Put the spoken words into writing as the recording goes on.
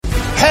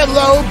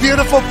Hello,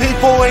 beautiful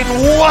people, and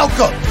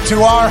welcome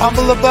to our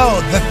humble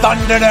abode, the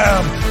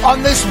ThunderDome,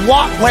 on this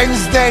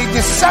Wednesday,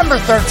 December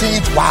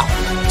 13th. Wow,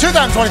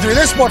 2023.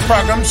 This sports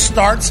program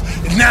starts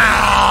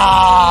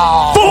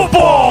now.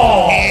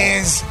 Football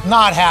is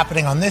not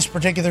happening on this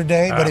particular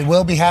day, but it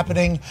will be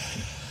happening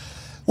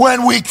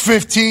when Week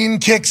 15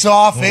 kicks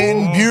off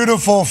in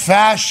beautiful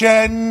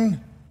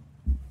fashion.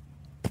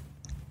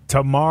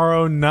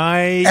 Tomorrow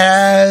night,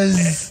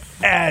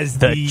 as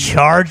the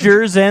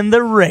Chargers and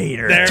the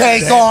Raiders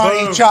take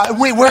on each other.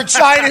 We're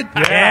excited.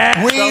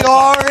 Yeah. We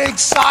are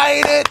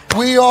excited.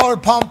 We are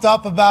pumped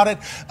up about it.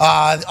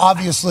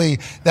 Obviously,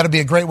 that'll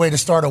be a great way to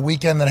start a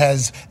weekend that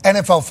has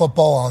NFL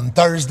football on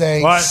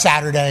Thursday,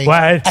 Saturday,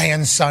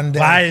 and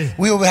Sunday.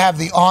 We will have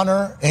the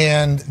honor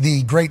and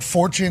the great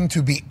fortune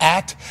to be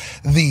at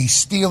the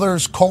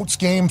Steelers-Colts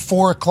game,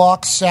 4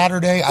 o'clock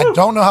Saturday. I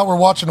don't know how we're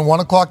watching a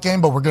 1 o'clock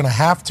game, but we're going to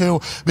have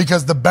to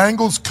because the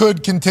Bengals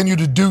could continue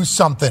to do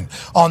something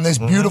on this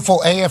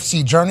beautiful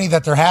AFC journey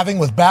that they're having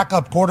with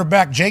backup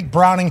quarterback Jake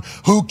Browning,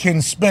 who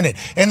can spin it.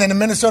 And then the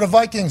Minnesota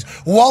Vikings,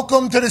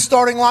 welcome to the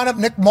starting lineup,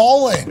 Nick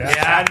Mullen.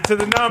 Add to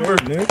the number.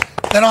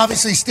 Then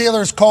obviously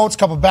Steelers, Colts,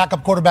 couple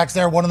backup quarterbacks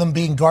there, one of them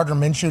being Gardner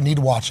Minshew. Need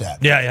to watch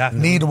that.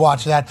 Need to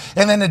watch that.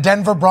 And then the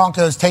Denver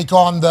Broncos take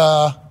on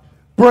the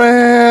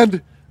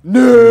brand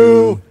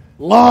new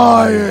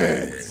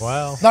Lions.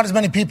 Wow. Not as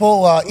many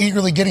people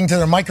eagerly getting to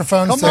their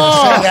microphones to say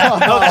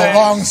that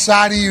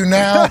alongside of you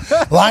now.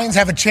 Lions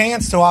have a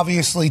chance to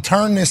obviously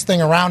turn this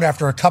thing around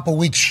after a couple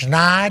weeks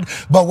schneid.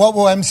 But what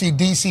will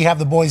MCDC have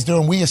the boys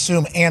doing? We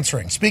assume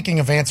answering. Speaking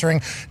of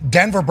answering,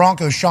 Denver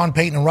Broncos, Sean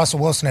Payton and Russell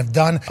Wilson have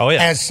done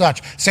as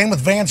such. Same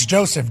with Vance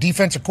Joseph,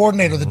 defensive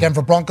coordinator of the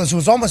Denver Broncos, who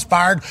was almost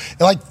fired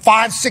like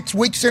 5-6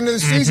 weeks into the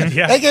season.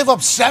 They gave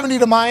up 70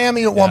 to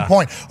Miami at one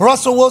point.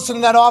 Russell Wilson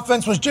in that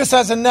offense was just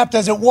as inept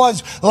as it was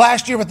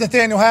last year with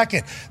Nathaniel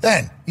Hackett.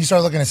 Then you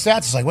start looking at stats.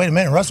 It's like, wait a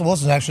minute, Russell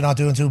Wilson's actually not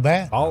doing too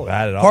bad.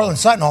 Cortland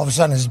Sutton all of a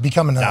sudden is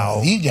becoming the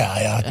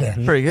guy out there.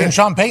 Pretty good. And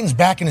Sean Payton's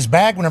back in his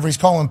bag whenever he's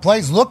calling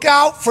plays. Look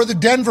out for the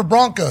Denver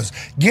Broncos.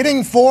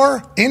 Getting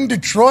 4 in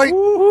Detroit.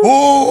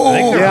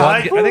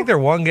 I think they're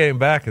one game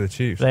back of the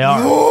Chiefs. They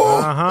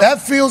are.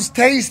 That feels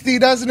tasty,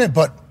 doesn't it?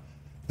 But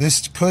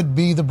this could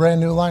be the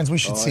brand new Lions. We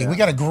should see. We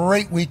got a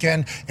great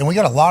weekend, and we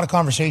got a lot of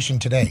conversation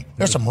today.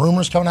 There's some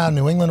rumors coming out of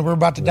New England we're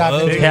about to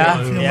dive into in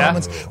a few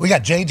moments. We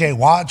got J.J.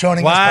 Watt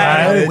joining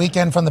us from the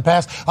weekend from the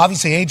past.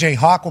 Obviously, A.J.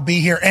 Hawk will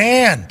be here,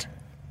 and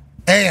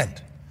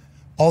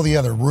all the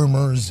other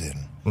rumors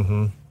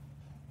and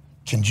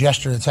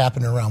congestion that's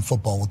happening around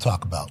football we'll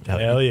talk about.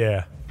 Hell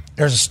yeah.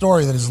 There's a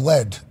story that has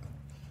led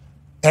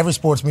every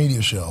sports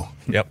media show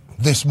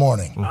this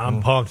morning.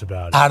 I'm pumped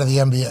about it. Out of the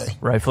NBA.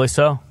 Rightfully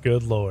so.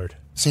 Good Lord.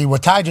 See,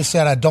 what Ty just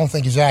said I don't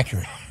think is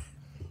accurate.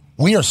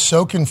 We are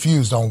so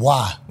confused on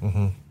why.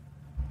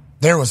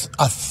 There was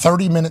a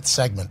 30-minute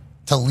segment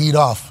to lead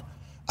off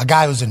a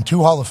guy who's in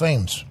 2 Hall of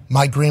Fames,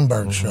 Mike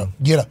Greenberg's show.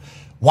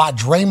 Why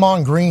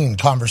Draymond Green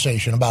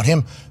conversation about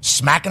him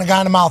smacking a guy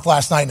in the mouth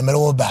last night in the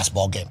middle of a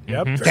basketball game.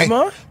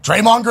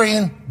 Draymond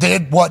Green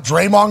did what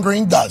Draymond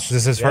Green does. Is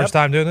this his first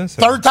time doing this?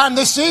 Third time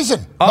this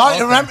season.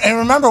 And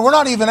remember, we're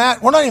not even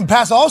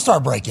past the All-Star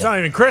break yet. It's not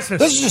even Christmas.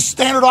 This is just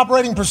standard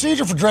operating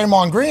procedure for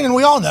Draymond Green, and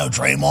we all know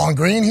Draymond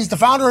Green. He's the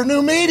founder of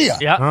New Media.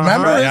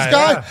 Remember this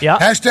guy?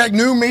 Hashtag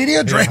New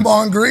Media,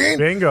 Draymond Green.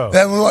 Bingo.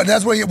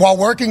 That's what while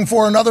working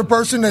for another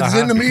person that's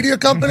in the media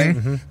company,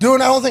 doing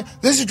that whole thing.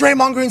 This is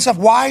Draymond Green stuff.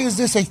 Why is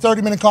this a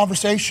 30-minute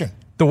conversation?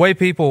 The way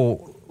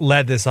people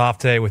led this off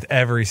today with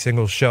every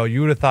single show, you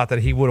would have thought that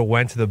he would have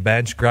went to the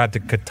bench, grabbed a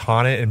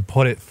katana, and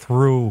put it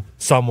through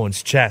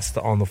someone's chest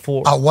on the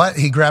floor. A what?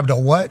 He grabbed a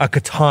what? A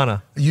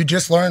katana. You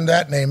just learned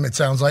that name, it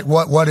sounds like.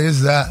 What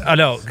is that? I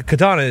know.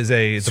 Katana is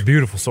it's a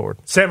beautiful sword.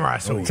 Samurai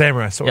sword.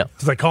 Samurai sword. Yep.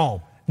 It's like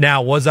home.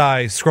 Now, was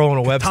I scrolling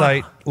a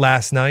website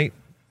last night?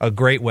 A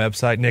great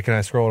website. Nick and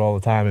I scroll it all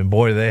the time, and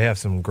boy, do they have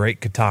some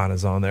great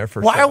katanas on there.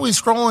 Why are we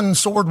scrolling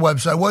sword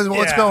website?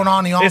 What's going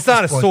on in the office? It's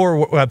not a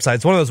sword website.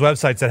 It's one of those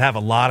websites that have a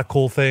lot of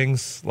cool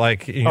things,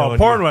 like a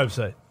porn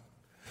website.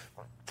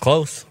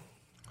 Close.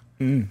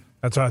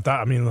 That's what I thought.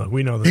 I mean, look,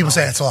 we know people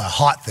say it's a lot of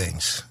hot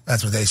things.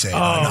 That's what they say.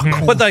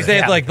 Cool but like they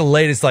have like the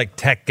latest like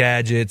tech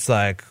gadgets,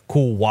 like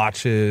cool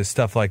watches,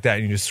 stuff like that.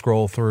 And you just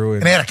scroll through,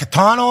 and they had a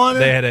katana on it.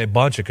 They had a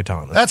bunch of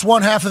katanas. That's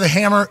one half of the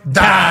hammer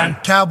down.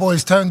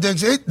 Cowboys tone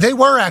digs. They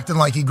were acting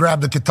like he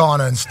grabbed the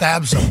katana and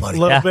stabbed somebody.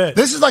 A little bit.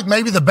 This is like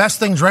maybe the best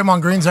thing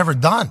Draymond Green's ever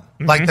done.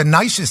 Like the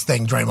nicest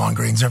thing Draymond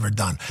Green's ever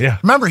done. Yeah.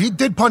 Remember, he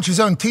did punch his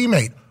own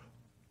teammate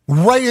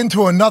right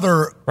into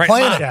another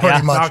planet,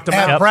 pretty much,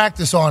 at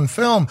practice on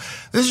film.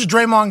 This is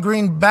Draymond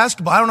Green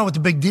basketball. I don't know what the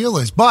big deal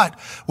is, but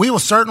we will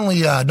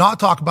certainly not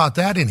talk about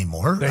that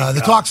anymore.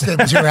 The talk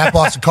was here at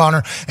Boston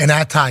Connor and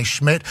at Ty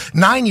Schmidt,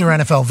 9-year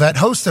NFL vet,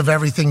 host of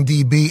Everything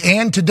DB,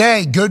 and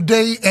today, good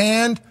day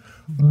and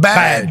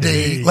Bad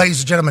D.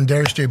 Ladies and gentlemen,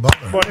 Darius J.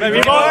 Butler. All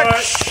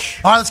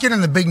right, let's get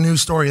into the big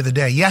news story of the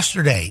day.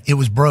 Yesterday, it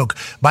was broke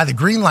by the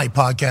Greenlight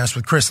podcast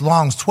with Chris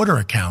Long's Twitter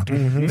account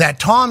that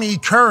Tom E.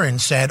 Curran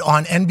said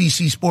on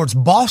NBC Sports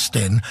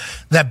Boston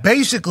that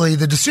basically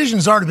the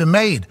decision's already been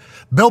made.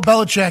 Bill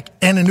Belichick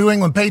and the New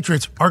England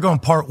Patriots are going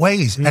to part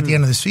ways at the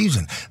end of the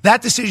season.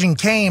 That decision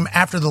came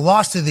after the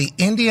loss to the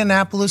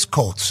Indianapolis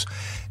Colts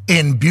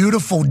in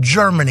beautiful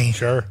Germany.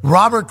 Sure.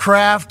 Robert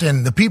Kraft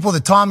and the people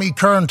that Tom E.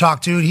 Curran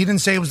talked to, he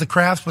didn't say it was the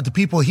Krafts, but the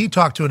people he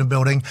talked to in the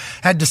building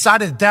had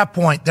decided at that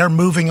point they're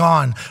moving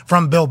on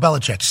from Bill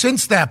Belichick.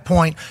 Since that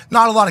point,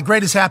 not a lot of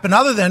great has happened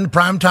other than the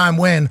primetime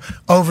win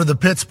over the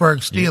Pittsburgh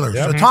Steelers.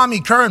 So Tom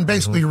E. Curran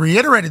basically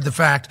reiterated the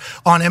fact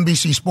on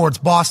NBC Sports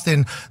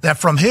Boston that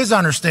from his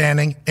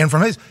understanding and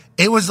from his,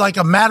 it was like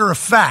a matter of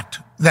fact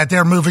that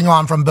they're moving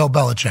on from Bill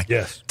Belichick.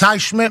 Yes. Ty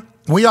Schmidt,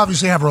 we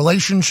obviously have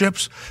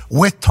relationships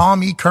with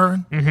Tom E.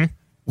 Curran.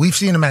 We've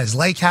seen him at his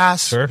lake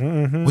house. Sure.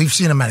 We've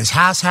seen him at his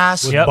house.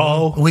 Yep.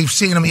 Bo. We've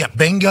seen him at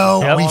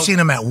bingo. Yep. We've seen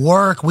him at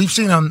work. We've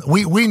seen him.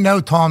 We know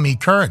Tommy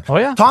Curran. Oh,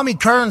 yeah. Tommy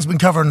Curran's been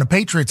covering the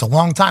Patriots a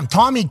long time.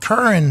 Tommy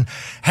Curran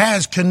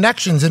has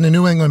connections in the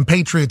New England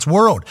Patriots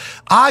world.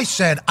 I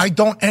said, I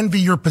don't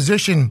envy your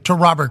position to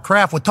Robert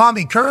Kraft. What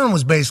Tommy Curran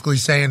was basically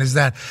saying is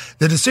that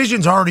the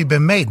decision's already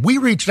been made. We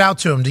reached out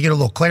to him to get a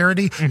little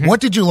clarity. What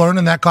did you learn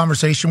in that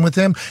conversation with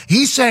him?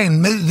 He's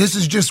saying this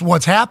is just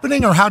what's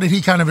happening, or how did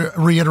he kind of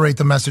reiterate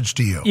the message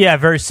to you? Yeah,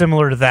 very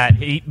similar to that.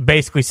 He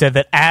basically said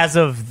that as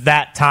of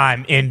that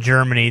time in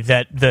Germany,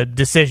 that the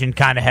decision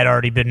kind of had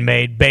already been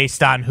made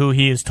based on who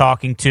he is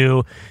talking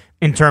to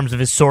in terms of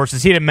his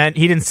sources. He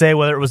didn't say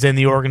whether it was in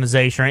the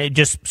organization or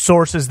just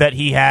sources that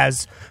he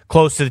has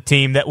close to the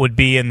team that would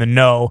be in the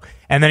know.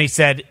 And then he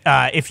said,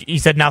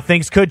 now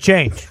things could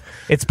change.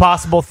 It's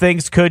possible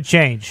things could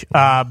change.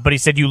 But he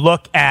said you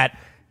look at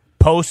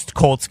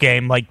post-Colts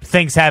game, like,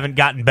 things haven't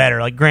gotten better.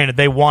 Like, granted,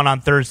 they won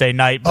on Thursday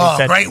night. But he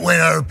said, great win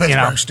over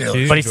Pittsburgh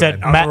Steelers. But he said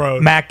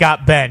Matt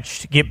got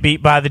benched, get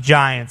beat by the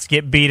Giants,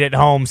 get beat at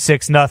home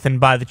 6-0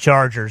 by the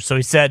Chargers. So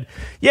he said,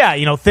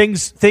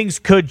 things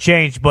could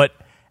change, but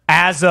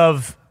as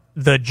of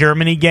the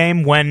Germany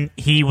game, when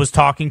he was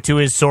talking to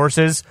his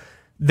sources,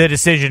 the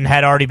decision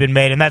had already been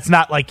made. And that's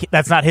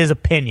not his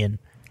opinion.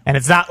 And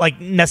it's not like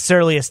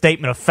necessarily a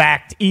statement of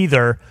fact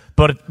either,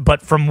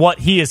 but from what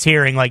he is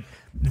hearing, like,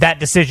 that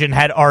decision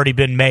had already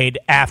been made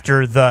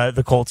after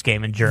the Colts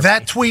game in Germany.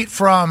 That tweet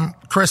from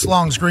Chris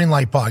Long's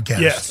Greenlight podcast,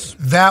 Yes.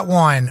 that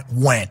one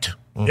went.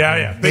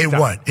 Yeah. It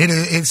went.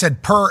 It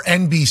said per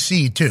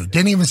NBC, too.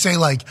 Didn't even say,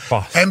 like,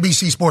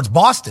 NBC Sports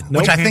Boston,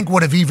 which I think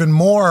would have even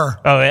more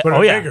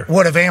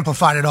would have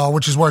amplified it all,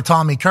 which is where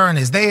Tommy Curran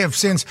is. They have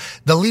since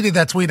deleted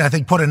that tweet, I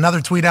think put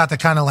another tweet out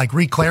that kind of, like,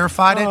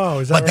 re-clarified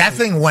it. But that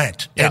thing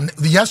went. Yeah. And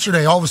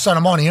yesterday, all of a sudden,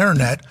 I'm on the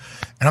internet,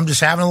 and I'm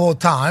just having a little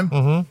time,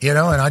 and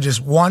I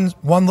just one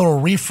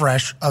little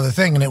refresh of the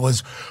thing, and it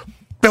was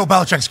Bill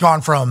Belichick's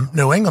gone from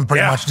New England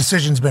pretty much.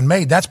 Decision's been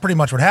made. That's pretty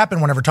much what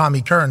happened whenever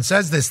Tommy Curran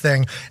says this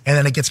thing, and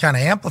then it gets kind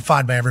of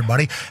amplified by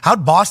everybody.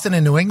 How'd Boston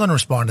and New England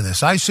respond to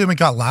this? I assume it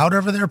got loud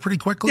over there pretty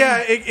quickly? Yeah,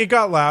 it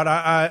got loud.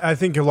 I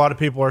think a lot of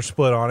people are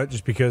split on it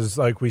just because,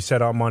 like we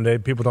said on Monday,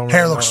 people don't really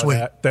Hair looks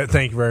sweet.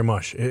 Thank you very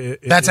much.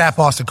 That's at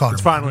Boston College.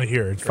 It's finally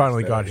here. It's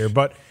finally got here.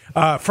 But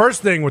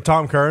first thing with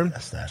Tom Curran.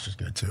 That stash is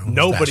good, too.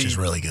 Nobody is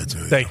really good, too.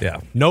 Thank you.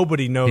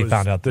 Nobody knows He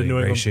found out the New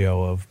England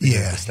ratio of the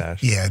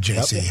stash. Yeah,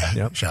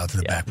 JC. Shout out to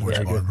the back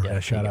porch barber. Yeah,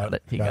 shout out.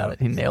 He got it.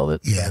 He nailed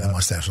it. Yeah, the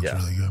mustache looks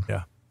really good.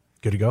 Yeah.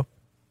 Good to go?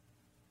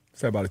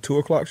 Is that about a 2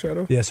 o'clock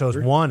shadow? Yeah, so it's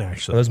 1,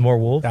 actually. There's more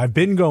wool? I've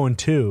been going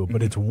 2,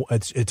 but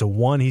it's a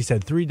 1. He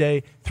said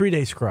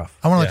 3-day scruff.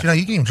 I want to let you know,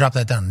 you can even drop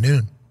that down to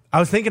noon. I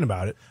was thinking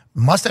about it.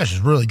 Mustache is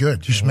really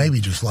good. You should maybe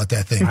just let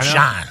that thing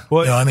shine.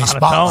 Well,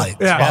 Spotlight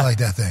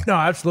that thing. No,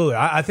 absolutely.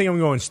 I think I'm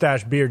going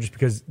stash beer just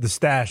because the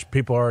stash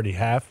people already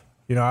have.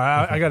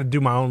 I got to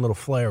do my own little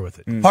flair with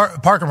it.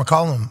 Parker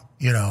McCollum,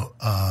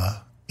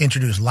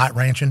 introduced light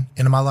ranching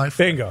into my life.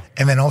 Bingo.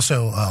 And then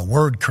also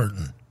word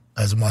curtain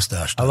as a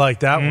mustache. I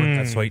like that one.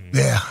 That's sweet.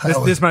 Yeah.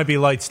 This might be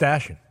light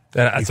stashing.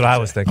 That's what I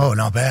was thinking. Oh,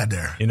 not bad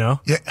there. Yeah,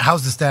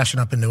 how's the stashing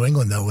up in New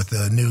England, though, with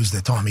the news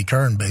that Tommy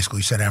Curran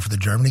basically said after the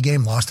Germany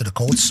game, lost to the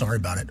Colts? Sorry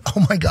about it.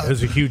 Oh, my God. It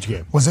was a huge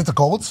game. Was it the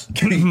Colts?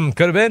 Could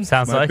have been.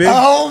 Sounds like.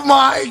 Oh,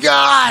 my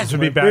God. This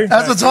would be back.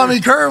 That's what Tommy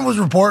Curran was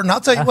reporting.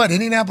 I'll tell you what,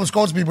 Indianapolis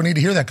Colts people need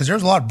to hear that because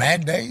there's a lot of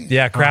bad days.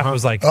 Yeah, Kraft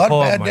was like, oh,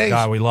 my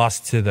God, we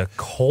lost to the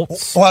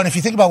Colts. Well, and if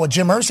you think about what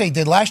Jim Irsay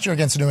did last year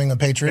against the New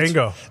England Patriots,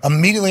 Bingo.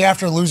 Immediately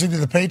after losing to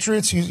the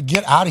Patriots, you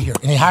get out of here.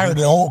 And he hired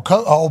an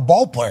old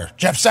ball player,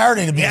 Jeff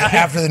Saturday, to be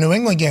after the New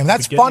England game.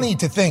 That's funny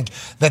to think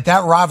that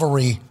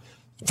rivalry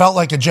felt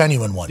like a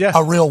genuine one,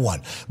 a real one.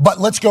 But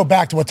let's go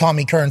back to what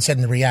Tommy Curran said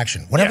in the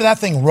reaction. Whenever that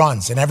thing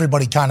runs and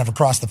everybody kind of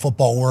across the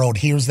football world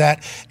hears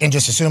that and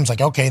just assumes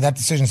like, okay, that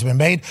decision's been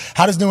made,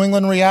 how does New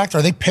England react?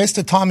 Are they pissed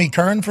at Tommy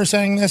Curran for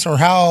saying this, or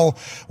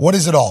what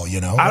is it all,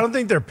 I don't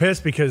think they're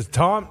pissed because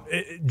Tom,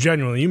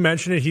 genuinely, you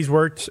mentioned it, he's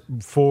worked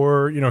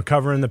for,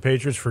 covering the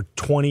Patriots for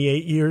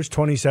 28 years,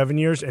 27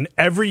 years, and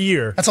every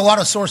year. That's a lot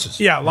of sources.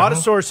 Yeah, a lot of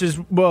sources.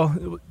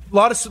 Well,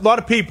 lot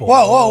of people.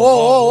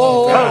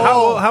 Whoa.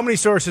 How many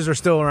sources are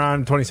still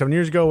around 27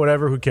 years ago?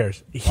 Whatever. Who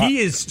cares? He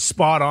is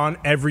spot on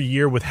every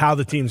year with how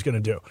the team's going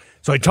to do.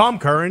 So like Tom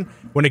Curran,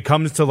 when it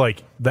comes to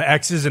like the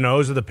X's and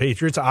O's of the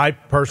Patriots, I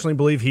personally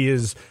believe he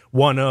is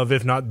one of,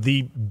 if not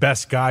the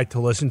best guy to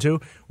listen to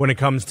when it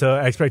comes to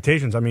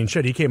expectations. I mean,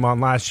 shit, he came on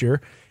last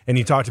year and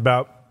he talked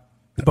about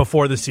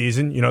before the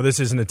season, this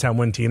isn't a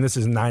 10-win team. This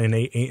is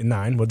 9-8,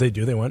 8-9. What'd they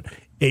do? They went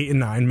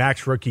 8-9,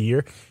 max rookie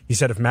year. He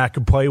said if Matt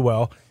could play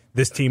well,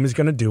 this team is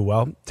going to do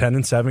well.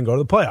 10-7, go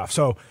to the playoffs.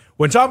 So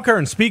when Tom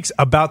Curran speaks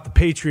about the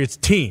Patriots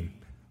team,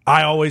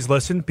 I always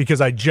listen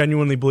because I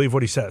genuinely believe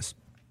what he says.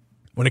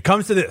 When it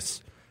comes to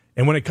this,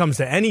 and when it comes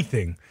to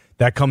anything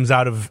that comes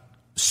out of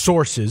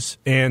sources,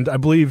 and I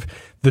believe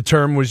the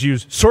term was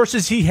used,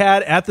 sources he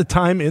had at the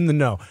time in the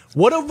know.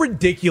 What a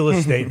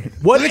ridiculous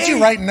statement. What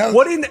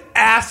an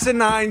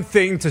asinine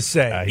thing to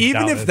say.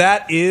 Even if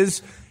that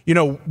is,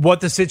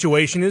 what the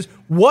situation is.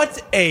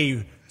 What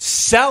a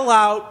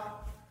sellout,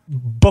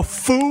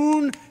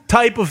 buffoon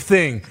type of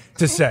thing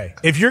to say.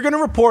 If you're going to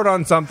report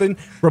on something,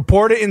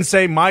 report it and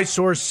say, my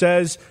source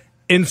says,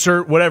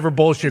 insert whatever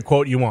bullshit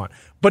quote you want.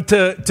 But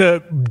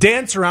to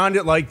dance around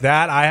it like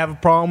that, I have a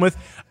problem with.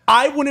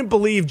 I wouldn't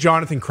believe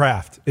Jonathan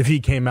Kraft if he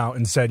came out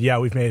and said, yeah,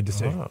 we've made a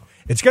decision. Oh.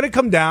 It's going to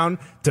come down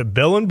to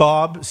Bill and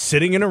Bob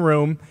sitting in a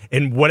room,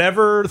 and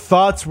whatever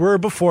thoughts were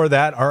before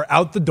that are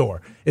out the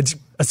door. It's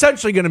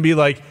essentially going to be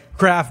like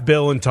Kraft,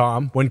 Bill, and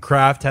Tom, when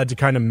Kraft had to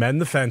kind of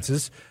mend the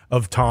fences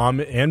of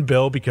Tom and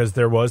Bill because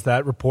there was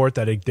that report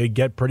that it did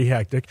get pretty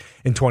hectic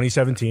in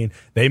 2017.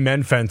 They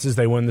mend fences.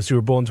 They win the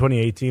Super Bowl in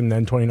 2018,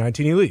 then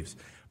 2019 he leaves.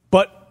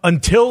 But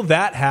until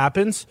that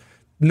happens,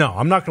 no,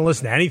 I'm not going to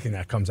listen to anything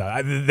that comes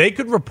out. They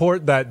could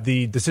report that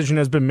the decision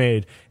has been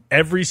made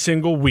every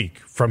single week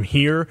from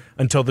here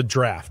until the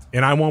draft,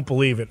 and I won't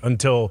believe it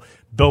until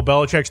Bill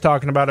Belichick's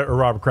talking about it or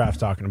Robert Kraft's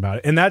talking about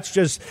it. And that's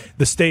just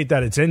the state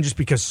that it's in, just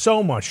because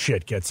so much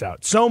shit gets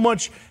out. So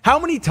much. How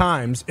many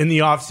times in the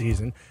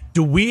offseason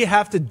do we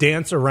have to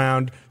dance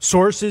around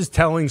sources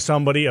telling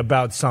somebody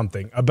about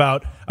something,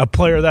 about a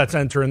player that's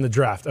entering the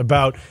draft,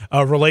 about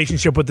a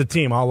relationship with the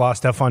team, a la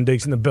Stephon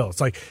Diggs and the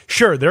Bills? Like,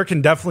 sure, there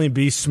can definitely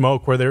be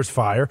smoke where there's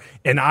fire,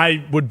 and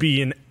I would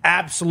be an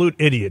absolute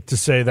idiot to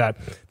say that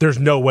there's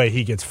no way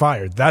he gets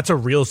fired. That's a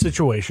real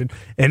situation,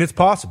 and it's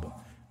possible.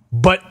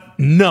 But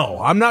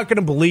no, I'm not going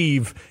to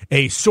believe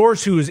a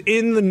source who is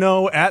in the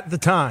know at the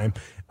time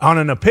on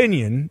an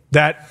opinion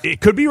that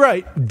it could be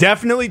right.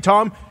 Definitely,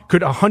 Tom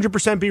could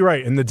 100% be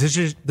right, and the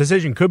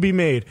decision could be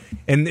made,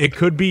 and it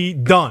could be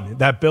done.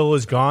 That Bill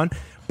is gone.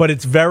 But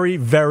it's very,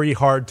 very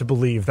hard to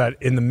believe that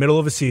in the middle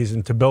of a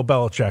season, to Bill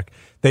Belichick,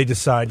 they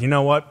decide, you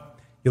know what?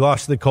 You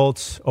lost to the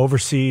Colts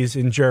overseas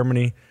in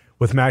Germany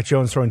with Mac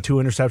Jones throwing 2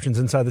 interceptions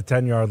inside the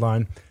 10-yard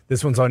line.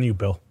 This one's on you,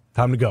 Bill.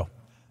 Time to go.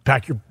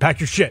 Pack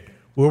your shit.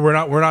 We're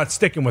not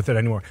sticking with it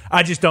anymore.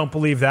 I just don't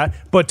believe that.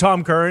 But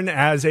Tom Curran,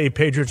 as a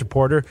Patriots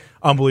reporter,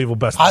 unbelievable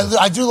best.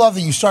 I do love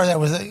that you started that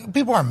with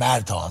people aren't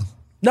mad at Tom.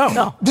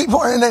 No. People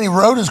aren't, and then he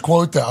wrote his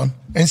quote down.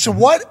 And so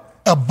what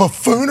a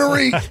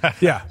buffoonery,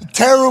 yeah,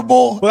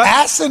 terrible,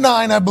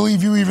 asinine, I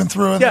believe you even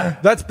threw in there.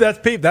 That's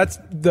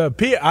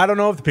the I don't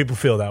know if the people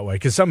feel that way,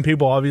 because some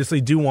people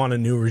obviously do want a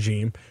new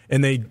regime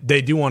and they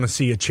do want to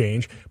see a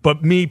change.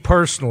 But me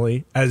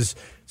personally, as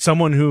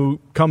someone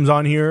who comes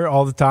on here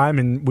all the time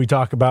and we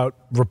talk about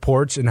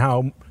reports and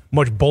how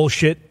much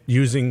bullshit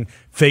using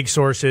fake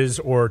sources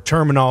or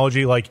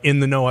terminology like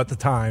in the know at the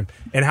time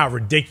and how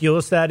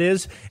ridiculous that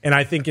is. And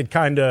I think it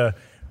kind of,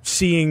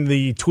 seeing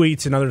the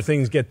tweets and other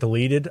things get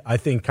deleted, I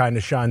think kind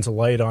of shines a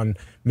light on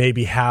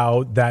maybe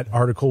how that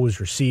article was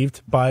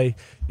received by,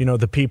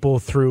 the people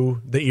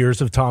through the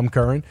ears of Tom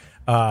Curran.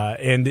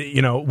 And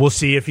we'll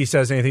see if he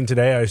says anything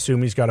today. I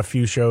assume he's got a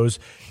few shows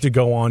to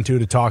go on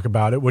to talk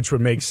about it, which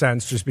would make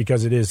sense just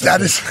because it is. That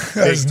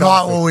is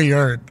not what we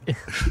heard.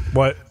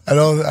 What? I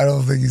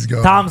don't think he's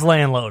going. Tom's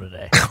laying low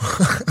today.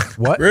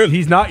 What? Really?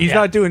 He's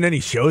not doing any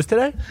shows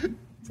today?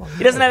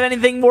 He doesn't have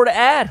anything more to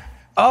add.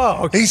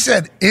 Oh, okay. He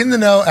said in the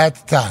know at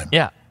the time.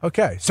 Yeah.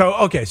 Okay.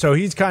 So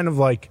he's kind of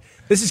like,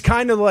 this is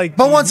kind of like.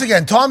 But once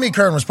again, Tommy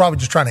Curran was probably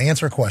just trying to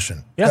answer a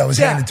question that was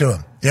handed to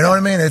him. You know what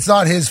I mean? It's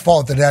not his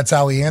fault that that's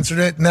how he answered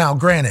it. Now,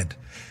 granted,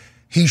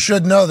 he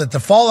should know that the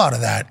fallout of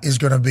that is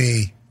going to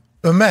be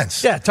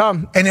immense. Yeah,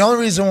 Tom. And the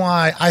only reason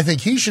why I think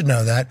he should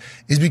know that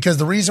is because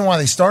the reason why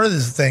they started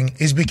this thing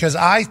is because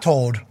I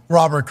told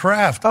Robert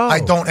Kraft, I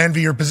don't envy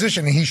your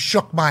position, and he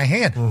shook my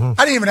hand. Mm-hmm.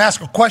 I didn't even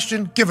ask a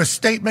question, give a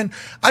statement.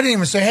 I didn't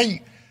even say,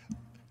 hey,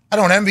 I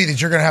don't envy that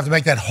you're going to have to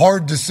make that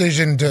hard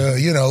decision to,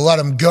 let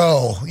him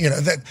go.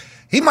 That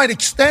he might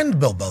extend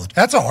Bill Belichick.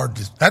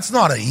 That's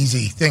not an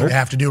easy thing to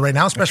have to do right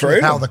now, especially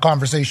with how the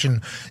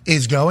conversation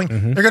is going.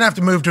 Mm-hmm. They're going to have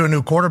to move to a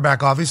new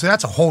quarterback, obviously.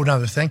 That's a whole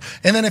other thing.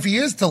 And then if he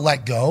is to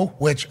let go,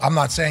 which I'm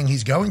not saying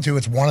he's going to,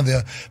 it's one of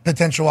the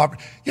potential you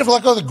have to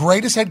let go of the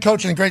greatest head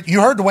coach and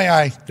you heard the way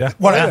I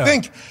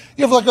think.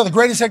 You have to let go of the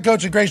greatest head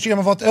coach and greatest GM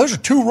of all time. Those are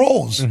two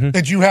roles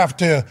that you have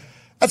to.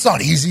 That's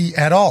not easy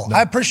at all. No.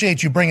 I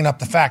appreciate you bringing up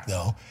the fact,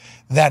 though,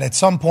 that at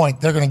some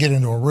point they're going to get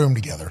into a room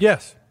together.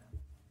 Yes.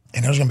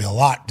 And there's going to be a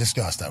lot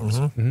discussed. That was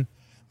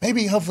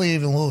maybe, hopefully,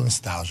 even a little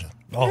nostalgia.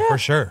 Oh, for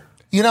sure.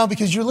 You know,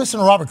 because you're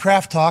listening to Robert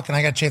Kraft talk, and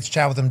I got a chance to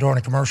chat with him during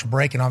a commercial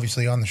break and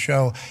obviously on the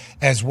show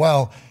as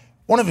well.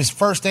 One of his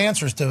first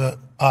answers to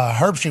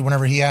Herbstreit,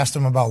 whenever he asked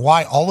him about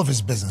why all of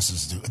his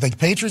businesses do, the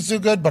Patriots do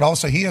good, but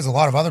also he has a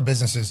lot of other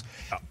businesses,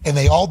 and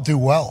they all do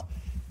well.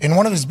 And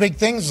one of his big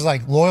things is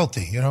like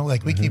loyalty, you know,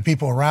 like we keep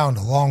people around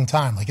a long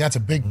time. Like that's a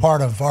big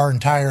part of our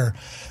entire,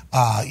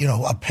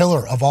 a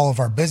pillar of all of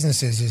our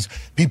businesses is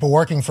people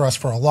working for us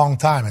for a long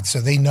time. And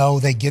so they know,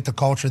 they get the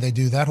culture, they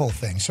do that whole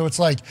thing. So it's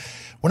like,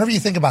 whenever you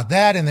think about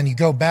that, and then you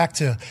go back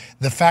to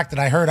the fact that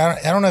I heard,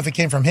 I don't know if it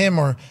came from him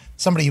or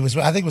somebody he was,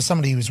 I think it was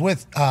somebody he was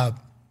with.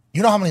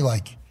 You know how many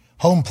like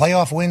home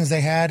playoff wins they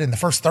had in the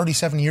first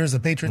 37 years the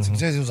Patriots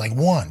existed? It was like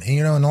one. And,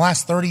 you know, in the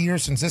last 30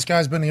 years since this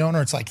guy's been the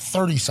owner, it's like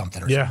 30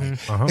 something or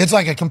something. It's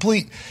like a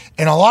complete,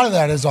 and a lot of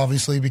that is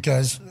obviously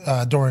because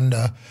during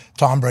the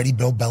Tom Brady,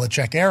 Bill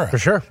Belichick era. For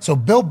sure. So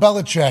Bill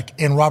Belichick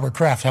and Robert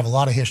Kraft have a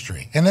lot of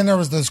history. And then there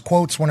was those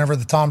quotes whenever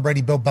the Tom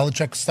Brady, Bill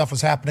Belichick stuff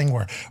was happening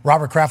where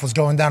Robert Kraft was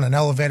going down an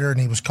elevator and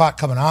he was caught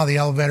coming out of the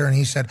elevator and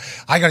he said,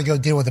 I got to go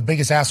deal with the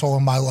biggest asshole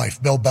in my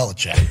life, Bill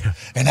Belichick.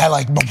 And that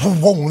like,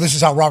 whoa, this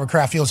is how Robert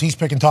Kraft feels. He's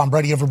picking Tom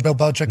Brady over Bill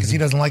Belichick because he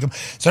doesn't like him.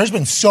 So there's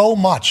been so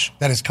much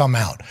that has come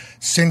out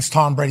since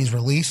Tom Brady's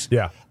release.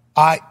 Yeah.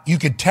 You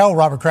could tell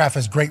Robert Kraft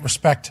has great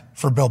respect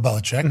for Bill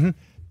Belichick.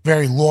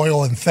 Very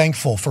loyal and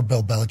thankful for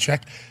Bill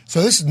Belichick.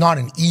 So this is not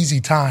an easy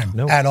time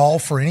at all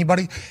for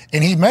anybody.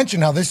 And he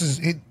mentioned how this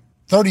is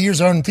 30 years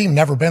old team,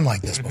 never been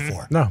like this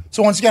before. No.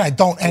 So once again, I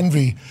don't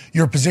envy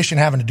your position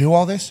having to do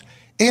all this.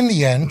 In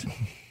the end,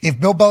 if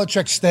Bill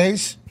Belichick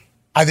stays,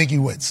 I think he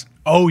wins.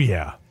 Oh,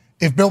 yeah.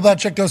 If Bill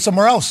Belichick goes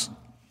somewhere else,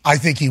 I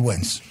think he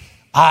wins.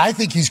 I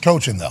think he's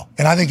coaching, though.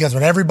 And I think that's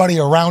what everybody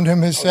around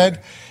him has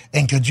said.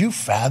 And could you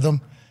fathom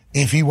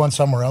if he went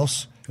somewhere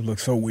else? It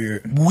looks so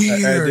weird.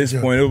 Weird. At this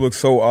point, it looks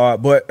so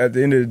odd. But at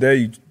the end of the day,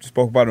 you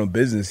spoke about it on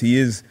business. He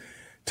is,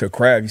 to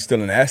Kraft, he's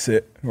still an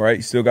asset, right?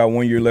 He still got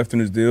 1 year left in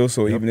his deal.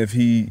 So even if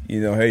he,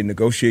 hey,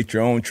 negotiate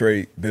your own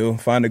trade, Bill,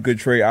 find a good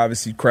trade.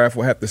 Obviously, Kraft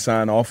will have to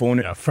sign off on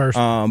it. Yeah, first.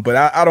 But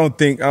I don't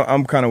think,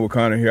 I'm kind of with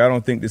Connor here. I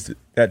don't think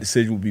that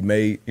decision will be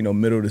made,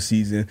 middle of the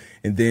season.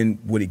 And then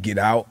would it get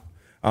out?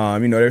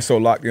 They're so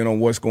locked in on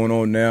what's going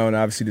on now. And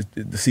obviously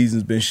the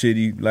season's been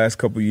shitty last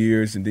couple of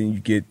years. And then you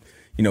get,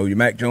 your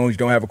Mac Jones, you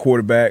don't have a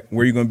quarterback.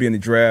 Where are you going to be in the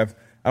draft?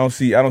 I don't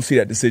see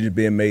that decision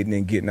being made and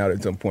then getting out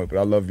at some point. But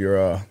I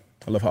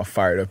love how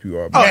fired up you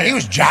are. Oh, yeah, he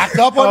was jacked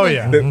up on it.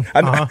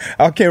 Yeah.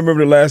 I can't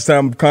remember the last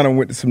time Connor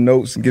went to some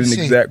notes and get an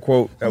exact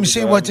quote. Let me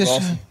see what this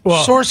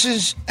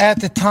sources at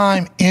the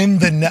time in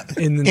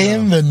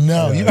the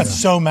know. You got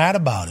so mad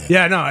about it.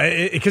 Yeah,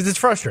 no, because it's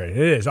frustrating.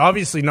 It is.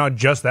 Obviously not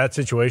just that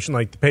situation.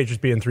 Like the Patriots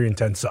being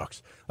 3-10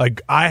 sucks.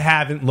 Like I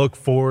haven't looked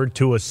forward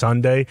to a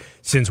Sunday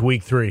since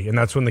week 3, and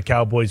that's when the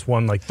Cowboys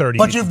won like 30.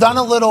 But you've done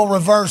a little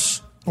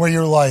reverse where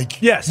you're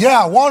like, yes,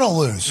 yeah, I want to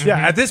lose. Yeah,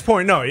 at this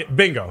point, no,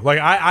 bingo. Like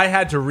I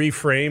had to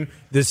reframe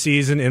this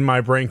season in my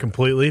brain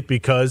completely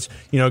because,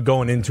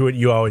 going into it,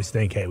 you always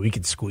think, hey, we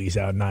could squeeze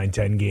out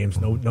 9-10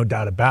 games, no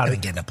doubt about it.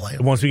 Getting to play.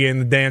 Once we get in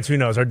the dance, who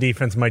knows? Our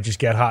defense might just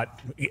get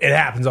hot. It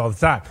happens all the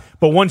time.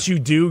 But once you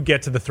do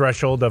get to the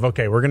threshold of,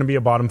 okay, we're going to be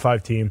a bottom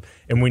 5 team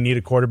and we need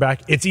a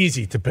quarterback, it's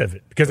easy to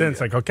pivot because then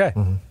it's like, okay,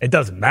 it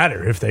doesn't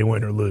matter if they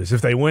win or lose.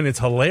 If they win, it's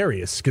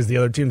hilarious because the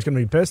other team's going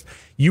to be pissed.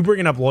 You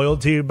bringing up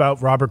loyalty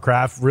about Robert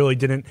Kraft really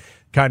didn't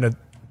kind of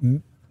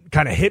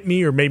hit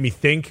me or made me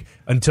think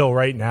until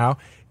right now.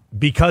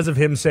 Because of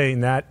him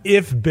saying that,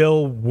 if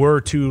Bill were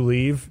to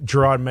leave,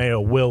 Gerard Mayo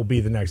will be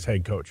the next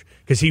head coach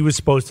because he was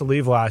supposed to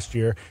leave last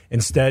year.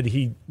 Instead,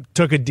 he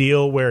took a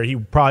deal where he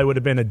probably would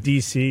have been a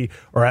DC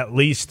or at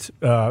least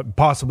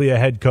possibly a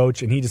head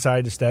coach, and he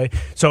decided to stay.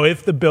 So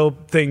if the Bill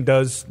thing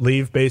does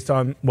leave based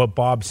on what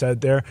Bob said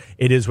there,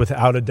 it is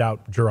without a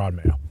doubt Gerard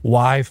Mayo.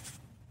 Why,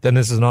 then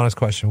this is an honest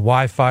question,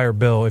 why fire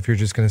Bill if you're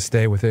just going to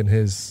stay within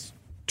his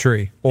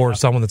tree or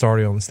someone that's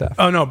already on the staff?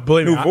 Oh, no,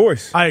 believe me. New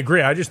voice. I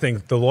agree. I just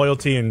think the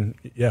loyalty and,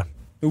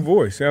 New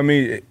voice. I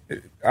mean,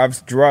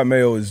 Gerard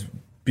Mayo is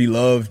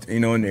beloved,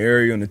 in the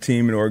area, on the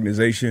team and the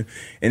organization,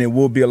 and it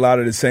will be a lot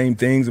of the same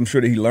things. I'm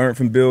sure that he learned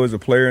from Bill as a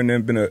player and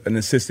then been an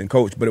assistant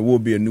coach, but it will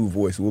be a new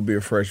voice. It will be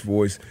a fresh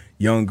voice,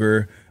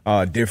 younger,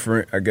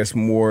 different, I guess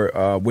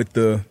more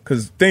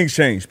because things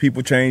change.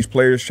 People change,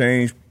 players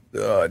change,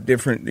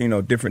 different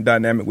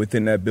dynamic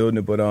within that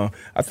building. But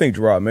I think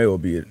Gerard Mayo will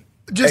be it.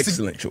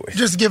 Excellent choice.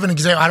 Just to give an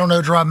example, I don't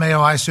know Gerard Mayo.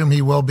 I assume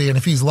he will be. And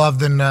if he's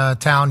loved in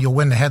town, you'll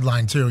win the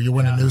headline, too. You'll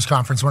win a news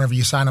conference whenever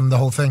you sign him, the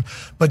whole thing.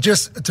 But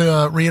just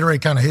to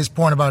reiterate kind of his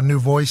point about a new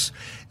voice,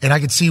 and I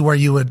could see where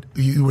you would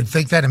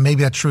think that, and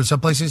maybe that's true in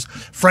some places.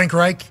 Frank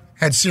Reich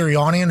had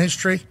Sirianni in his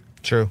tree.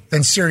 True.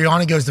 Then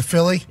Sirianni goes to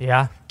Philly.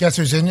 Yeah. Guess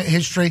who's in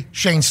his tree?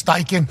 Shane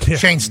Steichen. Yeah.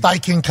 Shane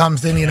Steichen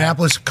comes to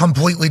Indianapolis,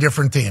 completely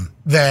different team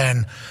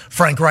than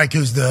Frank Reich,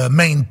 who's the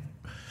main –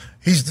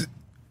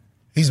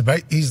 He's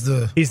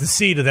the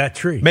seed of that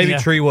tree. Maybe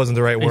tree wasn't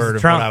the right word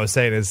of what I was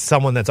saying. Is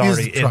someone that's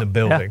already in the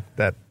building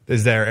that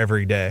is there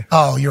every day.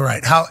 Oh, you're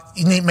right. How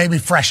you need maybe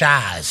fresh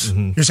eyes.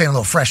 You're saying a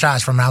little fresh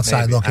eyes from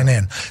outside looking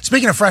in.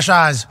 Speaking of fresh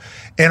eyes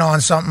in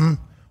on something,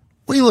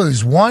 we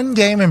lose one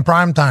game in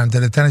primetime to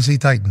the Tennessee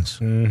Titans.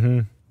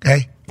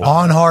 Okay?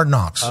 On Hard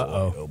Knocks.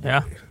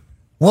 Yeah.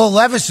 Will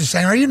Levis is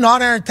saying, are you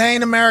not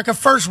entertained, America?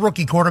 First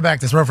rookie quarterback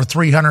to throw for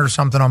 300 or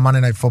something on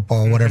Monday Night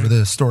Football, whatever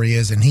the story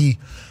is, and he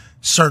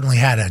certainly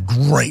had a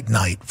great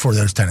night for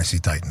those Tennessee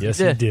Titans. Yes,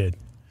 he did.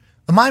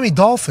 The Miami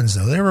Dolphins,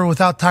 though, they were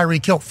without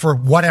Tyreek Hill for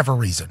whatever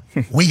reason.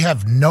 We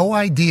have no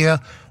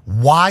idea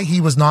why he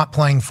was not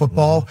playing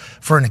football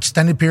for an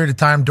extended period of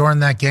time during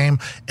that game,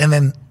 and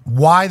then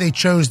why they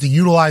chose to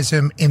utilize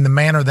him in the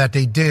manner that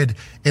they did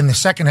in the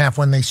second half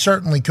when they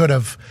certainly could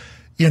have,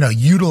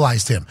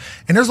 utilized him.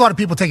 And there's a lot of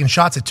people taking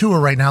shots at Tua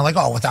right now, like,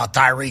 oh, without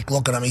Tyreek,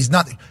 look at him. He's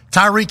nothing.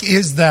 Tyreek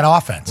is that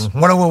offense.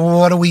 Why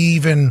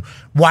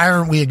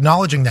aren't we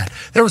acknowledging that?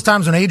 There was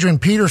times when Adrian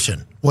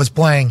Peterson was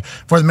playing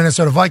for the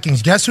Minnesota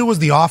Vikings. Guess who was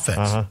the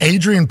offense?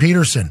 Adrian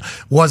Peterson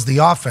was the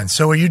offense.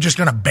 So are you just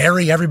going to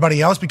bury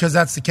everybody else because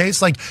that's the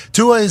case? Like,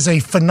 Tua is a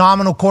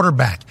phenomenal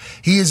quarterback.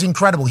 He is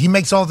incredible. He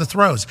makes all the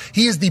throws.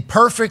 He is the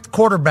perfect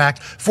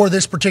quarterback for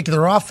this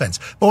particular offense.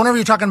 But whenever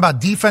you're talking about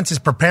defenses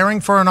preparing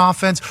for an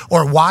offense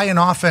or why an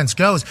offense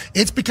goes,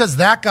 it's because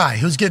that guy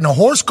who's getting a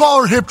horse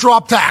collar hip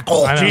drop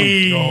tackle.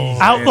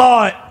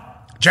 Outlaw it.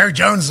 Jerry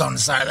Jones is on the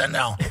side of that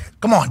now.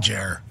 Come on,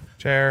 Jerry.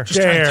 Just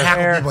trying to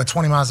tackle people at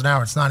 20 miles an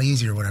hour. It's not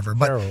easy or whatever.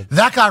 But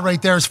that guy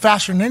right there is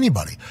faster than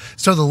anybody.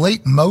 So the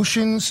late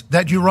motions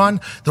that you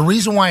run, the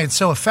reason why it's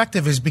so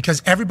effective is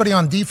because everybody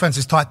on defense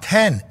is taught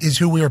 10 is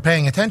who we are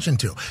paying attention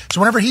to. So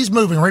whenever he's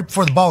moving right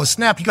before the ball is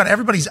snapped, you got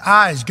everybody's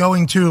eyes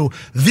going to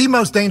the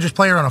most dangerous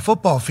player on a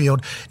football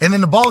field. And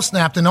then the ball is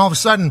snapped, and all of a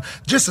sudden,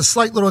 just a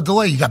slight little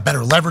delay. You got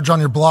better leverage on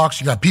your blocks.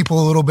 You got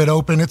people a little bit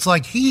open. It's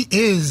like he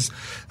is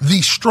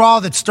the straw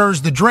that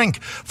stirs the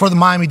drink for the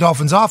Miami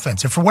Dolphins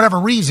offense. And for whatever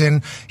reason,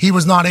 he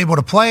was not able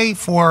to play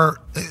for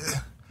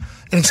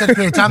an extended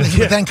period of time. That he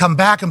would then come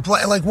back and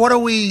play. Like, what are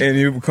we? And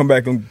he would come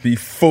back and be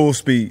full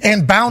speed.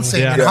 And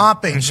bouncing and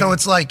hopping. So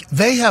it's like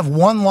they have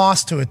one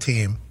loss to a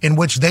team in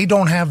which they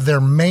don't have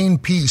their main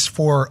piece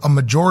for a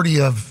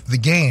majority of the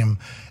game.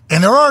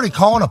 And they're already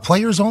calling a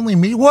players-only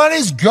meeting. What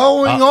is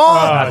going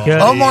on?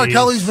 Omar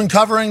Kelly's been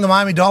covering the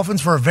Miami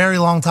Dolphins for a very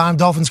long time.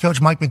 Dolphins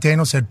coach Mike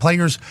McDaniel said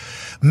players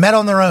met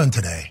on their own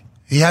today.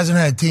 He hasn't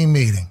had a team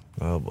meeting.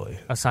 Oh, boy.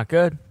 That's not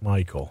good.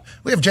 Michael.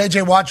 We have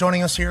J.J. Watt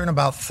joining us here in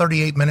about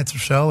 38 minutes or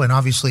so, and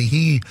obviously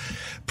he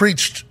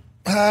preached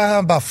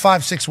about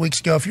 5-6 weeks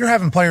ago. If you're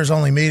having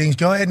players-only meetings,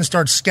 go ahead and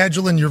start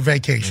scheduling your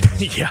vacation.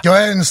 Go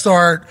ahead and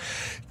start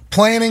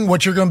planning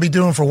what you're going to be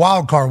doing for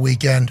Wild Card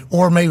Weekend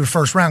or maybe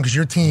first round because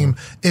your team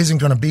isn't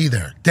going to be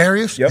there.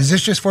 Darius, is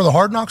this just for the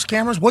Hard Knocks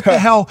cameras? What the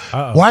hell?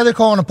 Why are they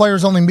calling a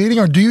players-only meeting?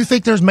 Or do you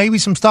think there's maybe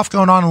some stuff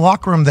going on in the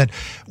locker room that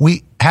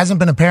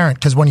hasn't been apparent?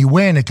 Because when you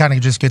win, it kind of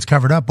just gets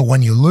covered up. But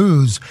when you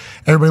lose,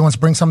 everybody wants to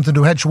bring something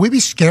to a head. Should we be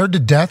scared to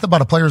death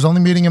about a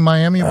players-only meeting in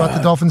Miami about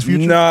the Dolphins'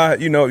 future? Nah,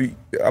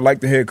 I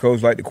like the head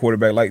coach, like the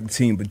quarterback, like the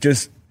team, but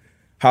just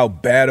how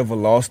bad of a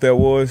loss that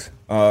was.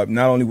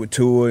 Not only with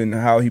Tua and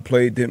how he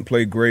didn't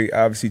play great.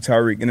 Obviously,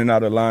 Tyreek in and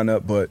out of the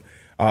lineup, but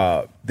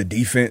the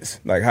defense,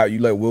 like how you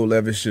let Will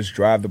Levis just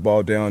drive the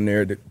ball down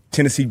there.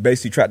 Tennessee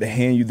basically tried to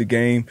hand you the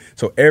game.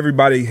 So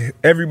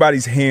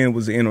everybody's hand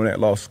was in on that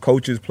loss,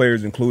 coaches,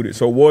 players included.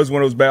 So it was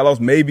one of those bad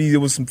losses. Maybe there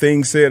was some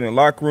things said in the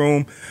locker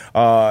room.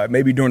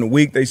 Maybe during the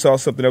week they saw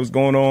something that was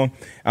going on.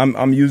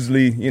 I'm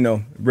usually,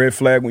 red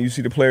flag when you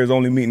see the players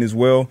only meeting as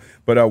well.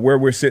 But where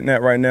we're sitting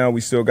at right now,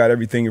 we still got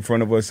everything in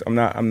front of us. I'm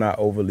not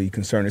overly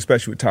concerned,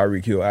 especially with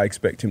Tyreek Hill. I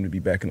expect him to be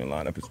back in the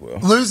lineup as well.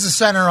 Lose the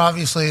center,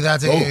 obviously.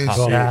 That's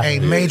a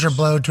major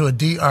blow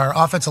to our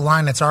offensive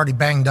line that's already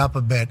banged up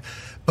a bit.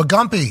 But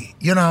Gumpy,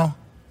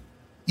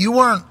 you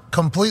weren't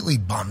completely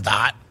bummed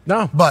out.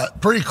 No.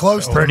 But pretty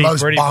close to the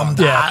most bummed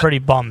out. Yeah, pretty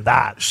bummed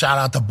out. Shout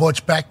out to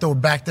Butch Bechtel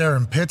back there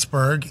in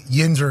Pittsburgh.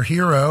 Yinzer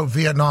Hero,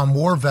 Vietnam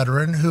War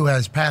veteran who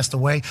has passed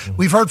away.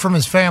 We've heard from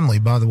his family,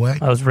 by the way.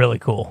 That was really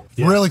cool.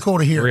 Yeah. Really cool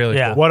to hear. Really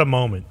cool. What a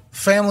moment.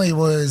 Family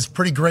was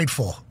pretty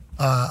grateful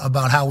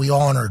about how we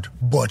honored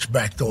Butch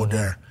Bechtel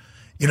there.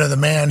 The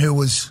man who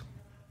was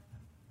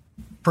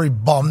pretty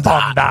bummed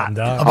out.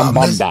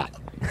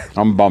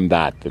 I'm bummed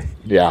out.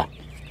 Yeah.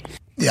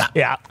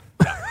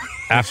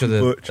 After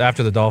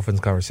the Dolphins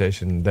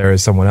conversation, there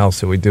is someone else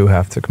who we do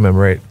have to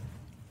commemorate.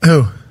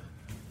 Who?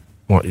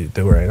 What you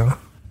do right now?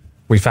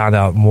 We found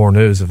out more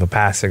news of a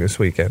passing this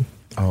weekend.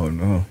 Oh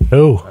no!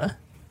 Who?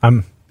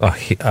 I'm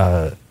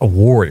a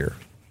warrior,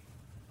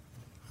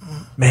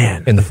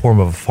 man, in the form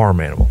of a farm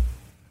animal.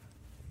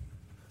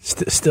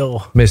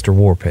 Still, Mr.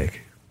 Warpig.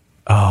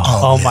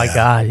 Oh my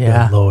God!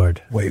 Yeah. Good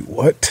Lord. Wait,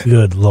 what?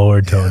 Good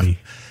Lord, Tony.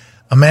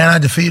 A man I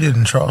defeated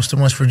in Charleston,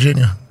 West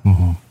Virginia.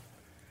 Mm-hmm.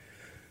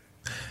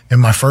 In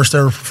my first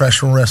ever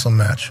professional wrestling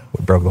match.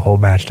 We broke the whole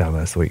match down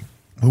last week.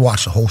 We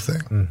watched the whole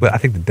thing. But I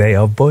think the day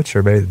of Butch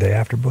or maybe the day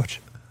after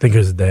Butch. I think it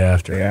was the day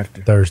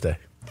after. Thursday.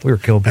 We were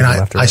killing people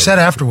and I said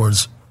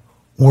afterwards,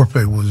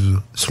 Warpig was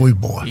a sweet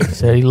boy. He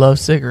said he loves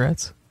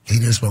cigarettes. He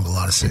did smoke a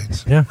lot of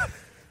cigs. Yeah.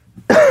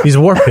 He's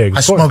a war pig.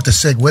 I smoked a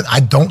cig with. I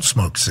don't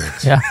smoke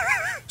cigs. Yeah.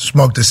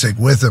 Smoked a cig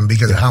with him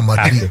because of how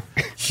much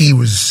he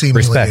was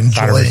seemingly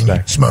enjoying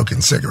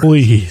smoking cigarettes.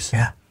 Please.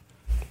 Yeah.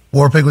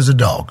 War Pig was a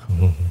dog.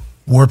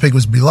 War Pig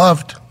was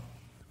beloved.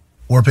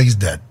 War Pig is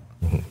dead.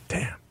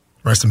 Damn.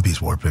 Rest in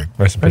peace, War Pig.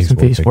 Rest in Rest in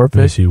peace, War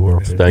Pig.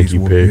 Thank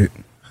you, Pig.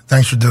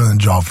 Thanks for doing the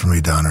job for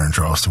me down there in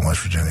Charleston,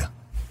 West Virginia.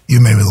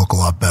 You made me look a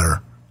lot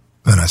better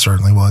than I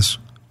certainly was.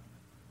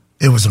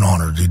 It was an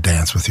honor to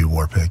dance with you,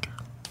 War Pig.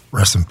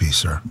 Rest in peace,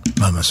 sir.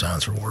 Moment of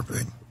silence for War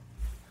Pig.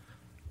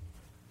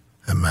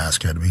 That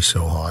mask had to be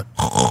so hot.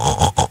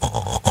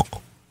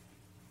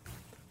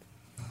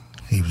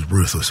 He was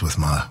ruthless with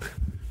my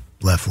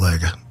left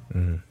leg.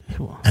 And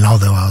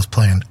although I was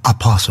playing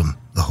opossum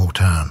the whole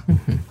time,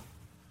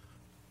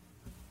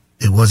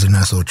 it was a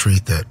nice little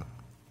treat that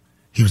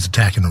he was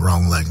attacking the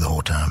wrong leg the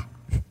whole time.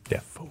 Yeah,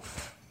 fool.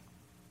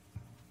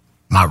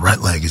 My right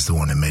leg is the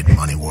one that made the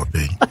money, War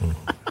Pig.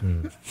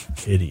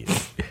 Idiot.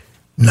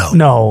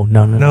 No.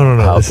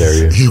 How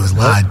dare you? He was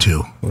lied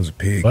to. It was a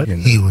pig. What?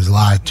 He was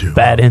lied to.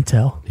 Bad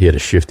intel. He had a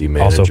shifty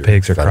manager. Also,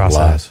 pigs are Fed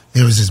cross-eyed. lies.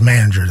 It was his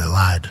manager that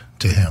lied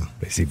to him.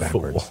 They see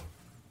backwards.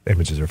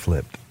 Images are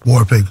flipped.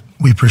 War Pig,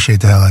 we appreciate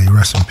the hell out of you.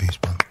 Rest in peace,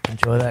 bro.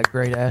 Enjoy that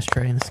great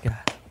ashtray in the sky.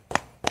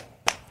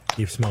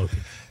 Keep smoking.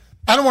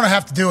 I don't want to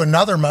have to do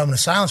another moment of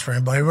silence for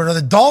anybody, but are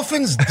the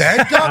Dolphins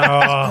dead?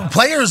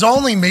 Players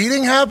only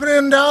meeting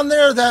happening down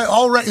there? That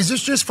already is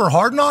this just for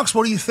Hard Knocks?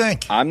 What do you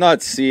think? I'm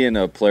not seeing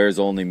a players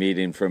only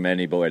meeting from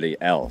anybody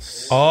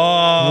else.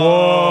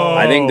 Oh.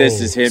 I think this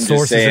is him just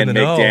Sources saying in the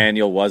know.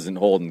 McDaniel wasn't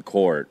holding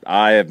court.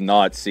 I have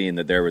not seen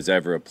that there was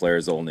ever a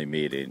players only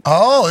meeting.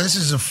 Oh, this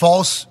is a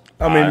false.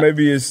 I mean,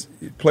 maybe it's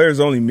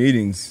players only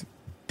meetings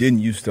didn't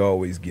used to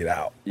always get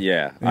out.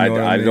 Yeah, You know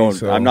what I mean? don't.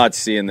 So I'm not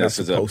seeing this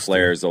that's as a supposed to.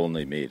 players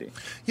only meeting.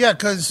 Yeah,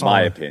 because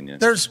My opinion.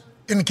 There's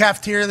in the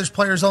cafeteria. There's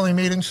players only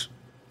meetings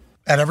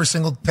at every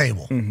single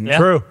table. Yeah.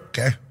 True.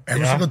 Okay,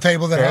 every single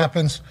table that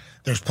happens,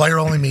 there's player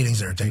only meetings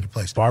that are taking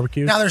place.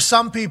 Barbecues? Now, there's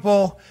some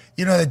people,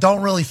 that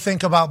don't really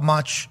think about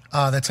much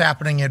that's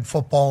happening in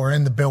football or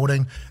in the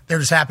building. They're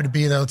just happy to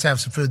be there. Let's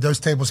have some food. Those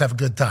tables have a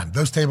good time.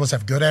 Those tables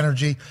have good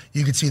energy.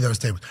 You can see those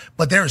tables.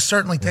 But there are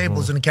certainly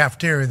tables in the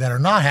cafeteria that are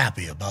not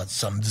happy about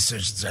some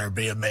decisions that are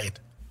being made.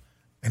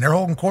 And they're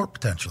holding court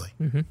potentially.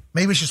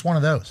 Maybe it's just one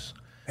of those.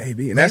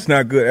 Maybe, and that's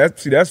not good.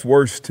 That's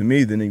worse to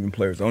me than even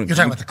players only. You're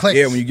talking about the cliques.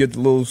 Yeah, when you get the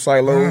little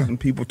silos and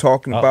people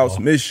talking about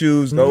some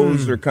issues,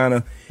 those are kind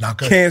of Not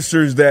good.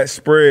 cancers that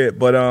spread.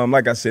 But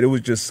like I said, it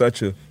was just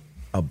such a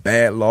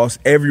bad loss.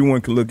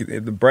 Everyone could look at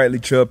it. The Bradley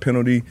Chubb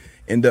penalty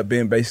ended up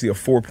being basically a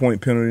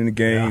 4-point penalty in the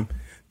game.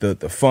 The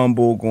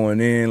fumble going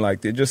in, like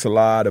there's just a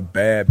lot of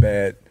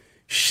bad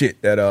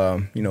shit that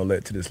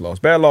led to this loss.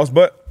 Bad loss,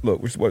 but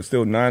look, we're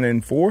still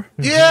 9-4.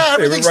 Yeah,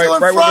 everything's still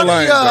in right where front the of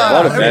Lions you. are. A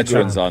lot of Everything.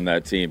 veterans on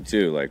that team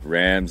too, like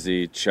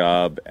Ramsey,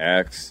 Chubb,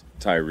 X,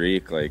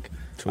 Tyreek. Like,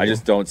 I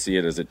just don't see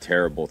it as a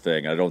terrible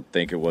thing. I don't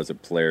think it was a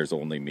players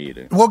only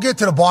meeting. We'll get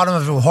to the bottom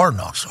of it with Hard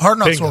Knocks. Hard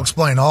Knocks Bingo. will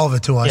explain all of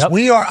it to us. Yep.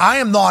 I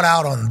am not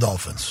out on the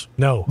Dolphins.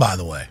 No. By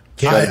the way.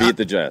 Got to beat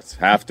the Jets.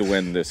 Have to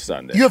win this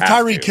Sunday. You have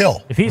Tyreek to.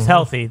 Hill. If he's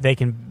healthy, they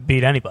can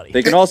beat anybody.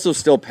 They can also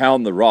still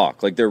pound the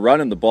rock. Like, they're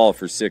running the ball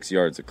for 6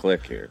 yards a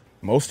click here.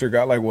 Mostert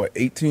got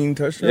 18 Yeah,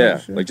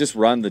 touchdowns? like just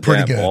run the Pretty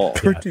damn good. ball.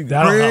 Pretty good.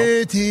 That'll help.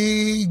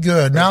 Pretty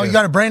good. Now you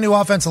got a brand new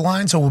offensive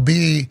line, so will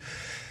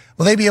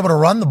they be able to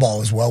run the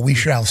ball as well? We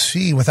shall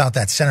see without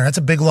that center. That's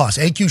a big loss.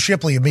 A.Q.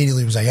 Shipley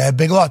immediately was like, yeah,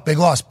 big loss.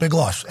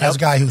 As a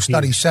guy who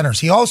studies centers.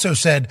 He also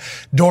said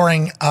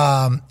during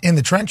in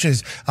the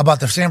trenches about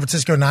the San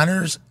Francisco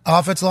Niners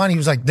offensive line, he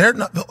was like,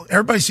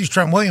 everybody sees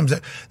Trent Williams.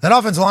 That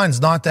offensive line is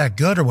not that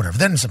good or whatever.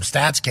 Then some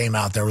stats came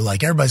out that were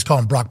like, everybody's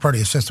calling Brock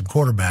Purdy a system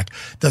quarterback.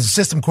 Does a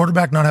system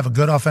quarterback not have a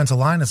good offensive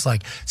line? It's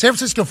like San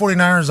Francisco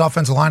 49ers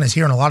offensive line is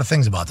hearing a lot of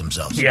things about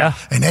themselves. Yeah.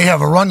 And they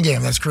have a run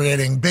game that's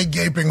creating big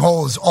gaping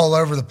holes all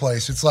over the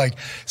place. It's like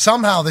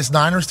somehow this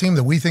Niners team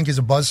that we think is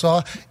a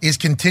buzzsaw is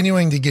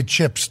continuing to get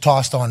chips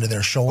tossed onto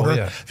their shoulder. Oh,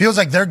 yeah. Feels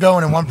like they're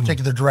going in one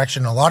particular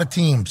direction. A lot of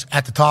teams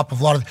at the top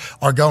of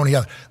are going the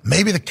other.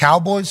 Maybe the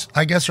Cowboys,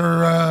 I guess,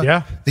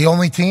 are the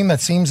only team that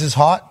seems as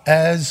hot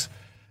as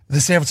the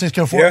San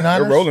Francisco 49ers. Yeah,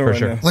 they're rolling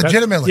right now.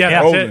 Legitimately.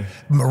 That's it.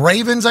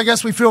 Ravens, I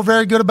guess we feel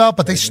very good about,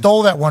 but they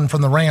stole that one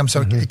from the Rams,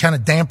 so it kind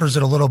of dampers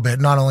it a little bit,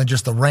 not only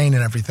just the rain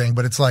and everything,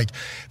 but it's like,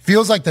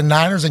 feels like the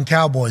Niners and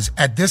Cowboys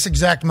at this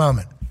exact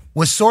moment,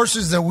 with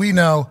sources that we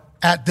know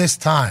at this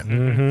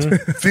time,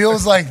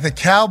 feels like the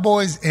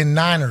Cowboys and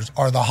Niners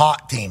are the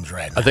hot teams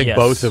right now. I think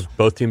Yes.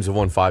 both teams have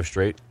won 5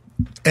 straight.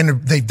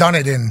 And they've done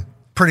it in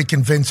pretty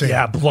convincing.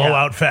 Yeah,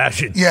 blowout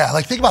fashion. Yeah,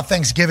 like think about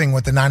Thanksgiving,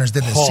 what the Niners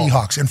did to the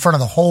Seahawks in front of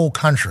the whole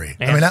country.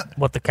 And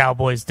what the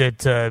Cowboys did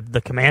to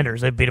the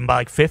Commanders, they beat them by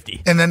like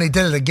 50. And then they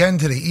did it again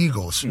to the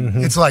Eagles.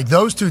 It's like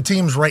those two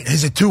teams, right?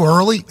 Is it too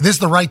early? This is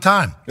the right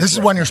time. This is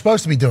when you're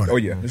supposed to be doing it. Oh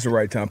yeah, this is the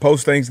right time.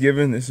 Post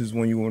Thanksgiving, this is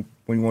when you want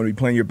to be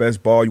playing your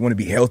best ball. You want to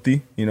be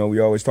healthy. We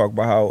always talk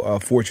about how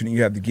fortunate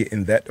you have to get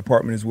in that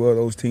department as well.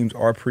 Those teams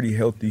are pretty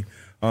healthy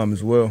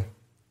as well.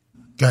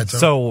 Go ahead,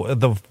 So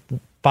the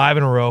 5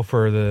 in a row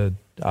for the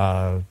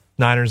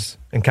Niners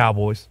and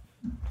Cowboys.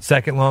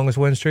 Second longest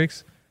win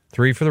streaks.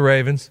 3 for the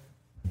Ravens.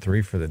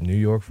 3 for the New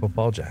York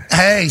Football Giants.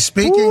 Hey,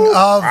 speaking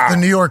of the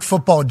New York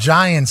Football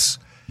Giants,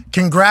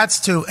 congrats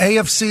to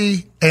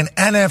AFC and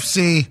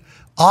NFC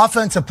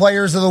Offensive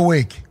Players of the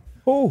Week.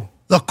 Ooh.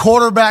 The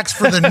quarterbacks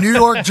for the New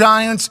York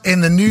Giants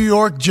and the New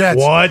York Jets.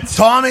 What?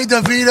 Tommy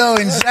DeVito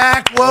and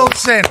Zach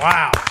Wilson.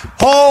 Wow.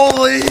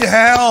 Holy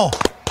hell.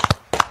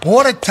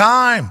 What a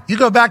time. You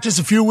go back just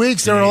a few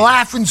weeks, they were a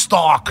laughing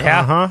stock.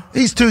 Yeah.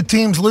 These two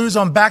teams lose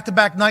on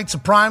back-to-back nights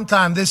of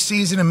primetime this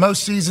season and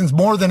most seasons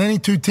more than any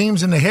two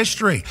teams in the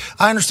history.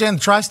 I understand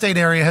the tri-state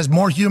area has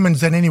more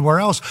humans than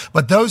anywhere else,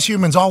 but those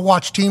humans all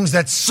watch teams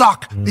that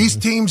suck. These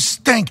teams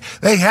stink.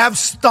 They have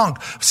stink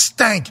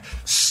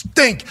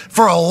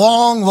for a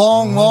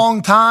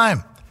long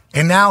time.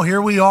 And now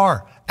here we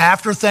are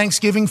after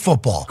Thanksgiving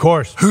football. Of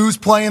course. Who's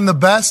playing the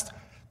best?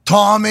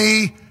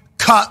 Tommy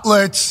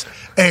Cutlets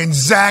and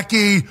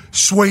Zachy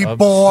Sweet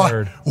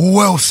Boy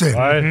Wilson.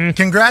 Right.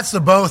 Congrats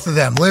to both of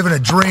them. Living a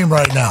dream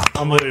right now.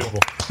 Unbelievable.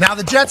 Now,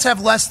 the Jets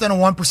have less than a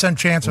 1%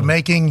 chance of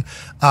making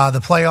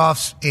the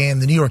playoffs in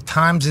the New York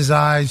Times'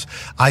 eyes.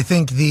 I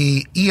think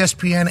the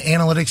ESPN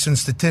analytics and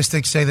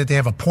statistics say that they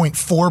have a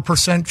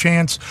 0.4%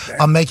 chance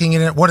of making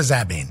it. What does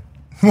that mean?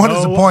 What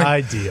is the point?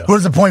 Idea. What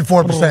does the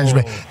 0.4 percentage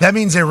mean? That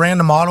means they ran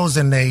the models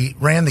and they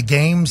ran the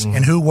games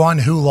and who won,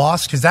 who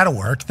lost, because that'll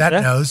work. That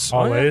knows.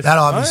 Always. That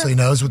obviously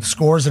knows with the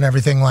scores and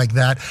everything like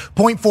that.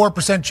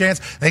 0.4%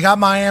 chance. They got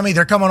Miami.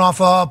 They're coming off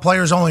a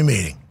players-only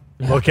meeting.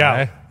 Look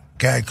out.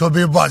 Okay, could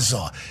be a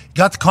buzzsaw.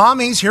 Got the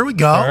Commies. Here we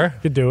go. Sure.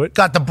 Could do it.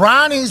 Got the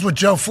Brownies with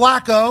Joe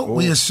Flacco.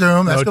 We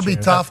assume that's going to be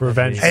chance. tough.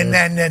 Revenge And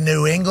game. then the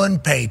New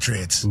England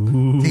Patriots.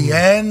 The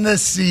end of the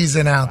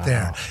season out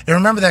there. And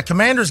remember that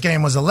Commanders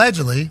game was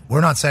allegedly,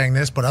 we're not saying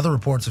this, but other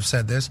reports have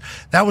said this,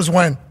 that was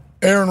when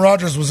Aaron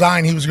Rodgers was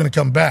eyeing he was going to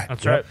come back.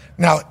 That's right.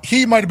 Now,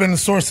 he might have been the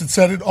source that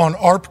said it on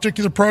our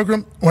particular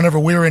program whenever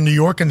we were in New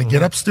York in the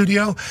Get Up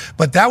studio,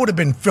 but that would have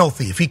been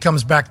filthy if he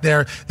comes back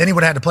there. Then he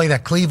would have had to play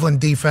that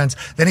Cleveland defense.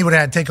 Then he would have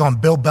had to take on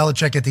Bill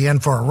Belichick at the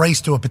end for a race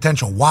to a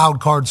potential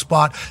wild card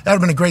spot. That would have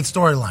been a great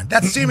storyline.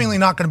 That's seemingly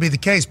not going to be the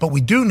case, but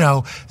we do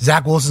know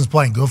Zach Wilson's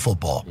playing good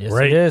football. Yes,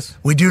 it is.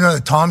 We do know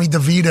that Tommy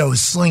DeVito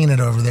is slinging it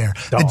over there.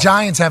 The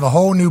Giants have a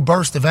whole new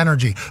burst of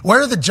energy.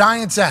 Where are the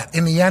Giants at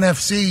in the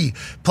NFC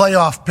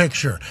playoff picture?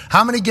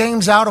 How many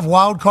games out of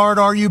wild card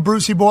are you,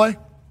 Brucey boy?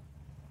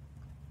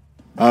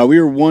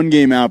 We were one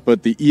game out,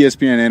 but the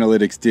ESPN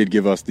analytics did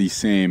give us the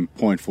same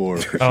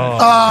 0.4. You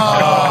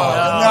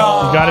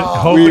got it.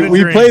 Hope and a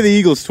We dream. play the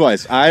Eagles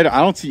twice. I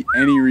don't see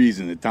any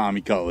reason that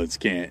Tommy Cutlets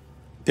can't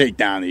take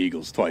down the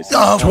Eagles twice.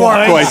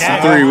 Twice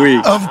in 3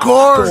 weeks. Of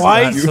course.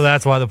 So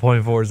that's why the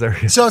 0.4 is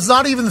there. So it's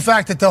not even the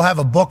fact that they'll have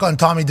a book on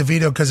Tommy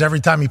DeVito because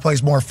every time he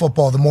plays more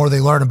football, the more they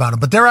learn about him.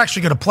 But they're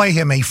actually going to play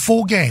him a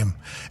full game,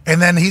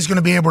 and then he's going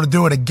to be able to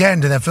do it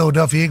again to that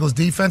Philadelphia Eagles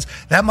defense.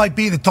 That might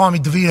be the Tommy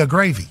DeVito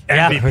gravy.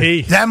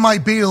 MVP. That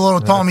might be a little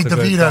Tommy a good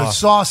DeVito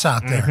sauce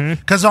out there.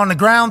 Because on the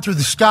ground, through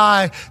the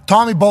sky,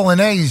 Tommy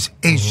Bolognese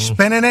is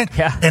spinning it,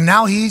 and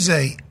now he's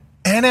a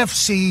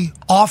NFC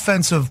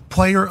Offensive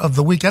Player of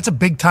the Week. That's a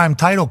big-time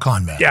title,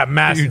 Conman. Yeah,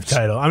 massive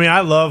title. I mean,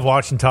 I love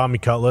watching Tommy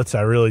Cutlets.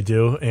 I really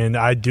do. And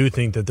I do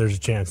think that there's a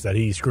chance that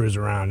he screws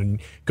around and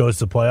goes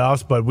to the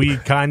playoffs. But we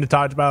kind of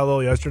talked about it a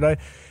little yesterday.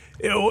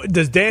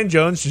 Does Dan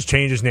Jones just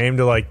change his name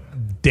to, like,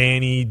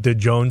 Danny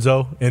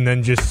DeJoneso and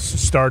then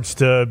just starts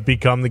to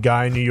become the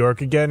guy in New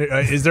York again?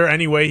 Is there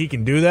any way he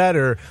can do that,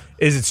 or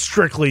is it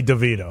strictly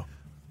DeVito?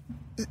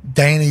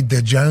 Danny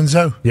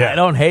DeJoneso? Yeah. I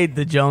don't hate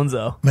the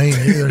Joneso. Me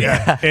neither. And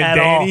At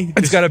Danny?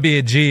 It's got to be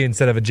a G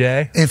instead of a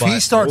J. If he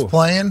starts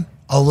playing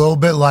a little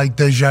bit like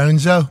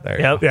DeJoneso,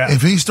 Yep. Yeah.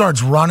 if he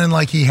starts running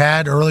like he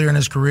had earlier in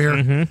his career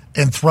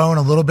and throwing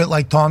a little bit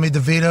like Tommy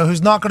DeVito,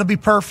 who's not going to be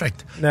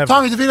perfect. Never.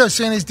 Tommy DeVito's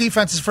seeing these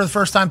defenses for the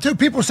first time, too.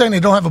 People are saying they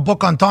don't have a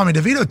book on Tommy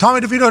DeVito. Tommy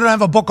DeVito don't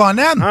have a book on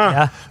them.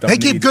 Yeah. They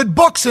keep good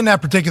books in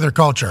that particular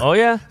culture. Oh,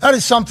 yeah. That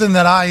is something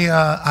that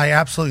I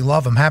absolutely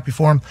love. I'm happy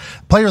for him.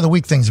 Player of the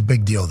Week thing's a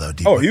big deal, though.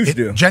 D-Boy. Oh, huge It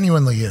deal.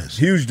 Genuinely is.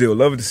 Huge deal.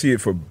 Love to see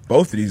it for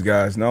both of these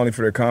guys, not only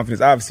for their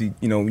confidence. Obviously,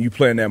 when you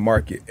play in that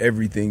market,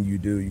 everything you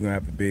do, you're going to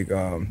have a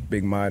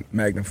big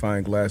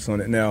magnifying glass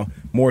on it. Now,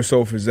 more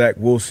so for Zach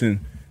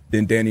Wilson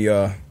than Danny,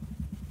 what's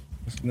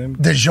his name?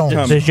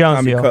 DeJones.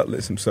 Tommy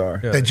Cutlets, I'm sorry.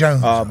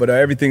 DeJones. But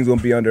everything's going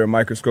to be under a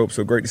microscope,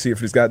 so great to see it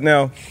for this guy.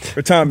 Now,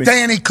 for Tommy,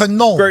 Danny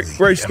Cannoli.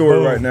 great story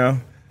right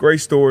now. Great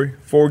story.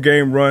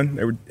 4-game run.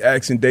 They were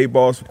asking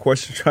Daboll some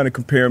questions, trying to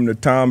compare him to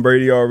Tom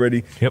Brady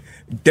already. Yep.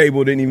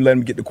 Daboll didn't even let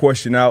him get the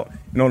question out.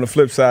 And on the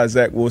flip side,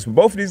 Zach Wilson.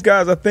 Both of these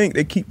guys, I think,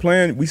 they keep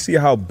playing. We see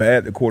how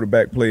bad the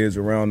quarterback play is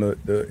around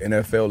the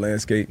NFL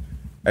landscape.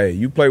 Hey,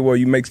 you play well,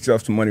 you make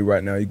yourself some money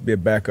right now. You can be a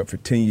backup for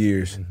 10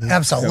 years.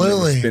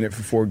 Absolutely. Spin it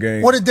for 4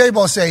 games. What did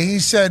Daboll say? He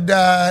said,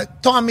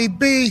 Tommy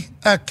B,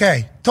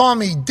 okay.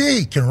 Tommy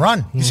D can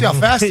run. You see how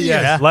fast he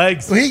is?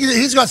 Legs. Well,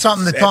 he's got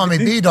something that Tommy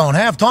B don't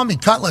have. Tommy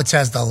Cutlets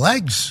has the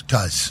legs,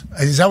 cuz.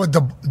 Is that what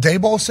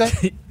Daboll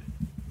said?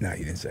 No,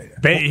 he didn't say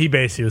that. He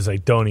basically was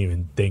like, don't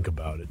even think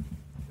about it.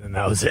 And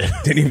that was it.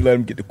 Didn't even let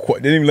him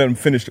didn't even let him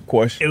finish the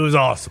question. It was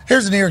awesome.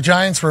 Here's the New York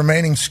Giants'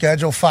 remaining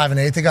schedule,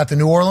 5-8. They got the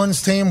New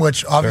Orleans team,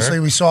 which obviously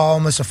we saw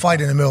almost a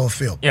fight in the middle of the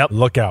field. Yep.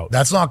 Look out.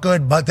 That's not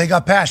good, but they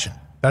got passion.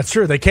 That's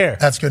true. They care.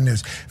 That's good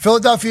news.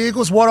 Philadelphia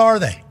Eagles, what are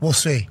they? We'll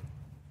see.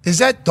 Is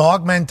that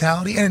dog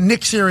mentality? And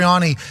Nick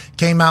Sirianni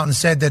came out and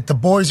said that the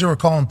boys who are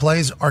calling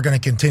plays are going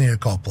to continue to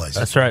call plays.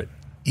 That's right.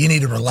 You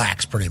need to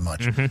relax pretty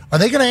much. Are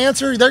they going to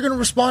answer? They're going to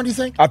respond, you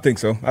think? I think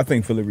so. I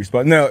think Philly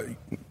responds. Now,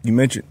 you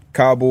mentioned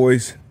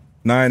Cowboys,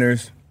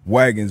 Niners,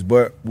 Wagons,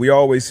 but we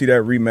always see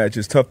that rematch.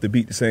 It's tough to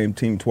beat the same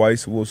team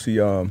twice. We'll see,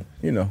 how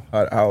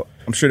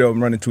I'm sure they'll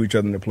run into each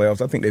other in the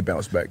playoffs. I think they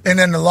bounce back. And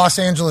then the Los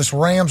Angeles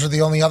Rams are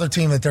the only other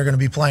team that they're going to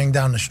be playing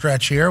down the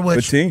stretch here.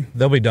 Which, good team.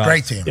 They'll be dogs.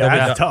 Great team. Yeah,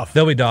 that's tough.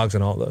 They'll be dogs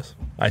in all those,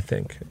 I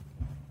think.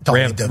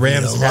 Rams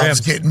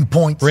loves getting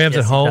points. Rams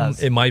at home,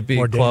 does. it might be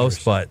More close,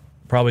 dangerous. but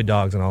probably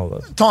dogs in all of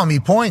those. Tommy,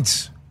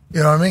 points. You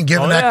know what I mean?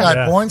 Giving that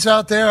guy points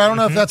out there. I don't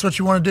know if that's what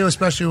you want to do,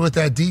 especially with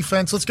that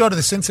defense. Let's go to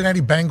the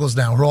Cincinnati Bengals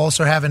now, who are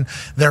also having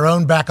their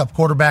own backup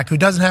quarterback who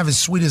doesn't have as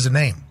sweet as a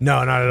name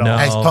No, not at all. No.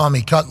 as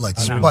Tommy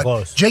Cutlets. Not even But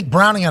close. Jake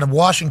Browning out of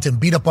Washington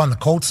beat up on the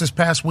Colts this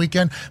past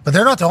weekend, but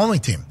they're not the only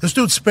team. This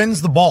dude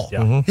spins the ball.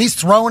 Yeah. He's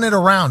throwing it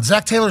around.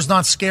 Zach Taylor's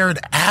not scared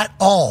at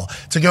all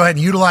to go ahead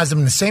and utilize him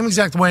in the same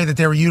exact way that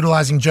they were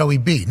utilizing Joey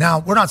B. Now,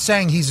 we're not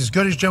saying he's as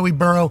good as Joey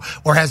Burrow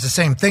or has the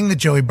same thing that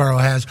Joey Burrow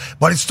has,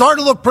 but it's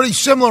starting to look pretty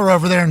similar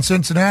over there in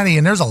Cincinnati,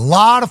 and there's a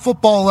lot of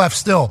football left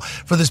still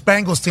for this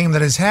Bengals team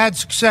that has had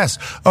success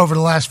over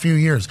the last few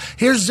years.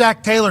 Here's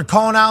Zach Taylor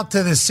calling out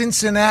to the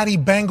Cincinnati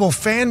Bengal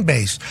fan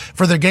base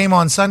for their game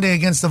on Sunday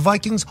against the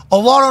Vikings. A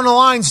lot on the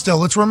line still.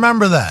 Let's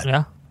remember that.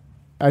 Yeah.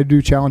 I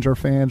do challenge our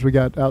fans. We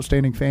got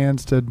outstanding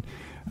fans to,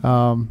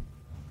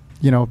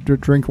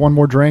 drink one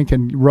more drink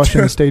and rush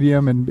in the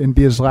stadium and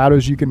be as loud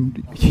as you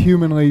can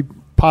humanly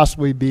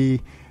possibly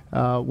be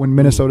when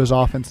Minnesota's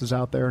offense is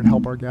out there and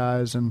help our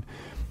guys.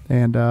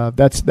 And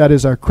that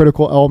is a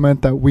critical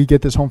element that we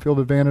get this home field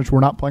advantage. We're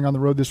not playing on the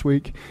road this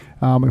week.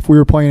 If we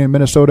were playing in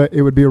Minnesota,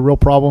 it would be a real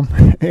problem.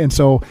 And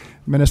so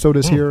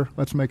Minnesota's here.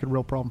 Let's make it a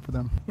real problem for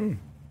them.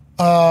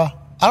 I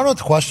don't know what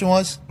the question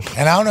was,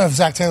 and I don't know if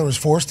Zach Taylor was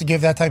forced to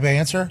give that type of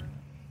answer.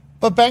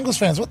 But Bengals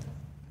fans, what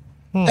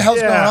the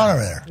hell's going on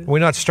over there? We're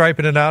not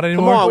striping it out Come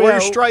anymore? on, wear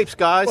your stripes,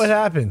 guys. What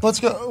happened? What's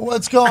going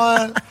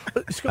on?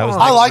 was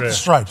I like the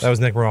stripes. That was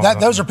Nick wrong.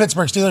 Those are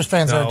Pittsburgh Steelers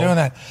fans that are doing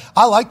that.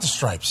 I like the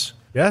stripes.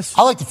 Yes.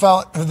 I like the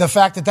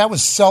fact that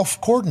was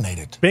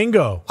self-coordinated.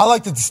 Bingo. I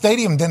like that the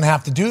stadium didn't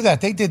have to do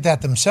that. They did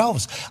that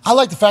themselves. I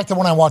like the fact that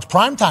when I watch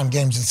primetime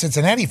games in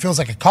Cincinnati, it feels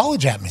like a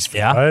college atmosphere.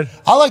 Yeah. Right.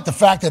 I like the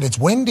fact that it's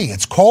windy,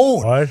 it's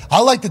cold. Right.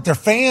 I like that their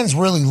fans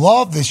really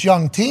love this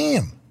young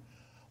team.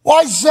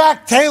 Why is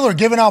Zach Taylor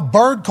giving out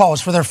bird calls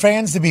for their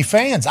fans to be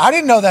fans? I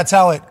didn't know that's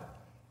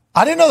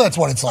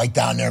what it's like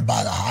down there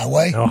by the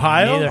highway.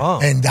 Ohio?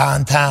 In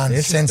downtown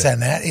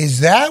Cincinnati.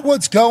 Is that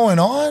what's going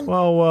on?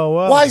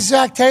 Whoa. Why is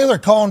Zach Taylor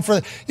calling for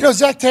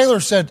Zach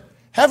Taylor said,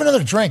 have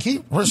another drink.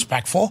 He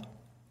respectful.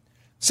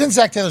 Since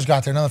Zach Taylor's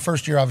got there, now the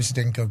first year obviously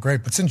didn't go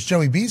great, but since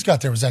Joey B's got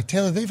there with Zach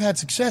Taylor, they've had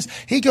success.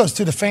 He goes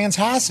to the fans'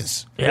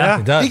 houses. Yeah.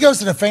 He does. He goes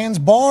to the fans'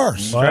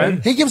 bars.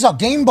 Right. He gives out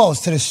game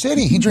balls to the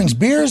city. He drinks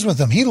beers with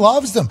them. He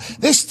loves them.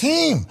 This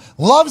team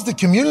loves the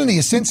community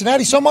of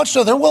Cincinnati so much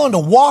so they're willing to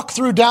walk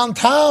through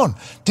downtown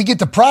to get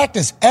to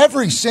practice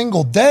every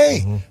single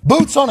day.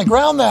 Boots on the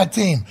ground, that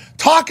team.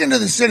 Talking to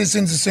the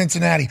citizens of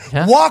Cincinnati.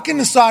 Yeah. Walking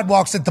the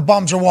sidewalks that the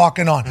bums are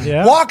walking on.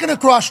 Yeah. Walking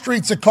across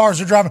streets that cars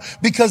are driving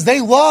because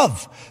they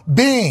love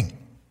being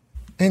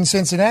in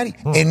Cincinnati.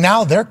 And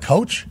now their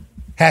coach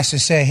has to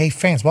say, hey,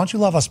 fans, why don't you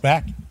love us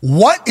back?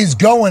 What is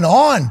going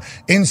on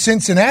in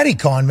Cincinnati,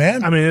 Con,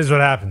 man? I mean, this is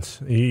what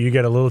happens. You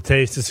get a little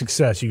taste of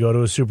success. You go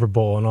to a Super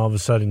Bowl, and all of a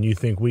sudden you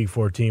think week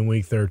 14,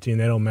 week 13,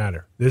 they don't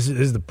matter. This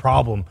is the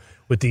problem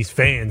with these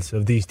fans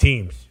of these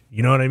teams.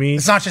 You know what I mean?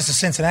 It's not just a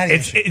Cincinnati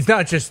issue. It's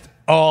not just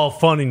all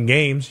fun and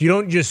games. You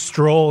don't just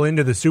stroll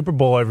into the Super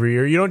Bowl every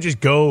year. You don't just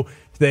go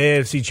to the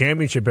AFC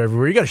Championship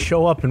everywhere. You got to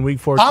show up in week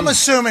 14. I'm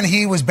assuming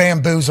he was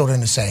bamboozled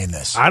into saying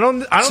this. I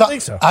don't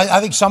think so. I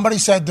think somebody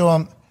said to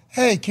him,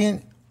 hey,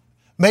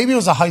 maybe it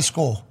was a high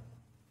school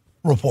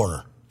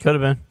reporter Could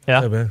have been.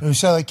 Yeah. who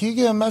said, can you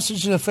get a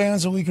message to the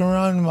fans that we can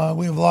run?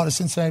 We have a lot of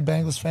Cincinnati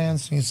Bengals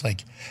fans. And he's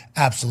like,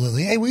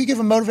 absolutely. Hey, will you give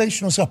a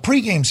motivational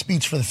pregame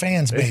speech for the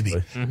fans, maybe?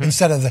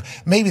 Instead of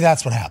maybe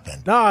that's what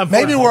happened. No,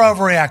 maybe we're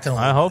overreacting a little.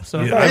 I hope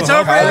so. It's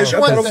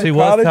overreaction. Wednesday.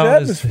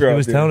 He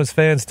was telling his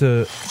fans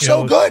to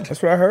So good.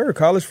 That's what I heard.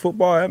 College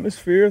football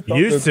atmosphere. Thought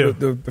Used to.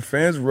 The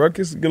fans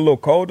ruckus, get a little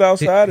cold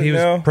outside. He and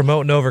was now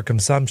promoting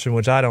overconsumption,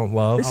 which I don't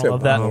love. said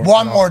love that.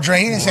 One more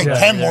drink. He didn't say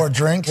 10 more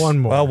drinks. One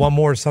more. Well, one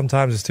more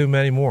sometimes is too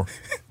many more.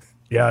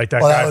 Yeah, like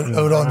that Well, guy. that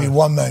from would only be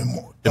one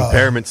more.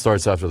 Impairment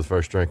starts after the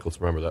first drink. Let's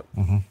remember that.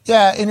 Mm-hmm.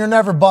 Yeah, and you're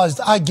never buzzed.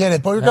 I get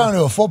it, but you're going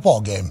to a football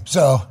game,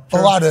 so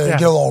allowed to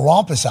get a little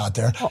rompus out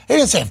there. He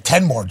didn't say have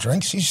 10 more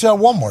drinks. He said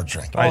 1 more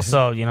drink.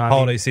 Also,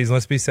 holiday season,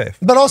 let's be safe.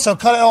 But also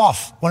cut it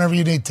off whenever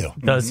you need to.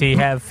 Does he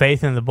have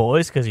faith in the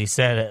boys? Because he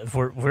said if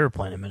we were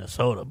playing in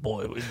Minnesota,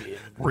 boy, we'd be in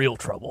real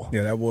trouble.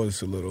 Yeah, that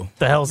was a little.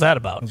 The hell's that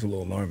about? That was a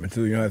little alarming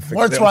too. Let's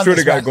run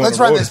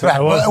this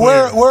back.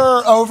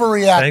 We're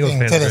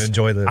overreacting to this.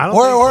 Enjoy the.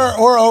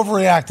 We're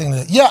overreacting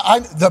to it. Yeah,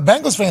 the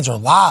Bengals fans are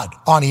loud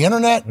on the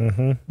internet.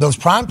 Mm-hmm. Those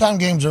primetime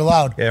games are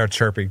loud. They are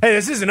chirping. Hey,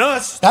 this isn't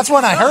us. That's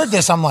when I heard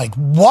this. I'm like,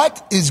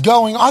 what is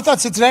going on? I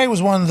thought Cincinnati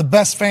was one of the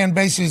best fan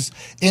bases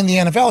in the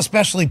NFL,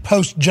 especially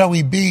post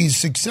Joey B's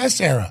success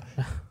era.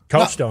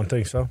 Coach don't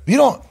think so. You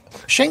don't.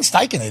 Shane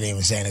Steichen ain't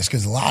even saying this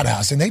because the Loud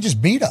House, and they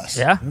just beat us.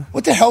 Yeah.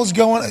 What the hell's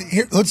going on?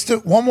 Here, let's do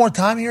it one more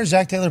time here.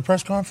 Zach Taylor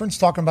press conference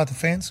talking about the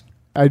fans.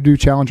 I do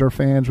challenge our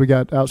fans. We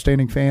got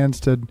outstanding fans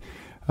to,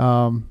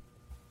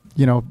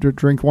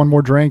 drink one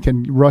more drink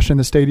and rush in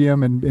the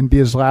stadium and be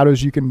as loud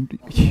as you can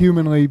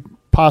humanly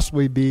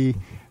possibly be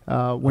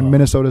when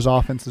Minnesota's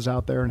offense is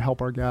out there and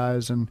help our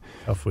guys. And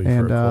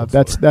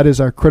that is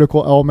a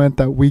critical element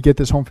that we get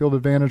this home field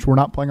advantage. We're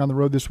not playing on the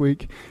road this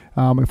week.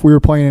 If we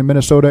were playing in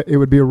Minnesota, it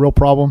would be a real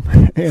problem.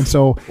 And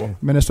so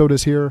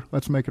Minnesota's here.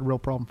 Let's make it a real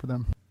problem for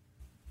them.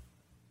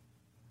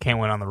 Can't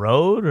win on the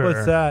road? Or?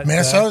 What's that?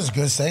 Minnesota's a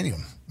good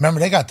stadium. Remember,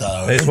 they got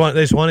the... They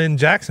just won in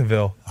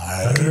Jacksonville.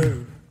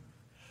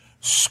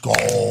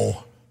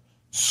 Skull.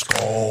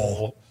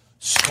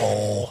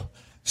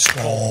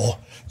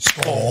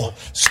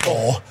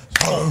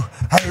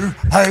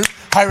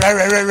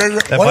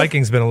 That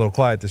Vikings been a little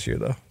quiet this year,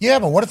 though. Yeah,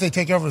 but what if they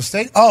take over the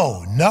state?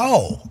 Oh,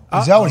 no.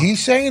 Is that what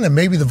he's saying? And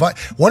maybe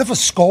what if a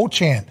skull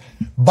chant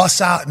busts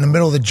out in the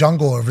middle of the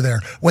jungle over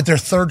there with their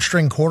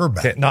third-string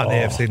quarterback? Not in the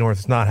AFC North.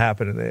 It's not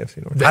happening in the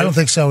AFC North. I don't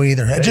think so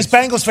either. Just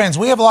Bengals fans,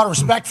 we have a lot of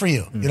respect for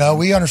you. You know,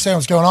 we understand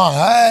what's going on.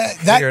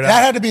 That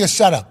had to be a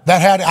setup.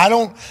 I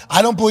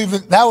don't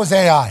believe that was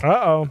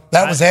AI.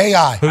 That was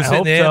AI. Who's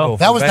in the angle?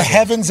 That was the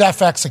Heavens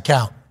FX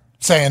account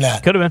saying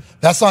that. Could have been.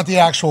 That's not the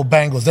actual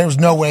Bengals. There was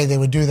no way they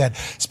would do that.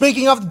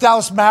 Speaking of the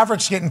Dallas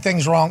Mavericks getting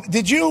things wrong,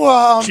 did you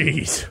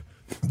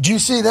did you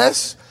see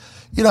this?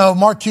 You know,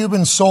 Mark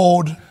Cuban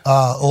sold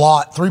a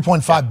lot,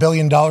 $3.5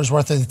 billion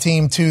worth of the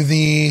team to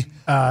the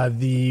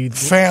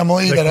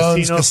family that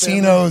owns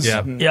casinos.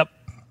 Yep.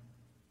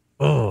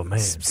 Oh, man.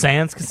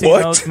 Sands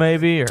Casinos,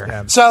 maybe?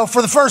 Or So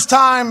for the first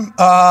time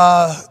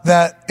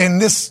that in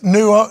this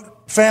new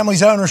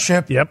family's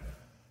ownership, the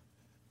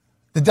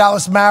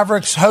Dallas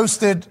Mavericks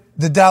hosted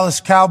the Dallas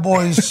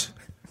Cowboys,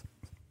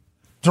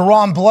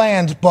 Deron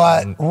Bland,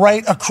 but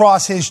right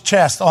across his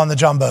chest on the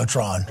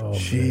Jumbotron. Oh,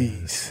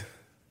 jeez.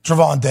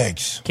 Trevon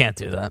Diggs. Can't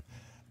do that.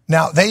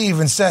 Now, they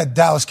even said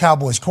Dallas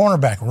Cowboys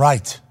cornerback,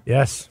 right.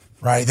 Yes.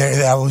 Right.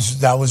 That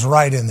was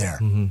right in there.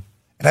 Mm-hmm.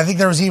 And I think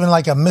there was even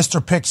like a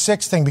Mr. Pick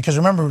 6 thing because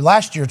remember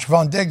last year,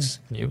 Trevon Diggs.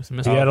 He was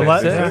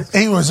Mr. Pick 6.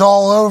 He was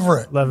all over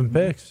it. 11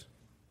 picks.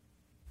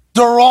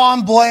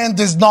 Deron Bland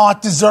does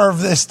not deserve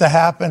this to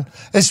happen,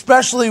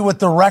 especially with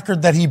the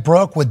record that he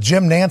broke with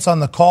Jim Nantz on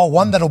the call,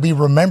 one that'll be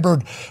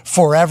remembered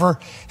forever.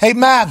 Hey,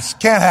 Mavs,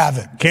 can't have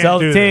it. Can't sell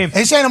the team.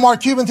 He's saying a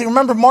Mark Cuban thing.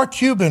 Remember Mark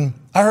Cuban,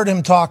 I heard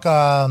him talk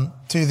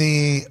to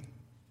the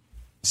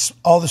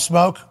All the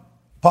Smoke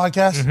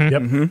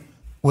podcast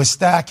with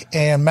Stack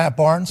and Matt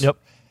Barnes. Yep.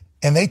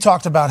 And they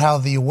talked about how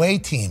the away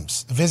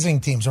teams, the visiting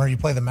teams, whenever you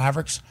play the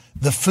Mavericks,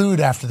 the food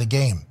after the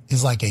game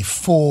is like a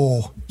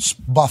full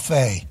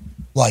buffet.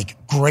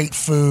 Like great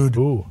food,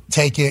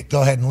 take it,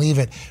 go ahead and leave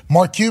it.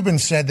 Mark Cuban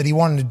said that he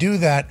wanted to do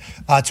that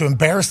to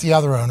embarrass the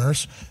other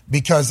owners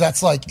because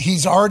that's like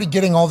he's already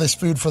getting all this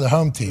food for the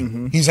home team.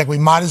 Mm-hmm. He's like, we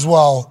might as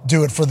well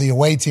do it for the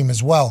away team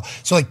as well.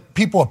 So like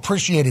people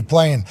appreciated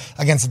playing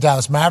against the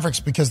Dallas Mavericks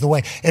because the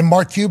way, and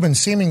Mark Cuban,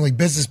 seemingly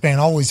businessman,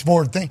 always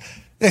forward thing.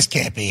 This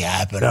can't be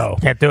happening. No,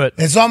 can't do it.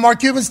 It's not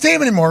Mark Cuban's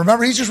team anymore.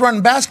 Remember, he's just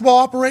running basketball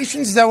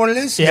operations. Is that what it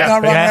is? Yeah, he's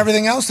not running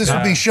everything else. This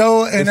would be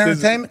show and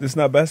entertainment. This is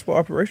not basketball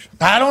operation?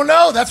 I don't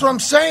know. That's what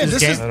I'm saying.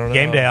 This is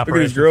game day operation. Look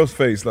at his girl's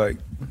face, like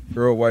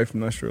girl, wife.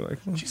 I'm not sure. Like,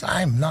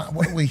 I'm not.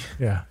 What are we?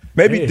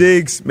 Maybe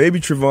Diggs, maybe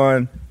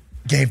Trevon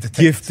gave the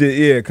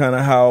gifted. Kind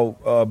of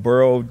how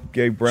Burrow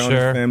gave Brown's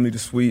family the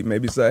suite.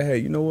 Maybe it's like, hey,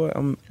 you know what?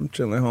 I'm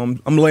chilling at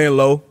home. I'm laying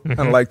low, kind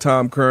of like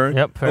Tom Curran.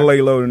 Yep, I'll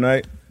lay low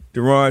tonight.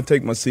 Deron,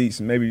 take my seats,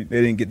 and maybe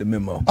they didn't get the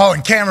memo. Oh,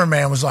 and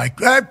cameraman was like,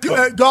 got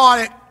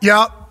it.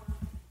 Yep.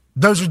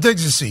 Those are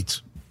Diggs'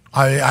 seats.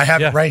 I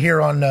have it right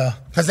here on,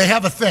 because they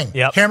have a thing.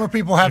 Yep. Camera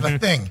people have a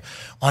thing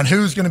on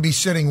who's going to be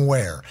sitting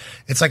where.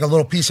 It's like a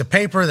little piece of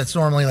paper that's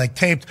normally like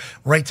taped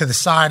right to the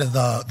side of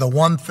the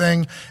one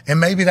thing. And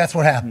maybe that's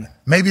what happened.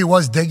 Maybe it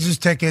was Diggs'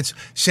 tickets,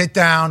 sit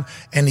down,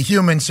 and the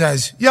human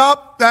says,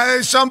 yup,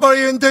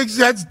 somebody in Diggs,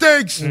 that's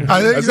Diggs.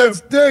 I think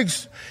that's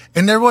Diggs.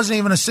 And there wasn't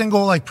even a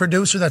single like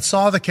producer that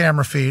saw the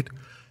camera feed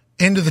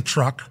into the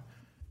truck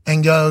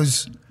and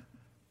goes,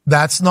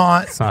 that's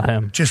not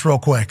him. Just real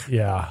quick.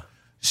 Yeah.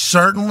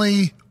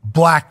 Certainly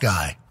black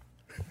guy.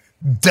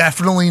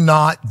 Definitely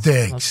not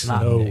Diggs.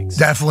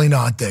 Definitely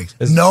not Diggs.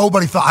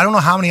 Nobody thought. I don't know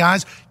how many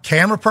eyes.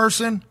 Camera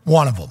person,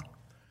 one of them.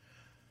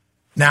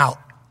 Now,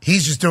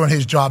 he's just doing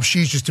his job.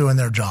 She's just doing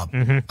their job.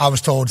 I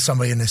was told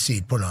somebody in the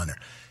seat put it on there.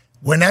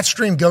 When that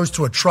stream goes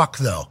to a truck,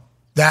 though,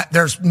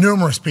 there's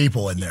numerous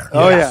people in there.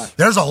 Oh, yeah.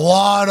 There's a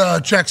lot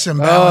of checks and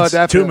balances. Oh,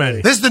 definitely. Too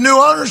many. This is the new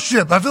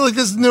ownership. I feel like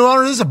this is the new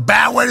owner. This is a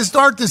bad way to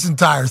start this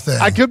entire thing.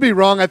 I could be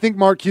wrong. I think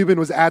Mark Cuban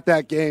was at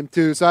that game,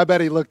 too, so I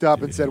bet he looked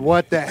up and said,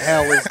 what the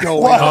hell is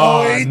going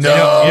on?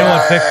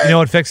 You know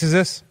what fixes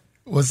this?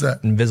 What's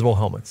that? Invisible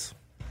helmets.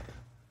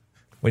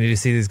 We need to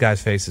see these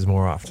guys' faces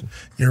more often.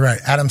 You're right.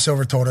 Adam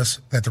Silver told us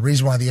that the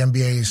reason why the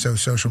NBA is so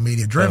social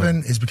media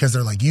driven is because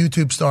they're like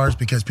YouTube stars,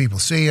 because people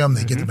see them,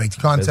 they get to make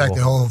the contact,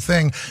 the whole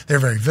thing. They're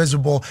very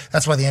visible.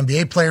 That's why the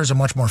NBA players are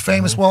much more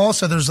famous. Well,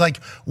 also, there's like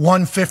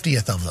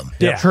 1/50th of them.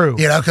 Yeah, true.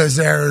 You know, because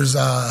there's,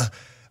 I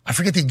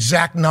forget the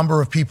exact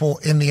number of people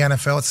in the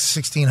NFL. It's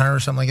 1,600 or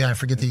something like that. I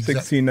forget the exact.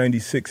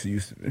 1696 it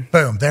used to be.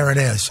 Boom, there it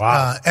is.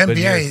 Wow.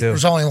 NBA,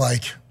 there's only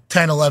like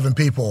 10, 11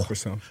 people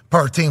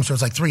per team, so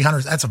it's like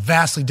 300. That's a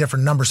vastly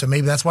different number, so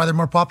maybe that's why they're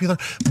more popular.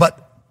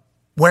 But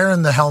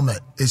wearing the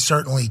helmet is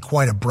certainly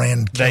quite a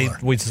brand killer.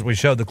 We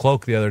showed the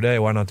cloak the other day.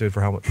 Why not do it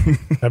for helmet?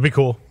 That'd be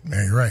cool.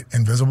 Yeah, you're right.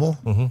 Invisible.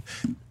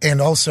 And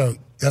also,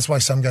 that's why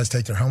some guys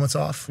take their helmets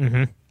off.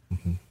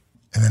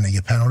 And then they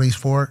get penalties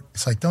for it.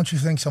 It's like, don't you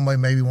think somebody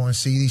maybe want to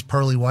see these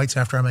pearly whites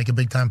after I make a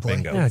big-time play?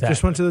 Bingo. Yeah,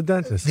 just went to the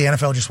dentist. The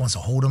NFL just wants to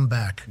hold them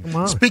back.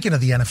 Speaking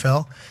of the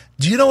NFL,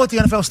 do you know what the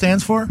NFL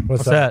stands for?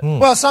 What's that?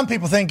 Well, some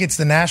people think it's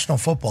the National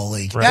Football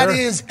League. Right. That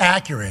is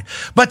accurate.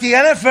 But the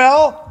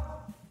NFL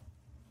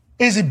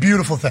is a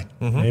beautiful thing.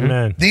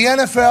 Amen. The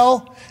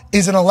NFL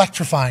is an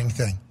electrifying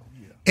thing.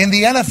 And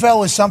the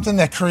NFL is something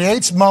that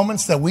creates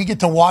moments that we get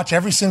to watch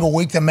every single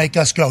week that make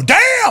us go,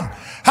 damn,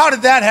 how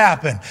did that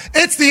happen?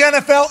 It's the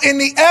NFL, and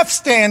the F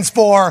stands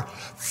for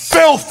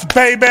filth,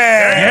 baby.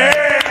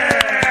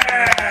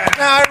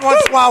 Now, every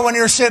once in a while when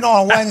you're sitting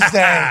on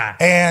Wednesday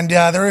and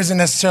there isn't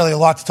necessarily a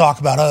lot to talk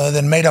about other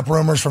than made-up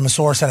rumors from a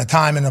source at a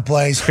time and a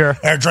place, or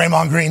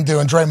Draymond Green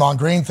doing Draymond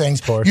Green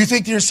things, you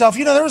think to yourself,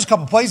 you know, there was a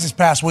couple plays this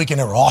past week and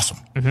they were awesome.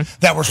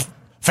 That were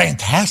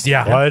fantastic.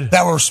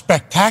 That were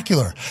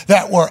spectacular.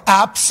 That were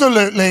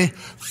absolutely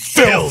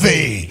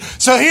filthy.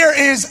 So here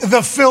is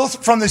the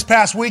filth from this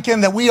past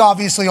weekend that we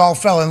obviously all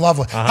fell in love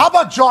with. How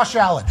about Josh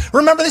Allen?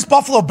 Remember this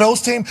Buffalo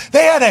Bills team?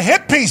 They had a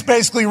hit piece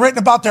basically written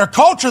about their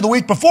culture the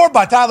week before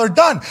by Tyler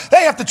Dunn.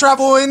 They have to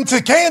travel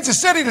into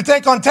Kansas City to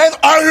take on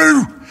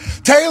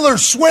Taylor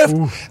Swift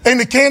and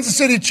the Kansas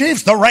City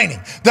Chiefs, the reigning,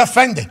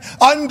 defending,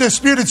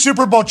 undisputed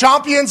Super Bowl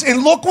champions.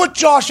 And look what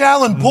Josh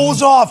Allen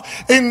pulls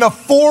off in the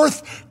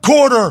fourth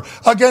quarter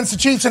against the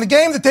Chiefs in a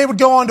game that they would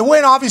go on to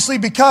win, obviously,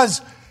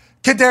 because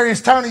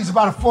Darius Tony's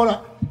about a foot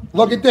up.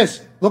 Look at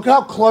this. Look at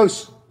how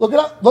close. Look at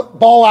that. Look,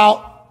 ball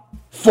out,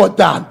 foot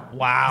down.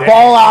 Wow.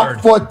 Ball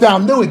out, foot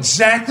down. Knew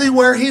exactly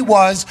where he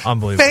was.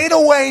 Unbelievable.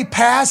 Fadeaway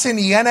pass in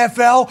the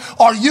NFL.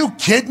 Are you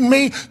kidding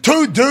me?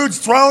 Two dudes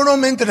throwing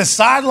him into the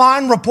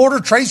sideline. Reporter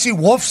Tracy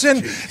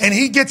Wolfson, and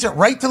he gets it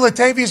right to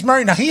Latavius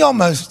Murray. Now, he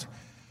almost,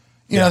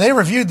 you know, they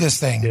reviewed this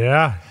thing.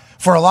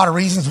 For a lot of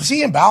reasons. Was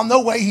he in bounds?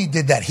 No way he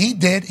did that. He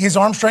did. His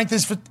arm strength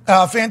is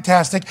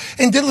fantastic.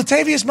 And did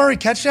Latavius Murray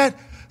catch that?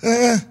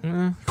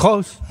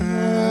 Close.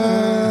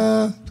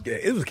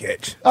 It was a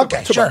catch.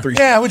 Okay, sure.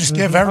 Yeah, we'll just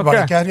give everybody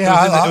a catch.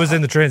 Yeah, it was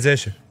in the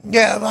transition.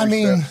 Yeah, I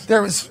mean,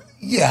 there was...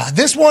 Yeah,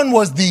 this one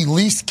was the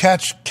least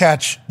catch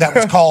that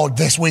was called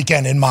this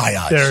weekend in my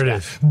eyes. There it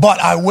is.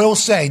 But I will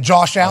say,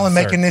 Josh Allen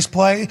making this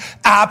play,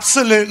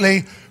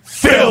 absolutely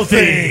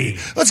filthy.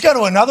 Let's go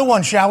to another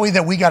one, shall we,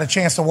 that we got a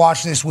chance to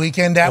watch this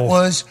weekend. That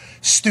was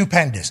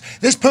stupendous.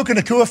 This Puka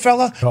Nacua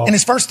fella, in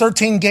his first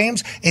 13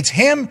 games, it's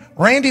him,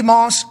 Randy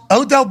Moss,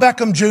 Odell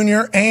Beckham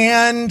Jr.,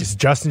 and... Is it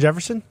Justin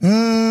Jefferson?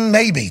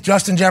 Maybe.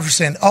 Justin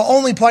Jefferson.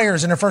 Only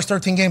players in their first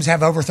 13 games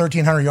have over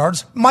 1,300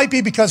 yards. Might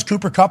be because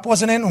Cooper Kupp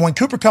wasn't in. And when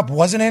Cooper Kupp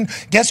wasn't in,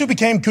 guess who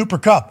became Cooper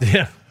Kupp?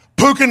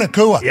 Puka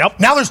Nacua.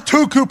 Now there's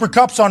two Cooper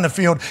Kupps on the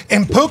field.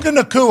 And Puka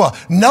Nacua,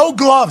 no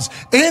gloves,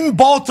 in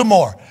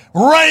Baltimore.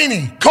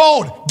 Rainy,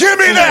 cold. Give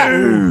me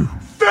that.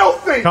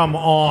 Filthy. Come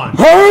on.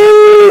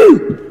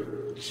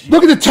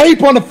 Look at the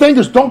tape on the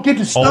fingers. Don't get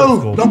the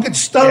stove. Don't get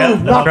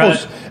stove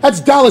knuckles. That's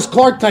Dallas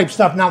Clark type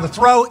stuff. Now, the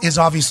throw is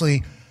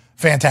obviously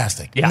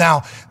fantastic.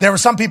 Now, there were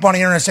some people on the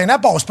internet saying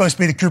that ball was supposed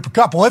to be to Cooper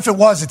Kupp. Well, if it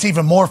was, it's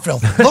even more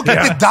filthy. Look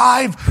at the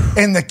dive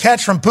and the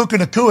catch from Puka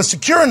Nacua,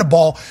 securing the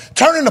ball,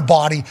 turning the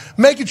body,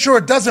 making sure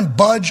it doesn't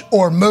budge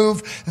or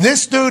move.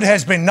 This dude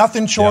has been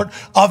nothing short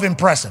of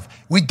impressive.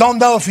 We don't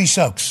know if he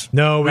soaks.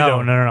 No, we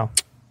don't. No.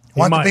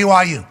 Went to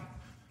BYU.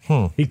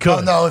 He could.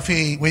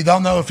 We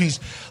don't know if he's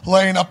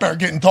laying up there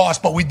getting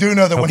tossed, but we do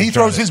know that when he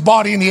throws his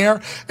body in the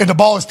air and the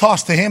ball is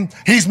tossed to him,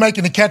 he's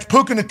making the catch.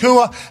 Puka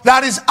Nacua,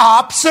 that is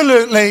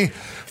absolutely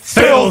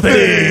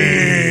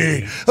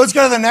filthy. Let's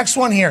go to the next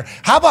one here.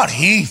 How about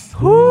Heath?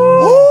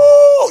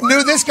 Woo!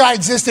 knew this guy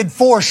existed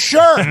for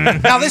sure.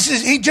 Now,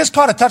 he just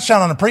caught a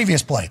touchdown on a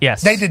previous play.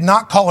 Yes. They did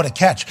not call it a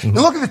catch. You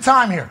look at the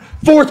time here.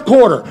 Fourth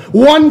quarter,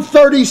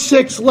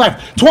 1:36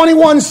 left,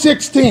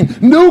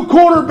 21-16. New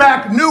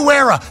quarterback, new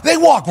era. They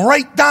walk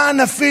right down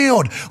the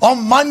field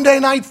on Monday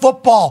Night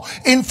Football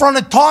in front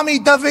of Tommy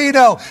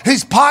DeVito,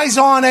 his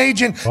Paisan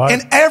agent,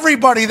 and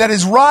everybody that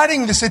is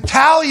riding this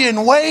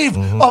Italian wave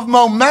of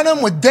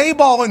momentum with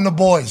Dayball and the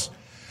boys.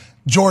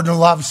 Jordan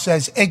Love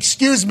says,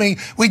 excuse me,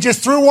 we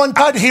just threw one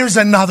cut. Here's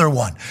another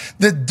one.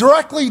 The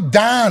directly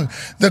down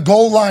the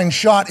goal line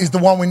shot is the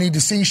one we need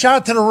to see. Shout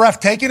out to the ref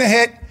taking a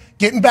hit,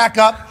 getting back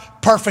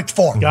up, perfect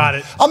form. Got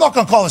it. I'm not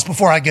going to call this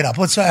before I get up.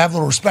 Let's have a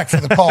little respect for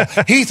the call.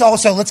 Heath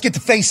also, let's get the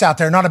face out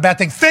there. Not a bad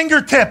thing.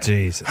 Fingertip.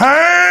 Jesus.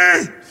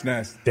 Hey! It's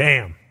nasty.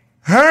 Damn.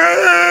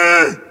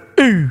 Hey!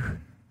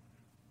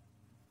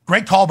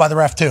 Great call by the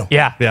ref, too.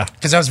 Yeah.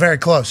 Because that was very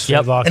close.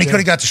 Yep. And he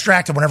could have got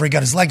distracted whenever he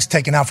got his legs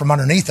taken out from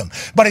underneath him.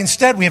 But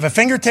instead, we have a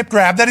fingertip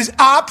grab that is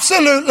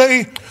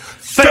absolutely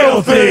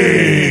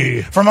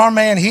filthy. From our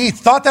man Heath.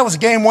 Thought that was a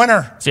game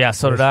winner. Yeah,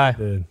 so did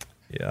I.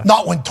 Yeah.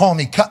 Not when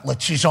Tommy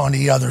Cutlets is on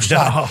the other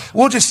side. No.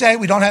 We'll just say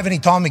we don't have any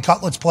Tommy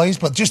Cutlets plays,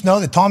 but just know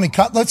that Tommy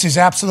Cutlets is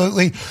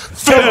absolutely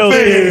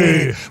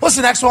filthy. What's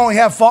the next one we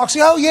have,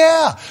 Foxy? Oh,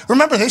 yeah.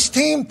 Remember this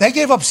team? They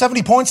gave up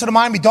 70 points to the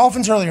Miami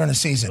Dolphins earlier in the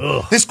season.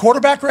 Ugh. This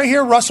quarterback right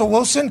here, Russell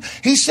Wilson,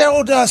 he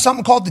sold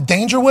something called the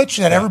Danger Witch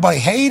that everybody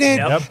hated.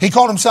 Yep. He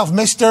called himself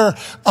Mr.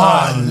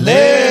 Unlimited.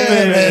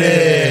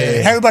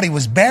 Everybody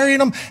was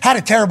burying him. Had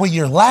a terrible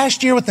year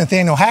last year with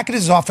Nathaniel Hackett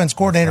as his offense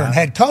coordinator and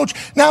head coach.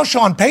 Now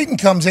Sean Payton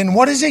comes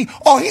in. What is he?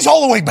 Oh, he's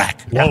all the way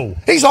back. Whoa.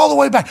 He's all the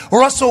way back.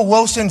 Russell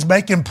Wilson's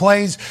making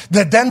plays.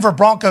 The Denver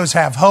Broncos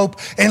have hope.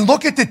 And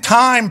look at the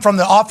time from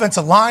the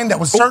offensive line that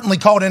was certainly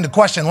called into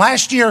question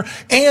last year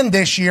and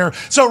this year.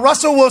 So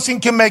Russell Wilson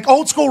can make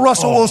old school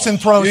Russell Wilson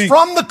throws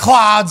from the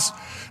clouds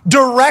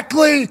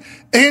directly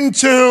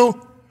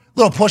into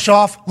little push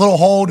off, little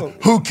hold,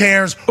 who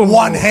cares?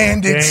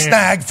 One-handed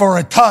snag for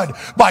a tud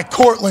by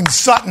Cortland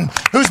Sutton,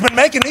 who's been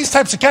making these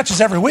types of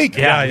catches every week.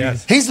 Yeah.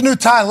 He's the new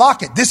Ty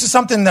Lockett. This is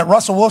something that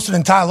Russell Wilson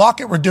and Ty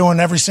Lockett were doing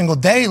every single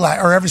day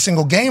or every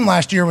single game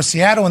last year with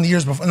Seattle and the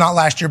years before. Not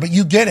last year, but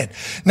you get it.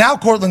 Now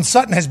Cortland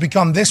Sutton has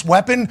become this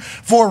weapon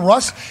for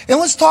Russ. And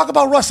let's talk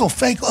about Russell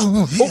fake.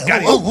 And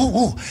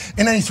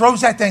then he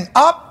throws that thing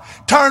up.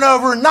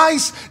 Turnover,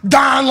 nice,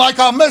 down like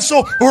a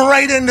missile,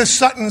 right into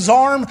Sutton's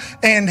arm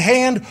and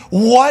hand.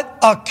 What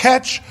a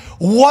catch.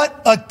 What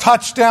a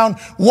touchdown.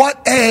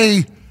 What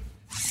a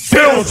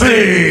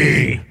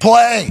filthy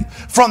play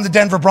from the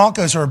Denver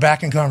Broncos, who are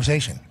back in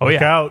conversation. Oh, yeah.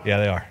 Look out. Yeah,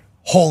 they are.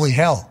 Holy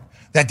hell.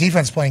 That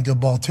defense playing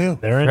good ball, too.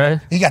 They're in. Right.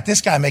 You got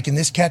this guy making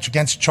this catch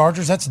against the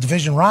Chargers. That's a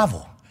division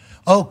rival.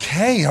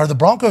 Okay, are the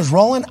Broncos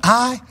rolling?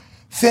 I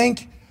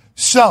think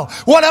so.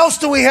 What else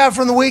do we have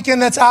from the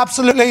weekend that's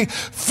absolutely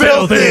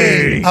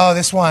filthy? Oh,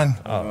 this one.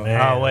 Oh,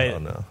 man. Oh, wait. Oh,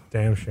 no.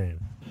 Damn shame.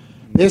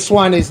 This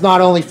one is not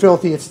only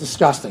filthy, it's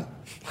disgusting.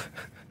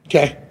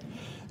 Okay?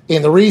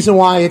 And the reason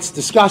why it's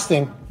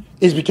disgusting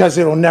is because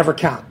it'll never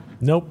count.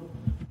 Nope.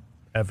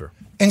 Ever.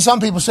 And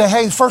some people say,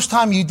 hey, the first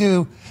time you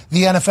do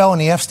the NFL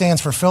and the F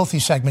stands for filthy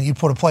segment, you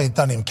put a play that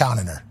doesn't even count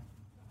in there.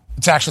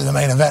 It's actually the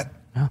main event.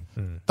 Yeah.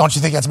 Don't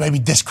you think that's maybe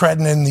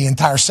discrediting the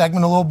entire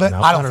segment a little bit?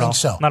 No, I don't not at think all.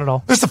 so. Not at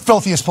all. This is the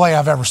filthiest play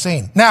I've ever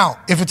seen. Now,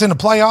 if it's in the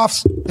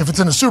playoffs, if it's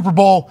in the Super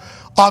Bowl,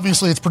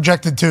 obviously it's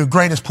projected to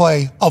greatest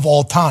play of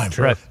all time.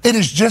 Right. It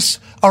is just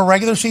a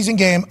regular season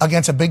game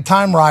against a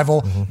big-time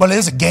rival, but it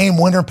is a game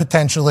winner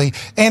potentially,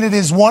 and it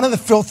is one of the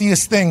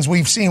filthiest things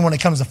we've seen when it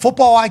comes to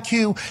football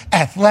IQ,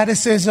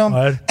 athleticism,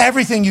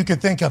 everything you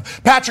could think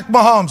of. Patrick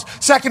Mahomes,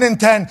 2nd and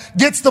 10,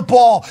 gets the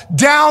ball,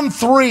 down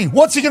 3.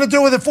 What's he going to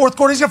do with it fourth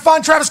quarter? He's going to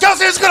find Travis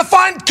Kelce. He's going to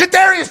find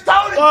Darius.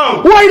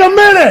 Wait a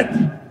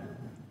minute!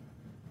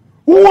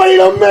 Wait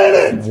a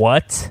minute!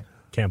 What?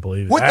 Can't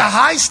believe it. With the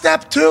high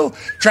step, too.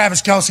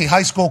 Travis Kelce,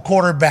 high school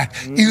quarterback.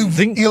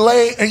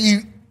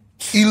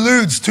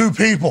 Eludes 2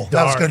 people.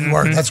 That's good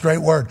word. That's a great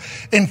word.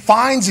 And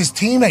finds his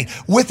teammate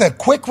with a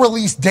quick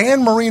release.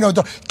 Dan Marino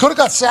could have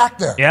got sacked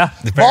there. Yeah.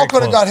 Ball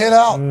could have got hit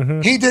out.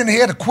 He didn't. He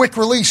had a quick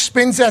release,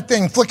 spins that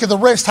thing, flick of the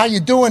wrist. How you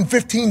doing?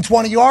 15,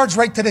 20 yards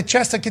right to the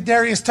chest of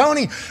Kadarius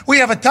Toney. We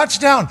have a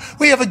touchdown.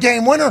 We have a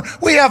game winner.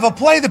 We have a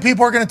play that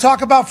people are going to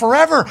talk about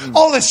forever.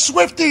 All the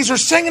Swifties are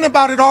singing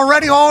about it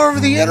already all over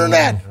the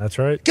internet. That's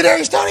right.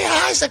 Kadarius Toney,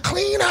 high step,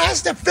 clean, high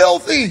step,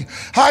 filthy,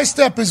 high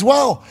step as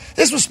well.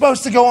 This was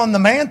supposed to go on the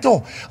mantle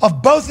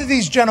of both of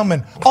these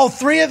gentlemen, all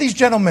 3 of these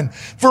gentlemen,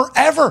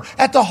 forever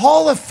at the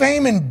Hall of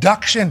Fame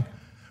induction.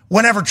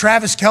 Whenever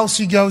Travis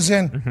Kelce goes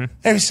in,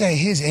 they say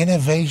his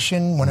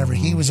innovation whenever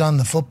he was on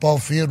the football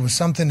field was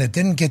something that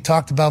didn't get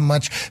talked about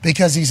much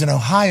because he's an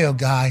Ohio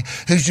guy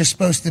who's just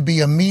supposed to be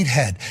a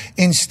meathead.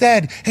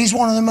 Instead, he's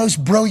one of the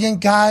most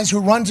brilliant guys who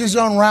runs his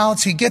own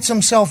routes. He gets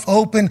himself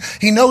open.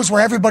 He knows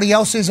where everybody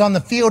else is on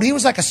the field. He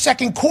was like a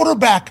second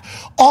quarterback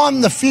on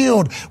the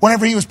field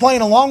whenever he was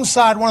playing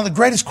alongside one of the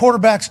greatest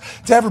quarterbacks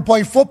to ever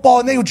play football,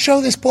 and they would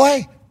show this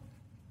play.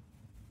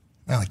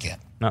 Now they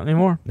can't. Not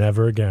anymore.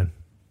 Never again.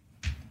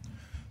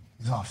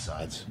 He's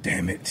offsides.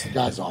 Damn it. The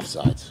guy's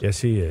offsides. Yes,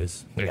 he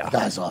is. Yeah. The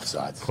guy's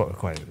offsides.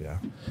 Quite, yeah.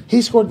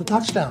 He scored the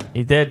touchdown.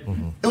 He did.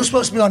 It was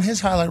supposed to be on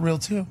his highlight reel,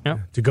 too.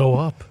 Yep. To go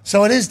up.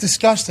 So it is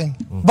disgusting.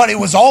 But it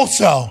was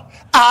also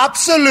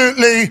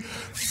absolutely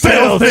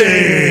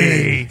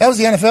filthy. That was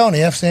the NFL, and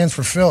the F stands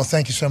for Phil.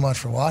 Thank you so much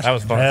for watching. That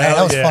was fun. Hey,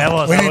 that was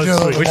fun.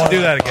 We should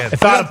do that again. I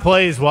thought of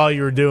plays while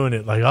you were doing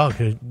it. Like,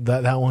 okay,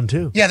 that one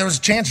too. Yeah, there was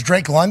a chance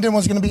Drake London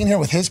was going to be in here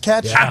with his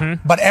catch. Yeah.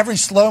 But every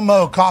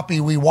slow-mo copy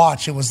we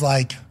watched, it was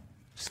like...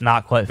 It's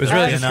not quite. It was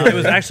really. It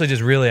was actually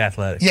just really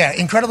athletic. Yeah,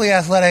 incredibly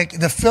athletic.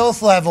 The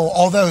filth level,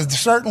 although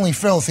certainly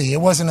filthy,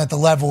 it wasn't at the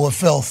level of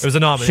filth. It was a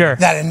nominee. Sure.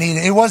 That it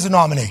needed. It was a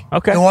nominee.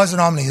 Okay. It was a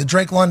nominee. The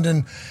Drake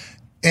London,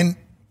 and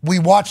we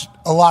watched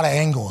a lot of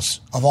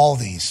angles of all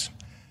these,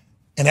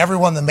 and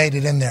everyone that made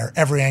it in there,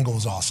 every angle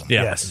was awesome.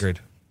 Yeah, Yes. agreed.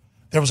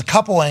 There was a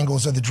couple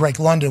angles of the Drake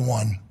London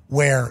one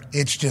where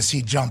it's just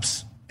he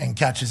jumps and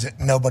catches it,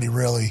 and nobody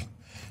really.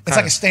 It's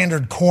like a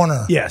standard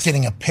corner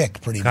getting a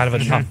pick pretty much.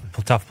 Kind of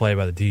a tough play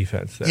by the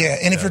defense. There. Yeah,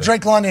 and if you're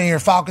Drake London and you're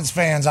Falcons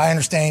fans, I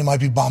understand you might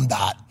be bummed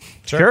out.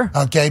 Sure.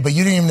 Okay, but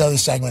you didn't even know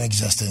this segment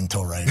existed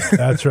until right now.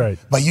 That's right.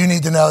 But you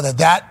need to know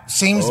that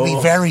seems to be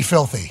very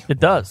filthy.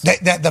 It does.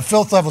 The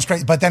filth level's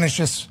great, but then it's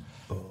just,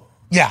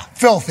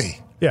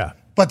 filthy. Yeah.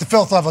 But the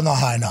filth level not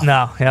high enough.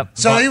 No, yep.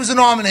 So he was a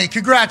nominee.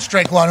 Congrats,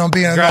 Drake London, on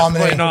being a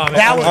nominee.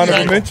 That was the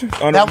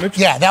angle.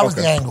 Yeah, that was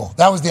the angle.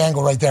 That was the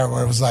angle right there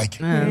where it was like,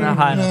 not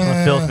high enough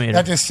for filth meter.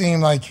 that just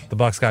seemed like, The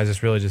Bucs guys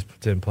just really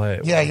didn't play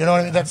it. yeah, you know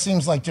what I mean? That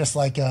seems like just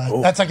like,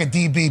 that's like a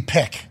DB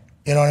pick.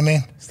 You know what I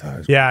mean?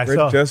 Yeah, I Great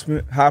saw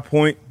adjustment. High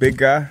point, big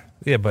guy.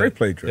 Yeah, but Great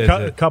play, Drake.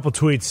 a couple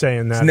tweets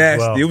saying that. It's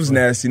nasty. As well. It was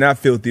nasty. Not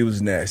filthy. It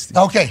was nasty.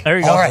 Okay. There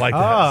you go. All right. I like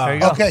that. There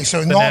you go. Okay,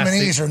 so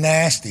nominees are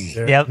nasty.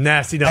 Yep.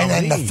 Nasty And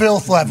nominee. then the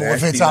filth level,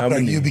 if Nasty it's up there,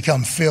 nominee. you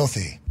become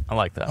filthy. I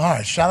like that. All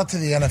right, shout out to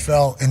the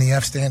NFL, and the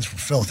F stands for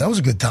filth. That was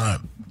a good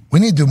time. We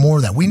need to do more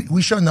of that.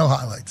 We show no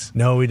highlights.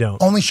 No, we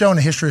don't. Only show in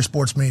the history of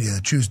sports media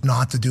that choose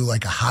not to do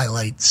like a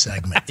highlight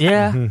segment.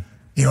 Yeah.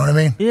 You know what I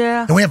mean?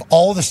 Yeah. And we have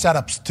all the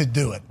setups to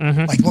do it.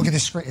 Like, look at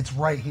this screen. It's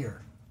right here.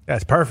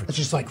 That's perfect. It's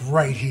just like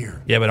right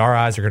here. Yeah, but our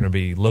eyes are going to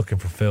be looking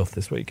for filth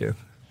this weekend.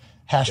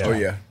 Hashtag. Oh,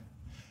 yeah.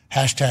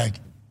 Hashtag.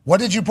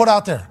 What did you put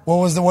out there?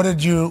 We're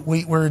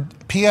PMS.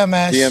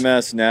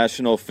 PMS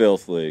National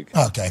Filth League.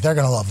 Okay, they're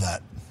going to love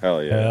that.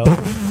 Hell yeah.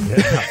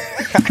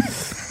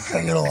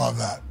 They're going to love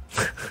that.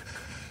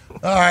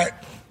 All right.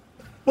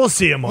 We'll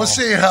see them all. We'll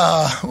see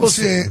how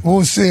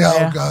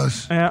it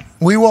goes. Yeah.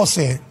 We will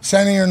see it.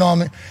 Sending your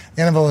nominee.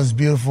 The NFL is a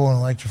beautiful and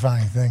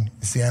electrifying thing.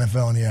 It's the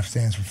NFL, and the F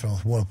stands for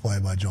filth. What a play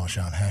by Joel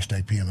Sean.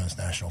 Hashtag PMS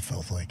National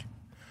Filth League.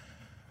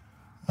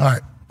 All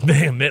right.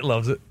 Man, Mitt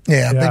loves it.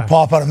 Yeah, big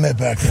pop out of mid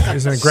back there.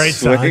 Isn't it a great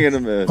Swinging sign? in the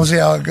mid. We'll see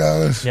how it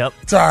goes. Yep.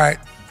 It's all right.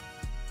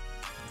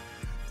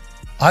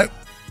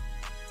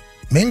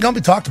 Me and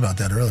Gumpy talked about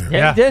that earlier.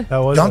 Yeah, you did. That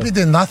was Gumpy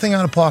did nothing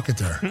out of pocket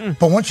there.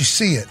 But once you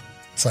see it,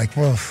 it's like,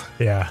 well,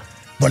 Yeah.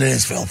 but it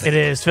is filthy. It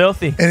is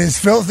filthy. It is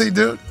filthy,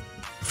 dude.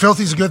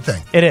 Filthy's a good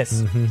thing. It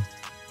is.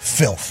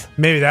 Filth.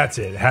 Maybe that's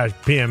it. Has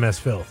PMS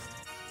filth.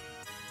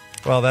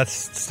 Well, that's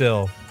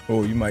still.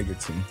 Oh, you might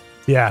get some.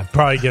 Yeah,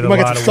 probably get a might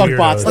get lot of some suck weirdos.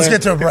 bots Let's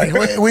get to a break.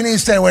 We need to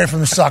stay away from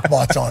the suck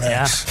bots on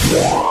X.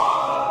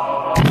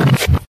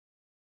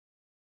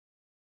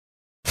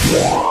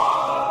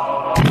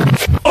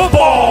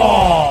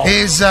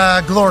 Is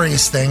a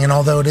glorious thing, and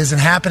although it isn't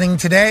happening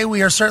today,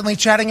 we are certainly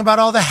chatting about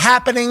all the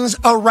happenings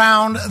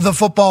around the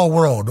football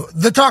world.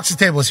 The Toxic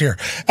Table is here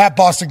at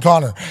Boston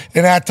Connor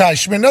and at Ty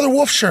Schmidt. Another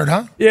Wolf shirt,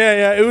 huh?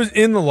 Yeah, it was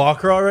in the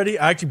locker already.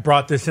 I actually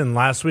brought this in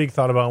last week,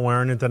 thought about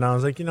wearing it, then I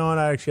was like, you know what,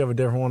 I actually have a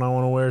different one I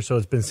want to wear, so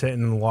it's been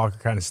sitting in the locker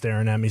kind of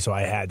staring at me, so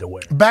I had to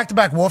wear it.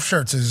 Back-to-back Wolf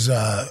shirts is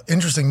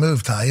interesting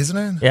move, Ty, isn't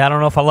it? Yeah, I don't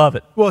know if I love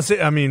it. Well, see,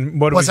 I mean,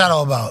 What's that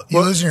all about?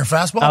 You losing your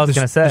fastball? I was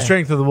going to say. The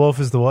strength of the wolf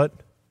is the what?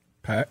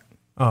 Pat.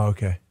 Oh,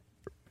 okay.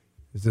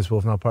 Is this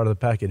wolf not part of the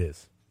pack? It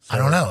is. I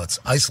don't know. It's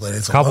isolated.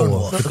 It's a Couple lone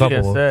wolf. wolf. A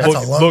couple wolf. That's a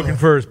lone Looking wolf.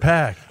 for his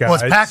pack, guys. Well,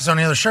 his pack is on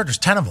the other shirt. There's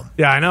 10 of them.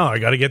 Yeah, I know. I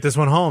got to get this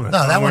one home. No,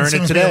 that one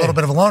seems to be a little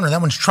bit of a loner.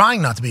 That one's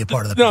trying not to be a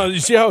part of the pack. No, you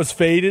see how it's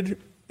faded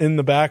in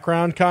the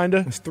background, kind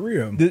of? There's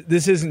three of them.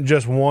 This isn't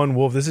just one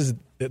wolf. This is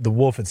the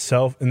wolf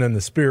itself, and then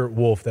the spirit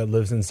wolf that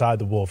lives inside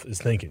the wolf is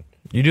thinking.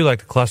 You do like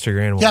to cluster your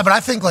animals. Yeah, but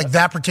I think like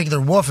that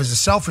particular wolf is a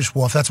selfish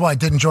wolf. That's why I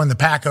didn't join the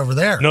pack over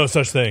there. No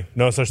such thing.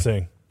 No such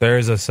thing. There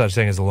is a such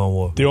thing as a lone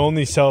wolf. The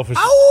only selfish...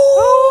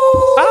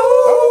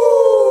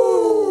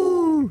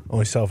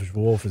 Only selfish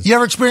wolf is... You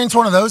ever experienced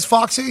one of those,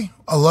 Foxy?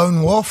 A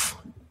lone wolf?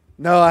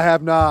 No, I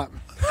have not.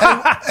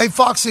 Hey,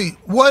 Foxy,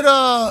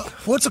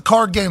 what's a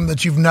card game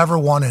that you've never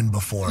won in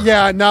before?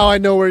 Yeah, now I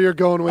know where you're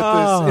going with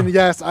this. And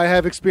yes, I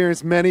have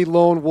experienced many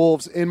lone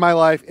wolves in my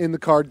life in the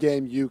card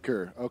game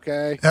Euchre,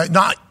 okay?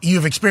 Not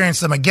you've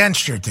experienced them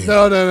against your team.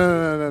 No.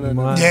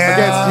 Yeah.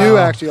 Against you,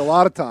 actually, a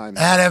lot of times.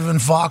 At Evan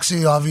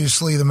Foxy,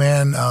 obviously the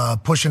man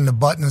pushing the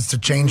buttons to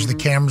change the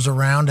cameras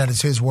around. That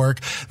is his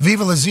work.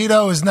 Viva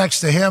Lazito is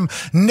next to him.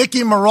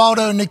 Nicky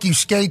Moraldo, Nicky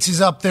Skates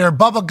is up there.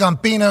 Bubba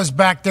Gumpino's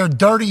back there.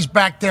 Dirty's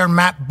back there.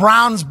 Matt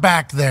Brown's Tom's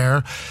back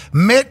there.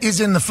 Mitt is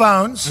in the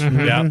phones.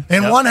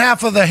 And one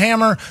half of the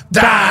hammer,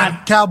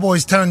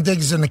 Cowboys, Tone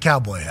Diggs is in the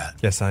cowboy hat.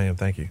 Yes, I am.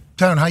 Thank you.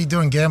 Tone, how you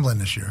doing gambling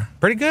this year?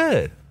 Pretty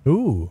good.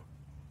 Ooh.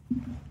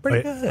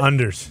 Pretty good.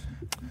 Unders.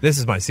 This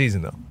is my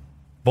season, though.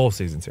 Bowl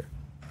season's here.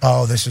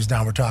 Oh, this is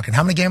now we're talking.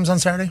 How many games on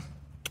Saturday?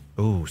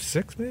 Ooh,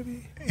 6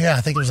 maybe? Yeah,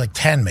 I think it was like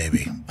 10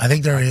 maybe. I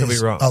think there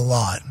is wrong. a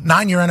lot.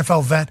 9-year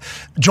NFL vet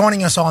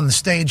joining us on the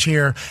stage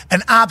here.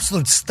 An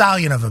absolute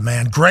stallion of a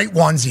man. Great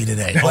onesie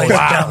today.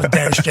 Down with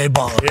Darius J.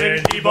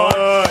 Butler.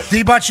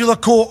 D-Butch, you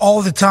look cool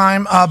all the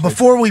time.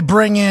 Before we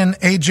bring in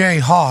A.J.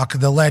 Hawk,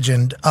 the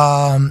legend,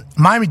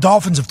 Miami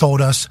Dolphins have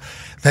told us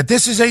that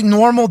this is a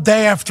normal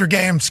day after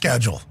game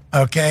schedule,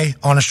 okay,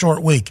 on a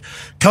short week.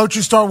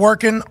 Coaches start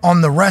working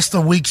on the rest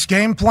of the week's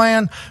game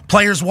plan.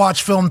 Players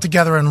watch film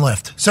together and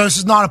lift. So this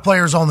is not a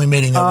players-only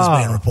meeting that was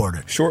being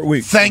reported. Short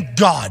week. Thank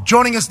God.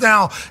 Joining us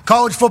now,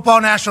 college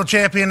football national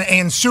champion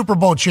and Super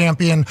Bowl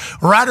champion,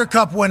 Ryder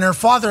Cup winner,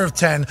 father of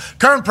 10,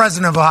 current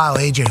president of Ohio,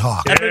 A.J.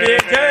 Hawk.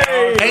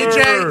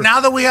 AJ,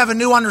 now that we have a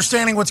new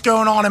understanding what's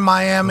going on in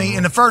Miami,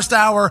 in the first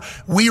hour,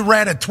 we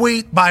read a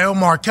tweet by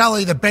Omar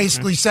Kelly that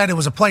basically said it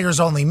was a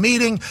players-only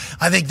meeting.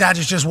 I think that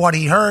is just what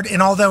he heard.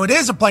 And although it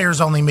is a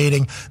players-only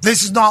meeting,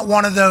 this is not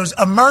one of those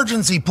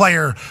emergency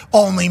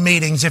player-only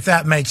meetings, if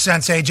that makes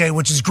sense, AJ,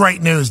 which is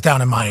great news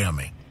down in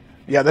Miami.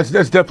 Yeah, that's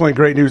definitely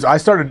great news. I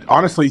started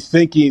honestly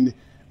thinking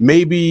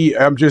maybe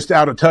I'm just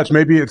out of touch.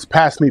 Maybe it's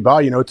passed me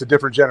by. It's a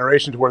different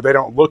generation to where they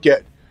don't look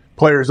at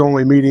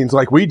players-only meetings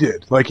like we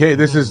did. Like, hey,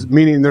 this is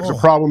meaning there's a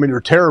problem and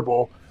you're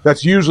terrible.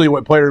 That's usually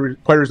what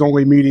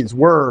players-only meetings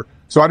were.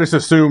 So I just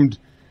assumed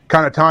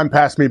kind of time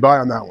passed me by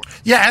on that one.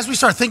 Yeah, as we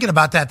start thinking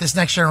about that, this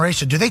next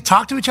generation, do they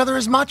talk to each other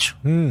as much?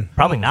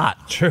 Probably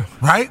not. True.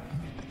 Right?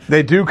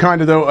 They do kind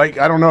of, though. Like,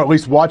 I don't know, at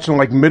least watching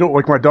like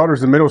my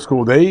daughter's in middle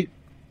school,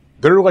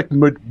 they're like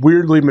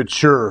weirdly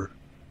mature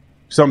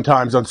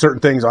sometimes on certain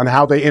things, on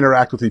how they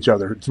interact with each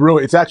other.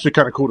 It's actually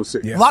kind of cool to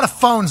see. Yeah. A lot of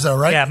phones, though,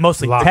 right? Yeah,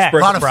 mostly text. A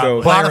lot of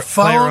phones.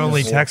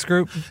 Player-only text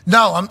group?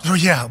 No,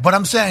 but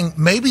I'm saying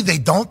maybe they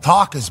don't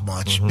talk as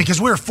much because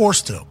we're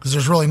forced to, because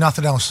there's really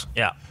nothing else.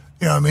 Yeah.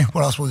 You know what I mean?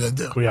 What else are we going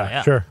to do?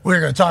 Yeah, sure.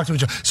 We're going to talk to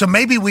each other. So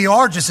maybe we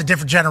are just a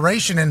different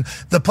generation, and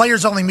the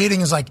players-only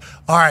meeting is like,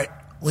 all right,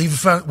 leave your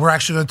phone. We're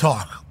actually going to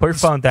talk. Put your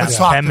phone down. Let's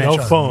talk to No each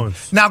other.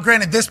 phones. Now,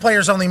 granted, this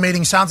players-only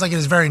meeting sounds like it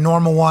is a very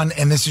normal one,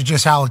 and this is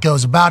just how it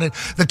goes about it.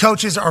 The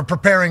coaches are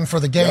preparing for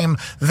the game.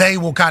 Yep. They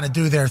will kind of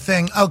do their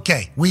thing.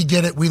 Okay, we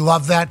get it. We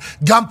love that.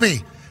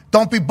 Gumpy,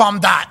 don't be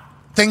bummed out.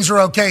 Things are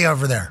okay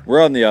over there.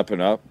 We're on the up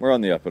and up. We're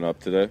on the up and up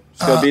today.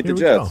 Let's go beat the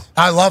Jets.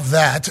 I love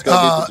that. Let's go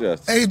beat the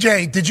Jets.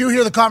 AJ, did you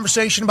hear the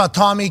conversation about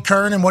Tommy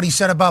Kern and what he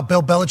said about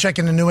Bill Belichick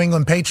and the New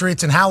England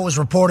Patriots and how it was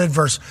reported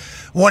versus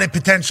what it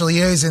potentially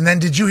is? And then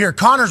did you hear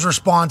Connor's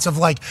response of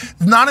like,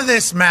 none of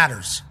this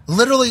matters?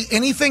 Literally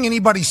anything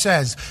anybody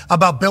says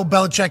about Bill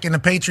Belichick and the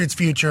Patriots'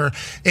 future.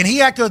 And he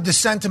echoed the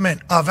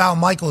sentiment of Al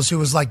Michaels, who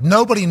was like,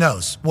 nobody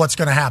knows what's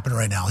going to happen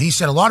right now. He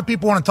said a lot of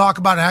people want to talk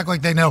about it, act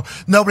like they know.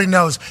 Nobody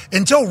knows.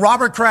 Until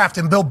Robert Kraft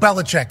and Bill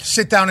Belichick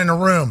sit down in a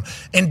room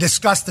and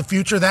discuss the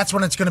future, that's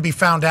when it's going to be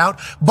found out.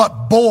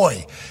 But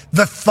boy,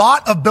 the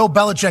thought of Bill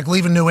Belichick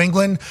leaving New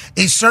England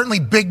is certainly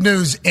big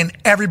news in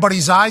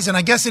everybody's eyes. And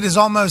I guess it is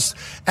almost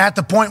at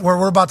the point where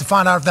we're about to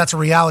find out if that's a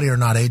reality or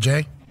not,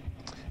 AJ.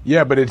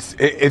 Yeah, but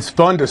it's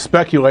fun to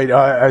speculate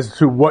as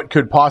to what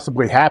could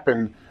possibly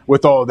happen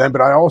with all of them.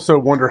 But I also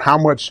wonder how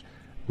much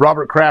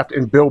Robert Kraft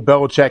and Bill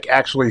Belichick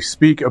actually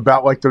speak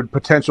about like the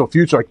potential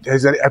future. Like,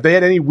 have they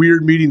had any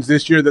weird meetings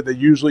this year that they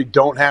usually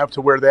don't have,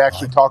 to where they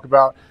actually talk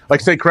about, like,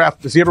 say,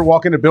 Kraft? Does he ever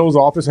walk into Bill's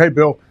office? Hey,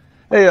 Bill.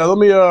 Hey, let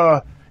me.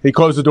 He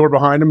closed the door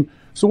behind him.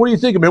 So what do you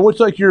think, man? What's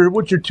your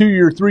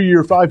 2-year,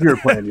 3-year, 5-year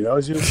plan?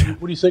 What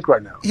do you think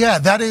right now? Yeah,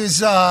 that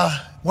is.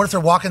 What if they're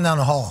walking down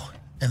the hall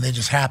and they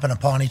just happen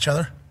upon each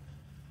other?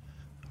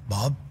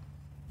 Bob,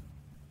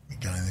 you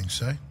got anything to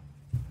say?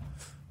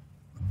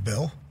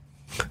 Bill,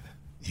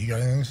 you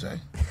got anything to say?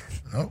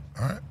 No?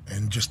 All right.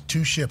 And just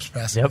two ships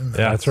passing in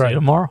there. Yeah, that's right. See you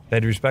tomorrow.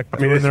 They'd respect I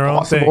mean, in their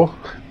own thing.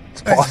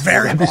 It's possible.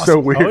 Very That'd be possible.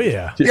 so weird. Oh,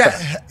 yeah.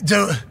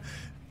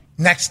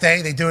 Next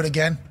day, they do it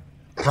again.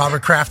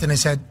 Robert Kraft in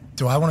his head,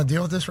 do I want to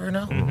deal with this right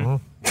now?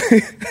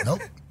 Mm-hmm.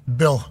 Nope.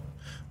 Bill,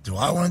 do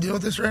I want to deal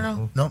with this right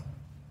now? Nope.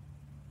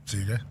 See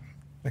you guys.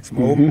 Next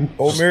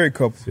old married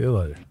couple. See you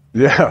later.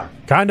 Yeah.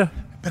 Kind of.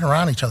 Been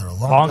around each other a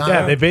long time.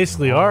 Yeah, they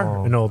basically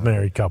are an old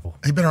married couple.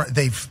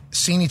 They've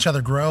seen each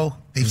other grow.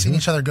 They've seen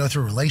each other go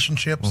through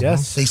relationships.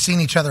 Yes. They've seen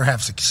each other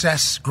have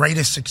success,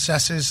 greatest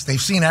successes.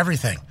 They've seen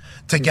everything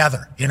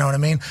together. You know what I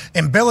mean?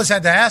 And Bill has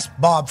had to ask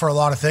Bob for a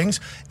lot of things.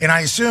 And I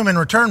assume in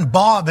return,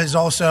 Bob has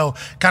also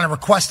kind of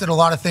requested a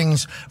lot of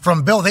things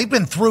from Bill. They've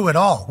been through it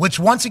all, which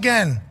once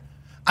again,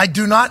 I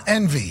do not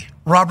envy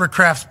Robert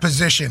Kraft's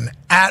position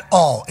at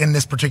all in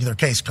this particular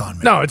case,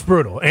 Conman. No, it's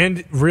brutal.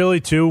 And really,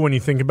 too, when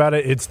you think about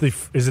it,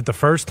 is it the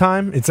first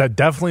time? It's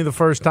definitely the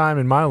first time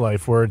in my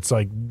life where it's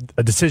like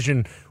a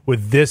decision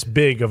with this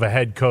big of a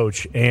head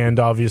coach, and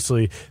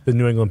obviously the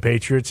New England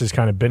Patriots has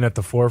kind of been at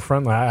the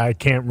forefront. I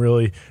can't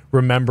really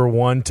remember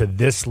one to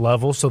this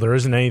level, so there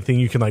isn't anything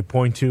you can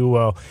point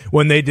to,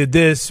 when they did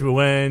this,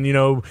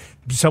 when,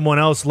 someone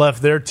else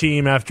left their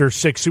team after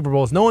 6 Super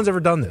Bowls. No one's ever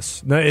done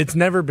this. It's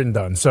never been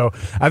done. So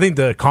I think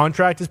the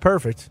contract is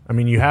perfect. I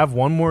mean, you have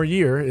one more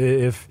year.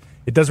 If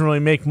it doesn't really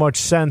make much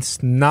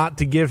sense not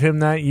to give him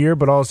that year,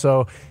 but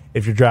also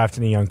if you're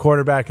drafting a young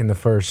quarterback in the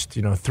first,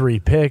 3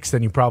 picks,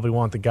 then you probably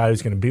want the guy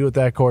who's going to be with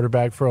that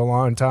quarterback for a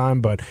long time.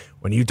 But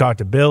when you talk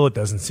to Bill, it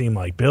doesn't seem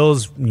like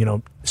Bill's,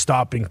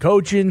 stopping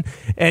coaching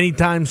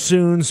anytime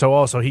soon. So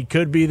also he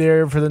could be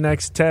there for the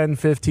next 10,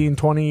 15,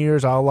 20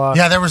 years.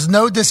 Yeah, there was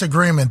no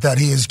disagreement that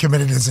he has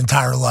committed his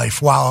entire life.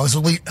 While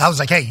I was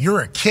like, hey, you're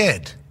a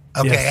kid,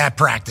 at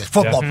practice,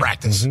 football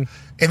practice. Mm-hmm.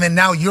 And then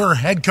now you're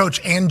head coach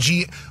and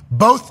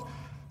both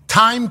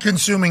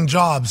time-consuming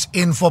jobs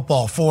in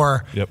football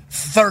for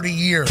 30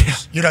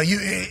 years.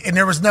 And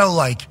there was no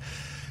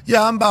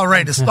I'm about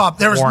ready to stop.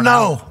 There was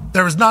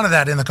none of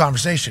that in the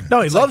conversation. No,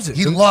 he loves it.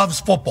 He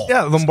loves football.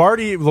 Yeah,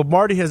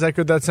 Lombardi has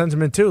echoed that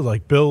sentiment too.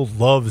 Bill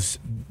loves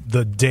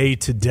the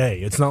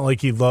day-to-day. It's not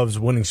like he loves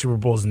winning Super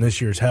Bowls in this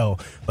year's hell.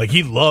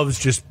 He loves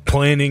just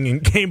planning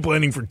and game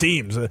planning for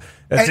teams.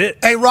 That's it.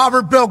 Hey,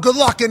 Robert, Bill, good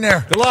luck in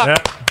there. Good luck.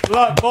 Yeah. Good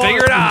luck, boy.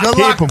 Figure it out. Good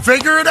luck.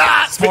 Figure it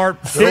out.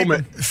 Smart.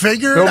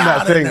 Figure it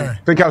out in there.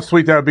 Think how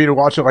sweet that would be to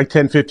watch it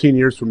 10, 15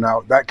 years from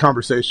now, that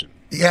conversation.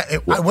 Yeah,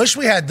 I wish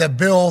we had the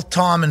Bill,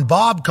 Tom, and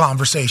Bob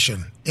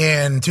conversation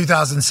in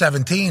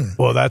 2017.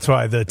 Well, that's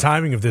why the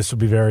timing of this will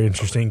be very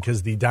interesting,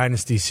 because the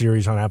Dynasty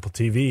series on Apple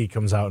TV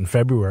comes out in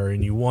February,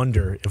 and you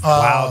wonder if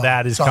while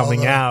that is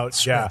coming out,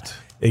 script.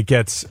 It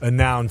gets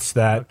announced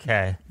that.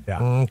 Okay.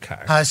 Yeah. Okay.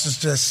 This is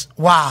just,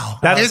 wow.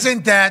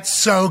 Isn't that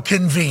so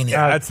convenient?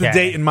 That's the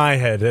date in my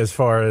head as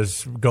far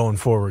as going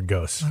forward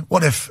goes.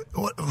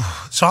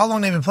 So how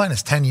long have they been playing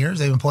this? 10 years?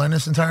 They've been playing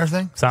this entire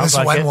thing? Sounds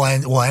this like is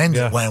when we'll end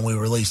it, when we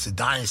release the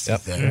Dynasty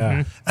thing.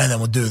 Yeah. And then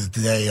we'll do it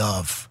the day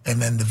of.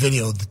 And then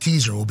the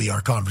teaser will be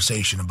our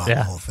conversation about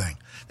the whole thing.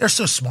 They're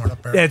so smart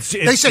up there. Yeah,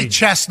 they say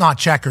chess, not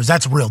checkers.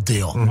 That's a real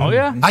deal. Oh,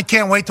 yeah. I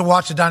can't wait to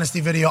watch the Dynasty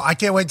video. I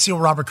can't wait to see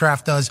what Robert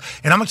Kraft does.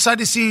 And I'm excited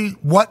to see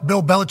what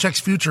Bill Belichick's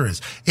future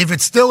is. If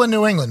it's still in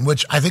New England,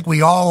 which I think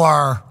we all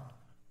are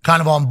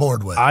kind of on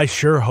board with. I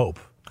sure hope.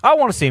 I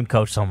want to see him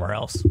coach somewhere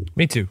else.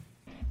 Me too.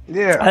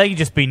 Yeah. I think he'd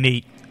just be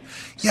neat.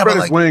 Yeah, Spread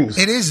but his wings.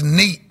 It is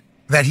neat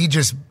that he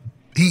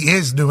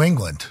is New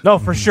England. No,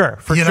 for sure.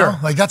 For sure.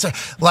 That's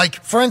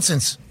for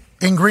instance,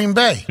 in Green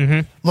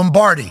Bay,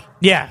 Lombardi.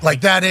 Yeah.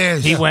 That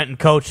is. He went and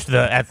coached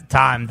at the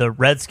time, the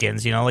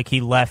Redskins, he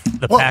left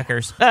the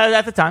Packers.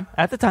 At the time.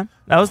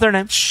 That was their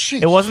name.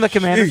 Jeez. It wasn't the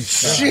Commanders.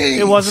 Jeez.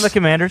 It wasn't the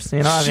Commanders.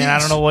 I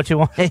don't know what you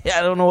want. I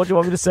don't know what you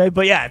want me to say,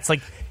 but yeah,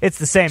 it's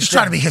the same. Just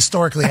trying to be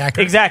historically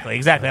accurate. Exactly.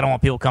 I don't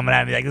want people coming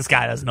at me like this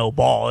guy has no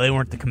ball. They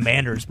weren't the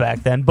Commanders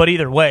back then, but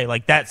either way,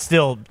 that's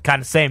still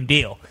kind of same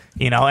deal.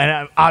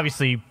 And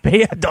obviously,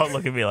 don't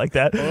look at me like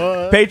that.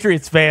 What?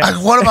 Patriots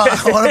fans. What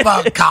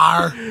about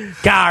Carr?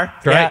 Carr,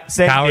 right? Yeah,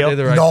 same Coward deal. did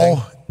the right thing.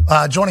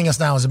 Joining us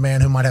now is a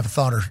man who might have a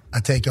thought or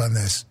a take on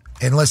this.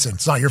 And listen,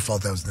 it's not your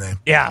fault that was the name.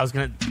 Yeah,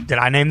 did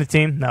I name the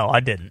team? No,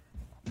 I didn't.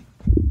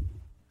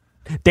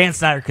 Dan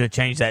Snyder could have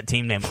changed that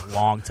team name a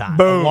long time.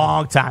 Boom. A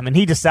long time, and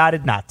he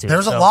decided not to.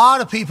 There's a lot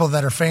of people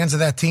that are fans of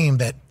that team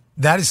that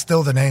is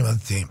still the name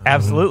of the team.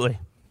 Absolutely.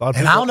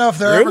 And I don't know if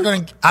they're ever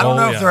going to. I don't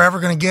know if they're ever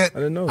going to get.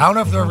 I don't know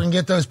if they're ever going to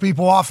get those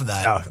people off of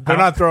that. No, they're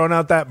not throwing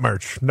out that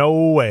merch.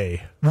 No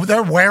way.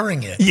 They're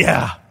wearing it.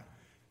 Yeah.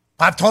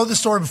 I've told the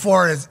story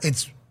before. It's a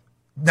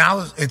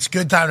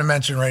good time to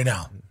mention right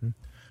now.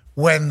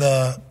 When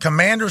the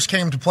Commanders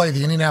came to play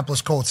the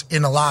Indianapolis Colts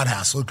in the Loud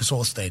House, Lucas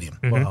Oil Stadium,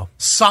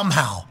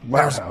 somehow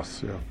Loud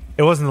House. Yeah.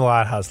 It wasn't the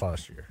Loud House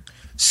last year.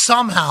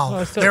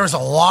 Somehow there was a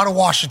lot of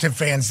Washington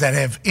fans that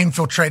have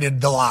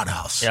infiltrated the Loud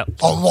House.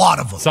 Yep. A lot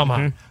of them.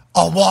 Somehow.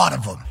 A lot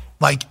of them.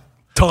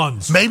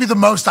 Tons. Maybe the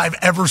most I've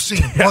ever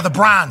seen. Or the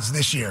Browns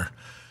this year.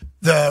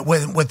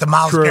 With the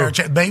Myles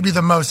Garrett, maybe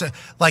the most,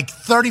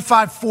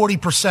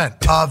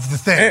 35-40% of the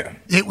thing.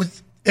 It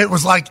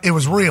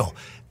was real.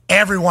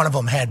 Every one of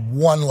them had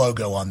one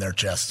logo on their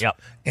chest. Yep.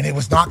 And it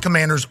was not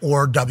Commanders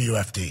or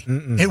WFT.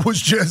 Mm-mm. It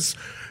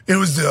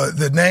was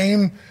the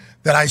name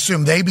that I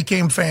assume they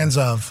became fans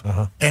of.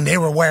 And they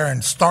were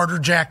wearing starter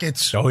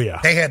jackets. Oh, yeah.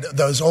 They had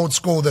those old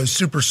school, those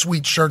super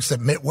sweet shirts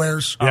that Mitt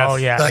wears. Yes. Oh,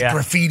 yeah.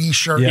 Graffiti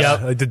shirts.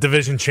 Yeah, like the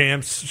division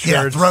champs shirts.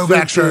 Yeah,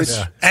 throwback shirts.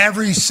 Yeah.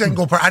 Every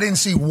single I didn't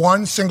see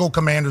one single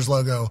Commanders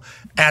logo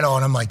at all.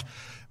 And I'm like,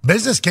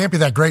 Business can't be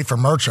that great for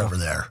merch over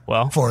there.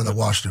 Well, for the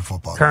Washington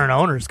football current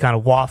owner's kind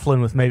of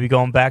waffling with maybe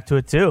going back to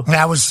it too.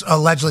 That was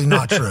allegedly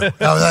not true.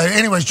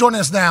 Anyways,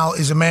 joining us now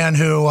is a man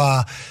who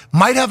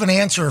might have an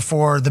answer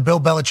for the Bill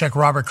Belichick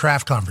Robert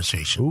Kraft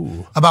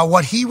conversation about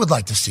what he would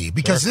like to see,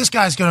 because this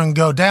guy's going to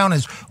go down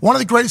as one of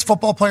the greatest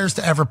football players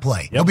to ever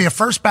play. He'll be a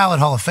first ballot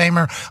Hall of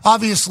Famer.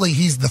 Obviously,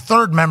 he's the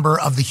third member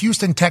of the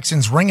Houston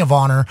Texans Ring of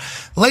Honor.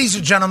 Ladies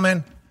and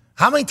gentlemen,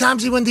 how many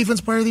times did he win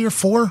Defensive Player of the Year?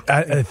 4?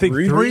 I think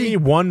 3.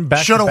 One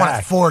back. Should have won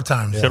it 4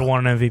 times. Should have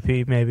won an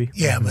MVP, maybe.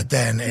 Yeah, but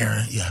then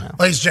Aaron. Yeah,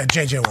 ladies and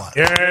gentlemen, JJ Watt.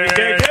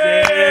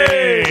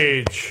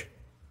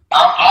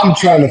 I'm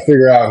trying to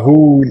figure out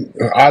who.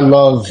 I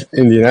love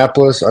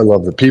Indianapolis. I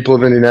love the people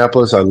of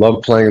Indianapolis. I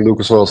love playing in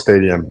Lucas Oil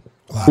Stadium.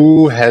 Wow.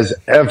 Who has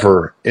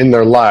ever in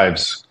their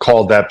lives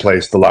called that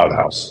place the Loud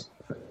House?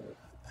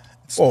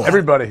 Oh,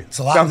 everybody.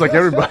 Sounds like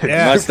everybody.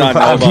 Yeah. Must not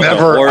know about the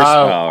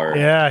horsepower.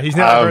 Yeah, he's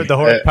never heard the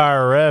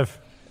horsepower rev.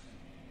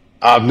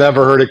 I've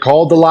never heard it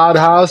called the Loud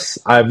House.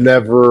 I've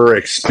never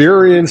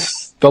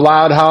experienced the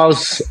Loud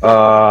House.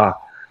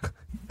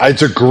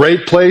 It's a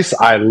great place.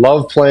 I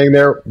love playing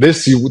there.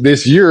 This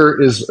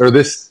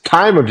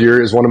time of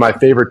year is one of my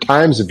favorite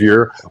times of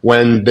year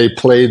when they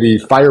play the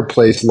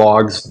fireplace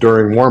logs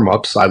during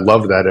warm-ups. I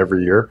love that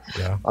every year.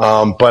 Yeah.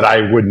 But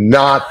I would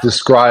not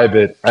describe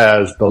it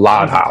as the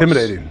Loud House.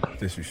 Intimidating.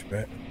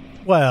 Disrespect.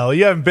 Well,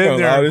 you haven't been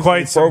there in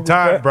quite some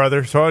time,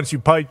 brother, so why don't you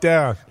pipe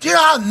down? Do you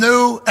know how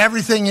new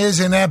everything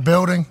is in that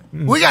building?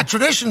 We got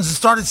traditions that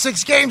started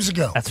 6 games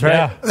ago. That's right.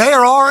 Yeah. They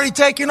are already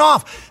taking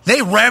off.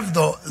 They rev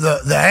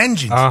the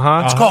engines.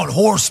 It's called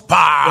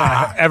horsepower.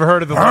 Yeah. Ever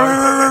heard of the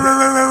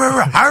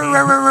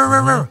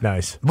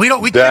Nice. We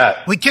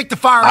kicked the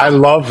fire out. I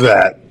love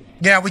that.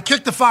 Yeah, we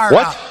kicked the fire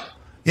out.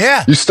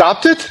 Yeah. You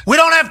stopped it? We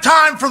don't have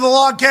time for the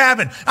log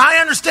cabin. I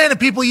understand that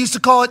people used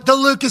to call it the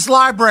Lucas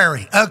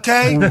Library,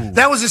 okay? Ooh.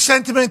 That was a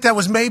sentiment that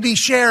was maybe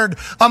shared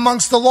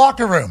amongst the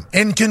locker room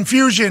in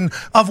confusion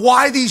of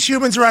why these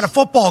humans are at a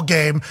football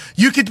game.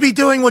 You could be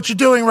doing what you're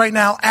doing right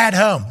now at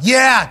home.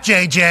 Yeah,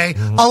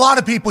 JJ. A lot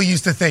of people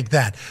used to think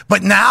that.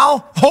 But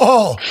now,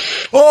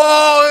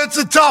 it's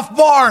a tough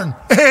barn.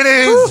 It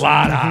is.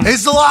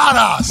 It's the Loud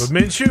House. With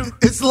Minshew?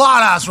 It's the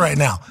Loud House right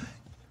now.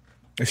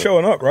 They're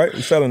showing up, right?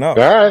 They're selling out.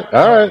 All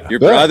right. Your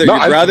brother's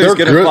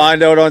going to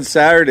find out on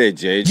Saturday,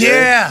 JJ.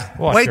 Yeah.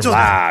 Wait till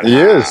he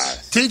is.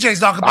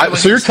 TJ's not going to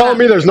So you're telling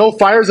me there's no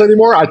fires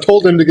anymore? I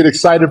told him to get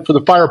excited for the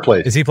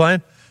fireplace. Is he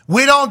playing?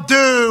 We don't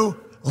do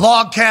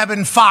log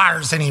cabin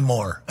fires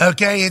anymore.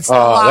 Okay? It's the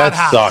Loud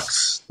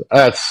House.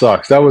 That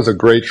sucks. That was a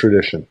great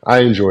tradition. I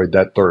enjoyed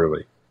that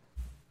thoroughly.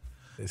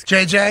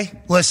 JJ,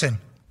 listen.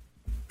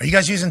 Are you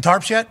guys using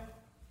tarps yet?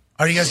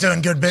 Are you guys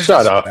doing good business?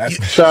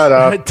 Shut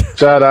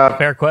up.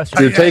 Fair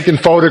question. You're taking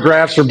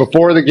photographs from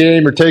before the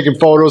game. You're taking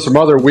photos from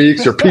other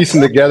weeks. You're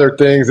piecing together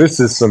things. This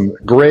is some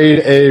grade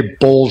A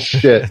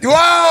bullshit.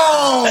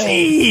 Whoa!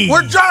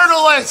 We're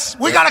journalists.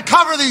 We got to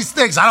cover these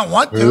things. I don't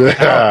want to.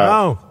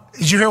 Yeah.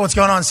 Did you hear what's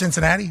going on in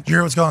Cincinnati? Did you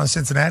hear what's going on in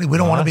Cincinnati? We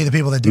don't want to be the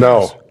people that do this.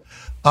 No.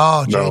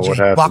 Oh,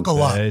 JJ,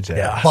 buckle up.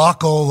 Yeah.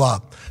 Buckle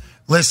up.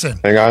 Listen.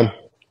 Hang on.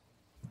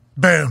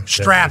 Boom.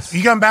 Strapped.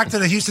 You going back to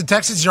the Houston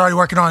Texans? You're already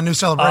working on a new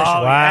celebration.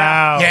 Oh,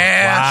 wow.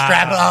 Yeah,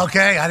 strap it.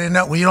 Okay, I didn't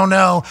know. We don't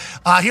know.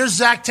 Here's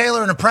Zach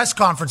Taylor in a press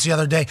conference the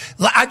other day.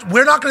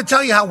 We're not going to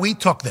tell you how we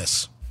took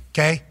this,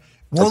 okay?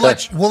 We'll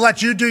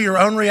let you do your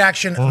own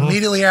reaction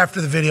immediately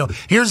after the video.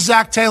 Here's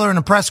Zach Taylor in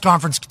a press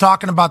conference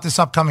talking about this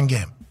upcoming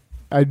game.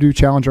 I do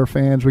challenge our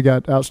fans. We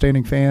got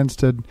outstanding fans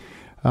to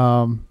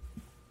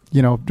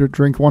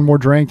drink one more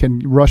drink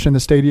and rush in the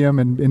stadium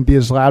and be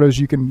as loud as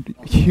you can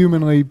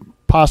humanly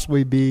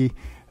possibly be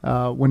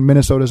when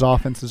Minnesota's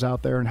offense is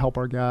out there and help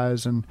our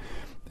guys, and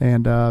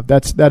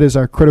that is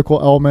a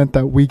critical element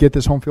that we get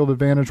this home field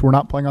advantage. We're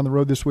not playing on the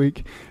road this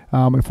week.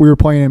 If we were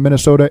playing in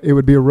Minnesota, it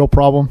would be a real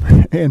problem,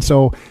 and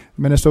so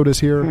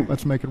Minnesota's here.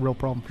 Let's make it a real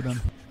problem for them.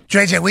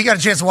 JJ, we got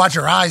a chance to watch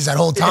your eyes that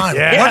whole time.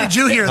 Yeah. What did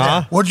you hear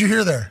there? What did you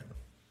hear there?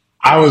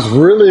 I was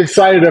really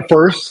excited at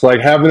first,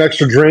 like have an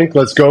extra drink,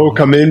 let's go,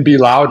 come in, be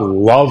loud,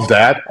 love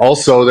that.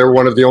 Also, they're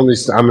one of the only,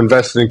 I'm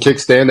invested in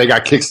Kickstand. They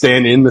got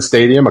Kickstand in the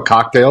stadium, a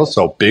cocktail,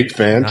 so big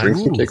fan, drink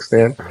some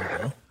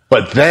Kickstand.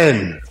 But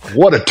then,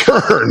 what a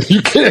turn.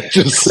 You can't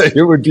just say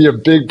it would be a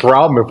big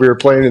problem if we were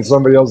playing in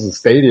somebody else's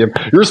stadium.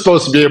 You're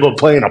supposed to be able to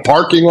play in a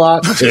parking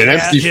lot, in an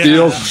empty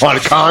field, on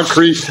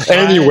concrete,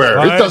 anywhere.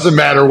 It doesn't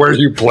matter where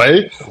you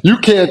play. You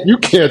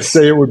can't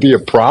say it would be a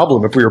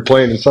problem if we were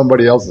playing in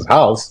somebody else's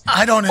house.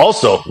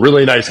 Also,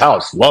 really nice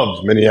house.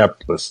 Love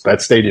Minneapolis.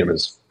 That stadium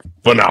is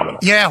phenomenal.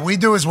 Yeah, we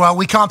do as well.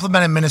 We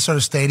complimented Minnesota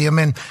Stadium,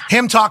 and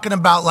him talking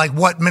about like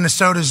what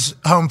Minnesota's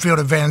home field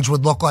advantage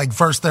would look like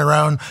versus their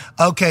own.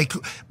 Okay,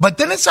 cool. But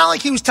then it sounded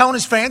like he was telling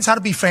his fans how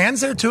to be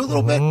fans there too a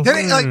little bit.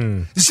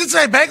 Then the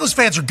Cincinnati Bengals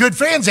fans are good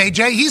fans.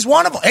 AJ, he's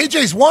one of them.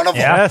 AJ's one of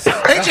them. Yes.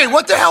 AJ,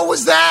 what the hell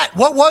was that?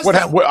 What was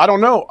that? I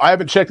don't know. I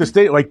haven't checked the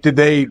state. Like, did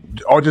they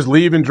all just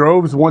leave in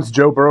droves once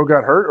Joe Burrow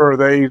got hurt, or are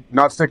they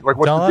not sick? Like,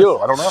 what's the deal?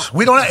 I don't know.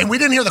 We don't. And we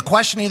didn't hear the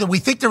question either. We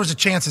think there was a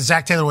chance that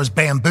Zach Taylor was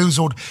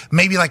bamboozled,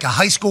 maybe like a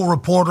high school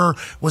reporter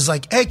was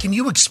like, hey, can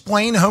you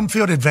explain home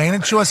field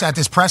advantage to us at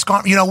this press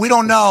conference? We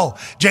don't know,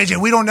 JJ.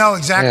 We don't know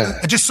exactly.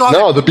 I just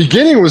saw the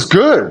beginning was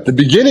good. The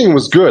beginning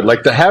was good.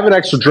 Like to have an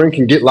extra drink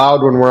and get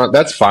loud when we're on,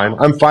 that's fine.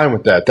 I'm fine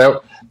with that.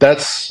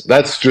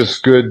 That's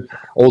just good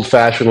old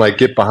fashioned, like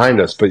get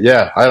behind us. But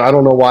yeah, I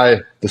don't know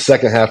why the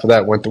second half of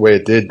that went the way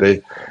it did.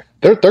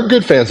 They're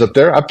good fans up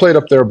there. I played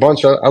up there a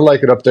bunch. I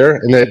like it up there,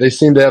 and they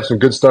seem to have some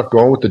good stuff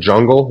going with the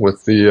jungle.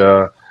 With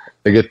the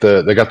they got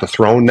the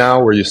throne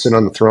now where you sit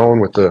on the throne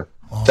with the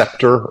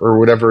scepter or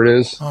whatever it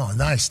is. Oh,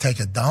 nice! Take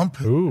a dump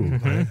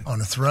on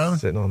the throne.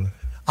 Sitting on the.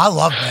 I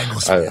love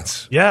Bengals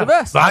fans. Yeah,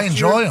 I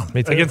enjoy them.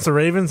 Against the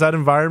Ravens, that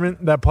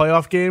environment, that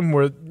playoff game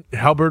where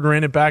Halberd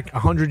ran it back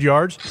 100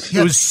 yards,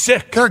 it was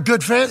sick. They're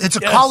good fans. It's a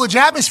college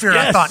atmosphere,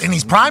 I thought, in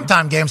these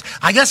primetime games.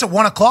 I guess at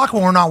 1 o'clock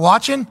when we're not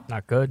watching,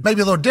 not good.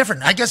 Maybe a little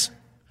different. I guess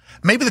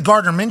maybe the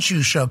Gardner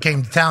Minshew show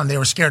came to town. They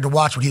were scared to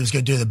watch what he was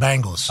going to do to the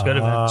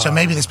Bengals. So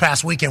maybe this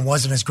past weekend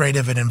wasn't as great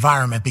of an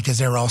environment because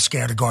they were all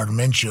scared of Gardner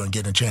Minshew and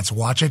getting a chance to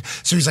watch it.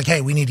 So he's like,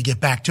 hey, we need to get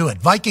back to it.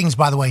 Vikings,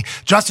 by the way,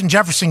 Justin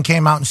Jefferson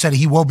came out and said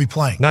he will be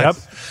playing.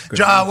 Nice.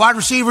 Wide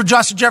receiver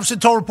Justin Jefferson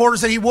told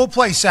reporters that he will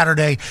play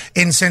Saturday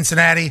in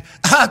Cincinnati.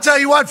 I'll tell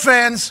you what,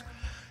 fans.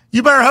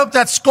 You better hope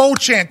that skull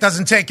chant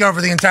doesn't take over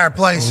the entire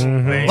place.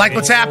 Like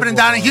what's happening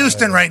down in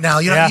Houston right now.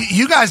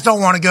 You guys don't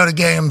want to go to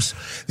games.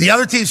 The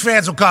other team's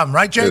fans will come,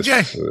 right,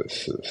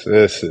 JJ?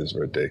 This is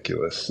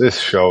ridiculous. This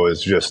show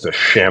is just a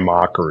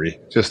shamockery.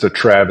 Just a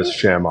Travis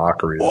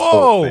shamockery.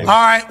 Whoa. All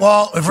right,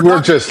 well, if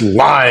we're just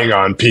lying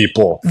on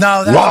people.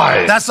 No,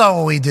 that's not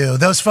what we do.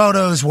 Those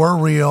photos were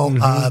real,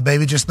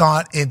 maybe just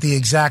not at the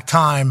exact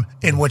time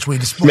in which we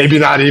displayed. Maybe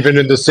not even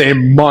in the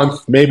same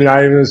month. Maybe not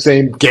even in the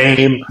same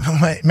game.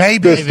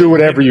 Maybe. Just do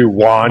whatever you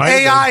want.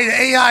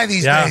 AI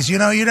these days.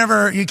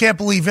 You can't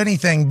believe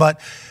anything.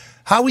 But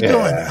how are we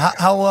doing?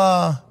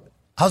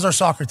 How's our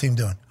soccer team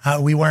doing?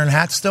 Are we wearing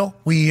hats still?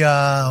 We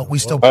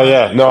still. Oh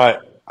yeah, no,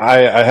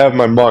 I have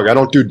my mug. I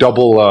don't do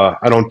double.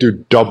 I don't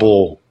do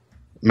double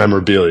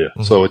memorabilia.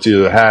 So it's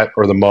either the hat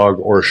or the mug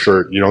or a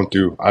shirt. I don't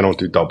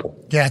do double.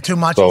 Yeah, too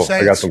much. So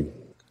I got some.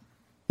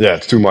 Yeah,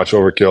 it's too much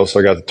overkill. So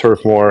I got the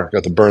Turfmore,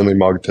 got the Burnley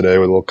mug today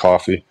with a little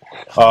coffee.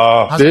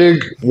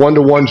 Big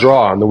 1-1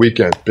 draw on the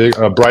weekend. Big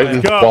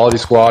Brighton quality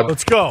squad.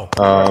 Let's go.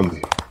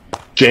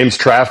 James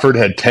Trafford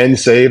had 10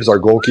 saves. Our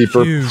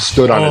goalkeeper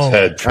stood on his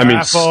head. Traffo. I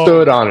mean,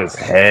 stood on his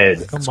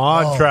head. Come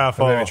on,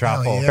 Traffo.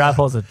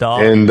 Traffo's a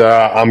dog. And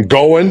I'm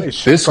going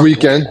this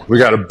weekend. We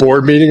got a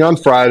board meeting on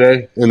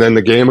Friday, and then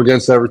the game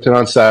against Everton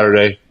on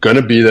Saturday. Going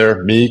to be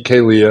there. Me,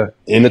 Kalia,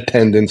 in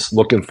attendance.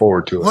 Looking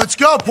forward to it. Let's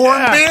go.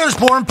 Pouring beers,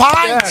 pouring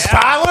pints.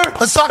 Tyler?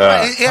 Let's talk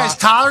about it. Is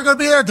Tyler going to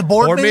be there at the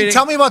board meeting?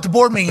 Tell me about the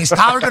board meeting. Is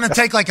Tyler going to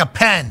take like a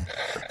pen,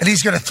 and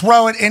he's going to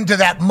throw it into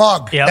that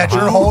mug that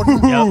you're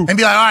holding and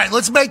be like, all right,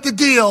 let's make the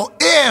deal.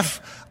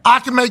 If I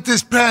can make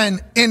this pen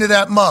into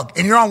that mug,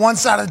 and you're on one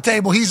side of the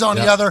table, he's on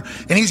the other,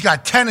 and he's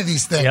got 10 of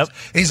these things.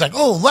 And he's like,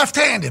 oh,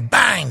 left-handed,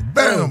 bang,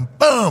 boom,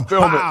 boom.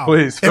 Film it,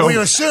 please. If we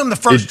assume the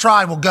first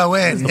try will go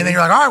in, and then you're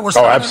like, all right, we're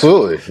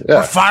absolutely.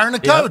 We're firing the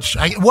coach.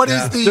 What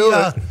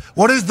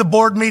does the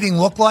board meeting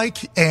look like,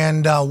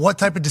 and what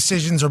type of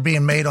decisions are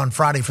being made on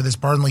Friday for this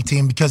Burnley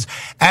team? Because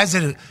as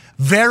a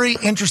very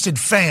interested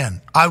fan,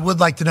 I would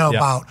like to know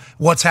about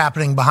what's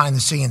happening behind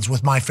the scenes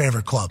with my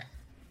favorite club.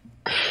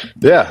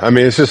 Yeah, I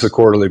mean, it's just a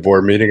quarterly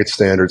board meeting. It's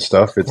standard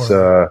stuff. It's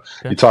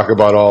you talk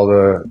about all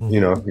the,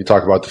 you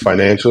talk about the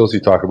financials, you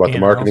talk about the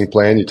marketing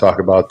plan, you talk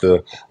about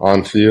the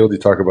on-field, you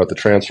talk about the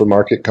transfer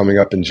market coming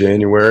up in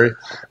January,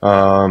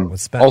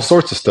 all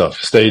sorts of stuff,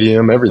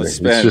 stadium,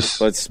 everything.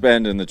 Let's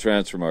spend in the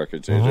transfer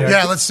market, JJ.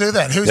 Yeah, let's do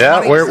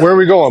that. Where are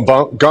we going,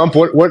 Gump?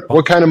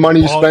 What kind of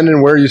money are you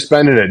spending? Where are you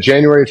spending it?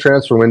 January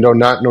transfer window,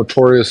 not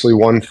notoriously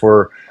one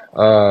for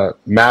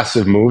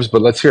massive moves,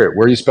 but let's hear it.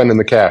 Where are you spending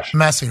the cash?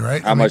 Messy,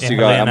 right? How much you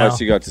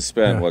got to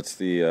spend? What's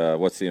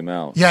the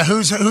amount? Yeah,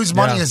 whose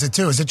money is it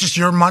too? Is it just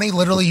your money?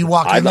 Literally, you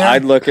walk in there.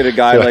 I'd look at a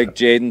guy like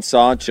Jadon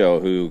Sancho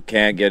who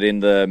can't get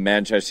in the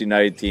Manchester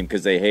United team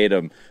because they hate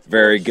him.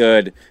 Very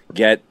good.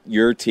 Get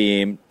your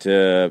team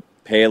to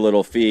pay a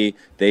little fee.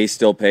 They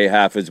still pay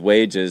half his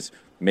wages.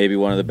 Maybe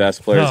one of the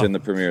best players in the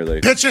Premier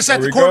League. Pitch us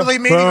at the quarterly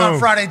meeting on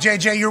Friday,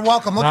 JJ. You're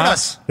welcome. Look at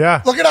us.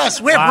 Yeah. Look at us.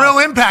 We have real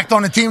impact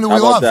on the team that we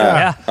love.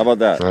 How about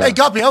that? Hey,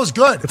 Guppy, that was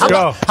good. How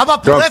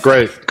about Prolific?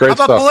 Great how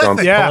about stuff,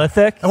 Prolific? Yeah.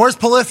 Prolific? And where's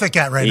Prolific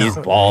at right now? He's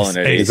balling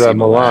at He's AC at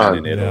Milan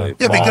in Italy.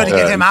 It'd be good to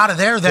get him out of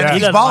there. Then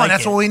he's balling.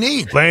 That's what we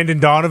need. Landon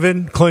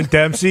Donovan, Clint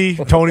Dempsey,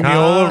 Tony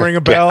Meola, ring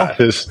a bell.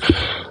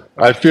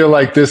 I feel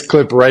like this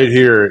clip right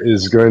here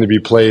is going to be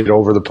played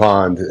over the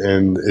pond,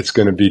 and it's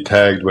going to be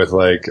tagged with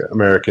like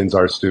 "Americans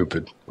are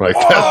stupid." Like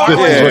this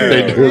is what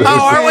they do.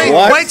 Oh, are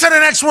we? Wait till the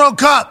next World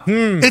Cup.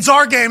 It's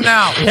our game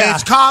now. Yeah.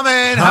 It's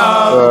coming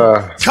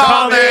home.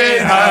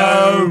 Coming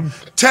home.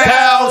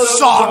 Tell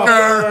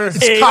soccer.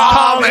 It's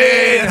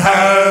coming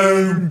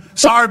home.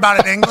 Sorry about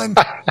it, England.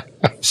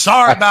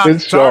 Sorry about it.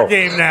 It's our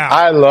game now.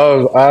 I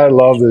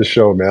love this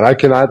show, man. I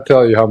cannot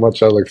tell you how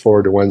much I look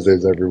forward to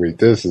Wednesdays every week.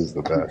 This is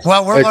the best.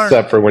 Well, we're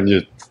except for when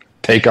you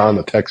take on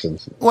the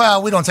Texans.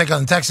 Well, we don't take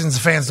on the Texans. The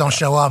fans don't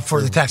show up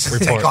for the Texans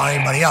to take on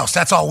anybody else.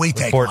 That's all we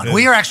take on.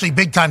 We are actually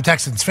big-time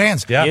Texans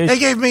fans. Yeah. They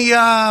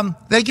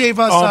gave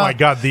us oh, my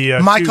God, the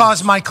My shoes.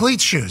 Cause, My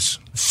Cleats shoes.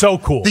 So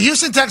cool. The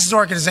Houston Texans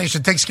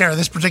organization takes care of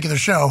this particular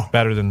show.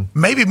 Better than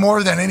maybe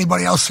more than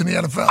anybody else in the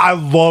NFL. I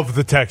love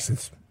the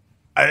Texans.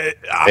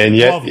 And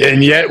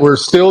yet we're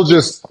still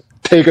just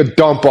take a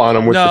dump on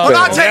them with the We're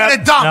not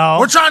taking a dump.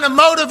 We're trying to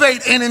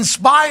motivate and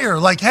inspire.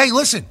 Like, hey,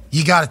 listen,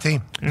 you got a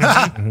team.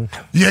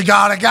 You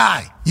got a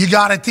guy. You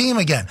got a team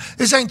again.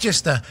 This ain't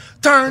just a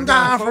turn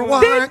down for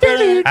work.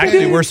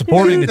 Actually, we're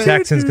supporting the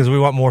Texans because we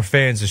want more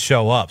fans to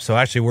show up. So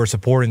actually, we're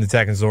supporting the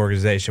Texans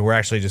organization. We're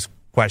actually just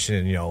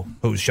questioning,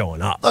 who's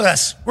showing up. Look at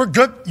us. We're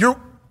good.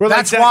 We're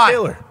that's like why.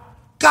 Taylor.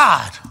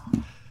 God.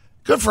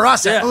 Good for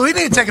us. Yeah. We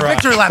need to take a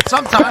victory lap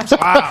sometimes.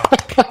 Wow.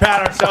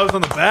 Pat ourselves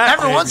on the back.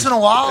 Every once in a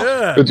while.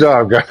 Yeah. Good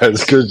job,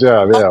 guys. Good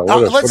job. Yeah,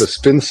 what a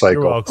spin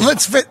cycle.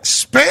 Let's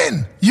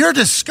spin. You're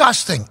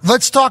disgusting.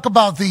 Let's talk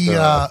about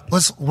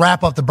let's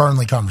wrap up the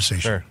Burnley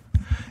conversation. Sure.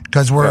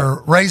 Because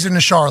we're raising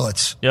the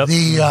Charlottes. Yep.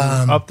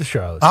 Up the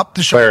Charlottes. Up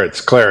the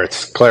Charlottes.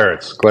 Clarence.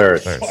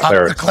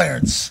 Up the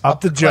Clarence.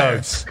 Up the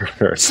Jugs.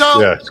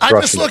 So Yeah, I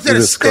just looked at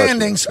the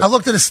standings. I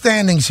looked at the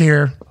standings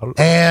here,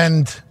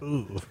 and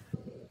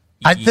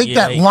I think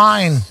that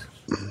line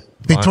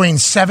between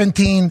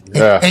 17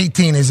 and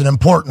 18 is an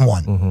important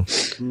one.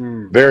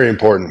 Mm-hmm. Very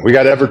important. We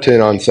got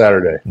Everton on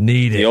Saturday.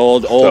 Need it. The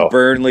old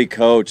Burnley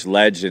coach,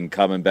 legend,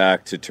 coming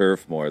back to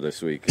Turfmoor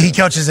this week. He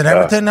coaches at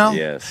Everton now?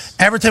 Yes.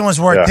 Everton was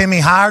where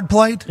Timmy Howard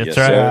played? That's Yes,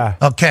 right.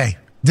 sir. Okay.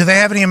 Do they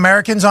have any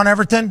Americans on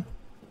Everton?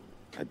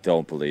 I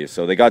don't believe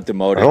so. They got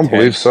demoted. I don't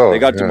believe so. They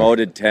got Yeah.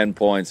 demoted 10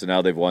 points, and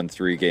now they've won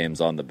 3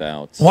 games on the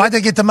bounce. Why'd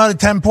they get demoted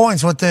 10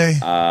 points? What they?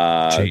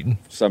 Cheating.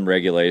 Some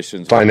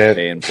regulations.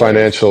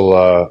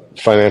 Financial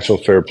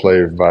fair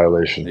play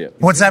violation. Yeah.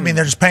 What's that mean?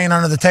 They're just paying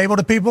under the table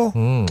to people?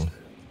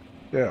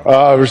 There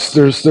were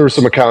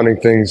some accounting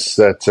things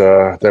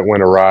that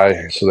went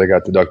awry, so they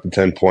got deducted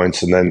 10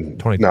 points, and then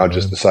now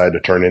just decided to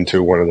turn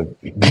into one of the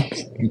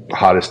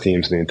hottest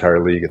teams in the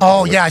entire league.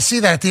 Oh, yeah, I see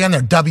that at the end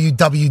there,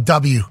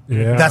 www.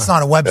 Yeah. That's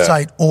not a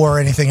website or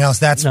anything else.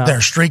 That's their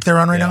streak they're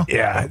on right now?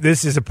 Yeah,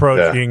 this is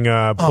approaching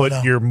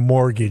put your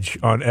mortgage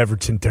on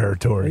Everton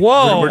territory.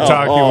 Whoa.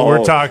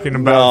 We're talking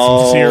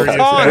about some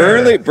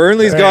serious.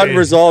 Burnley's gotten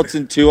results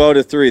in 2 out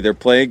of 3. They're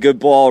playing good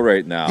ball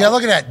right now. Yeah,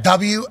 look at that.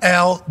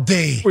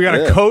 WLD. We got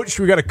a coach.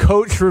 We got a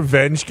coach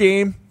revenge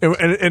game,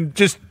 and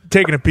just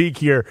taking a peek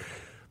here.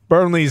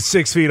 Burnley's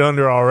 6 feet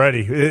under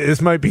already.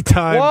 This might be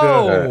time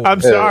to.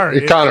 I'm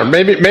sorry, Connor.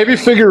 Maybe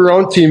figure your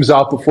own teams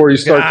out before you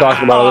start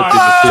talking about other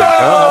people's teams.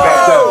 How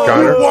about that,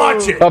 Connor?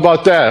 Watch it. How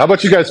about that? How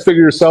about you guys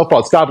figure yourself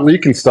out? Stop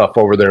leaking stuff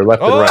over there,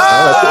 left and right.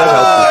 That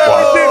helps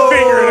us. We did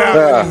figure it out.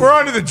 Yeah. We're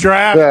on to the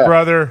draft,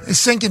 brother. It's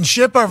sinking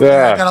ship over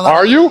there.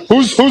 Are you?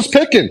 Who's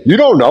picking? You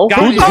don't know.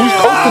 Who's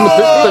coaching the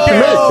picks that you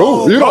make?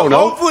 Who? You don't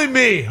know. Hopefully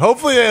me.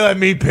 Hopefully they let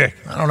me pick.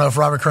 I don't know if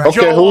Robert Kraft.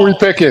 Okay, who are we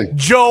picking?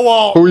 Joe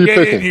Alt. Who are you get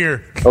picking? in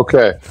here.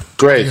 Okay,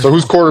 great. So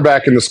who's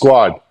quarterback in the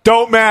squad?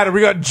 Don't matter.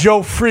 We got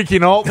Joe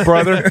freaking Alt,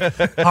 brother.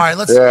 All right,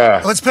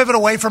 let's pivot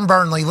away from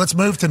Burnley. Let's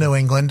move to New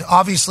England.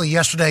 Obviously,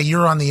 yesterday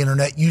you're on the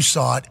internet. You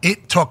saw it.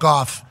 It took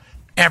off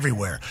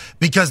everywhere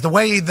because the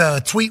way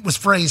the tweet was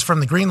phrased from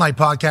the Greenlight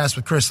podcast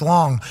with Chris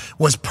Long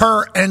was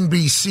per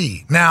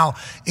NBC. Now,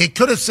 it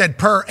could have said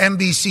per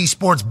NBC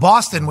Sports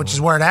Boston, which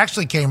is where it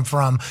actually came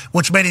from,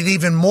 which made it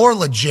even more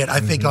legit, I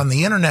think, on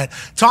the internet.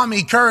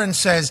 Tommy Curran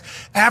says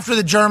after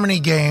the Germany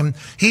game,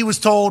 he was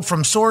told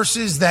from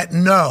sources that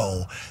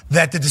know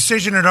that the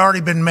decision had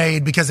already been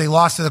made because they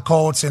lost to the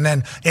Colts and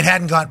then it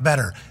hadn't got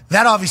better.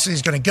 That obviously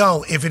is going to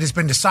go if it has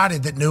been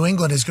decided that New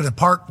England is going to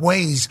part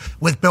ways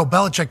with Bill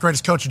Belichick,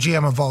 greatest coach and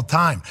GM of all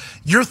time.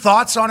 Your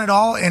thoughts on it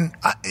all and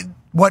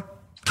what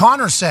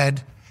Connor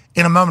said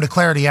in a moment of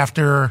clarity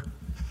after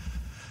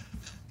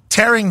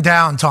tearing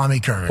down Tommy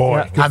Curran.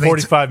 Boy,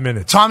 45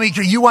 minutes. Tommy,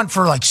 you went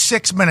for like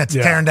 6 minutes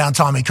tearing down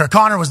Tommy Curran.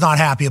 Connor was not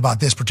happy about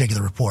this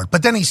particular report.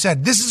 But then he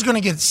said, this is going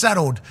to get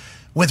settled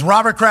with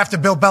Robert Kraft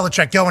and Bill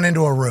Belichick going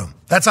into a room.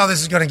 That's how this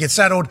is going to get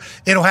settled.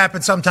 It'll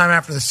happen sometime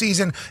after the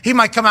season. He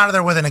might come out of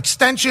there with an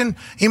extension.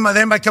 They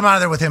might come out of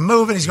there with him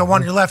moving. He's got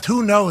 1 year left.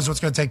 Who knows what's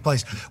going to take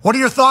place? What are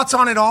your thoughts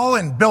on it all?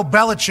 And Bill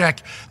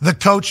Belichick, the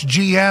coach,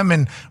 GM,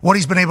 and what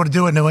he's been able to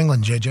do in New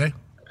England, JJ?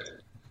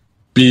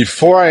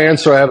 Before I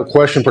answer, I have a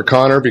question for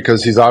Connor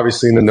because he's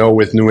obviously in the know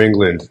with New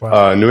England.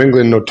 Wow. New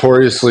England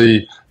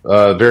notoriously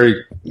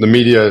the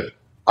media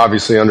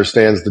obviously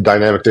understands the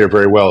dynamic there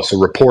very well. So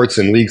reports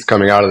and leaks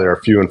coming out of there are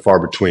few and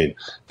far between.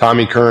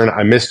 Tommy Curran,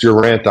 I missed your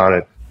rant on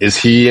it. Is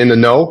he in the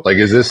know? Like,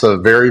 is this a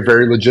very,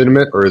 very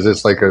legitimate or is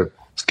this like a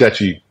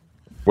sketchy?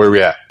 Where are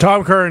we at?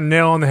 Tom Curran,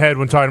 nail on the head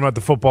when talking about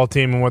the football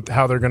team and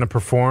how they're going to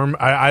perform.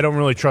 I don't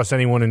really trust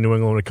anyone in New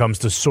England when it comes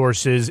to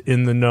sources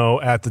in the know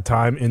at the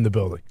time in the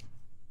building.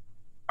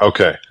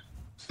 Okay.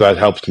 That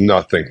helps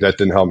nothing. That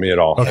didn't help me at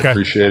all. Okay. I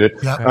appreciate it.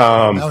 Yep.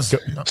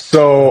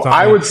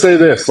 I would say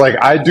this.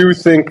 Like, I do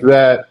think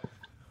that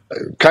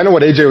kind of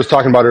what AJ was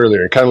talking about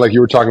earlier, and kind of like you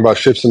were talking about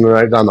ships in the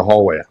night down the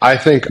hallway. I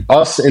think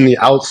us in the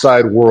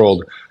outside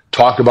world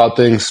talk about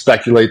things,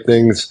 speculate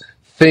things,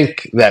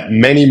 think that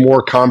many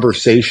more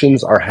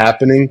conversations are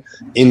happening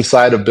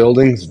inside of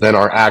buildings than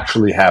are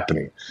actually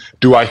happening.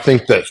 Do I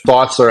think that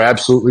thoughts are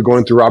absolutely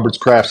going through Robert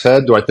Kraft's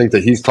head? Do I think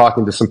that he's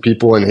talking to some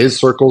people in his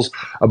circles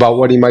about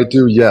what he might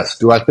do? Yes.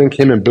 Do I think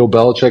him and Bill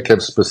Belichick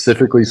have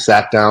specifically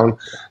sat down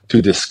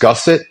to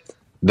discuss it?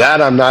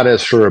 That I'm not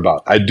as sure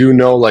about. I do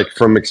know, like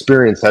from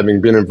experience, having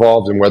been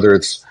involved in whether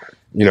it's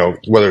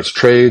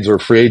trades or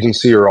free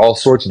agency or all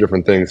sorts of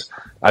different things,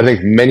 I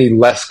think many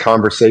less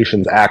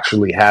conversations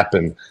actually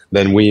happen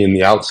than we in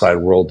the outside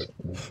world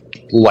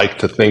like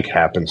to think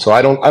happen. So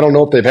I don't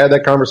know if they've had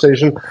that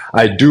conversation.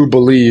 I do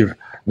believe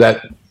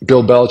that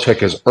Bill Belichick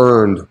has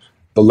earned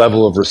the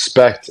level of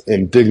respect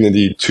and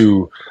dignity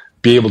to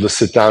be able to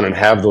sit down and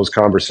have those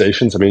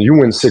conversations. I mean, you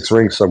win 6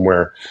 rings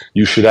somewhere,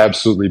 you should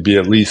absolutely be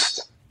at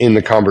least in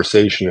the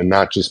conversation and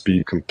not just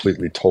be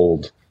completely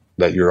told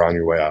that you're on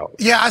your way out.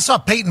 Yeah, I saw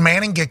Peyton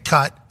Manning get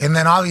cut, and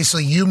then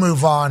obviously you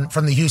move on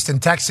from the Houston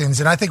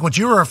Texans, and I think what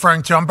you were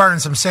referring to, I'm burning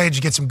some sage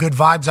to get some good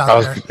vibes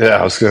out there. Yeah,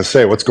 I was going to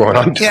say, what's going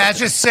on? Yeah, it's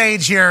just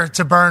sage here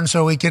to burn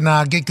so we can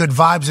get good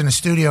vibes in the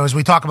studio as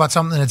we talk about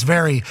something that's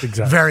very,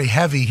 very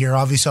heavy here,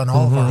 obviously on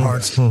all of our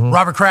hearts.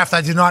 Robert Kraft,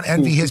 I do not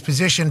envy his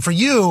position. For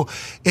you,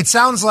 it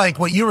sounds like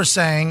what you were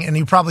saying, and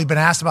you've probably been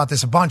asked about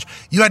this a bunch,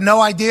 you had no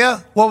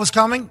idea what was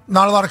coming?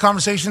 Not a lot of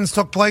conversations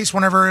took place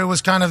whenever it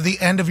was kind of the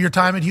end of your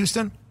time at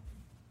Houston?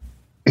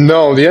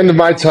 No, the end of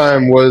my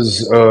time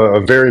was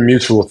a very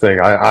mutual thing.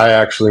 I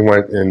actually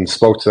went and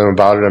spoke to them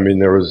about it. I mean,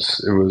 there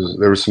was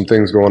some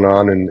things going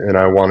on, and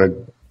I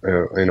wanted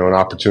an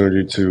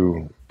opportunity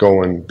to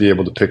go and be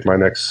able to pick my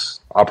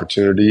next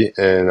opportunity.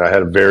 And I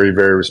had a very,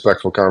 very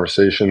respectful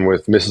conversation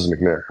with Mrs.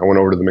 McNair. I went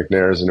over to the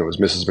McNairs, and it was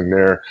Mrs.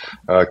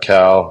 McNair,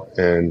 Cal,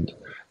 and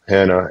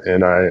Hannah,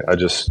 and I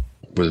just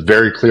was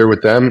very clear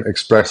with them,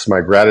 expressed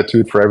my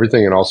gratitude for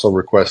everything, and also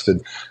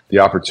requested the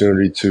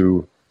opportunity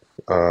to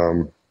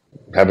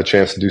have a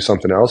chance to do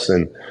something else.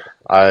 And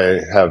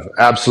I have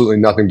absolutely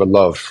nothing but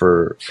love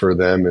for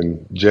them.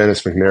 And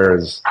Janice McNair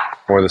is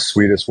one of the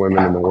sweetest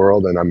women in the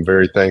world, and I'm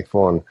very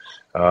thankful. And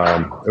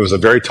it was a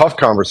very tough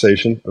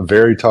conversation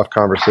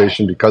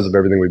because of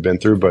everything we've been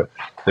through, but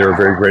they were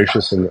very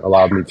gracious and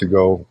allowed me to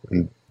go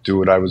and do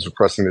what I was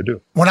requesting to do.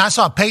 When I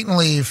saw Peyton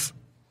leave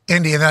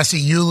Indy and I see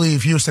you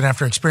leave Houston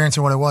after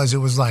experiencing what it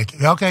was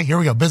like, okay, here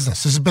we go.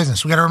 Business. This is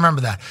business. We got to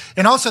remember that.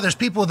 And also there's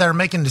people that are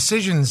making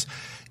decisions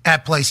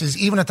at places,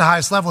 even at the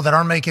highest level, that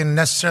aren't making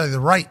necessarily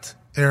the right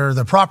or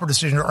the proper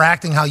decision or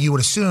acting how you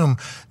would assume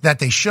that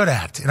they should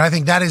act. And I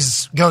think that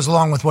goes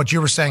along with what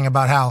you were saying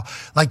about how,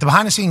 like, the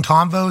behind-the-scene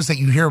convos that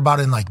you hear about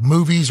in, like,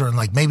 movies or in,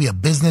 like, maybe a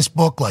business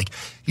book, like,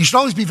 you should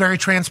always be very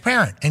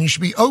transparent and you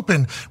should be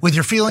open with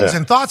your feelings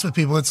and thoughts with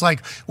people. It's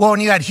like, well, when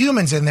you had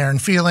humans in there and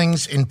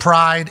feelings and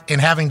pride and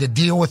having to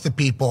deal with the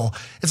people,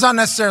 it's not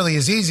necessarily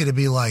as easy to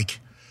be like,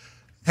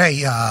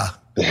 hey,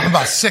 I'm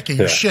about sick of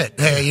your shit.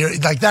 Hey,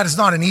 like, that is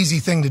not an easy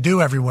thing to do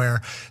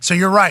everywhere. So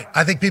you're right.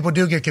 I think people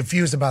do get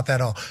confused about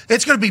that all.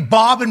 It's going to be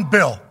Bob and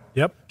Bill.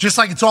 Yep. Just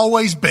like it's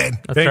always been.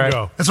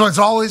 Bingo. That's what it's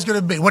always going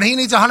to be. When he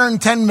needs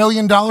 $110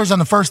 million on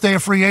the first day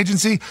of free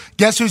agency,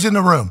 guess who's in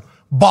the room?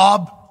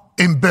 Bob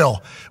and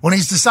Bill. When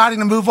he's deciding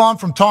to move on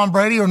from Tom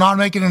Brady or not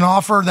making an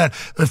offer that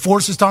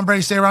forces Tom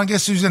Brady to stay around,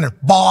 guess who's in there?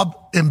 Bob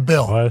and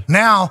Bill. What?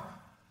 Now,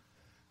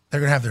 they're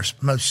going to have their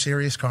most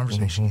serious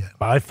conversation yet.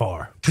 By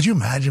far. Could you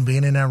imagine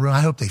being in that room? I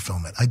hope they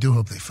film it. I do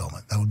hope they film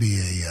it. That would be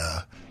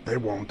They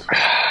won't.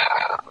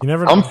 You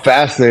never know. I'm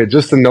fascinated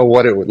just to know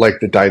what it would, like,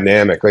 the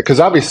dynamic. Like, because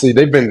obviously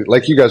they've been,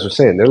 like you guys were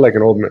saying, they're like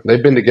an old man.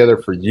 They've been together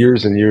for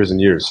years and years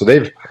and years. So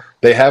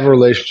they have a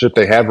relationship.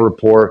 They have a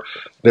rapport.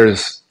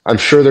 I'm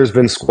sure there's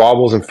been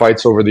squabbles and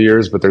fights over the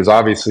years, but there's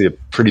obviously a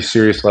pretty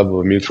serious level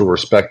of mutual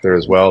respect there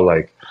as well.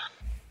 Like,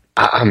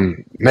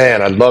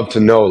 I'd love to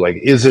know, like,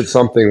 is it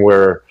something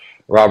where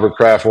Robert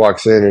Kraft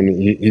walks in and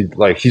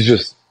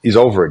he's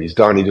over it. He's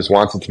done. He just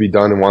wants it to be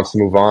done and wants to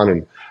move on,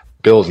 and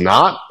Bill's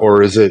not?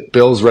 Or is it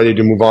Bill's ready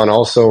to move on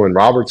also and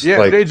Robert's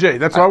like... JJ,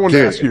 that's what I wanted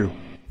to ask you.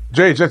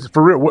 Jay, just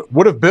for real,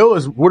 what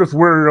if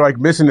we're like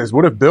missing this?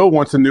 What if Bill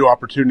wants a new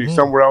opportunity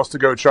somewhere else to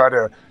go try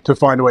to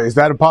find a way? Is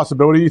that a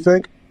possibility, you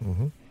think?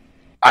 Mm-hmm.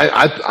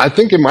 I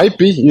think it might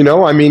be,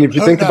 I mean, if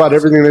you think about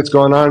everything that's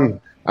going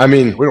on, I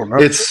mean, we don't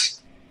know.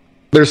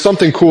 There's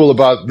something cool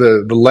about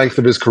the length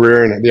of his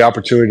career and the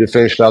opportunity to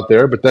finish it out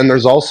there. But then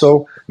there's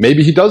also,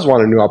 maybe he does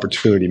want a new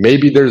opportunity.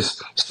 Maybe there's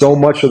so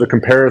much of the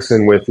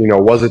comparison with,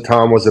 was it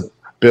Tom? Was it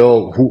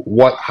Bill? Who,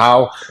 what,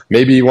 how?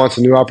 Maybe he wants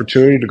a new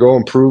opportunity to go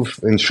improve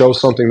and show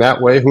something that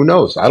way. Who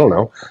knows? I don't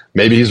know.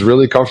 Maybe he's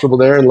really comfortable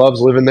there and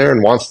loves living there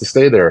and wants to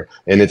stay there,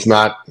 and it's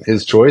not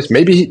his choice.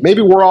 Maybe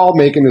we're all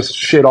making this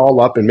shit all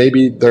up, and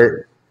maybe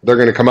they're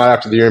going to come out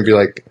after the year and be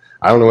like,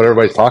 I don't know what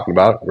everybody's talking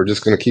about. We're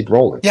just going to keep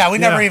rolling. Yeah, we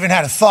never even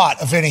had a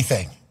thought of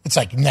anything. It's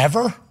like,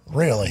 never?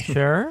 Really?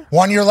 Sure.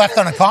 1 year left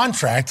on a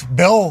contract.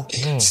 Bill,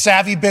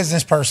 savvy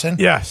business person.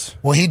 Yes.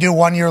 Will he do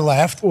 1 year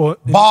left? Well,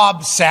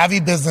 Bob, savvy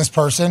business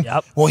person.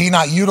 Yep. Will he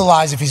not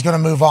utilize if he's going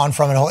to move on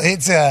from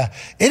it?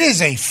 It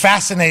is a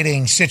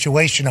fascinating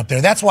situation up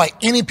there. That's why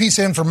any piece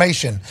of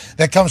information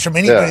that comes from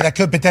anybody that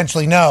could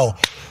potentially know,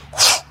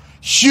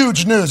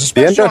 huge news.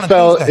 The Especially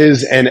NFL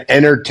is an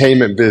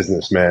entertainment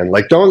business, man.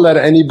 Like, don't let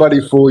anybody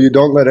fool you.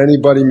 Don't let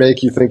anybody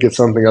make you think it's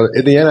something other.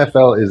 The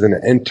NFL is an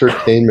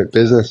entertainment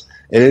business,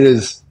 and it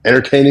is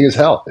entertaining as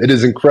hell. It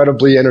is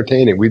incredibly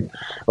entertaining.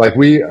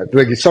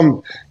 There's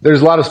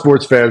a lot of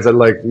sports fans that,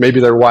 like, maybe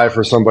their wife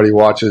or somebody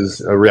watches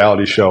a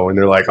reality show and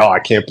they're like, oh, I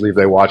can't believe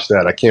they watched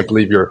that. I can't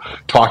believe you're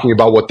talking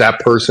about what that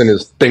person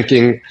is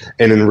thinking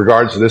and in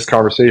regards to this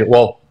conversation.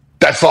 Well,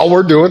 that's all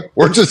we're doing.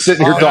 We're just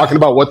sitting here talking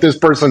about what this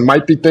person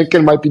might be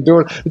thinking, might be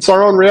doing. It's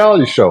our own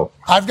reality show.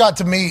 I've got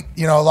to meet,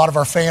 a lot of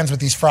our fans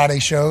with these Friday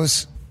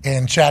shows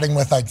and chatting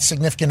with, like,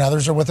 significant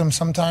others are with them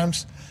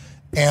sometimes.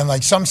 And,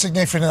 like, some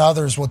significant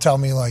others will tell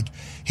me, like,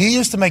 he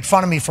used to make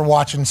fun of me for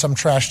watching some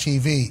trash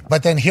TV,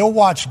 but then he'll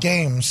watch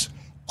games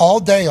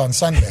all day on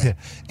Sunday.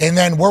 And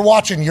then we're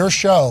watching your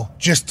show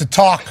just to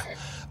talk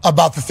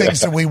about the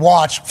things that we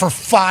watch for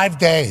 5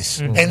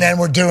 days. And then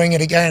we're doing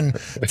it again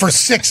for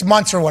 6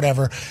 months or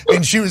whatever.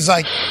 And she was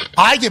like,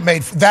 I get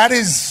made.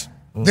 This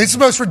is the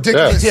most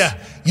ridiculous. Yeah.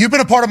 You've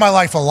been a part of my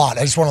life a lot.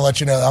 I just want to let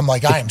you know. I'm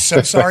like, I am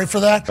so sorry for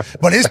that.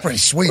 But it's pretty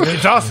sweet.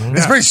 It's awesome.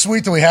 It's pretty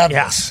sweet that we have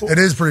this. It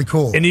is pretty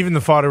cool. And even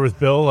the fodder with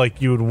Bill,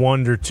 like, you would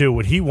wonder, too,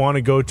 would he want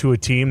to go to a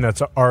team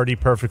that's already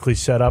perfectly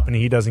set up and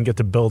he doesn't get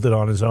to build it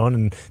on his own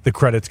and the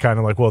credit's kind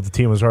of like, well, the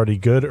team was already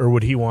good? Or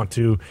would he want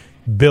to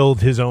build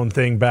his own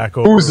thing back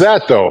over? Who's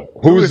that, though?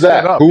 Who's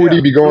that? Who would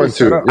he be going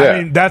to? Yeah.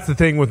 I mean, that's the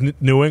thing with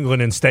New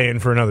England and staying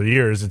for another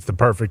year is it's the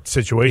perfect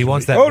situation. He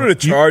wants that. Go to the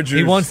Chargers.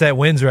 He wants that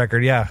wins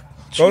record, yeah.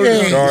 Go to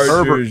the Chargers.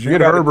 Herbert. You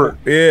get Herbert.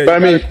 Yeah, But I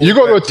mean, you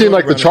go to a team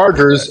like the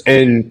Chargers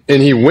and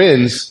he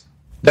wins,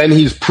 then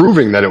he's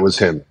proving that it was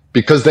him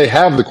because they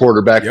have the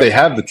quarterback, they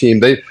have the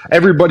team.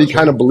 Everybody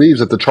kind of believes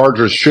that the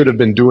Chargers should have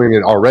been doing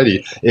it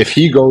already. If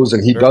he goes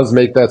and he does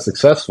make that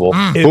successful,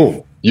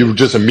 boom. You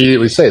just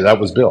immediately say that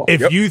was Bill.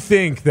 If you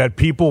think that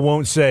people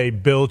won't say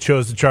Bill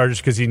chose the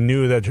Chargers because he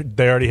knew that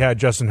they already had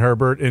Justin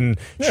Herbert, and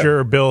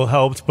sure, Bill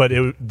helped, but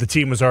the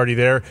team was already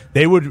there,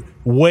 they would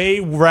way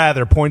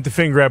rather point the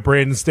finger at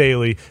Brandon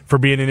Staley for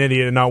being an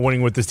idiot and not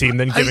winning with this team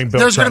than giving Bill.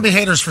 There's going to be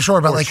haters for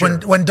sure, but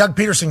when Doug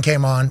Peterson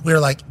came on, we were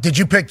like, did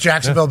you pick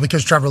Jacksonville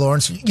because Trevor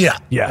Lawrence? Yeah.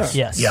 Yes.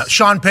 Yeah.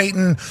 Sean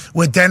Payton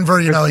with Denver,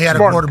 he had a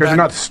quarterback. Because you're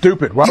not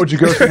stupid. Why would you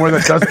go somewhere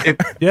that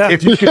doesn't?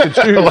 If you get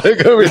to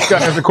choose,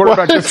 as a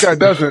quarterback, this guy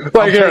doesn't.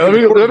 Like, here,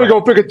 let me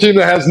go pick a team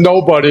that has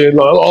nobody and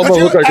I'm going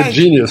to look like a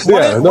genius.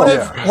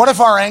 What if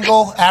our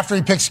angle, after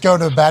he picks go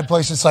to a bad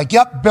place, it's like,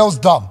 yep, Bill's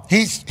dumb.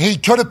 He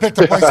could have picked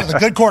a place with a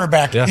good quarterback.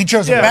 He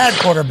chose a bad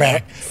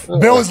quarterback.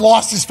 Bill has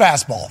lost his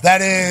fastball.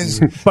 That is,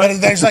 but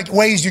there's like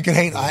ways you can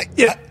hate.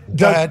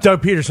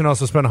 Doug Peterson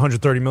also spent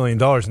 $130 million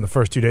in the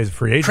first 2 days of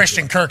free agency.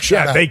 Christian Kirk,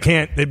 they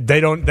can't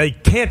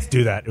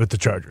do that with the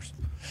Chargers.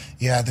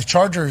 Yeah, the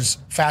Chargers,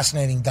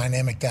 fascinating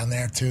dynamic down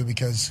there too,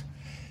 because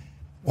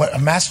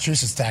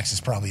Massachusetts tax is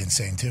probably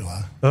insane too,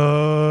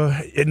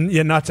 huh?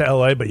 Not to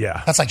LA, but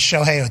yeah. That's like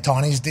Shohei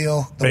Ohtani's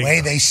deal. The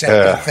way they set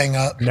that thing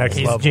up. Next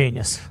level.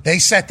 Genius. They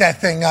set that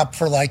thing up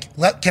for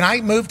can I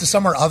move to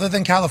somewhere other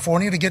than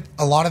California to get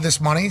a lot of this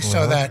money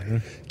so that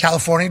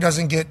California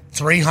doesn't get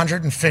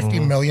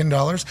 $350 million?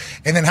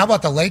 And then how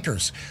about the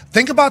Lakers?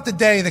 Think about the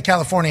day that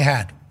California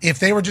had. If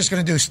they were just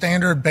going to do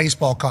standard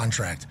baseball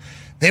contract,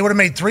 they would have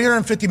made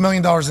 $350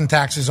 million in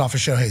taxes off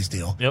of Shohei's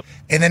deal. Yep.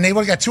 And then they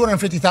would have got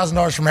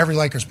 $250,000 from every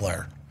Lakers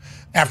player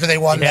after they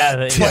won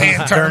that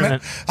play-in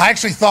tournament. I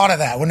actually thought of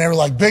that when they were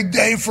like, big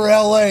day for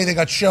L.A. They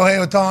got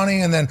Shohei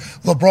Ohtani and then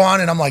LeBron.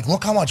 And I'm like,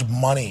 look how much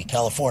money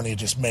California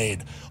just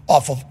made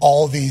off of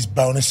all of these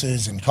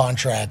bonuses and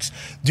contracts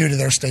due to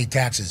their state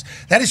taxes.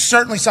 That is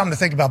certainly something to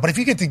think about. But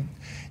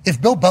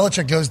if Bill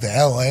Belichick goes to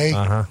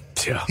L.A.,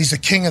 he's the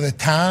king of the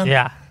town.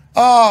 Yeah.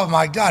 Oh,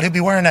 my God. He'll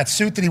be wearing that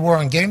suit that he wore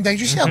on game day.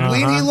 Did you see how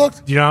clean he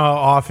looked? Do you know how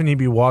often he'd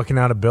be walking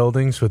out of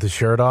buildings with his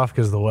shirt off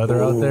because of the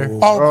weather out there? Oh,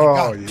 my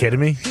God. Yeah. Kidding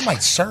me? He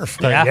might surf.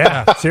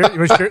 Yeah.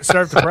 Seriously,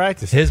 start to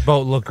practice. His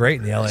boat looked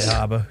great in the LA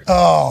harbor.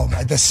 Oh,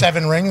 the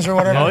 7 Rings or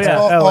whatever. Oh,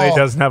 yeah. LA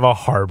doesn't have a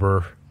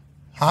harbor.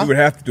 You would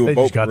have to do a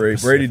boat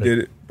parade. Brady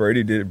did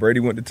it. Brady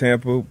went to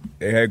Tampa.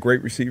 They had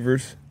great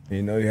receivers.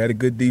 He had a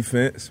good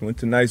defense. Went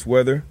to nice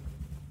weather.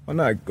 Why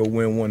not go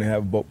win one and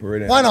have a boat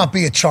parade? Why not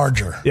be a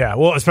Charger? Yeah,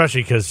 well,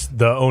 especially because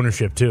the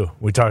ownership, too.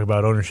 We talk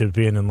about ownership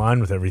being in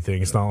line with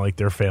everything. It's not like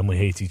their family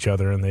hates each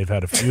other and they've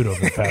had a feud over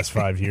the past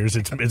 5 years.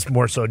 It's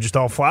more so just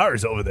all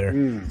flowers over there.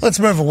 Let's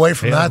move away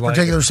from that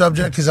particular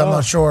subject because I'm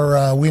not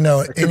sure we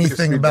know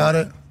anything about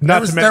it.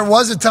 There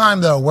was a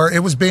time, though, where it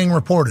was being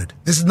reported.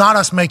 This is not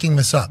us making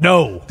this up.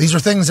 No. These are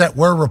things that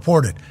were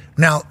reported.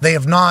 Now, they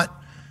have not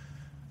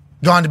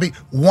gone to be.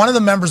 One of the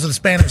members of the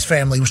Spanish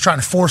family was trying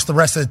to force the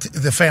rest of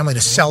the family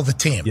to sell the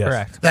team. Yes.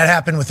 Correct. That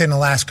happened within the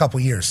last couple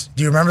years.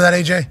 Do you remember that,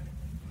 AJ?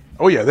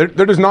 Oh yeah, there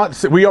does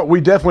not.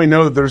 We definitely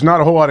know that there's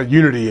not a whole lot of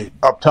unity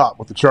up top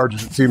with the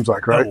Chargers. It seems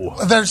like, right?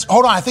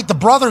 Hold on. I think the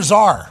brothers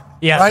are.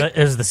 Yeah, right?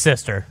 Is the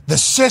sister. The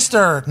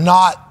sister,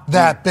 not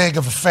that big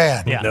of a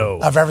fan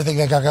of everything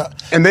they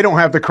got. And they don't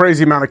have the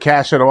crazy amount of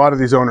cash that a lot of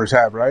these owners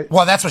have, right?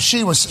 Well, that's what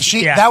she was.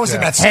 That was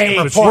in that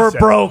same report. We're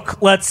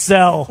broke. Let's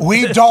sell.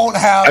 We don't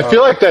have. I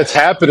feel like that's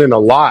happening a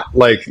lot.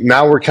 Like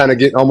now we're kind of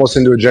getting almost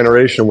into a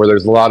generation where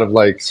there's a lot of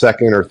like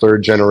second or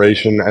third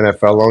generation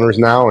NFL owners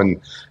now, and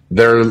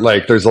they're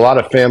like, there's a lot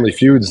of family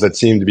feuds that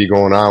seem to be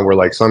going on where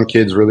like some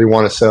kids really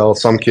want to sell,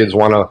 some kids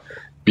want to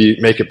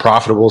make it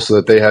profitable so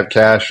that they have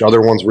cash.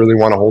 Other ones really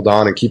want to hold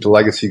on and keep the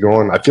legacy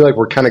going. I feel like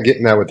we're kind of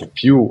getting that with a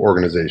few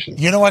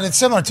organizations. You know what? It's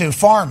similar to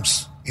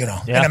farms, in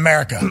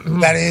America.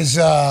 That is,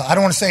 I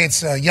don't want to say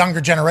it's a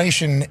younger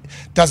generation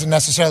doesn't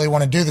necessarily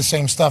want to do the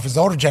same stuff as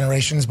the older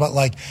generations, but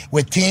like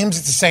with teams,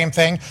 it's the same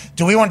thing.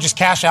 Do we want to just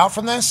cash out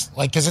from this?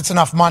 Like, because it's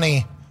enough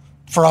money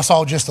for us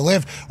all just to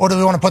live, or do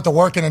we want to put the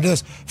work in and do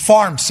this?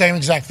 Farms, same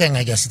exact thing,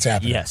 I guess it's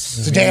happening. Yes.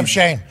 It's a damn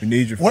shame. We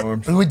need your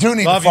farms. We do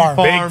need Love a farm.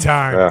 Big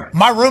time. Yeah.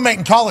 My roommate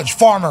in college,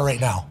 farmer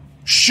right now.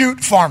 Shoot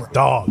farmer.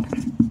 Dog.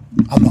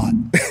 I'm not.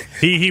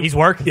 He's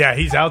working. Yeah,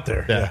 he's out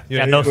there.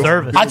 Yeah, no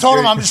service. I told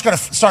him I'm just going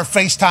to start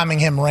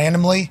FaceTiming him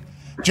randomly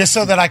just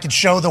so that I could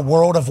show the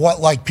world of what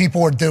like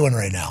people are doing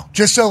right now.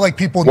 Just so like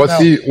people know.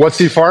 What's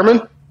he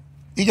farming?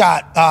 We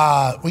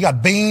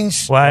got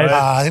beans.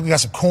 I think we got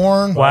some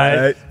corn.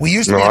 We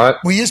used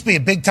to be a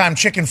big time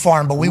chicken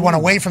farm, but we went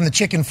away from the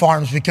chicken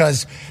farms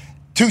because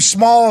too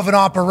small of an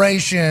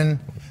operation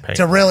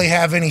to really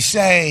have any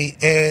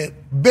say.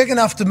 Big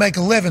enough to make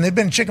a living. They've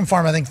been a chicken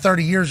farm, I think,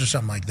 30 years or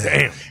something like that.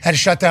 Damn. Had to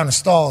shut down the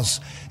stalls.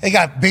 They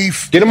got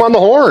beef. Get him on the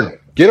horn.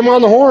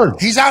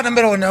 He's out in the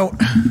middle of no.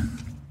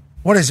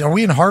 What is? Are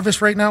we in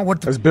harvest right now?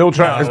 What has Bill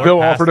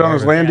offered on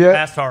his land yet?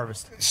 Past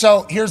harvest.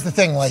 So here's the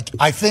thing. Like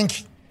I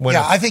think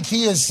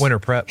he is winter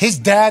prep. His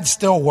dad's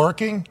still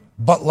working,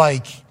 but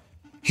like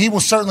he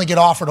will certainly get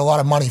offered a lot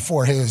of money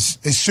for his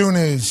as soon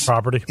as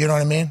property. You know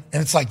what I mean?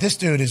 And it's like this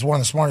dude is one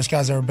of the smartest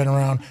guys I've ever been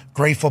around.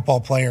 Great football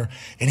player,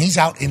 and he's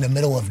out in the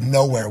middle of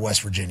nowhere,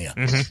 West Virginia.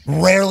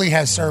 Rarely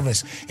has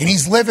service, and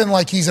he's living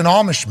like he's an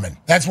Amishman.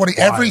 That's what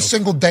every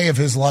single day of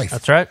his life.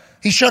 That's right.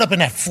 He showed up in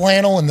that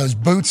flannel and those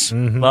boots.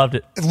 Loved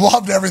it.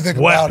 Loved everything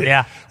about it.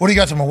 Yeah. What do you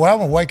got to him? Well, I'm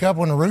going to wake up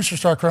when the roosters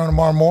start crowing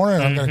tomorrow morning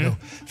and I'm going to go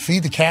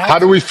feed the cat. How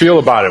do we feel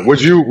about it?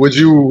 Would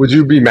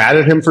you be mad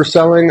at him for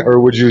selling,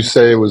 or would you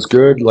say it was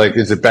good? Like,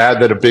 is it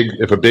bad that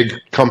if a big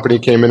company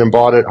came in and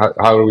bought it?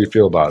 How do we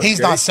feel about it?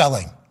 He's not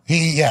selling.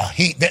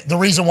 The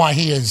reason why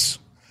he is,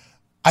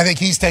 I think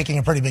he's taking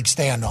a pretty big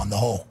stand on the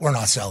whole, we're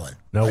not selling.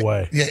 No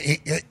way.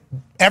 Yeah.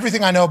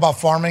 Everything I know about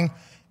farming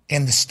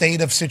and the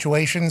state of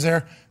situations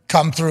there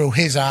come through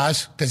his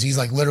eyes because he's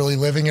like literally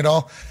living it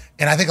all.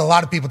 And I think a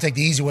lot of people take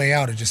the easy way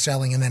out of just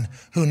selling, and then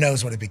who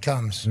knows what it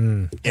becomes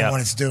and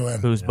what it's doing.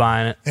 Who's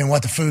buying it. And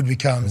what the food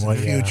becomes in the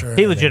future.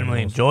 He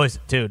legitimately enjoys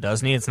it too,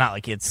 doesn't he? It's not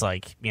like it's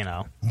like,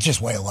 just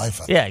way of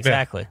life. Yeah,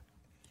 exactly.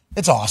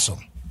 It's awesome.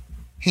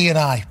 He and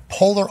I,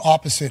 polar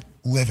opposite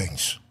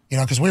livings.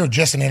 Because we were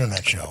just an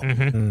internet show.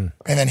 And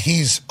then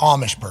he's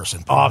Amish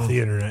person. Off the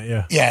internet,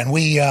 yeah. Yeah, and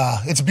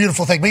it's a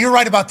beautiful thing. But you're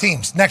right about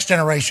teams. Next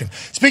generation.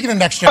 Speaking of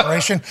next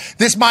generation,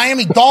 this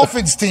Miami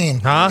Dolphins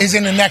team is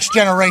in the next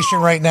generation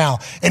right now.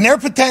 And they're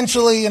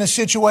potentially in a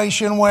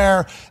situation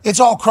where it's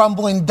all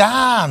crumbling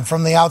down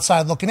from the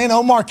outside looking in.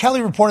 Omar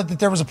Kelly reported that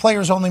there was a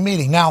players-only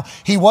meeting. Now,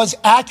 he was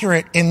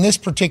accurate in this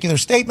particular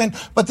statement,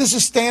 but this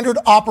is standard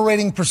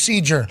operating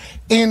procedure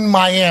in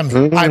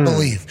Miami, I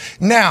believe.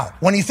 Now,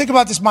 when you think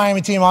about this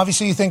Miami team,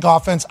 obviously, you think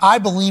offense. I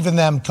believe in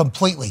them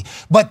completely.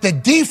 But the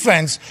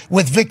defense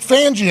with Vic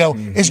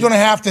Fangio is going to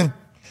have to,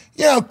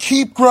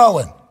 keep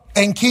growing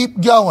and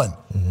keep going.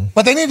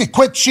 But they need to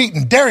quit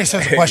cheating. Darius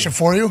has a question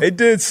for you. They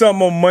did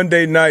something on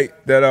Monday night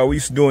that we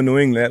used to do in New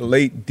England, that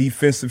late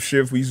defensive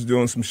shift. We used to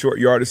do in some short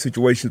yardage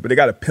situations, but they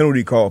got a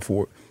penalty call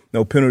for it.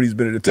 No penalty's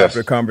been at the top of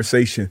the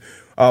conversation.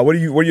 What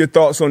are your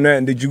thoughts on that,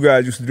 and did you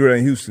guys used to do that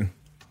in Houston?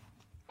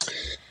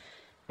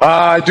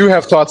 I do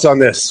have thoughts on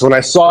this. When I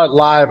saw it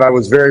live, I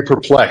was very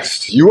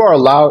perplexed. You are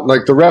allowed,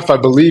 like the ref, I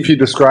believe he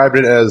described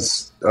it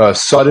as a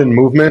sudden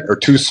movement or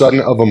too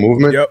sudden of a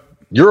movement. Yep.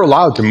 You're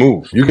allowed to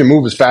move. You can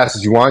move as fast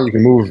as you want. You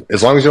can move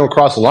as long as you don't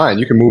cross the line.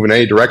 You can move in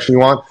any direction you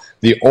want.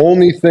 The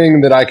only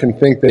thing that I can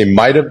think they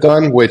might have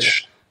done,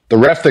 which the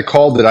ref that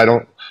called it, I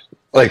don't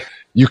like.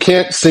 You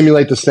can't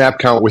simulate the snap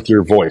count with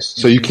your voice.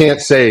 So you can't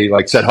say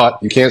like set hut.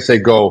 You can't say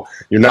go.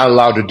 You're not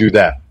allowed to do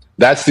that.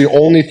 That's the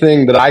only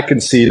thing that I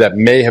can see that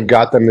may have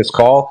got them this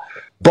call.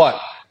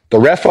 But the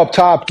ref up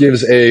top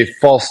gives a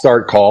false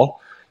start call.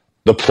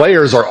 The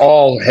players are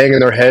all hanging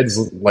their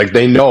heads like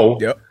they know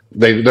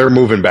they're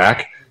moving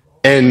back.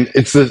 And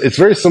it's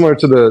very similar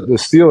to the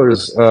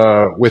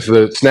Steelers with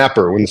the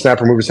snapper. When the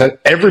snapper moved his head,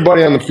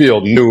 everybody on the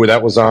field knew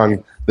that was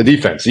on the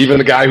defense. Even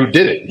the guy who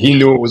did it, he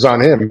knew it was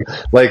on him.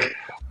 Like,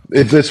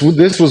 This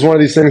was one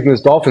of these things in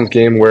this Dolphins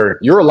game where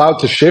you're allowed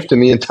to shift,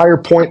 and the entire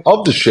point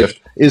of the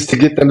shift is to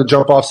get them to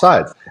jump off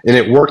sides. And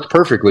it worked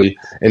perfectly,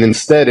 and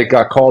instead it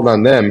got called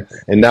on them,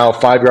 and now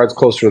 5 yards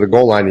closer to the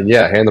goal line, and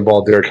hand the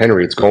ball to Derrick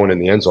Henry. It's going in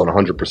the end zone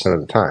 100% of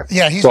the time.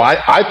 Yeah, so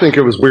I think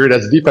it was weird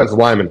as a defensive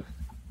lineman.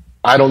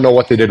 I don't know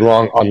what they did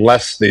wrong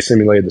unless they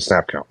simulated the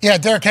snap count. Yeah,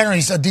 Derrick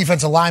Henry's a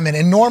defensive lineman,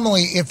 and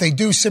normally if they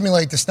do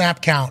simulate the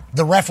snap count,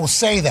 the ref will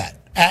say that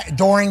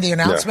during the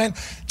announcement.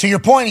 Yeah. To your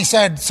point, he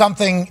said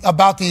something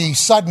about the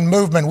sudden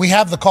movement. We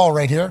have the call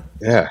right here.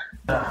 Yeah.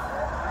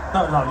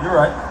 No, you're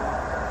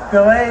right.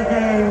 Delay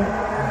game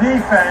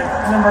defense,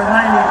 number 92,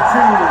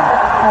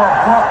 for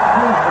abrupt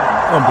movement.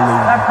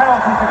 Unbelievable. That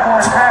penalty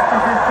before half the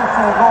distance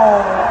to the goal.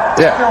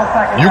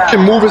 Yeah, you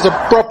can move as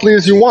abruptly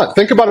as you want.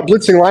 Think about a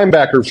blitzing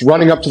linebacker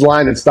running up to the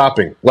line and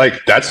stopping. Like,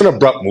 that's an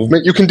abrupt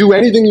movement. You can do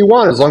anything you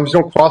want as long as you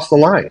don't cross the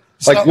line.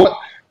 Like, what?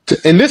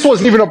 And this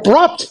wasn't even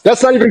abrupt.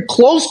 That's not even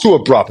close to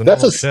abrupt.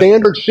 That's a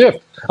standard shift.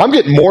 I'm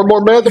getting more and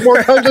more mad the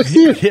more times I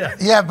see it.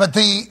 Yeah, but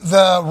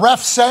the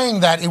ref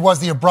saying that it was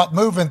the abrupt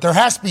movement, there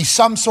has to be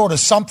some sort of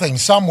something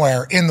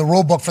somewhere in the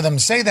rule book for them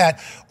to say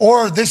that,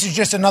 or this is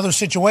just another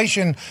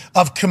situation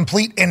of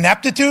complete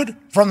ineptitude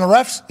from the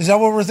refs? Is that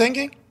what we're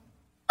thinking?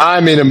 I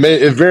mean,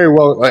 it very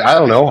well. Like, I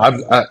don't know.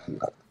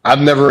 I've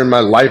never in my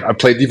life. I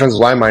played defensive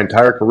line my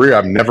entire career.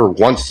 I've never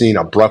once seen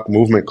abrupt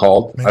movement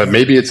called.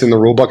 Maybe it's in the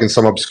rule book in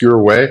some obscure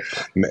way.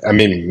 I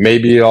mean,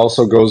 maybe it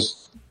also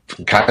goes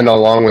kind of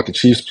along with the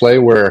Chiefs play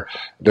where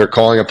they're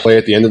calling a play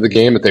at the end of the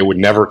game that they would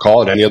never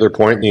call at any other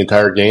point in the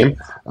entire game.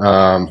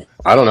 I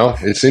don't know.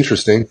 It's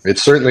interesting. It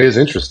certainly is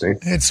interesting.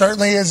 It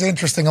certainly is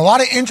interesting. A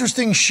lot of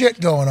interesting shit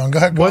going on. Go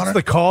ahead, Connor. What's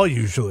the call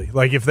usually?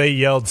 Like if they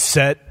yelled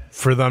set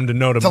for them to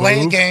know to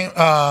delay move? Game.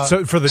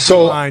 So for the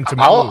line to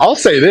move. I'll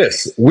say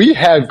this. We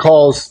had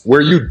calls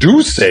where you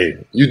do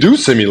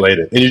simulate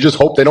it, and you just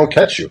hope they don't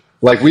catch you.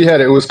 Like we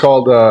had, it was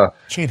called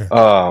cheater.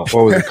 What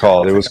was it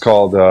called? It was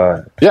called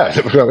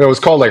it was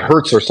called like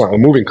Hertz or something. A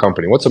moving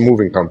company. What's a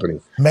moving company?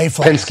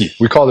 Mayflower. Penske.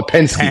 We called it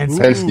Penske.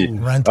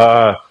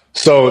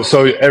 So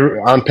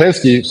on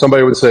Penske,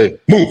 somebody would say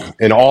move,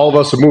 and all of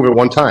us would move at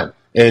one time,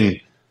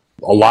 and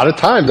a lot of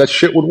times that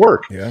shit would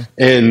work. Yeah.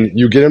 And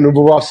you get them to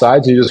move off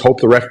sides, and you just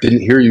hope the ref didn't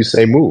hear you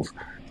say move.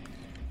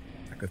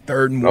 Like a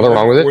third and nothing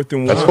wrong with fourth it.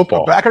 And That's one.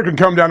 football. A backer can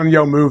come down and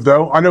yell move,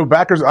 though. I know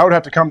backers. I would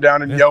have to come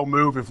down and yell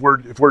move if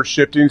we're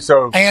shifting.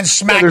 So and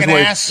smacking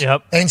ass.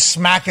 Yep. And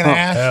smacking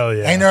ass. Hell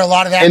yeah. Ain't there a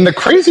lot of that? And the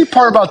crazy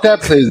part about that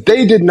play is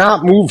they did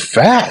not move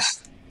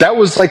fast. That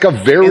was like a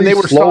very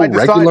slow,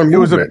 regular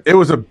movement. It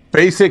was a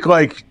basic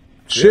like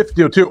shift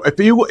deal too.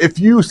 If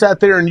you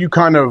sat there and you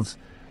kind of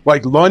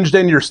like lunged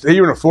in you're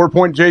in a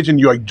 4-point, JJ, and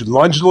you like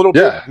lunged a little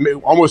bit,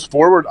 almost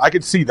forward, I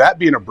could see that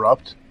being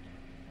abrupt.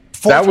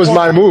 That was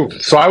my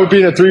move. So I would be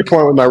in a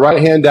 3-point with my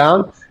right hand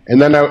down, and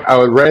then I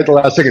would right at the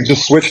last second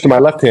just switch to my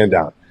left hand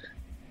down.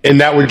 And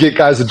that would get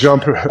guys to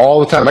jump all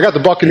the time. I got the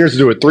Buccaneers to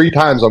do it 3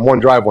 times on one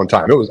drive one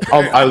time. It was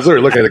I was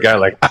literally looking at the guy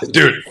like,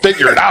 dude,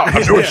 figure it out.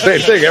 I'm doing the same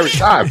thing every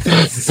time.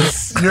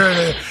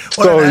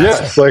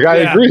 I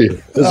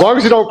agree. As long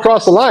as you don't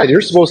cross the line,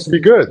 you're supposed to be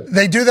good.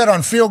 They do that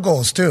on field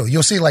goals, too.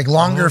 You'll see, like,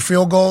 longer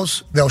field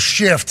goals. They'll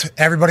shift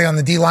everybody on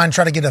the D-line,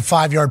 try to get a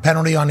 5-yard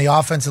penalty on the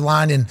offensive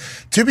line. And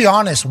to be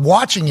honest,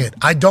 watching it,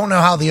 I don't know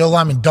how the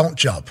O-linemen don't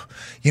jump.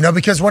 You know,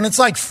 because when it's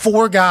like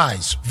 4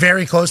 guys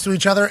very close to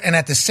each other and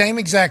at the same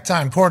exact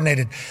time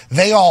coordinated,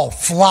 they all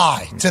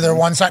fly to their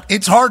one side.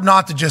 It's hard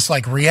not to just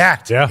like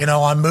react, you know,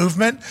 on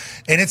movement.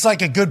 And it's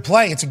like a good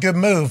play. It's a good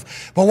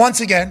move. But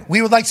once again,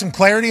 we would like some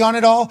clarity on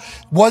it all.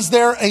 Was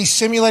there a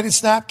simulated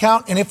snap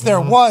count? And if there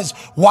was,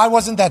 why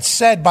wasn't that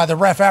said by the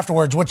ref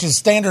afterwards, which is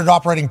standard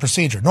operating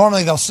procedure?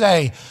 Normally they'll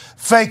say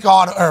fake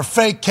auto or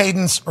fake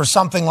cadence or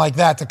something like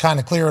that to kind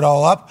of clear it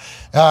all up.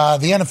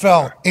 The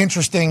NFL,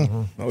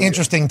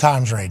 interesting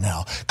times right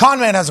now.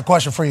 Conman has a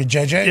question for you,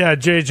 JJ. Yeah,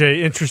 JJ,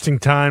 interesting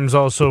times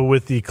also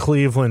with the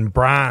Cleveland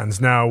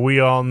Browns. Now, we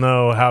all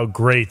know how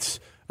great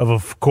of a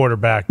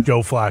quarterback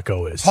Joe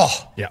Flacco is.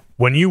 Oh. Yeah.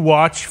 When you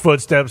watch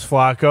Footsteps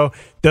Flacco,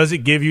 does it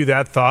give you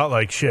that thought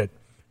like, shit,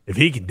 if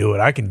he can do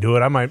it, I can do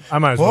it. I might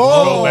as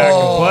well go back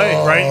and play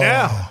right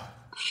now.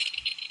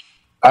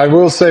 I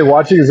will say,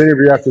 watching his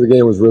interview after the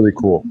game was really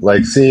cool.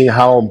 Like seeing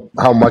how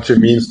much it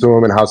means to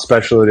him and how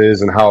special it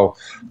is, and how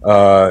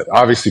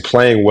obviously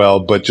playing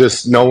well, but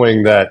just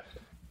knowing that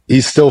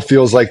he still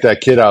feels like that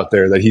kid out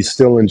there, that he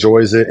still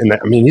enjoys it, and that,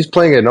 I mean, he's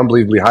playing at an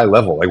unbelievably high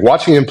level. Like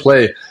watching him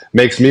play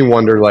makes me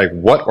wonder, like,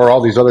 what are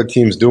all these other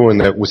teams doing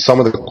that with some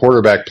of the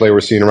quarterback play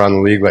we're seeing around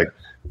the league? Like,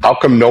 how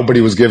come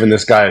nobody was giving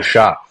this guy a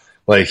shot?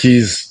 Like,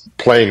 he's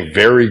playing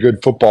very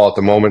good football at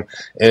the moment,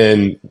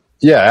 and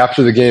yeah,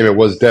 after the game, it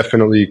was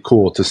definitely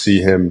cool to see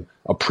him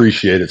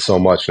appreciate it so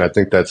much, and I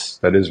think that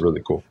is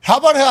really cool. How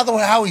about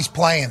how he's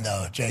playing,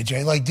 though,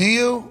 JJ? Like, do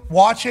you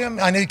watch him?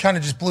 I know you kind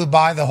of just blew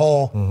by the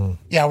whole,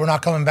 we're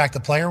not coming back to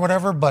play or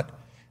whatever, but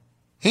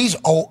he's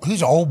old.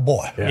 He's an old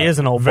boy. Yeah. He is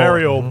an old boy.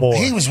 Very old boy.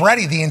 He was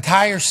ready the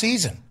entire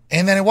season.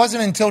 And then it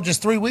wasn't until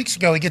just 3 weeks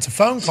ago he gets a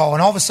phone call,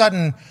 and all of a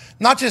sudden,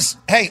 not just,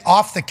 hey,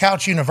 off the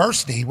couch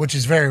university, which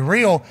is very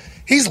real,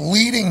 he's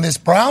leading this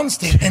Browns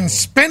team and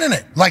spinning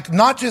it. Like,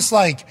 not just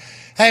like,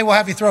 hey, we'll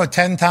have you throw it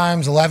 10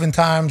 times, 11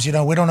 times. We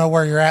don't know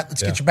where you're at.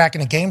 Let's get you back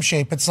into game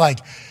shape. It's like,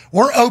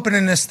 we're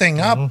opening this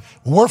thing up.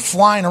 We're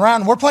flying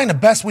around. We're playing the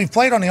best we've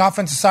played on the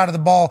offensive side of the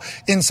ball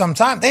in some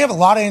time. They have a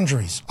lot of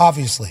injuries,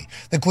 obviously,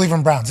 the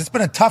Cleveland Browns. It's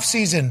been a tough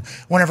season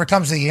whenever it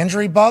comes to the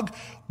injury bug.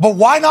 But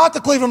why not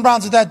the Cleveland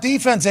Browns with that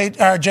defense,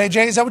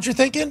 JJ? Is that what you're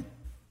thinking?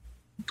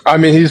 I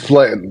mean, he's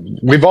playing.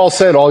 We've all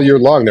said all year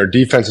long their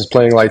defense is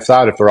playing lights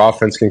out. If their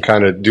offense can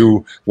kind of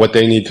do what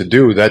they need to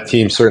do, that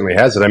team certainly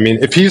has it. I mean,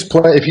 if he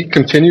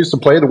continues to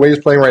play the way he's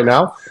playing right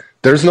now,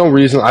 there's no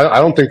reason. I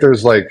don't think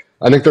there's like.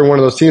 I think they're one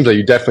of those teams that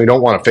you definitely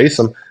don't want to face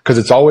them because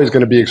it's always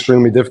going to be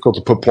extremely difficult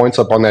to put points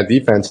up on that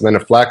defense. And then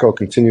if Flacco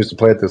continues to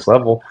play at this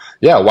level,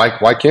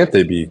 why can't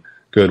they be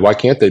good? Why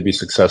can't they be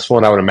successful?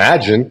 And I would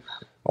imagine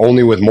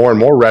only with more and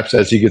more reps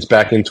as he gets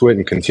back into it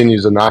and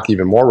continues to knock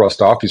even more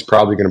rust off, he's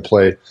probably going to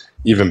play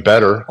even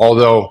better.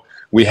 Although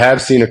we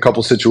have seen a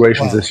couple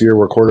situations this year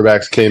where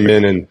quarterbacks came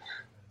in and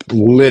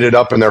lit it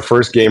up in their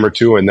first game or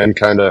two and then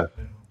kind of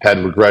had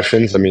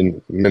regressions. I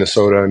mean,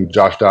 Minnesota and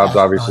Josh Dobbs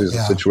obviously is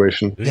a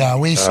situation. Yeah,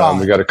 we saw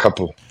we got a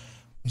couple.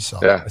 It's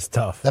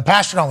tough. The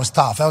Pasternaut was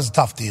tough. That was a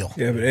tough deal.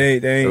 Yeah, but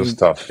it was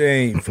tough.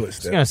 They ain't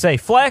footsteps. I was going to say,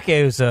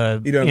 Flacco's a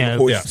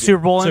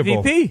Super Bowl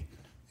MVP.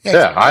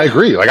 Yeah, I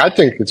agree. Like, I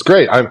think it's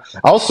great. I'm not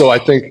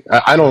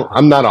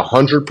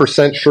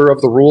 100% sure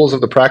of the rules of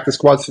the practice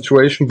squad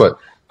situation, but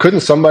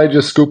couldn't somebody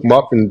just scoop them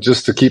up and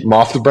just to keep them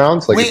off the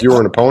Browns? Like, if you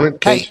were an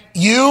opponent? Hey,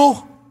 you,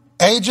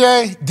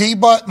 AJ,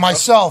 D-Butt,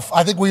 myself,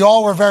 I think we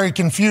all were very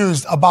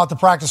confused about the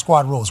practice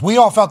squad rules. We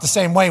all felt the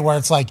same way where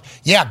it's like,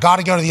 got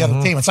to go to the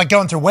other team. It's like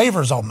going through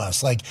waivers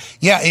almost. Like,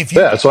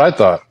 that's what I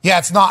thought. Yeah,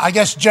 it's not. I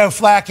guess Joe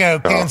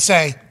Flacco can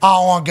say, I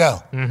don't want to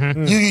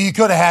go. You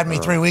could have had me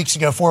 4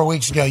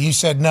 weeks ago. You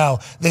said, no,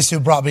 this who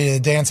brought me to the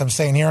dance, I'm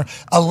staying here.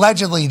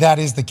 Allegedly, that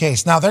is the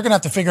case. Now, they're going to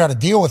have to figure out a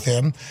deal with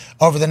him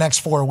over the next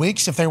 4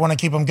 weeks if they want to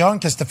keep him going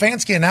because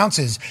Stefanski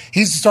announces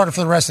he's the starter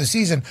for the rest of the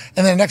season,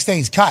 and then the next day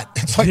he's cut.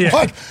 It's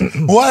like,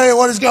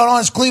 what is going on?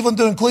 Is Cleveland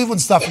doing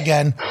Cleveland stuff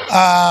again?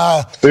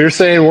 So you're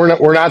saying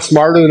we're not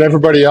smarter than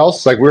everybody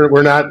else? Like we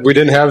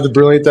didn't have the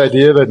brilliant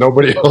idea that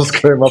nobody else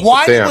came up with.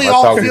 Why did we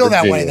all feel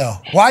that way though?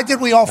 Why did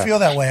we all feel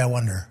that way, I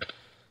wonder?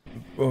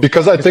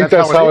 Because I think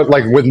that's how it,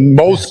 like with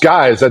most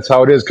guys, that's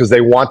how it is because they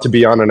want to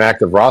be on an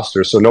active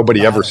roster. So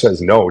nobody ever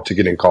says no to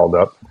getting called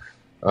up.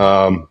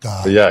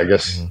 But yeah, I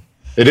guess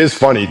it is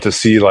funny to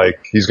see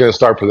like he's going to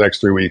start for the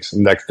next 3 weeks.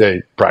 Next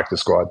day, practice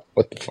squad.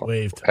 What the fuck?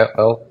 Waved.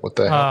 Hell? What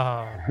the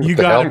hell? You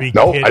got to be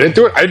No, kidding. I didn't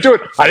do it. I didn't do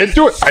it. I didn't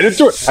do it. I didn't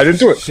do it. I didn't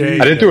do it.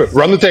 I didn't do it.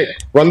 Run the tape.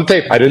 Run the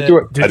tape. I didn't do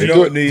it. I didn't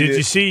do it. Did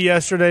you see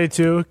yesterday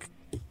too?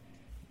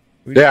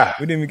 Yeah,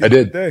 we didn't even I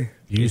get did.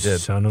 You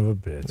son of a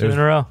bitch. 2 in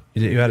a row.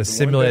 You had a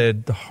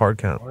simulated hard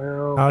count.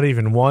 Not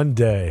even one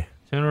day.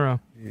 2 in a row.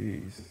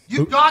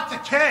 You got the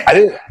K. I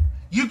didn't.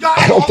 You got.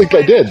 I don't think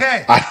I did.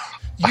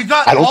 You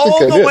got I don't all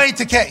think I the did. way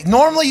to K.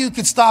 Normally you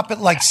could stop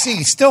at like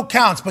C. Still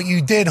counts, but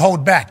you did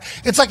hold back.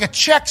 It's like a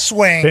check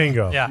swing.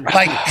 Bingo. Yeah.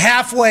 Like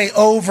halfway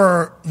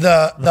over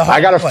the I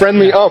got a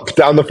friendly ump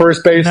down the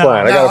first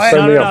baseline. I got a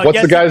friendly ump.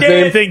 What's the guy's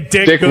name? I think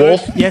Dick Good.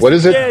 Wolf. Yes, What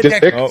is it? he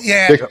did. Dick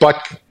Yeah. Dick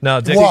Buck.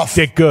 No, Dick Wolf.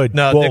 Dick Good.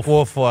 No, Wolf. Dick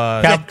Wolf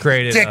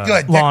created Dick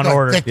Good. Law and Dick Good,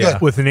 Order. Dick Yeah.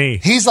 Good. With an E.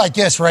 He's like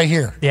this right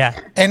here. Yeah.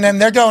 And then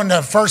they're going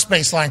to first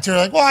baseline too.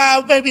 Like,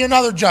 well, maybe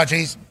another judge.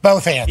 He's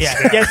both hands.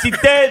 Yeah. Yes, he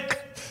did.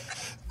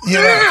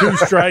 Yeah. 2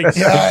 strikes.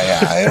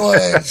 Yeah. It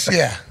was.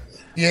 Yeah.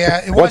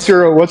 Yeah. It was,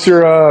 What's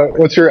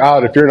your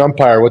out? If you're an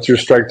umpire, what's your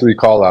strike 3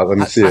 call out? Let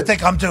me see I it.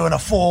 think I'm doing a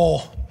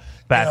full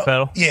Back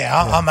pedal. Yeah,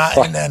 I'm out,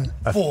 and then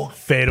full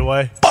Fade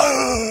away.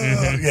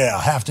 Yeah,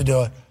 I have to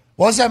do it.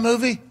 What was that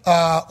movie?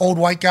 Old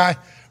white guy,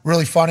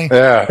 really funny.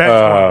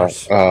 Yeah.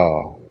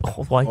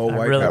 Old white guy,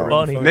 white really guy,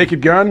 funny.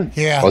 Naked Gun?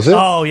 Yeah. Was it?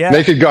 Oh, yeah.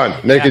 Naked Gun.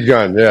 Naked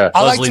Gun. Yeah.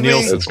 I like Leslie to be.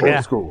 Nielsen. That's cool. Yeah.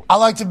 That's cool. I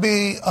like to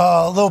be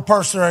a little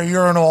person at a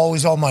urinal,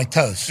 always on my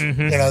toes. You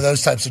know,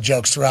 those types of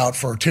jokes throughout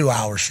for 2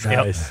 hours straight,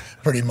 Nice.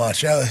 pretty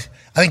much. I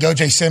think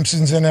O.J.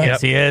 Simpson's in it.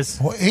 Yes, he is.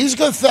 He's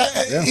good.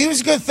 He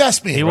was a good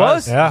thespian. He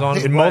was. Yeah, on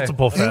his in way.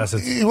 multiple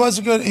facets. He was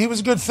a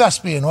good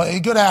thespian. A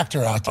good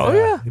actor out there. Oh,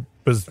 yeah. He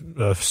was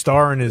a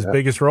star in his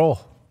biggest role,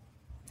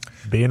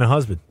 being a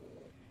husband.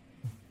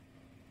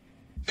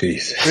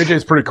 Peace.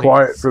 AJ's pretty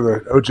quiet for the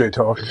OJ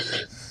talk.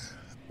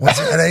 What's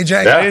it,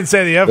 AJ? I didn't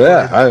say the F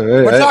Yeah.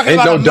 word. We're talking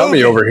Ain't about no a dummy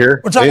movie. over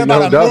here. We're talking Ain't about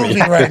no a dummy.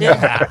 movie right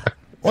now.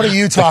 What are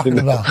you talking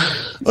about?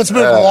 Let's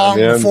move along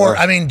man. before.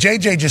 I mean,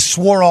 JJ just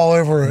swore all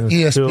over Too late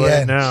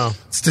ESPN. now.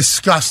 It's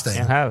disgusting.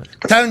 Can't have it.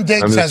 Tone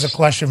Diggs has a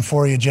question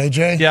for you,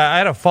 JJ. Yeah, I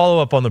had a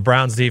follow-up on the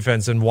Browns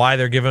defense and why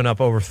they're giving up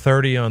over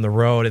 30 on the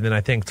road and then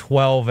I think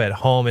 12 at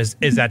home. Is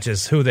that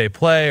just who they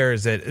play or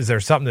is there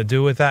something to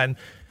do with that? And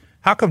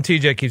how come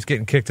TJ keeps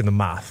getting kicked in the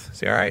mouth? Is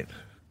he all right?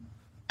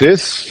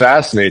 This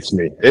fascinates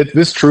me.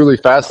 This truly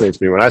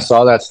fascinates me. When I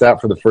saw that stat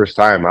for the first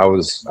time, I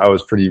was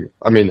pretty.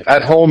 I mean,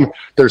 at home,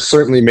 there's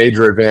certainly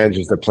major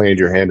advantages that play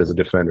into your hand as a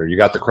defender. You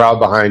got the crowd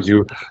behind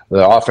you.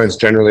 The offense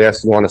generally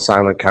has to go on a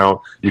silent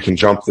count. You can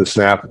jump the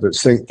snap.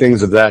 There's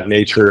things of that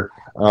nature.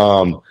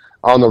 On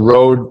the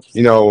road,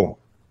 you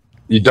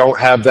don't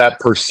have that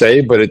per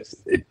se, but it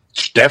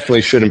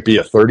definitely shouldn't be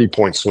a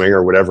 30-point swing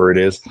or whatever it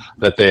is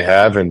that they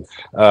have. And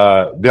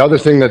the other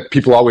thing that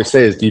people always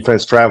say is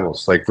defense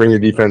travels. Like, bring your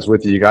defense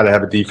with you. You got to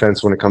have a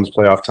defense when it comes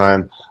playoff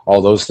time, all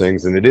those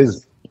things. And it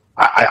is –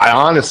 I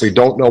honestly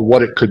don't know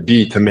what it could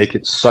be to make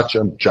it such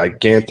a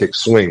gigantic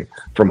swing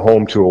from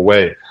home to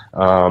away.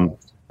 And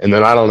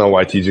then I don't know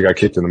why TJ got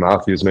kicked in the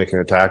mouth. He was making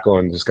a tackle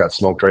and just got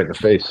smoked right in the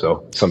face.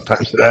 So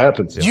sometimes it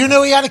happens. Do you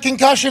know he had a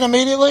concussion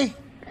immediately?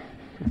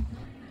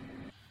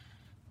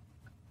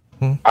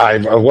 I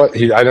know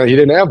he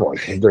didn't have one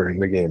during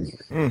the game.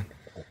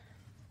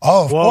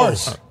 Oh, of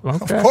course.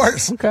 Okay. Of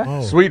course. Okay.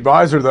 Oh. Sweet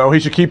visor, though.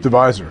 He should keep the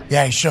visor.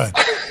 Yeah, he should.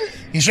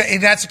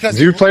 That's because.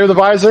 Did you play with the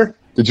visor?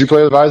 Did you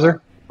play with the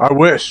visor? I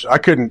wish. I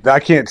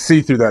can't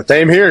see through that.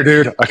 Same here,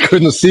 dude. I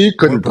couldn't see,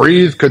 couldn't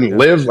breathe, couldn't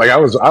live. Like I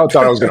thought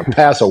I was going to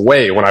pass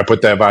away when I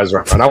put that visor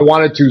on. And I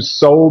wanted to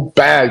so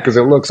bad because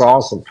it looks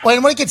awesome. Well,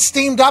 and when it gets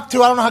steamed up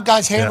too, I don't know how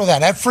guys handle that.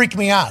 That freaked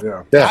me out.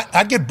 Yeah.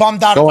 I'd get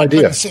bummed out No if I idea.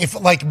 couldn't see, if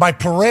like my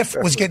periph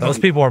was getting. Those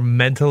people are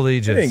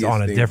mentally just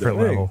on a different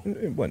level.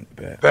 It wasn't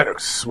bad. That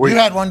looks sweet. You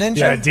had one, didn't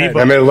you? Yeah, Debo.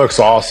 I mean, it looks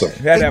awesome.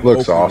 It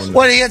looks awesome.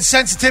 What, he had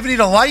sensitivity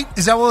to light?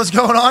 Is that what was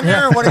going on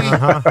here? Or what did he?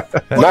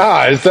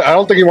 I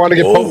don't think he wanted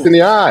to get poked in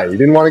the eye. He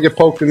didn't want to get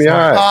poked in the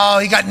eye. Oh,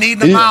 he got kneed in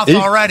the mouth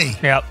already.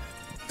 Yep.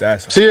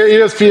 See you,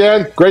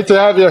 ESPN. Great to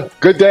have you.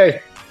 Good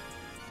day.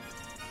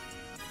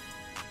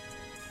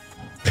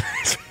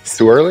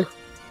 Too early?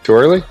 Too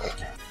early?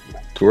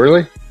 Too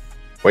early?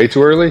 Way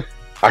too early?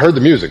 I heard the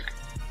music.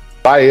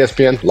 Bye,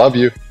 ESPN. Love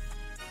you.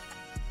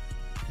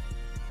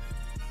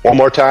 One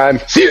more time.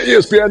 See you,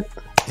 ESPN.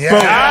 Yeah.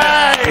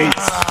 Nice.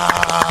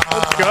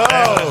 Let's go.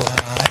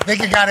 I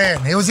think it got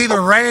in. It was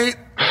either right.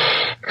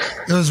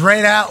 It was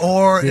right out,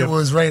 or it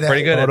was right out.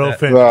 Pretty good at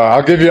that.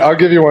 I'll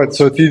give you one.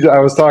 So I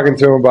was talking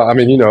to him about. I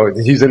mean,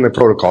 he's in the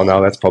protocol now.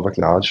 That's public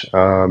knowledge.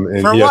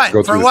 And For he has what? to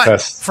go For through what? the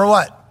test. For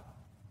what?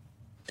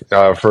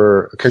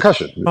 For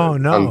concussion. Oh,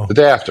 no. The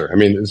day after. I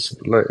mean,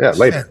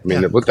 later. I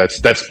mean,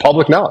 that's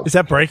public knowledge. Is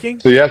that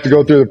breaking? So you have to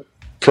go through the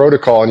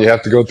protocol and you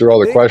have to go through all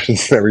the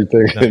questions and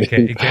everything. No, you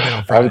came in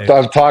on Friday.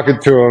 I'm talking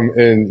to him,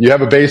 and you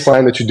have a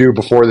baseline that you do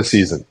before the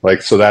season.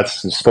 Like, so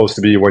that's supposed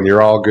to be when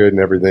you're all good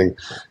and everything.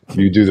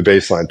 You do the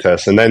baseline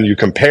test, and then you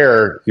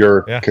compare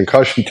your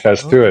concussion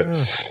test to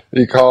it.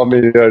 He called me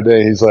the other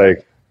day. He's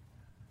like,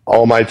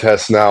 all my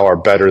tests now are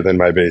better than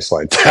my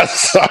baseline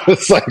tests. I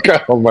was like,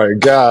 oh my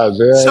God,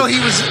 man. So he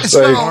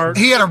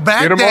had a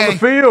bad day. Get him on the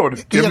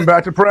field. Get him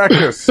back to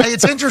practice. Hey,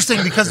 it's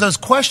interesting because those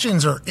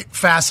questions are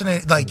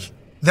fascinating. Like,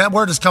 that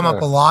word has come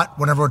up a lot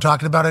whenever we're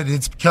talking about it.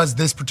 It's because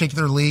this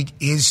particular league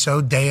is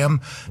so damn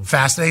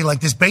fascinating. Like,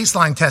 this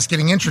baseline test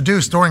getting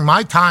introduced during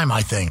my time,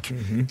 I think,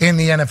 in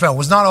the NFL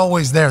was not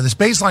always there. This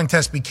baseline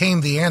test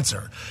became the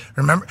answer.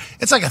 Remember,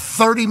 it's like a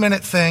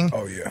 30-minute thing.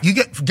 Oh, yeah.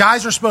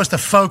 Guys are supposed to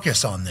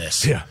focus on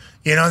this. Yeah.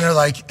 And they're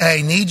like,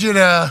 hey, need you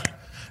to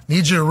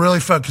really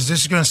focus. This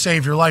is going to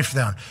save your life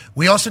down.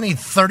 We also need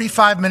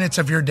 35 minutes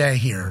of your day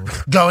here,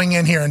 going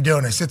in here and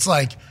doing this. It's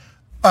like,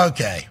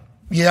 okay.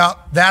 Yeah,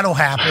 that'll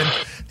happen.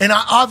 And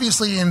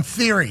obviously, in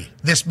theory,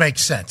 this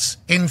makes sense.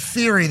 In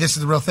theory, this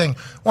is the real thing.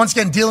 Once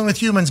again, dealing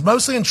with humans,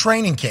 mostly in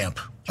training camp,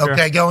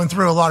 going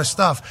through a lot of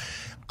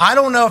stuff. I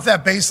don't know if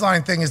that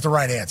baseline thing is the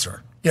right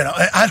answer.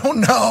 I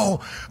don't know.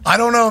 I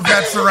don't know if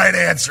that's the right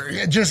answer.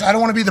 I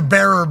don't want to be the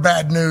bearer of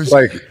bad news.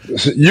 Like,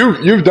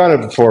 you've done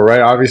it before, right?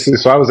 Obviously.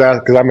 So I was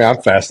asked, because I'm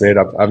fascinated.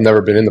 I've never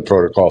been in the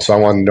protocol, so I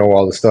want to know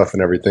all the stuff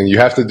and everything. You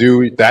have to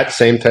do that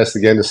same test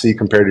again to see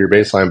compared to your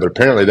baseline, but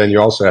apparently then you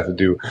also have to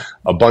do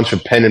a bunch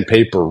of pen and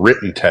paper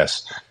written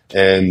tests.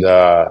 And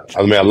I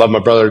love my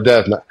brother to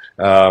death.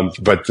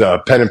 But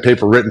pen and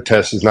paper written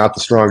test is not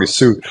the strongest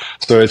suit.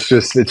 So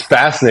it's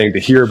fascinating to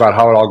hear about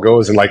how it all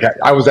goes. And like,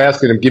 I was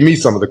asking him, give me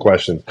some of the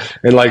questions.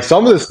 And like,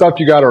 some of the stuff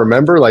you got to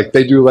remember, like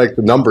they do like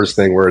the numbers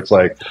thing where it's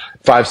like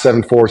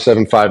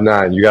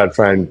 574-759. You got to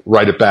try and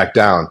write it back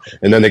down.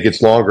 And then it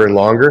gets longer and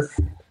longer.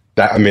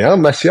 That'll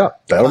mess you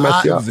up. That'll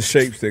mess you up. The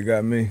shapes that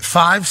got me.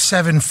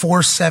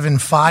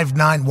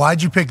 574-759.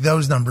 Why'd you pick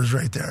those numbers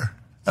right there?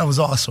 That was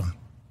awesome.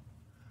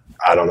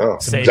 I don't know.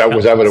 Was Safe that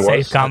what it was?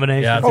 Safe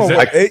combination. Yeah, Oh,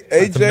 that's a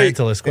AJ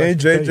mentalist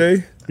question. and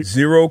JJ,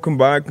 0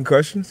 combined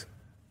concussions.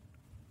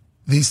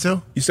 These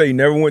two? You say you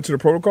never went to the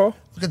protocol?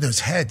 Look at those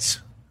heads.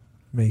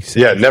 Makes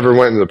sense. Yeah, never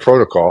went into the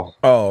protocol.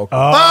 Oh, okay.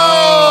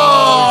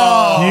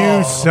 Oh!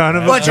 You son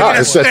of a What, you get a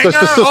It's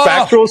just a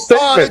factual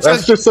statement.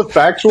 That's just a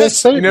factual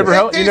statement.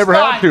 You never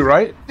had to,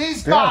 right?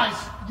 These guys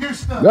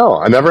used to. No,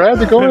 I never had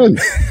to go in.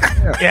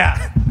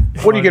 Yeah.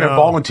 What are you going to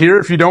volunteer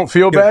if you don't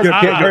feel bad?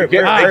 Stinger.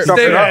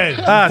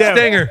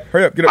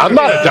 Hurry up, get up. I'm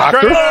not a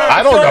doctor.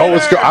 I don't know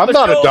what's going on. I'm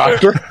not a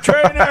doctor.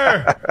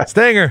 Trainer.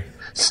 Stinger.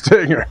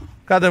 Stinger.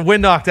 Got the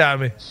wind knocked out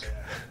of me.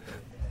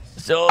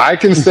 So I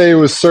can say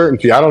with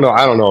certainty. I don't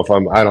know if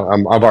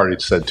I've already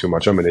said too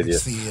much. I'm an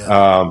idiot.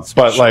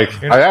 But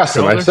like, I asked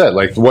him. I said,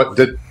 like, what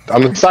did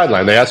on the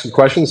sideline? They asked me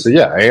questions. So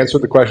yeah, I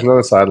answered the question on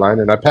the sideline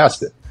and I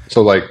passed it.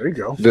 So like, there you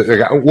go.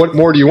 What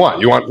more do you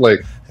want? You want like,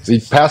 so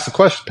you pass the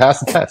question, pass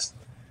the test.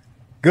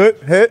 Good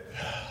hit.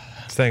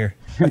 Stinger.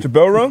 Got your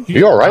bell rung?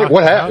 You all right?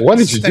 What happened? What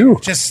did you do?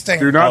 Just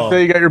stinger. Do not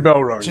say you got your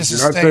bell rung. Just Do a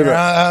not say stinger.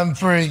 that. I'm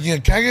pretty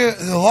good. Can I get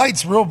the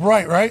lights real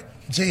bright, right?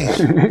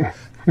 Jeez.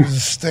 It's a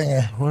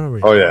stinger.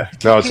 Oh yeah,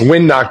 no, it's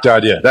wind knocked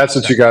out. Yeah, that's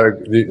what you got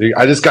to.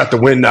 I just got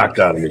the wind knocked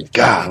out of me.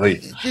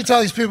 Golly. You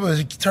tell these people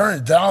to turn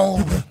it down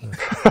a little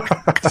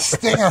bit. The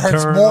stinger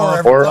hurts more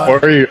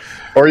every time.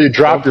 Or you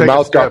drop your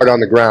mouth guard on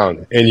the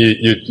ground and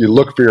you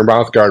look for your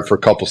mouth guard for a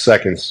couple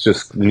seconds.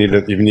 Just you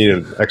need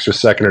an extra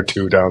second or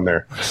two down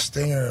there.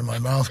 Stinger in my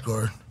mouth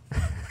guard.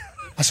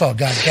 I saw a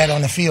guy dead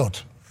on the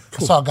field.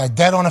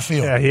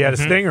 Yeah, he had a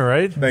stinger,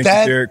 right? Thank you,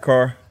 Derek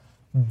Carr.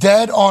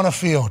 Dead on a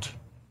field.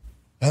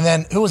 And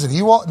then, who was it?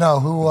 Ewald? No,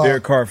 who?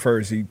 Derek Carr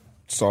first. He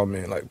saw me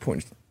and like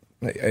pointed,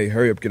 like, hey,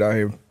 hurry up, get out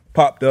here.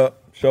 Popped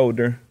up,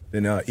 shoulder.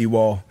 Then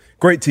Ewald.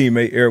 Great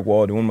teammate, Eric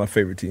Walden, one of my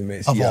favorite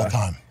teammates. Of all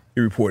time. He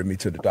reported me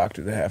to the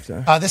doctor at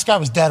halftime. This guy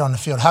was dead on the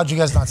field. How'd you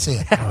guys not see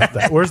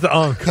it? Where's the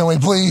unk? Can we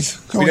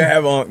please? We didn't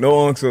have unk. No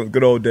unks. So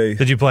good old days.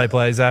 Did you play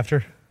plays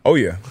after? Oh,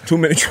 yeah.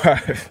 2-minute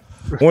drive.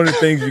 One of the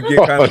things you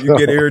get you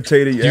get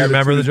irritated. Do you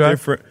remember the drive?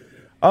 Different.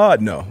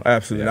 No,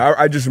 absolutely not.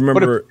 I just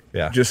remember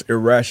just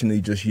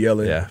irrationally just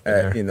yelling at,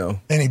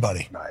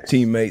 anybody.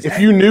 Teammates. If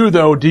you knew,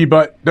 though,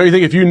 D-But, don't you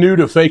think if you knew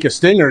to fake a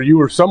stinger, you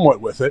were somewhat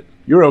with it?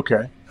 You're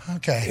okay.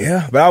 Okay.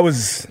 Yeah, but I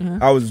was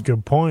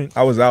good point.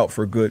 I was out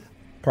for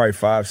probably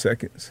 5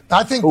 seconds.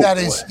 I think it was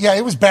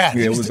bad.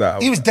 Yeah, it was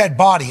out. He was dead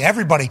body.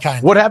 Everybody kind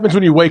of. What happens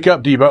when you wake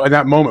up, D-But, in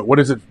that moment? What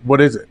is it?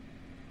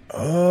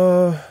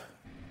 Don't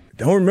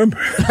remember.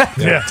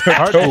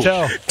 Hard to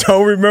tell.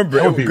 Don't remember.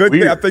 That would be good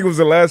weird. thing. I think it was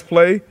the last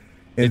play.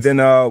 And then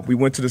we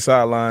went to the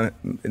sideline,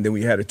 and then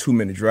we had a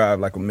 2-minute drive,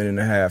 like a minute and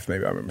a half,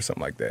 maybe. I remember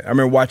something like that. I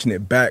remember watching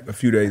it back a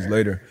few days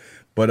later.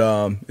 But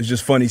it's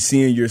just funny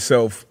seeing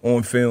yourself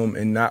on film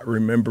and not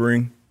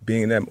remembering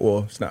being that.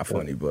 Well, it's not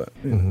funny, but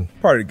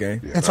part of the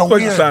game. It's a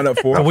weird, sign up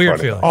for. A weird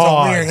feeling.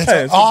 It's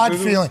an odd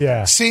feeling.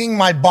 Yeah. Seeing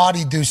my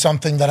body do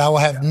something that I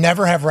will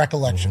never have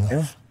recollection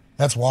of.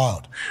 That's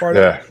wild.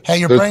 Yeah. Hey,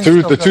 your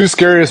the two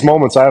scariest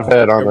moments I've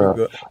had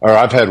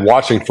I've had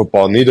watching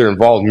football. Neither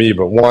involved me,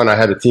 but one, I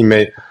had a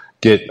teammate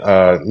get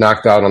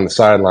knocked out on the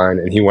sideline,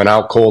 and he went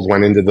out cold,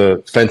 went into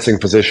the fencing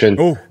position,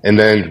 and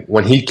then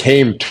when he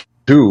came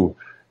to,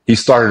 he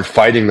started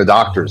fighting the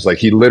doctors. Like,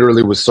 he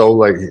literally was so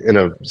like in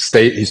a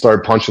state. He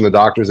started punching the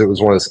doctors. It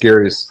was one of the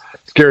scariest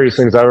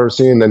things I've ever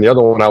seen. Then the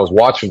other one, I was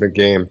watching the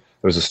game.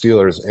 It was the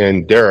Steelers,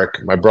 and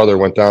Derek, my brother,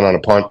 went down on a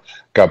punt,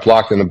 got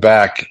blocked in the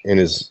back, and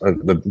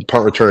the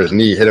punt return, his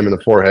knee hit him in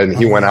the forehead, and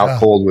he went out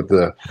cold with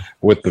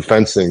the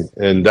fencing.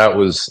 And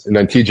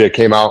then TJ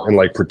came out and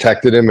like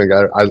protected him, and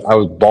I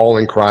was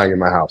bawling, crying in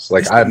my house.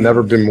 Like, I've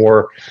never been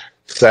more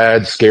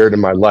sad, scared in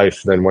my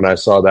life than when I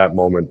saw that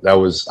moment. I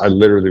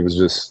literally was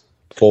just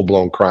full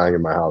blown crying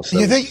in my house.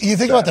 You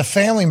think about the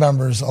family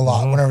members a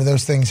lot whenever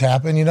those things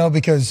happen,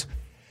 because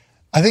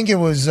I think it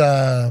was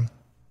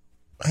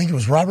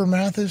Robert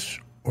Mathis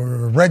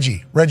or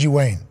Reggie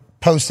Wayne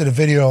posted a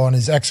video on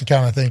his X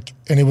account, I think,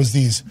 and it was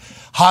these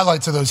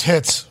highlights of those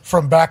hits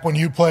from back when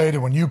you played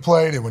and when you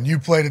played and when you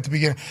played at the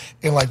beginning,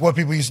 and like what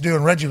people used to do.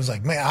 And Reggie was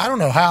like, "Man, I don't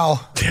know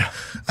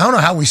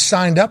how we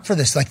signed up for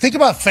this." Like, think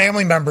about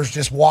family members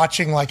just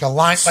watching like a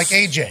line, like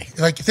AJ.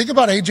 Like, think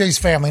about AJ's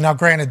family. Now,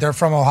 granted, they're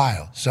from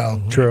Ohio,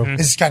 so true.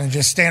 This is kind of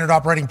just standard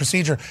operating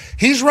procedure.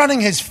 He's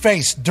running his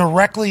face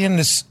directly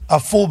into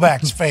a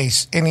fullback's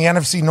face in the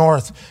NFC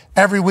North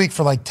every week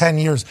for like 10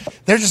 years.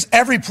 They're just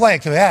every play,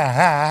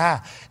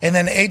 and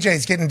then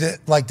AJ's getting to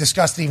like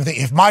discuss the even thing.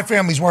 If my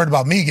family's worried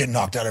about me getting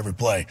knocked out every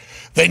play,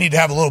 they need to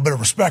have a little bit of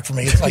respect for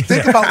me. It's like,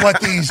 think about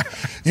what these,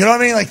 you know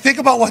what I mean? Like, think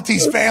about what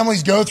these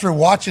families go through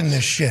watching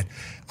this shit.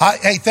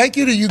 Hey, thank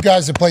you to you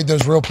guys that played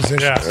those real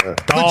positions.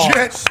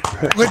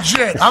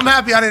 Legit. I'm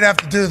happy I didn't have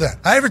to do that.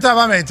 Every time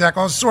I made a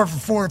tackle, I was sore for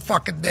 4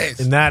 fucking days.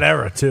 In that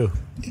era, too.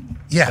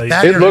 Yeah,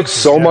 it looks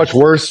so much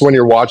worse when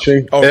you're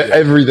watching.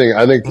 Everything,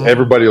 I think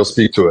everybody will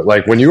speak to it.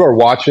 Like, when you are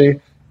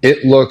watching,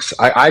 it looks,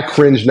 I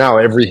cringe now,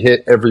 every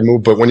hit, every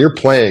move, but when you're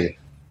playing,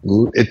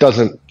 it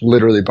doesn't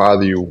literally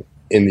bother you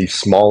in the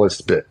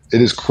smallest bit.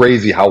 It is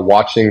crazy how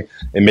watching,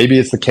 and maybe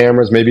it's the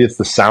cameras, maybe it's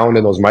the sound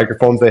and those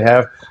microphones they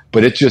have,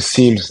 but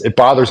it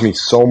bothers me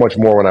so much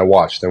more when I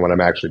watch than when I'm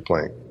actually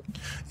playing.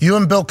 You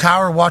and Bill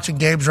Cowher watching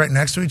games right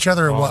next to each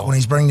other, or what, when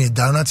he's bringing you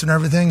donuts and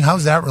everything?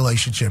 How's that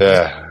relationship?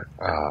 Yeah.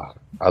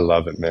 I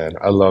love it, man.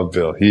 I love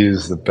Bill.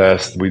 He's the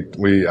best.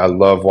 I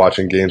love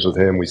watching games with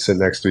him. We sit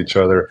next to each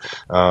other.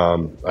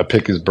 I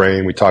pick his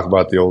brain. We talk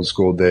about the old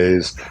school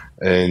days,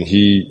 and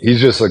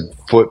he's just a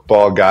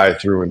football guy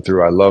through and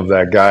through. I love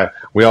that guy.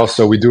 We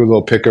do a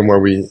little pick 'em where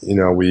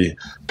we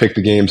pick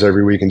the games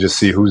every week and just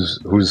see who's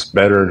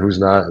better and who's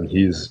not. And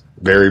he's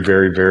very,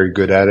 very, very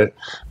good at it.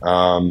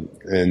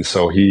 And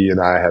so he and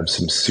I have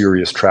some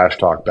serious trash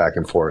talk back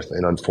and forth.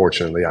 And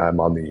unfortunately, I'm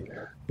on the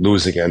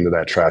losing end of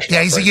that trash.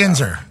 Yeah, he's a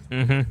Yinzer.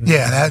 Mm-hmm.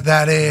 Yeah,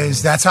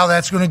 that's how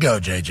that's going to go,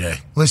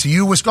 JJ. Listen,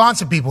 you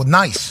Wisconsin people,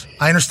 nice.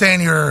 I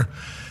understand your,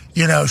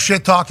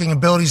 shit-talking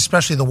abilities,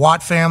 especially the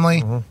Watt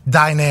family,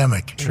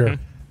 dynamic. Sure.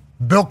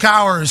 Bill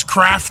Cowher is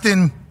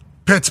Crafton,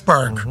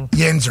 Pittsburgh,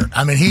 Yinzer.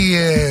 I mean, he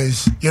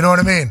is, you know what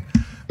I mean?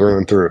 Through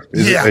and through.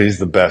 He's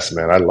the best,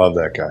 man. I love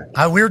that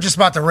guy. We were just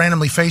about to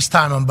randomly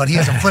FaceTime him, but he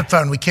has a flip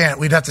phone. We can't.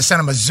 We'd have to send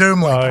him a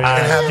Zoom link and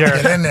have him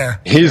get in there.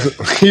 He's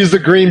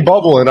the green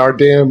bubble in our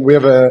we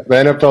have the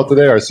NFL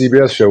Today, our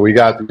CBS show. We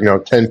got,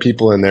 10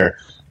 people in there.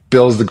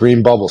 Bill's the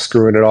green bubble,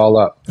 screwing it all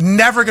up.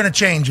 Never going to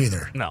change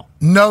either.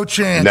 No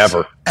chance.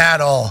 Never.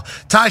 At all.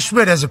 Ty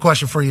Schmidt has a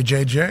question for you,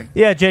 JJ.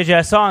 Yeah, JJ,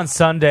 I saw on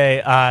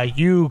Sunday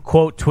you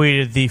quote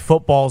tweeted the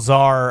football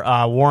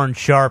czar Warren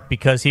Sharp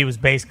because he was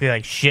basically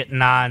like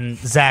shitting on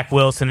Zach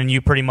Wilson, and you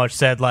pretty much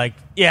said like,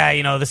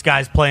 yeah, this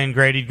guy's playing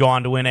great. He'd go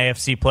on to win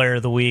AFC Player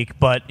of the Week,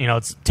 but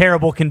it's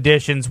terrible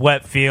conditions,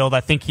 wet field.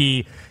 I think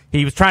he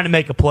was trying to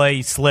make a play,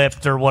 he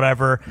slipped or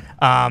whatever.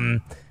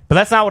 But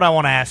that's not what I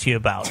want to ask you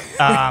about.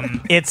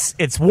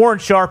 It's Warren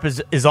Sharp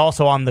is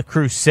also on the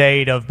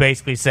crusade of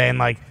basically saying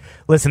like,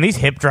 listen, these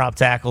hip drop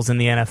tackles in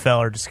the NFL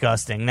are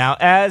disgusting. Now,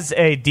 as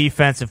a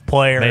defensive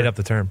player, made up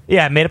the term.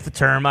 Yeah, made up the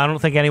term. I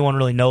don't think anyone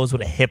really knows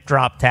what a hip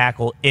drop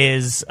tackle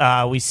is.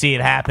 We see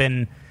it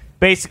happen.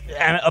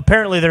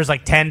 Apparently, there's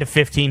like 10 to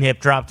 15 hip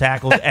drop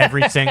tackles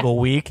every single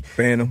week.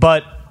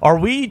 But are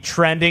we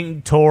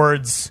trending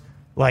towards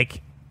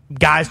like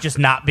guys just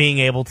not being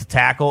able to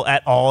tackle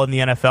at all in the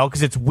NFL?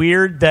 Because it's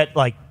weird that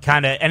like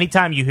kind of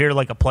anytime you hear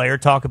like a player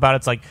talk about it,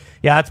 it's like,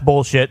 yeah, that's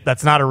bullshit.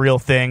 That's not a real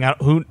thing.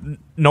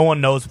 No one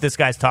knows what this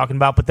guy's talking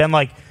about. But then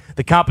like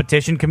the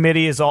competition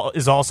committee is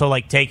also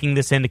like taking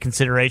this into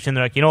consideration.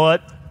 They're like, you know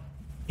what?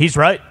 He's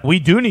right. We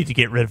do need to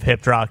get rid of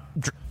hip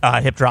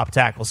drop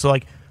tackles. So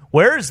like,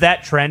 where is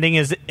that trending?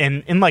 Is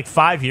in like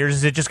 5 years?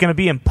 Is it just going to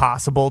be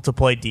impossible to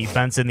play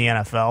defense in the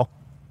NFL?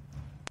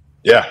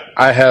 Yeah,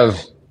 I have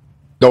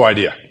no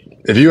idea.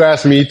 If you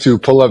asked me to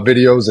pull up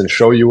videos and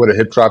show you what a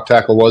hip drop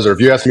tackle was, or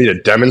if you asked me to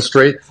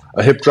demonstrate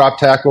a hip drop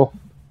tackle,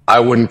 I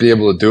wouldn't be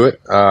able to do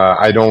it.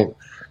 I don't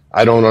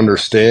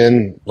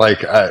understand. Like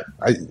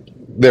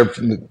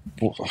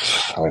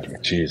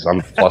jeez,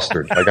 I'm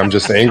flustered. Like I'm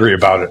just angry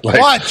about it.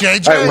 Like, what,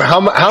 JJ?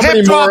 How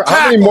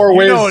many more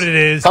ways? You know what it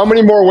is. How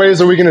many more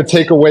ways are we going to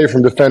take away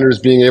from defenders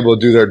being able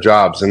to do their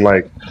jobs? And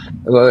like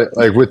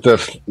with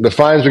the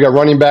fines, we got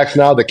running backs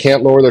now that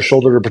can't lower their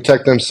shoulder to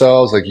protect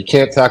themselves. Like you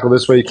can't tackle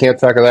this way, you can't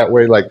tackle that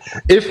way. Like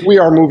if we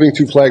are moving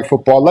to flag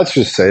football, let's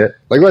just say it.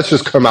 Like let's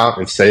just come out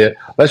and say it.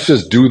 Let's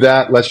just do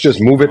that. Let's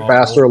just move it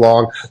faster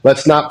along.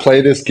 Let's not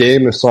play this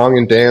game of song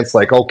and dance.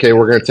 Like okay,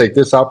 we're going to take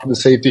this out for the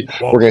safety.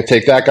 We're going to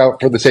take that out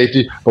for the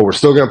safety, but we're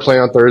still going to play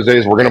on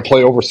Thursdays. We're going to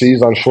play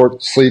overseas on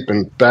short sleep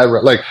and bad.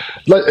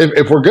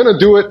 If we're going to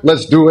do it,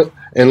 let's do it.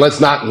 And let's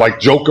not like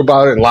joke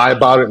about it and lie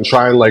about it and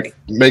try and like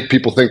make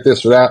people think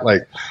this or that.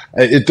 Like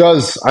it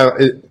does.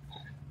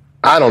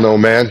 I don't know,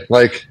 man.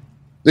 Like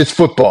it's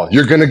football.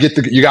 You got to get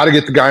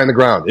the guy on the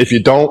ground. If you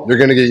don't, you're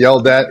going to get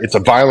yelled at. It's a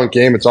violent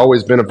game. It's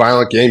always been a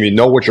violent game. You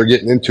know what you're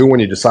getting into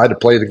when you decide to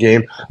play the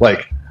game.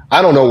 Like,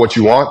 I don't know what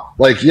you want.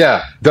 Like,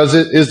 yeah,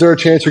 is there a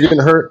chance you're getting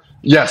hurt?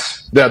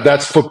 Yes,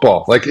 that's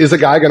football. Like, is a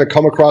guy going to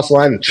come across the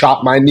line and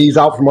chop my knees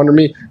out from under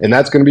me, and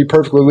that's going to be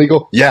perfectly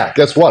legal? Yeah,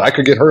 guess what? I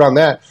could get hurt on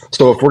that.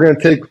 So if we're going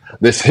to take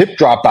this hip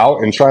drop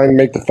out and try and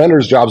make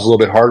defenders' jobs a little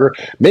bit harder,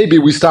 maybe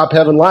we stop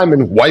having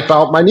linemen wipe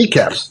out my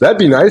kneecaps. That'd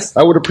be nice.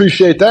 I would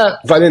appreciate that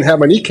if I didn't have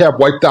my kneecap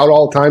wiped out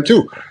all the time,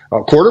 too.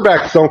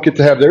 Quarterbacks don't get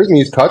to have their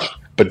knees touched,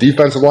 but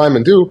defensive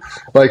linemen do.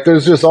 Like,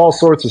 there's just all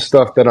sorts of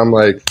stuff that I'm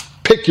like,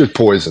 pick your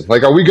poison.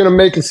 Like, are we going to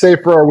make it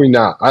safer or are we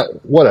not?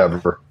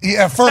 Whatever.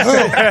 Yeah, for who?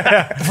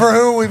 For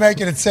who are we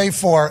making it safe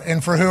for,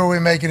 and for who are we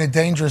making it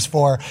dangerous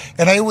for?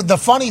 And the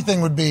funny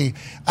thing would be,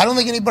 I don't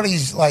think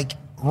anybody's like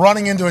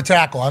running into a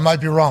tackle. I might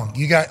be wrong.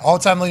 You got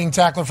all-time leading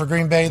tackler for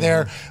Green Bay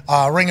there,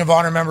 Ring of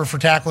Honor member for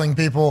tackling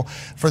people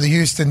for the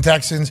Houston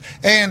Texans,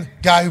 and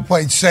guy who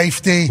played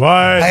safety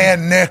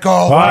and nickel.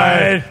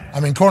 I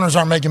mean, corners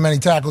aren't making many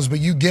tackles, but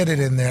you get it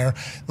in there.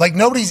 Like,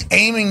 nobody's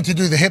aiming to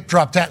do the hip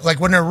drop tackle. Like,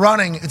 when they're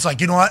running, it's like,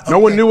 you know what? No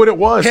one knew what it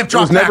was. Hip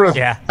drop never.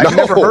 tackle. I've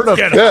never heard of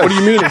it. What do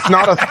you mean? It's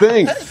not a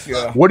thing.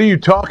 What are you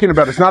talking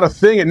about? It's not a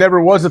thing. It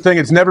never was a thing.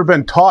 It's never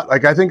been taught.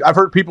 Like, I think I've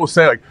heard people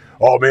say, like,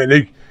 oh,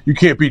 man, you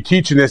can't be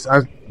teaching this.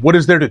 What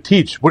is there to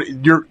teach?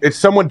 It's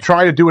someone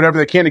trying to do whatever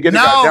they can to get a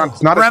guy down.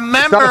 It's not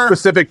a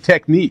specific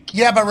technique.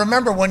 Yeah, but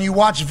remember, when you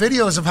watch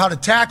videos of how to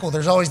tackle,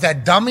 there's always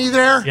that dummy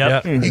there.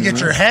 Yep. You get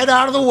your head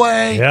out of the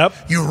way. Yep.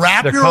 You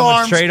wrap They're your coming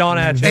arms. straight on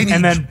at you.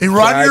 And then you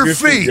run your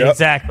feet. Yep.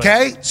 Exactly.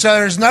 Okay? So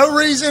there's no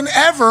reason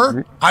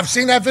ever. I've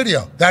seen that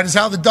video. That is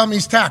how the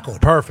dummy's tackled.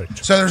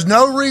 Perfect. So there's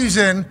no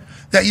reason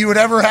that you would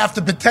ever have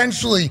to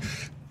potentially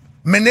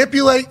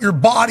manipulate your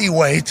body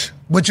weight,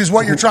 which is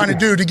what you're trying to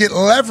do, to get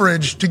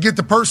leverage to get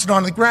the person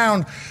on the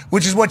ground,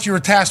 which is what you were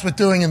tasked with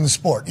doing in the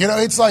sport. You know,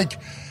 it's like,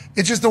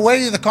 It's just the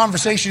way the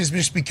conversation has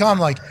just become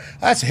like,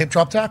 that's a hip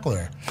drop tackle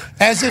there.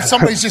 As if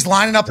somebody's just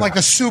lining up like a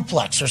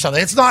suplex or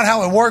something. It's not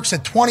how it works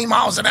at 20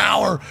 miles an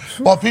hour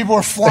while people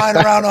are flying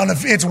around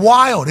it's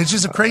wild. It's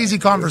just a crazy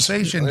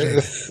conveation,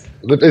 Jake.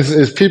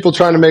 Is people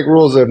trying to make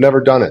rules that have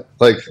never done it.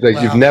 Like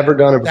you've never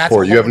done it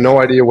before. You have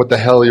no idea what the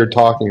hell you're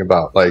talking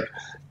about. Like,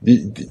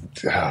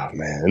 oh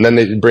man! And then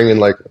they bring in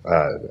like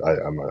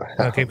I'm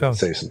gonna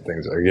say some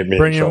things that get me.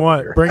 Bring in what?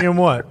 Here. Bring in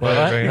what?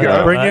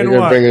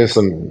 Bring in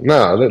some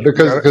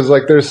because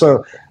like there's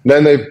some.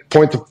 Then they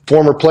point to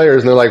former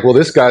players and they're like, well,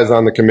 this guy's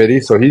on the committee,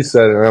 so he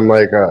said it. And I'm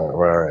like, oh,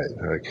 well, all right.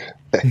 Like,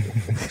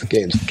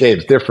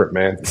 game's different,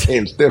 man. The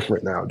game's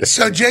different now.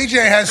 So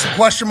JJ has some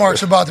question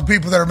marks about the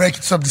people that are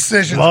making some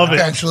decisions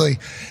potentially.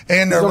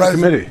 And on the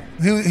committee.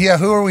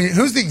 Who are we?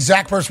 Who's the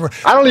exact person?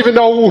 I don't even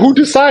know who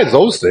decides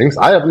those things.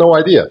 I have no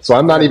idea. So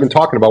I'm not even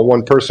talking about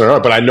one person or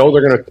another. But I know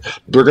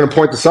they're gonna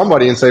point to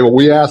somebody and say, well,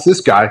 we asked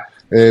this guy,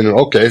 and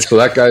okay, so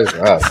that guy.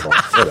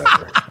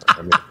 Whatever.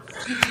 I mean,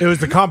 it was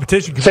the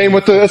competition. Same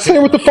with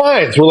the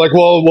fines. We're like,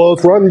 well,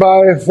 it's run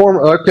by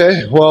former.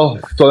 Okay, well,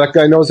 so that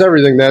guy knows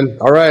everything. Then,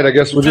 all right, I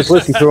guess we'll just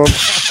listen to him.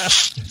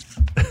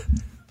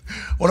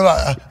 What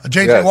about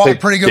JJ Watt?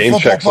 Pretty good game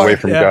football checks player. away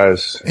from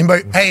guys.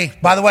 Anybody, hey,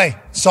 by the way,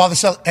 saw the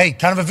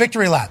kind of a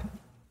victory lap.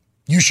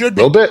 You should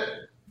be a little bit.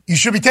 You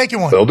should be taking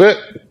one. A little bit.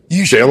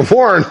 Jalen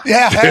Warren.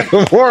 Yeah,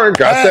 Jalen Warren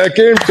got that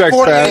game check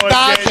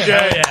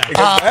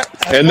back.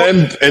 And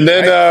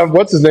then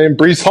what's his name?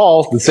 Breece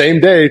Hall, the same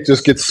day,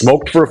 just gets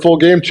smoked for a full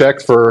game check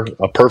for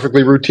a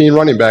perfectly routine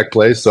running back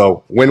play.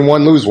 So win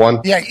one, lose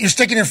one. Yeah, you're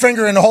sticking your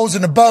finger in the holes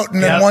in the boat,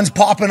 and then one's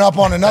popping up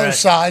on another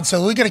side.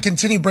 So we're going to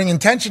continue bringing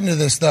attention to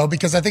this, though,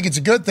 because I think it's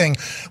a good thing.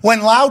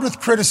 When loud with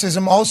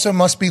criticism, also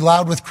must be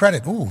loud with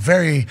credit. Ooh,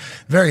 very,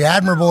 very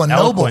admirable and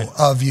noble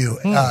of you,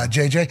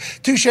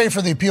 JJ. Touche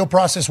for the appeal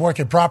process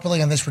working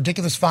properly and this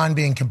ridiculous fine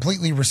being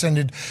completely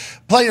rescinded.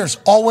 Players,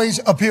 always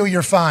appeal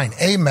your fine.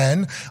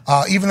 Amen.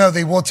 Even though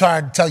they will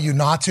tell you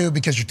not to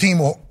because your team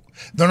will.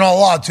 They're not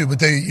allowed to, but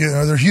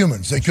they're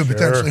humans. They could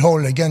potentially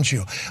hold it against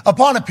you.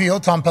 Upon appeal,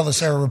 Tom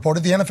Pelissero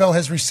reported the NFL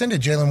has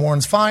rescinded Jalen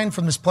Warren's fine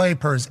from this play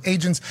per his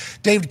agents,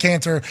 David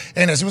Cantor,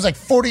 and it was like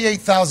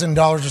 $48,000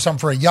 or something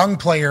for a young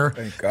player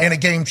in a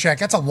game check.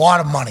 That's a lot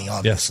of money,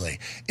 obviously.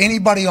 Yes.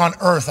 Anybody on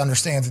earth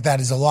understands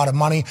that is a lot of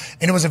money,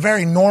 and it was a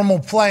very normal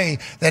play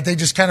that they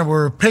just kind of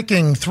were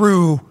picking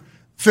through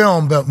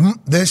film, but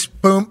this,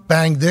 boom,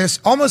 bang,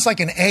 this, almost like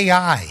an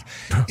AI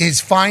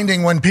is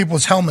finding when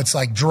people's helmets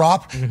like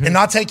drop and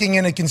not taking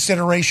into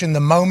consideration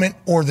the moment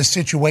or the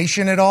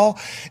situation at all.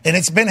 And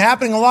it's been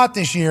happening a lot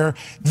this year.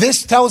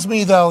 This tells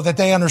me, though, that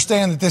they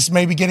understand that this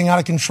may be getting out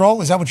of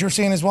control. Is that what you're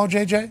seeing as well,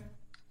 JJ?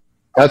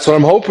 That's what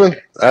I'm hoping.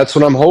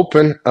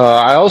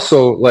 I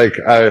also,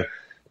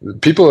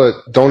 people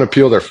that don't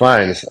appeal their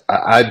fines,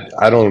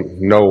 I don't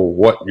know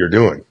what you're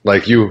doing.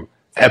 Like, you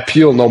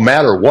appeal no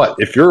matter what.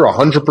 If you're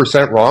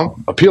 100%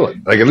 wrong, appeal it.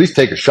 Like, at least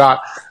take a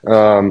shot.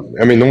 I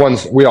mean, the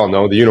ones we all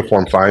know, the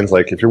uniform fines,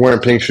 like if you're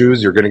wearing pink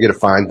shoes, you're going to get a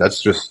fine. That's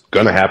just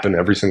going to happen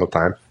every single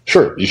time.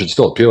 Sure, you should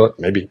still appeal it.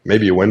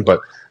 Maybe you win,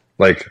 but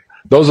like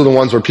those are the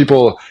ones where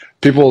people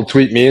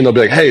tweet me and they'll be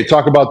like, hey,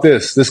 talk about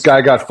this. This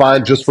guy got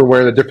fined just for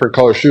wearing a different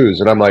color shoes.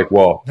 And I'm like,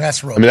 well,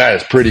 that's right. I mean, that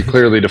is pretty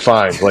clearly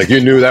defined. Like, you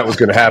knew that was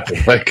going to happen.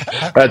 Like,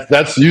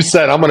 that's you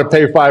said, I'm going to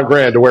pay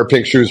 $5,000 to wear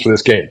pink shoes for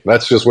this game.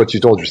 That's just what you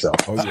told yourself.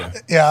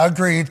 Yeah,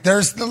 agreed.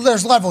 There's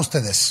levels to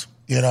this.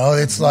 You know,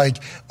 it's like,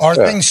 are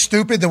things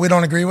stupid that we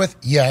don't agree with?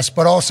 Yes.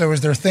 But also,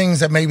 is there things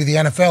that maybe the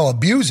NFL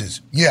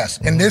abuses? Yes.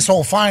 And this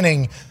whole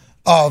finding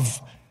of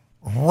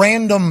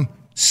random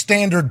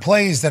standard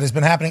plays that has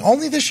been happening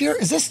only this year.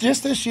 Is this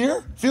just this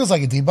year? Feels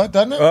like a debut,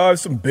 doesn't it?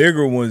 Some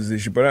bigger ones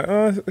this year,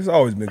 but it's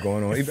always been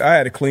going on. I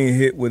had a clean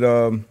hit with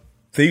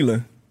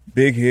Thielen,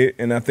 big hit,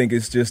 and I think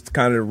it's just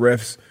kind of the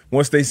refs.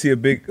 Once they see a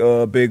big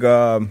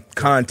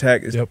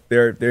contact, it's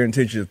their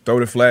intention to throw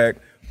the flag,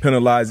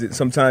 penalize it.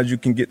 Sometimes you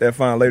can get that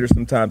fine later,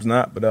 sometimes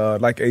not.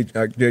 But like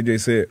JJ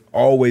said,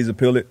 always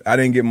appeal it. I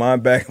didn't get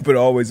mine back, but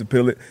always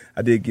appeal it.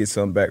 I did get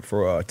some back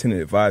for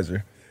tenant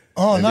advisor.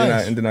 Oh,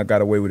 nice. And then I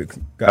got away with it.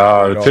 The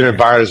tenant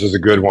advisor is a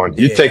good one.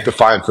 You take the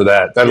fine for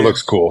that. That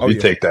looks cool. You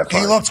take that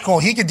fine. He looks cool.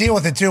 He could deal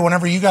with it, too.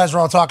 Whenever you guys were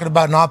all talking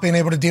about not being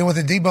able to deal with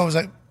it, Debo was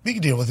like, we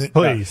can deal with it.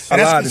 Please.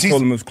 I just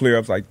told him it was clear. I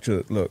was like,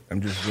 look,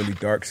 I'm just really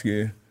dark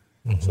skinned.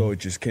 So it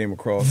just came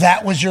across.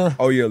 That was your...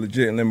 Oh, yeah,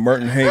 legit. And then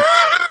Merton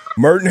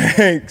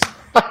Hanks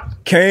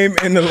came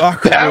in the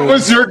locker room. That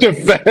was your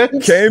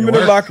defense? Came in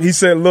the locker. He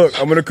said, look,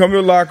 I'm going to come to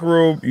the locker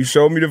room. You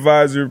showed me the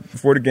visor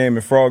before the game.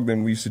 And Frog,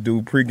 then we used to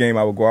do pregame.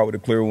 I would go out with a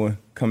clear one,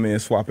 come in,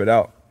 swap it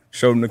out.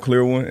 Showed him the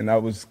clear one, and I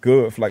was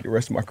good for like the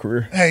rest of my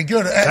career. Hey,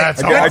 good.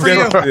 That's good for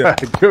you.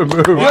 Good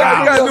move. You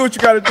got to do what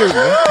you got to do,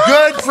 man.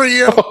 Good for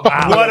you.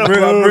 What a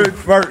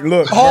move. Merton,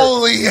 look.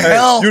 Holy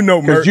hell. You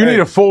know, Because you need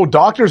a full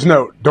doctor's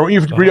note. Don't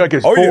you read like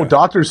his full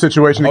doctor's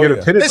situation to get a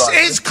tinted This visor?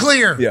 is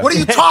clear. Yeah. What are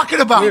you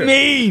talking about? What do you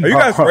mean? Are you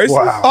guys racist?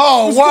 Wow.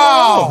 Oh,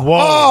 wow. Whoa.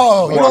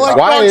 Oh, you know, like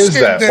why is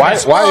that? Why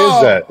is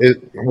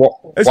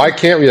that? Why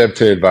can't we have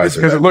tinted visors?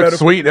 Because it looks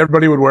sweet.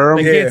 Everybody would wear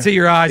them. You can't see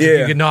your eyes if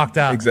you get knocked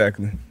out.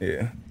 Exactly.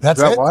 Yeah. That's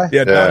Is that it? why?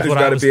 Yeah, doctors what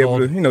got I to was be able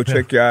told. to,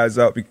 check your eyes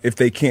out if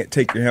they can't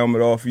take your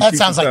helmet off. That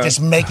sounds like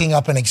just making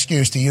up an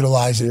excuse to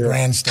utilize the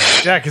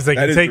grandstand. Yeah, because they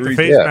That can is take the the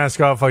reason. face Yeah.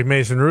 mask off like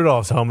Mason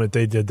Rudolph's helmet.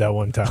 They did that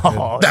one time.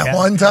 That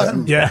one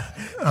time? Yeah.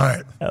 All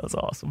right. That was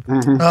awesome.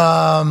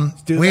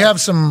 We have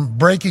some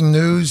breaking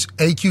news.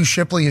 AQ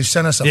Shipley has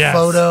sent us a Yes.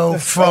 photo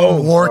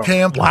from War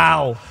Camp.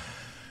 Wow.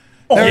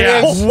 There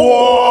he is.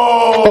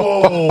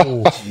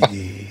 Whoa!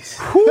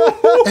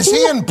 Is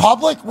he in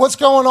public? What's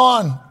going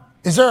on?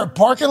 Is there a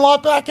parking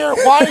lot back here?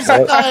 Why is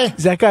that guy?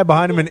 Is that guy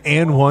behind him in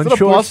and one Is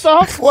it a bus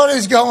shorts? stop? What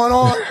is going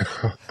on?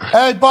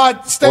 Hey,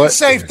 bud, stay What?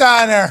 safe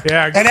down there.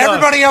 Yeah, good and luck.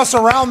 everybody else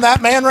around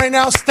that man right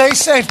now, stay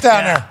safe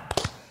down there.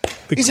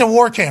 He's in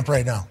War Camp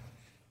right now.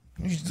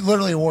 He's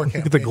literally a war camp.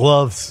 Look at the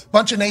gloves.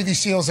 Bunch of Navy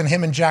SEALs and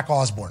him and Jack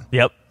Osborne.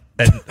 Yep.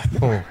 And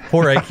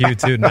poor AQ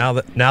too. Now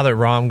that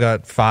Rom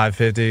got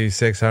 550,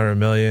 600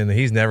 million,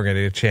 he's never going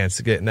to get a chance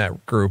to get in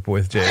that group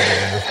with J.J.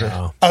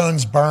 Anderson.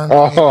 Owns Burn.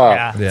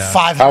 Yeah.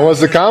 500. How was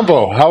the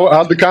combo?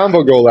 How'd the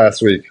combo go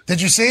last week?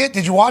 Did you see it?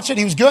 Did you watch it?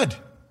 He was good.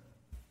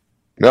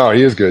 No,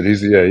 he is good. He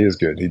is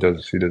good. He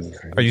does.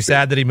 Are you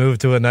sad that he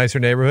moved to a nicer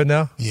neighborhood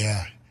now?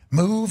 Yeah.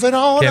 Moving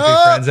on Can't up.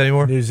 be friends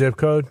anymore. New zip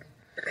code.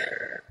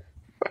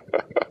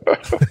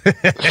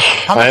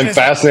 I am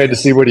fascinated to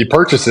see what he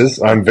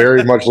purchases. I'm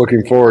very much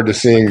looking forward to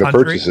seeing the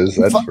Country? purchases.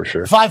 That's for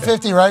sure.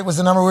 550, right, was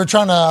the number. I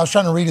was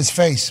trying to read his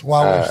face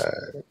while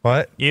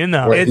What? You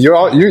know. Wait,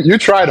 you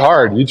tried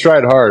hard. You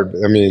tried hard.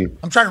 I mean,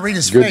 I'm trying to read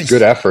his good face.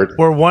 good effort.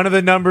 Were one of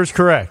the numbers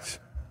correct?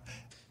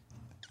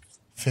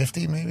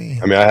 50, maybe.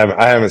 I mean,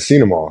 I haven't seen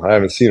them all.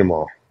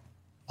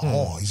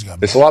 Oh, he's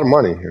got. It's a lot of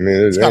money. I mean,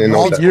 there's got ain't no,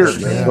 multiple years,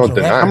 streams no of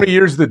denying. How many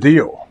years is the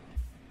deal?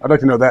 I'd like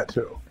to know that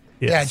too.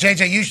 Yeah,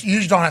 JJ,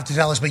 you don't have to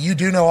tell us, but you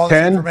do know all this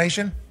 10?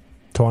 information.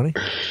 20?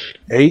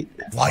 8?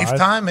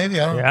 Lifetime, maybe.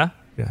 I don't know. Yeah.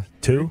 Yeah.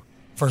 2?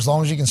 For as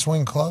long as you can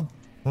swing a club.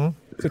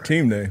 It's a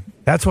team name.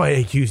 That's why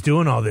AQ's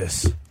doing all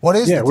this. What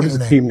is Yeah, what is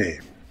the team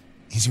name?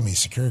 He's going to be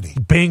security.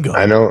 Bingo.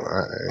 I know.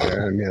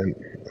 I mean,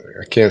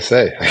 I can't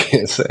say.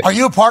 Are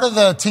you a part of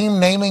the team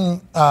naming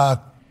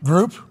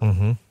group?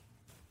 Mm-hmm.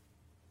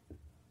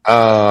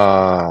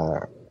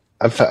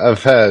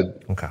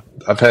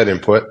 I've had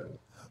input.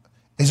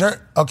 Is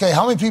there okay?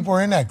 How many people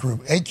are in that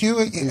group?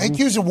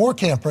 AQ's at War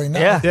Camp right now.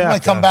 Yeah. He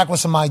might come back with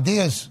some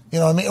ideas. You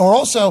know what I mean? Or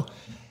also,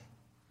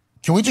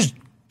 should we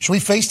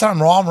FaceTime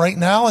Rom right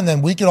now, and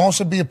then we can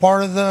also be a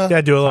part of the?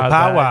 Yeah, do a little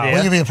powwow.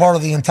 We can be a part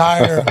of the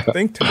entire.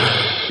 Think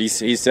He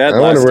said I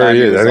wonder last where time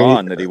he he is. was I think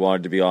on that he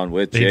wanted to be on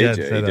with He JJ. did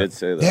say He that. did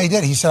say that. Yeah, he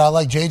did. He said, "I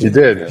like JJ." He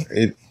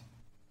did.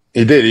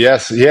 He did. He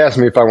asked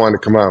me if I wanted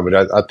to come on, but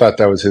I thought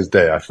that was his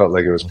day. I felt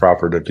like it was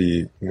proper to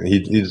be. He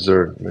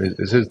deserved.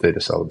 It's his day to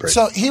celebrate.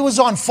 So he was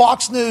on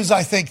Fox News,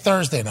 I think,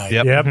 Thursday night.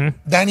 Yep.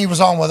 Then he was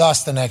on with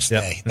us the next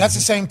Yep. day. That's the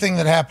same thing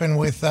that happened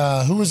with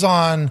who was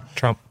on.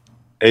 Trump.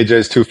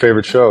 AJ's two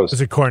favorite shows.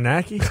 Is it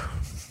Kornacki?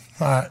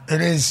 It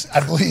is,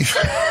 I believe.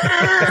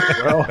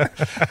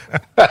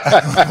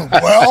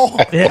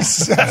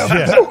 Yes.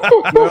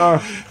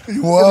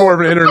 We're more of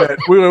an internet.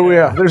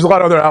 There's a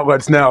lot of other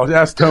outlets now.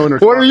 Ask Tone.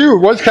 What are you?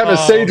 What kind of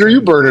sage are you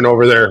burning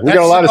over there? We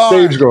got a lot of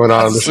sage going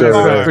on the show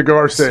today.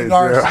 Cigar sage.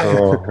 Cigar Yeah. sage.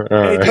 Oh, all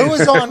right. Who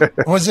was on?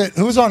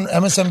 Who was on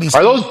MSNBC?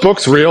 Are those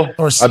books real?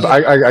 Or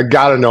I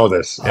gotta know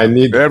this. I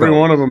need Every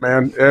one of them,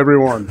 man. Every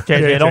one.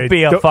 JJ, don't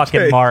be a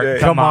fucking mark.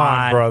 Come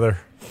on, brother.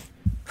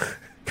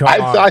 I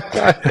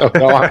don't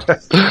know.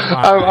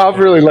 I'll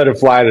really let it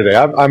fly today.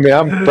 I'm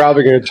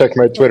probably going to check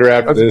my Twitter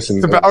after this,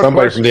 and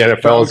somebody from the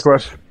NFL is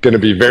going to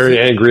be very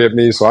angry at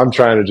me. So I'm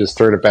trying to just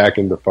turn it back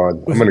into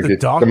fun. I'm going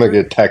to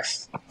get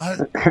texts.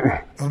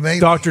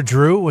 Dr.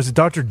 Drew? Was it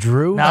Dr.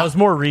 Drew? No, it was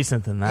more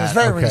recent than that. It was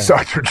very recent.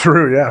 Dr.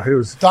 Drew, yeah. It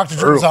was Dr.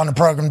 Drew was on the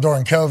program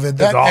during COVID.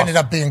 That ended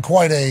up being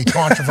quite a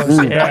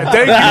controversy.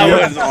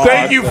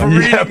 Thank you for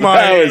reading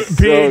my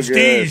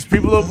PhDs.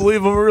 People don't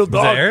believe I'm a real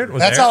doctor.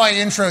 That's how I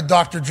introed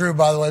Dr. Drew,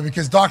 by the way,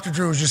 because Dr.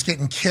 Drew was just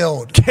getting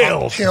killed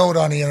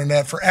on the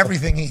internet for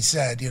everything he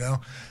said, you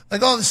know. Like,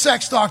 the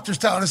sex doctor's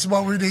telling us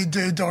what we need to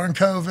do during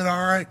COVID,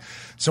 all right?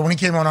 So when he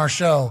came on our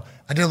show,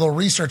 I did a little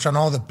research on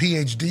all the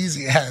PhDs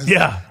he has.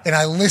 Yeah. And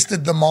I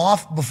listed them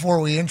off before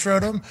we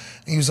introed him.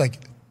 And he was like,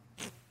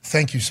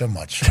 thank you so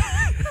much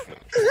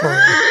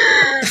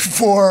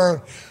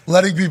for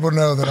letting people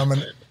know that I'm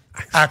an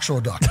actual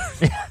doctor.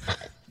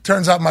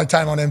 Turns out my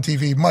time on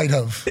MTV might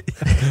have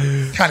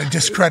kind of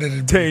discredited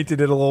me.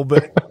 Tainted it a little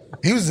bit.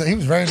 He was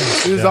very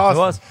nice. He was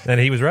awesome. And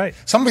he was right.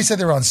 Somebody said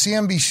they were on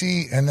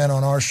CNBC and then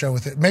on our show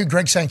with it. Maybe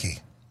Greg Sankey.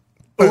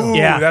 Ooh,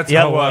 that's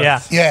how it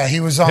was. Yeah, he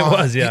was on. It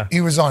was, yeah.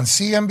 He was on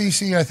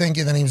CNBC, I think,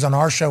 and then he was on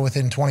our show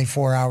within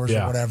 24 hours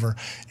or whatever.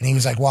 And he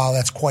was like, "Wow,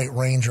 that's quite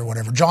range or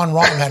whatever." John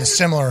Rahm had a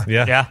similar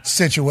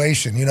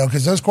situation, you know,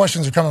 because those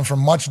questions are coming from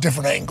much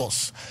different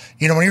angles.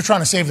 You know, when you're trying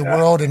to save the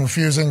world and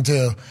refusing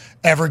to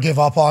ever give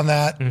up on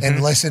that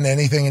and listen to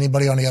anything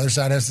anybody on the other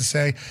side has to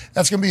say,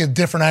 that's going to be a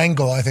different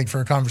angle, I think,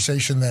 for a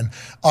conversation than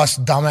us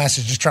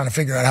dumbasses just trying to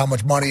figure out how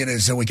much money it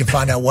is so we can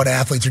find out what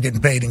athletes are getting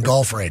paid in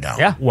golf right now.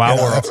 Yeah. While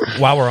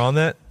we're on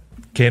that,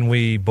 Can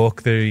we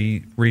book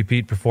the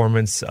repeat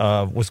performance?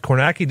 Was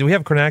Kornacki? Do we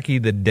have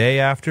Kornacki the day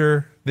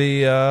after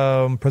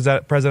the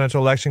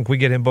presidential election? Can we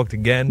get him booked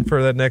again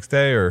for that next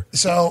day? Or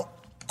so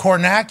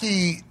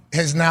Kornacki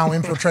has now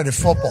infiltrated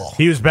football.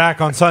 He was back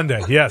on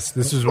Sunday. Yes,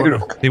 this is what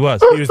he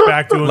was. He was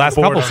back doing last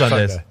the board couple on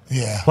Sundays. Sunday.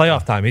 Yeah,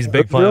 playoff time. He's a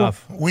big playoff.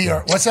 We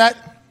are. What's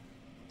that?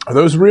 Are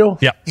those real?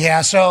 Yeah.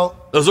 Yeah. So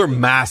those are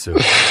massive.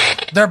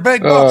 They're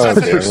big books.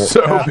 They're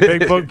so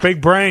big book,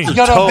 big brains. You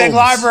go to a big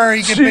library,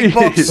 you get big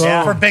books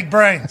for big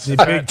brains. Need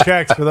big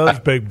checks for those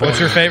big books. What's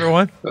your favorite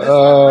one?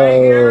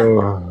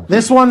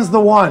 This one's the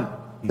one.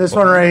 This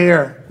one right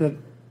here.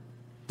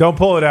 Don't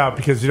pull it out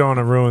because you don't want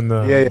to ruin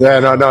the. Yeah,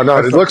 no.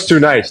 It looks too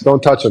nice.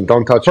 Don't touch him.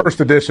 Don't touch him.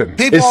 First edition.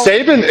 Is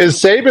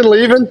Saban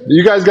leaving?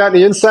 You guys got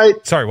any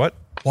insight? Sorry, what?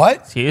 What?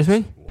 Excuse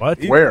me? What?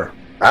 Where?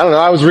 I don't know.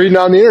 I was reading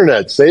on the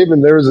internet.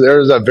 Saban, there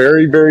was a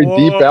very, very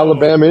deep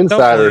Alabama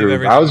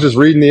insider. I was just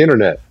reading the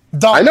internet.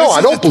 I know.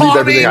 I don't believe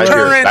everything I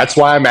hear. That's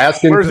why I'm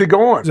asking. Where's he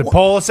going? Is it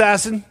pole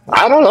assassin?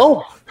 I don't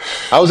know.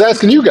 I was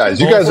asking you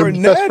guys. You guys are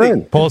best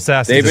friends. Pole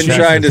assassin. They've been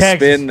trying to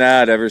spin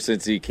that ever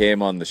since he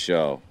came on the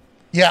show.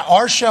 Yeah,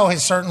 our show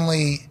has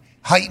certainly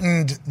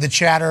heightened the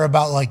chatter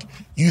about, like,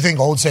 you think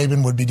old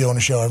Saban would be doing a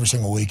show every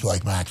single week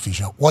like McAfee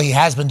show. Well, he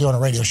has been doing a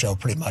radio show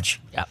pretty much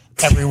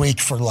every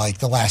week for, like,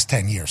 the last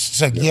 10 years.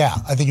 So, yeah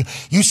I think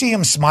you see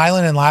him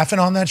smiling and laughing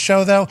on that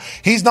show, though.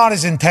 He's not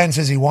as intense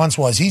as he once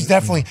was. He's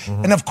definitely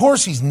and, of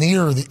course, he's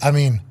near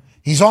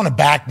he's on a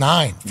back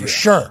nine for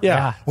sure.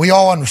 Yeah. We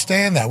all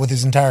understand that with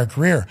his entire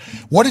career.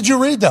 What did you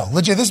read, though?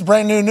 Legit, this is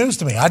brand new news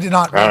to me. I did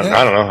not read it.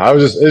 I don't know. It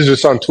was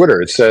just on Twitter.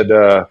 It said,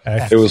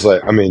 it was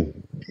like,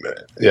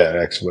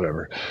 X,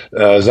 whatever. It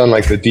was on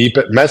like the deep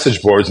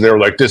message boards, and they were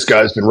like, this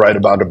guy's been right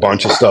about a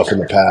bunch of stuff in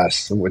the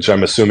past, which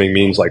I'm assuming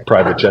means like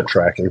private jet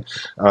tracking.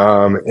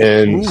 So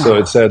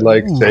it said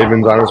like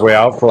Saban's on his way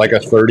out for like a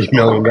 $30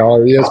 million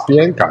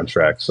ESPN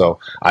contract. So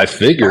I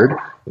figured,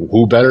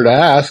 who better to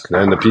ask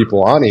than the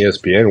people on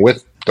ESPN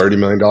with $30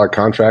 million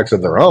contracts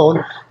of their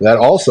own that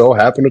also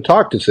happen to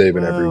talk to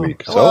Saban every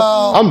week. So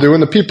I'm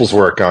doing the people's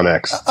work on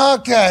X.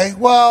 Okay.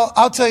 Well,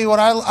 I'll tell you what,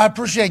 I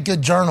appreciate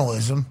good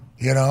journalism,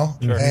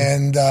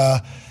 and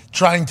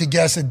trying to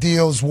guess a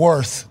deal's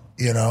worth,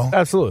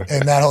 Absolutely.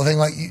 And that whole thing,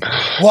 like,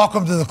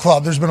 welcome to the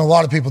club. There's been a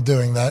lot of people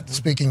doing that,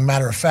 speaking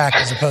matter of fact,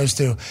 as opposed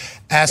to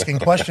asking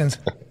questions.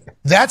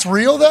 That's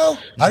real, though?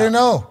 I didn't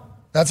know.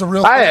 That's a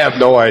real I have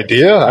no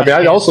idea. I mean,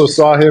 I also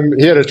saw him.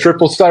 He had a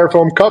triple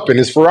styrofoam cup in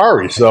his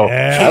Ferrari. So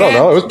I don't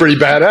know. It was pretty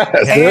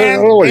badass. I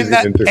don't know what he's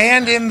into.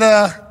 And in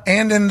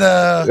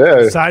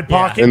the side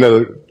pocket. In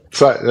the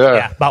side,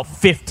 about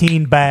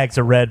 15 bags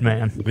of Red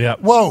Man. Yeah.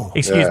 Whoa.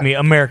 Excuse me,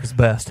 America's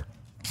best.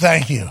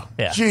 Thank you.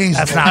 Yeah. Jeez.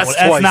 That's not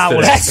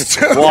what it's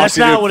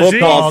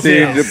called.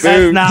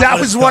 That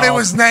was what it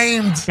was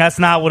named. That's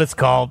not what it's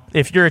called.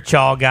 If you're a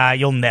Chaw guy,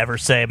 you'll never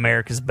say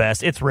America's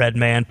best. It's Red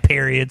Man,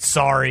 period.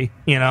 Sorry.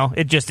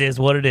 It just is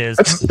what it is.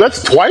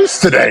 That's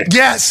twice today.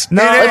 Yes.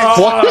 No. It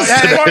is.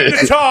 That's twice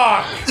today.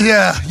 Talk.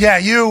 Yeah,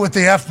 you with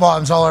the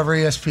F-bombs all over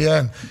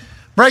ESPN.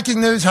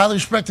 Breaking news, highly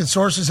respected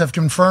sources have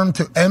confirmed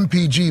to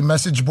MPG,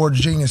 message board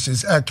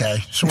geniuses. Okay,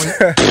 sweet.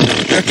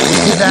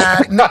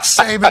 That Nick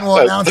Saban will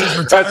announce his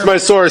retirement. That's my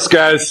source,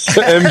 guys.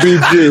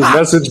 MBG,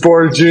 message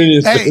board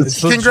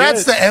geniuses. Hey,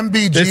 congrats to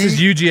MBG. This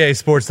is UGA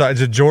Sports. It's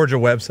a Georgia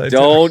website.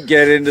 Don't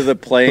get into the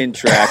plane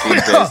tracking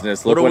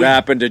business. Look what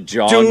happened to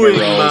John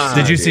Moreau.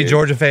 Did you see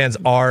Georgia fans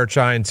are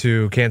trying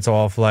to cancel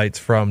all flights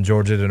from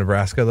Georgia to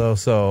Nebraska, though?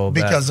 So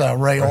because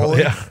Ray Olin?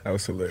 Yeah. That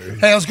was hilarious.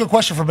 Hey, that was a good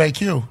question from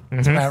AQ.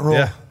 It's Matt Rule.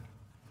 Yeah.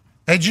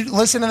 Hey, did you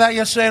listen to that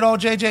yesterday at all,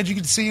 JJ? Did you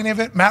get to see any of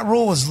it? Matt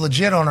Rule was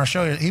legit on our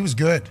show. He was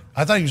good.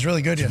 I thought he was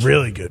really good yesterday.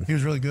 Really good. He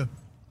was really good.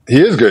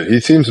 He is good. He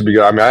seems to be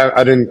good. I mean,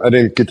 I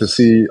didn't get to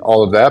see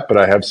all of that, but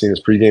I have seen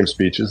his pregame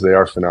speeches. They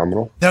are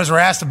phenomenal. Those were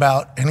asked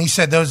about, and he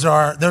said those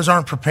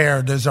aren't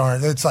prepared.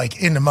 It's like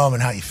in the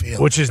moment how you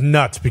feel. Which is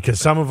nuts because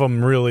some of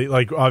them really,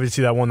 like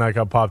obviously that one that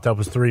got popped up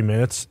was 3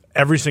 minutes.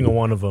 Every single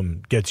one of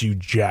them gets you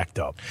jacked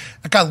up.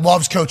 That guy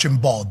loves coaching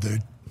ball,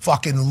 dude.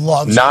 Fucking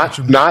loves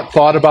coaching ball. Not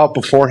thought about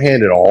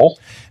beforehand at all.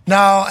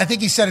 No, I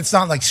think he said it's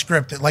not like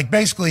scripted. Like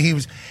basically he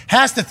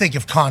has to think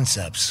of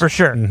concepts. For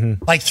sure.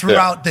 Mm-hmm. Like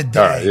throughout the day.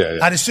 Right,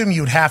 yeah. I'd assume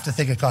you would have to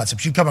think of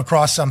concepts. You come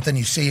across something,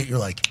 you see it, you're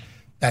like,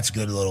 that's a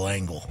good little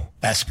angle.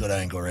 That's a good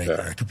angle right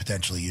there. I could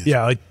potentially use.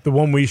 Yeah, like the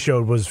one we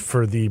showed was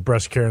for the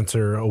breast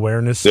cancer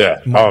awareness.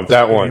 Yeah. Oh,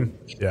 that one.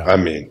 Yeah. I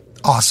mean,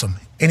 awesome.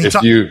 And if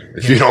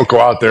you don't go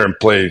out there and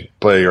play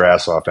your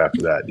ass off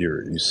after that,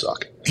 you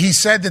suck. He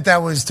said that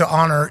was to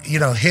honor,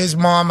 his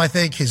mom, I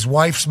think, his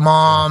wife's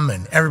mom,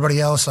 and everybody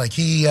else. Like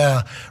he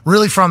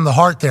really from the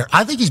heart there.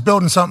 I think he's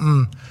building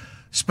something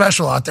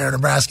special out there in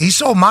Nebraska. He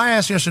sold my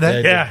ass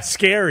yesterday. Yeah,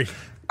 scary.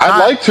 I'd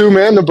like to,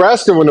 man.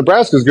 Nebraska, when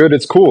Nebraska's good,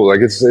 it's cool.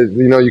 Like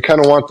you kind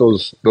of want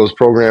those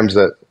programs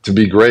to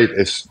be great.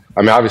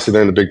 Obviously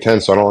they're in the Big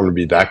Ten, so I don't want them to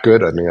be that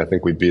good. I mean, I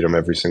think we beat them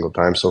every single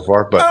time so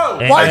far. But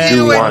I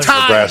do want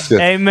Nebraska.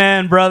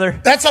 Amen, brother.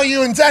 That's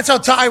how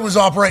Ty was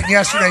operating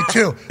yesterday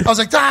too. I was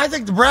like, Ty, I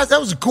think Nebraska, that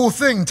was a cool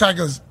thing. And Ty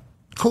goes,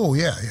 cool,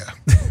 yeah.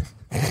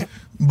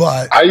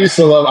 But I used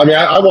to love. I mean,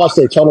 I watched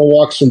their tunnel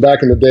walks from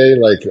back in the day.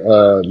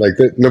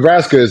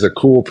 Nebraska is a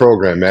cool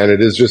program, man.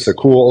 It is just a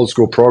cool old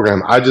school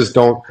program. I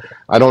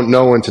don't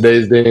know in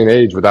today's day and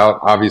age without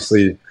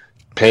obviously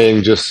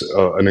paying just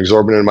an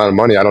exorbitant amount of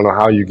money. I don't know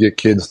how you get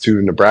kids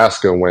to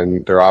Nebraska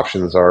when their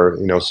options are,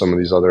 some of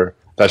these other.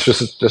 That's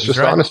just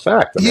right. Honest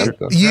fact. I mean,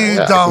 you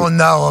don't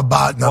know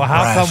about Nebraska. Well,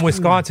 how come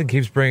Wisconsin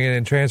keeps bringing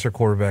in transfer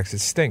quarterbacks? It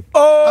stinks.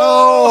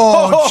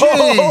 Oh,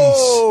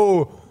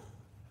 jeez.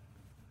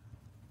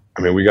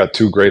 I mean, we got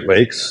 2 Great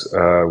Lakes.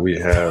 We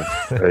have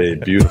a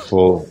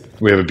beautiful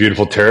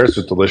terrace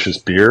with delicious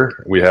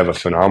beer. We have a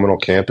phenomenal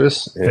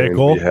campus. And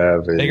Fickle. We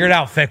have Figure it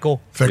out,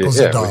 Fickle. Fickle's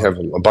we have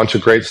a bunch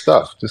of great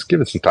stuff. Just give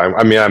it some time.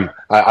 I mean,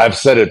 I've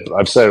said it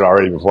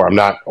already before. I'm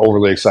not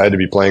overly excited to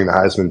be playing the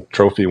Heisman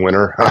Trophy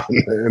winner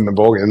in the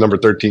bowl, the number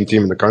 13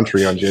 team in the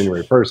country on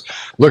January 1st.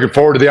 Looking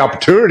forward to the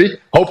opportunity.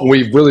 Hoping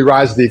we really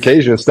rise to the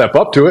occasion and step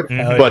up to it.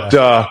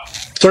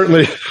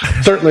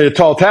 Certainly a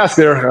tall task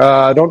there.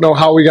 I don't know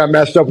how we got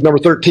matched up with number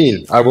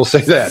 13. I will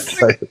say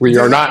that. We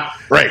are not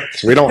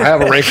ranked. We don't have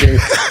a ranking,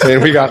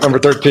 and we got number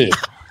 13.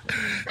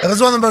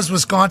 That's one of the most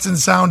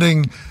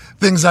Wisconsin-sounding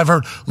things I've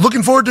heard.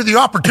 Looking forward to the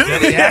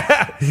opportunity.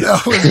 That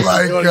was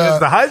like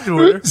the Heisman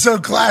winner. So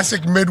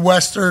classic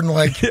Midwestern,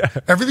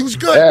 everything's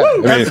good. Yeah,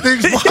 Woo,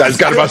 everything's guy's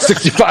got about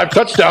 65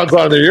 touchdowns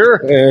on the year,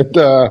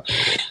 and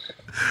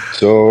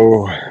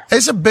so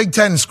it's a Big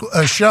Ten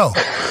show.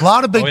 A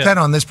lot of Big Ten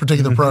on this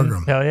particular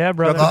program. Hell yeah,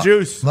 brother. Got the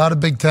juice. A lot of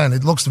Big Ten.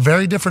 It looks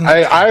very different.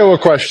 Iowa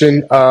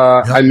question.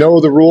 I know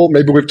the rule.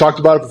 Maybe we've talked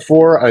about it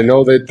before. I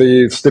know that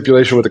the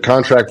stipulation with the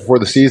contract before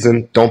the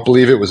season. Don't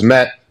believe it was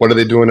met. What are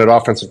they doing at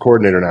offensive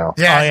coordinator now?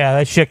 Yeah. Oh, yeah.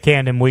 They shit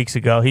canned him weeks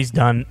ago. He's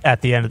done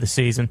at the end of the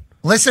season.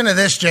 Listen to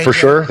this, JJ. For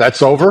sure?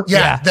 That's over?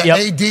 Yeah.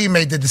 AD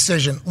made the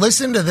decision.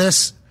 Listen to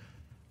this,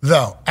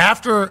 though.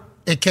 After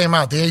it came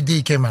out, the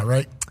AD came out,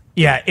 right?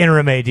 Yeah,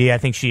 interim AD. I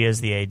think she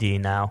is the AD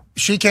now.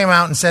 She came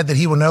out and said that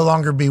he will no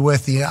longer be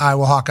with the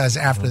Iowa Hawkeyes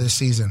after this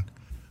season.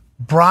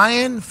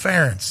 Brian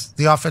Ferentz,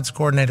 the offensive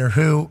coordinator,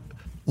 who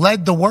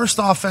led the worst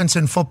offense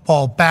in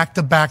football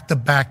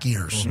back-to-back-to-back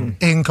years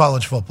in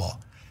college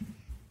football,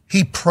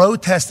 he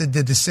protested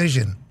the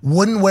decision,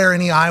 wouldn't wear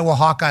any Iowa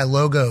Hawkeye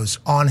logos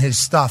on his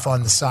stuff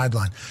on the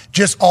sideline,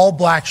 just all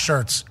black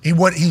shirts.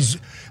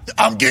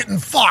 I'm getting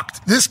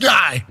fucked. This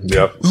guy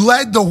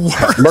led the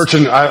worst.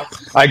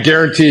 I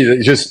guarantee that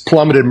he just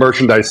plummeted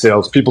merchandise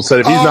sales. People said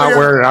if he's not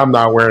wearing it, I'm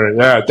not wearing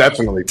it. Yeah,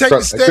 definitely. Take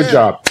a stand. Good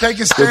job.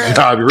 Take a stand. Good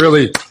job.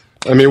 Really,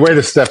 way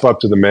to step up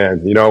to the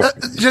man.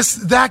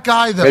 Just that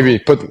guy, though. Maybe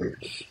getting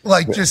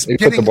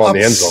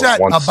upset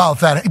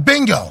about that.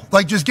 Bingo.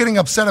 Just getting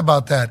upset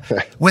about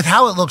that with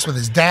how it looks with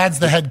his dad's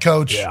the head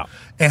coach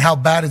and how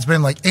bad it's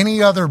been. Like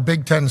any other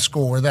Big Ten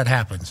school where that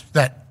happens,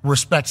 that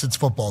respects its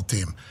football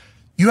team.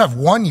 You have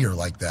 1 year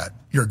like that.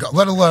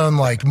 Let alone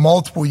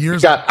multiple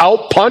years. You got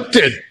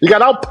out-punted.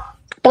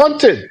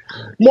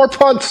 More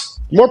punts,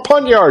 more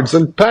punt yards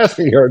and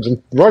passing yards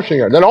and rushing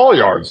yards and all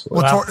yards.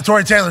 Well,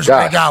 Tory Taylor's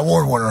a big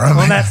award winner.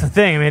 Well, that's the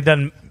thing. I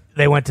mean,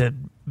 they went to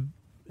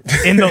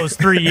in those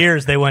 3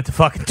 years, they went to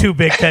fucking 2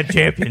 Big Ten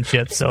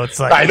championships. So it's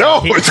like I know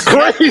it's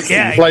crazy.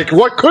 Yeah,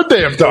 what could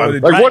they have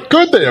done? What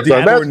could they have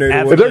done?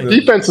 If their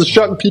defense is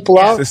shutting people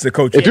out,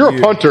 if you're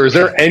a punter, is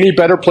there any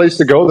better place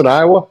to go than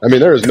Iowa? I mean,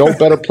 there is no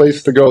better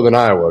place to go than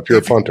Iowa if you're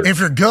a punter. If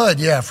you're good,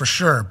 yeah, for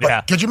sure.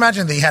 But could you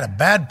imagine that he had a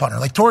bad punter?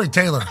 Like Tory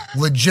Taylor,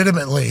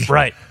 legitimately,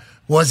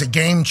 was a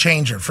game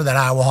changer for that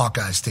Iowa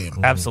Hawkeyes team.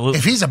 Absolutely.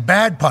 If he's a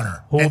bad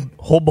punter,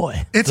 oh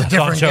boy, it's a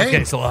different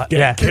game. A lot.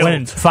 Yeah,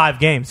 winning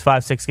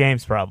 5-6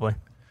 games probably.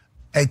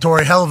 Hey,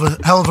 Tory, hell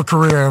of a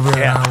career over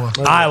there in Iowa.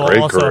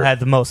 Iowa also had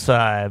the most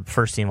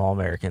first-team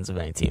All-Americans of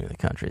any team in the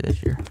country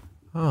this year.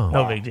 Oh,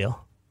 no big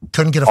deal.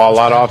 Couldn't get a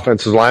lot of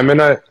offensive linemen.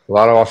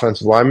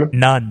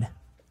 None.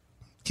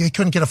 They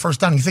couldn't get a first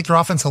down. You think your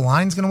offensive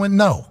line's going to win?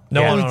 No.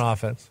 No one on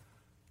offense.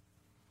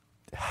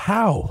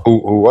 How?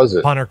 Who was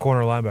it? Punter,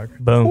 corner, linebacker.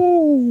 Boom.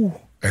 Ooh.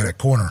 Hey, that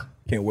corner.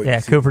 Can't wait. Yeah,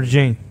 Cooper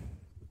DeJean.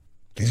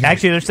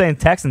 Actually, they're saying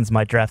Texans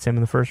might draft him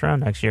in the first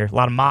round next year. A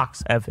lot of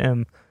mocks have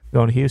him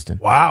going to Houston.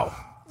 Wow.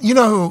 You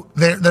know who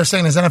they're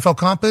saying his NFL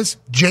comp is?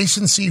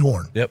 Jason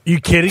Sehorn. Yep.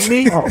 You kidding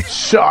me? Oh,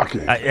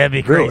 shocking. That'd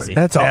be crazy.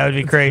 That would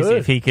be crazy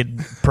if he could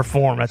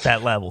perform at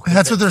that level.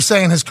 That's what they're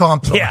saying his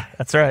comp is. Yeah,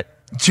 that's right.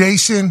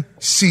 Jason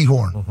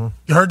Sehorn. Mm-hmm.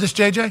 You heard this,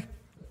 JJ?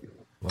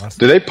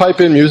 Do they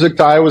pipe in music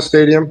to Iowa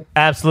Stadium?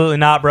 Absolutely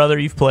not, brother.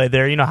 You've played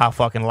there. You know how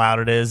fucking loud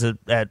it is at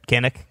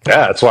Kinnick.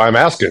 Yeah, that's why I'm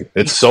asking.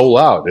 It's so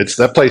loud.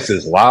 That place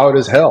is loud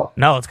as hell.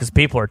 No, it's because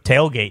people are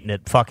tailgating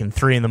at fucking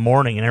 3 a.m.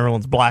 and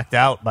everyone's blacked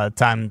out by the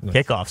time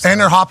kickoff starts. And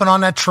they're hopping on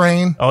that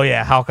train. Oh,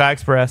 yeah, Hawkeye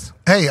Express.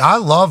 Hey, I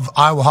love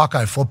Iowa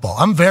Hawkeye football.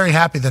 I'm very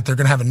happy that they're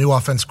going to have a new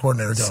offensive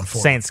coordinator going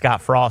forward. Saying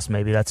Scott Frost,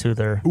 maybe that's who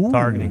they're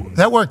targeting.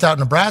 That worked out in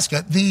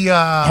Nebraska. The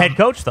head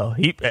coach, though,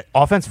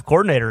 offensive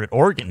coordinator at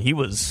Oregon, he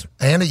was.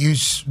 And it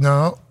used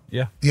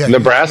Yeah,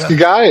 Nebraska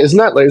guy?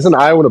 Isn't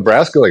Iowa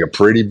Nebraska like a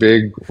pretty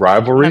big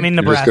rivalry? I mean,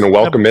 You're just going to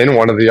welcome in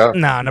one of the other.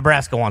 No,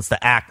 Nebraska wants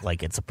to act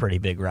like it's a pretty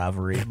big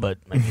rivalry, but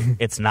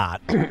it's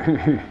not.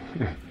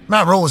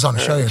 Matt Rule was on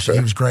the show yesterday.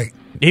 He was great.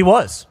 He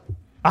was.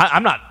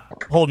 I'm not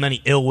holding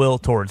any ill will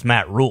towards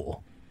Matt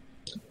Rule.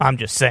 I'm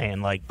just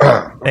saying, like,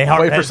 they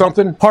play for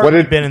something.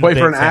 Been in play the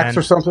for an Big axe Ten.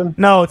 or something.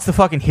 No, it's the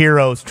fucking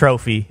Heroes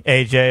Trophy,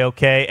 AJ.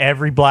 Okay,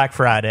 every Black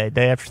Friday,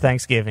 day after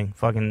Thanksgiving,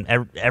 fucking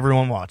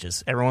everyone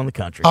watches. Everyone in the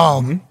country.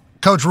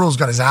 Coach Rule's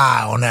got his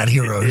eye on that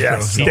Heroes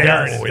Trophy. He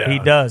does. He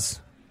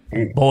does.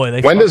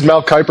 Boy, when does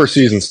Mel Kiper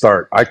season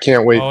start? I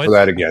can't wait for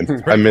that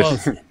again. I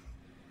miss it.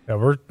 Yeah,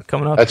 we're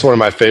coming up. That's one of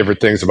my favorite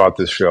things about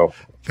this show.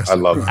 I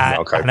love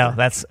Mel Kiper. No,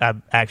 I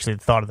actually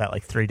thought of that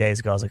like 3 days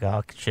ago. I was like,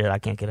 oh shit, I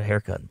can't get a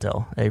haircut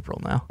until April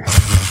now.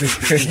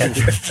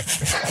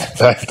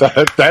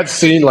 that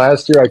scene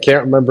last year, I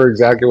can't remember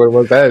exactly what it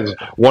was. That is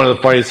one of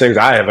the funniest things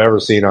I have ever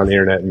seen on the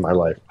internet in my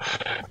life.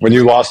 When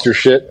you lost your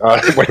shit,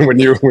 when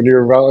you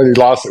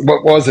lost,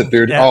 what was it,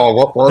 dude? Yeah. Oh,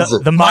 what was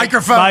it? The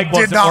microphone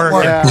did not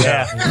work.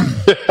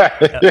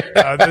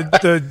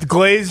 The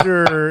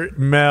Glazer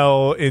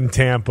Mel in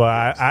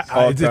Tampa.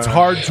 It's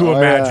hard to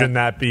imagine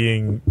that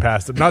being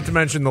passed. Not to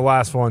mention the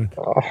last one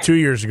 2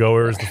 years ago,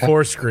 where it was the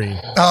 4 screen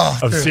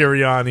of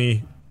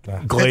Sirianni,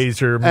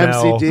 Glazer,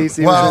 Mel.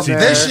 MCDC. Well,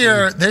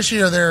 this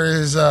year there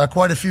is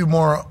quite a few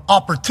more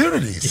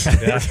opportunities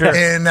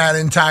in that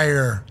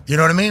entire. You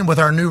know what I mean? With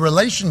our new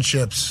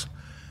relationships,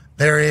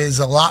 there is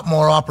a lot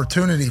more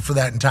opportunity for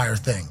that entire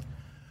thing.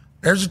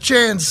 There's a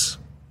chance.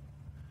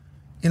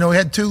 We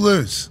had 2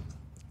 lose.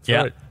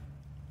 Yeah.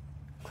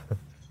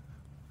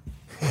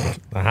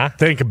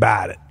 Think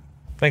about it.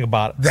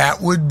 That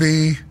would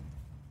be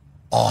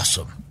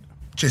awesome.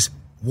 Just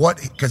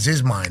because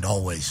his mind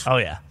always. Oh,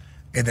 yeah.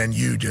 And then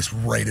you just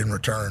right in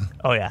return.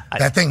 Oh, yeah.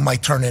 That thing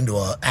might turn into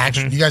a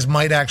action. You guys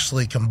might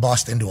actually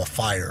combust into a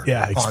fire.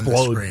 Yeah, on the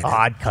explode. screen. Oh,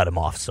 I'd cut him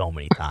off so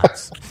many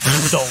times.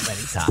 So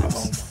many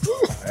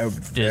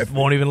times. Just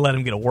won't even let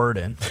him get a word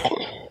in.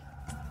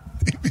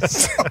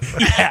 He's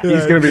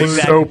going to be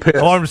so pissed.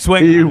 Arm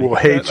swing. He will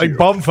hate you. Like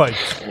bum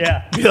fights.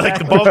 Yeah. Be like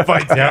the bum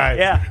fights guy.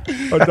 Yeah.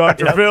 Or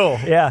Dr. Phil.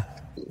 Yeah.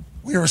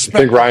 We You respect.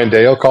 think Ryan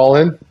Day will call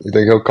in? You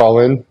think he'll call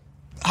in?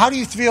 How do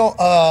you feel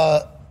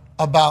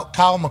about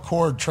Kyle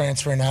McCord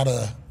transferring out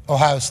of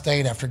Ohio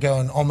State after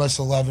going almost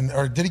 11?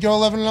 Or did he go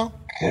 11-0?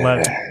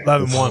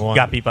 11-1.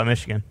 Got beat by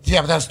Michigan.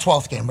 Yeah, but that was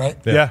 12th game, right?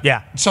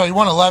 Yeah. So he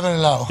won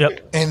 11-0.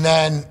 Yep. And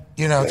then,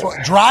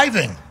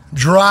 driving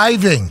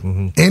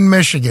in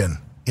Michigan,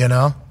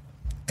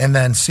 and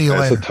then see you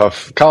later. It's a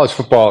tough college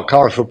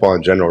football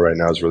in general right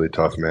now is really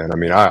tough, man. I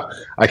mean,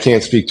 I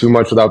can't speak too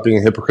much without being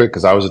a hypocrite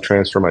because I was a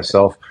transfer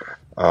myself.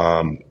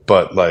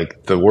 But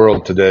like the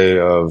world today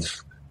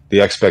of the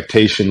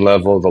expectation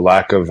level, the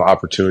lack of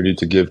opportunity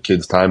to give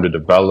kids time to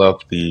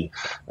develop, the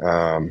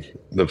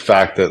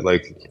fact that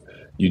like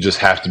you just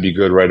have to be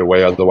good right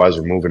away, otherwise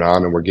we're moving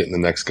on and we're getting the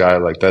next guy.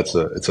 Like it's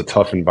a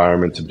tough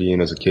environment to be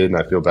in as a kid, and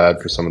I feel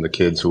bad for some of the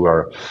kids who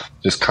are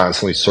just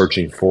constantly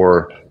searching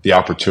for the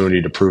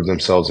opportunity to prove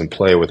themselves and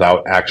play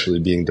without actually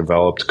being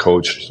developed,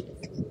 coached,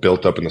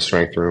 built up in the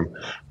strength room.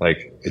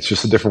 Like it's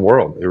just a different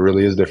world. It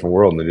really is a different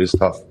world, and it is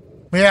tough.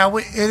 Yeah,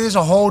 it is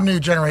a whole new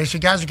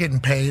generation. Guys are getting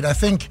paid. I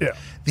think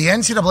the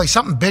NCAA,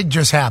 something big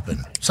just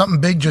happened.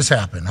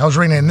 I was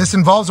reading it, and this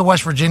involves a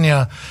West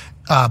Virginia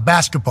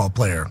basketball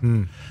player.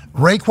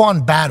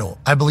 Raekwon Battle,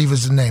 I believe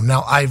is his name.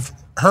 Now, I've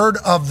heard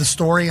of the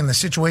story and the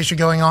situation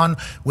going on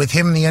with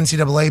him in the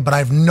NCAA, but I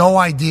have no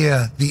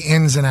idea the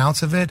ins and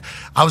outs of it.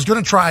 I was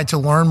going to try to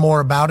learn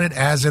more about it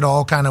as it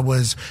all kind of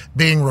was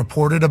being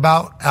reported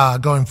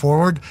about going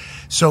forward.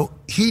 So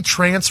he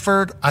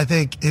transferred, I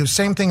think it was the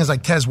same thing as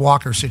like Tez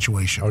Walker's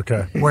situation.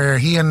 Okay. Where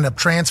he ended up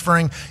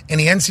transferring, and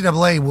the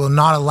NCAA will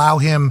not allow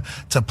him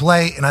to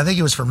play. And I think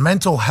it was for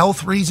mental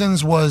health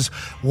reasons was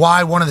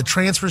why one of the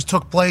transfers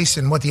took place,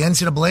 and what the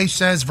NCAA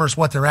says versus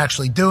what they're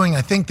actually doing.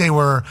 I think they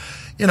were,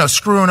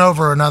 screwing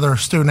over another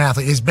student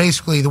athlete is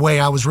basically the way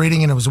I was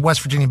reading it. It was a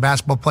West Virginia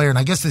basketball player, and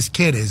I guess this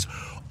kid is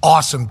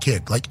awesome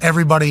kid. Like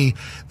everybody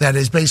that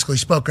has basically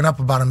spoken up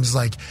about him is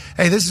like,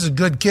 hey, this is a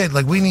good kid.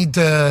 Like we need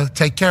to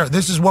take care of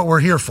this. Is what we're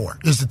here for,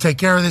 is to take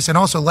care of this and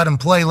also let him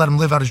play, let him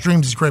live out his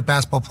dreams. He's a great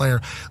basketball player.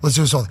 Let's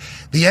do this whole.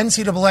 The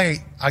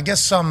NCAA, I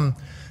guess some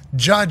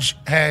judge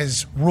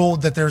has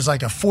ruled that there's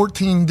like a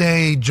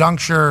 14-day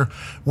juncture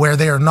where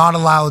they are not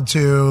allowed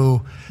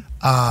to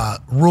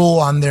rule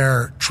on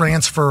their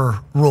transfer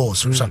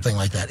rules or something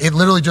like that. It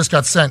literally just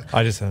got sent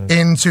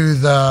into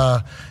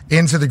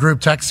the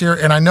group text here.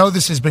 And I know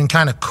this has been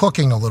kind of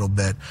cooking a little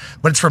bit,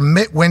 but it's from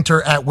Mitt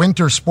Winter at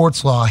Winter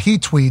Sports Law. He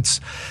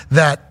tweets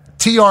that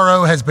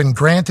TRO has been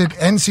granted.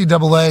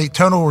 NCAA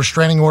total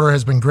restraining order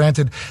has been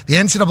granted. The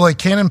NCAA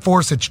can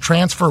enforce its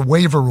transfer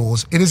waiver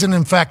rules. It is in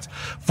effect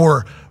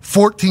for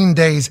 14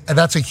 days, and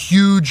that's a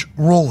huge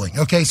ruling.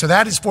 Okay, so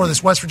that is for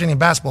this West Virginia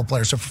basketball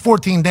player. So for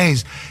 14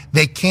 days,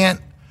 they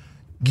can't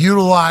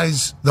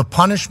utilize the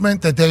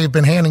punishment that they've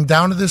been handing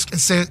down to this.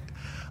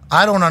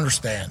 I don't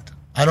understand.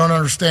 I don't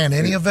understand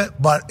any of it,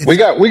 but we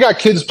got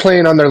kids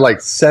playing on their like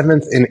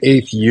 7th and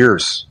 8th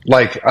years.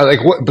 Like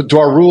what? But do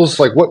our rules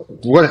like what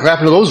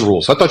happened to those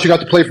rules? I thought you got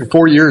to play for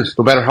 4 years,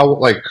 no matter how.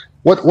 Like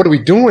what are we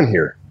doing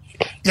here?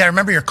 Yeah,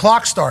 remember your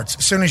clock starts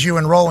as soon as you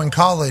enroll in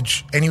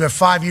college, and you have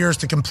 5 years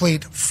to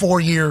complete 4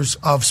 years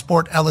of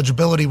sport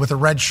eligibility with a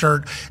red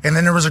shirt, and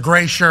then there was a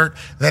gray shirt,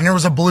 then there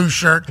was a blue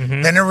shirt,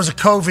 then there was a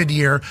COVID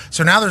year.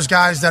 So now there's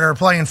guys that are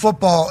playing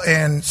football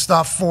and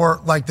stuff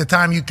for like the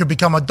time you could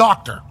become a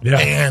doctor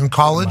in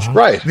college,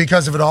 right?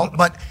 Because of it all.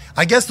 But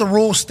I guess the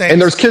rule states,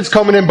 and there's kids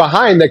coming in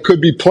behind that could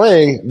be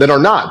playing that are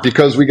not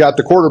because we got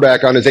the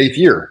quarterback on his 8th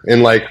year,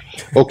 and like,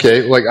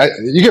 okay, like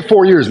you get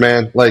 4 years,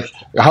 man. Like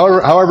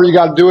however you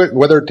got to do it,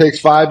 whether it takes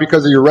 5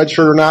 because of your red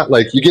shirt or not,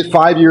 like you get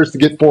 5 years to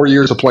get 4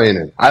 years of playing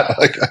in.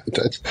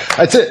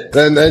 That's it.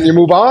 And then you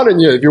move on,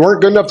 and if you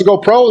weren't good enough to go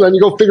pro, then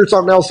you go figure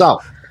something else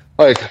out.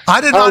 Like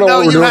I did not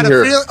know you had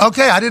a feel.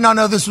 Okay, I did not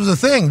know this was a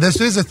thing. This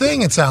is a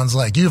thing. It sounds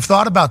like you've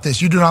thought about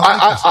this. You do not like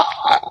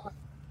this.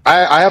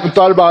 I haven't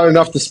thought about it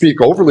enough to speak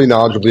overly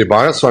knowledgeably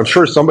about it, so I'm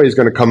sure somebody's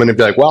going to come in and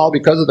be like, well,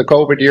 because of the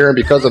COVID year and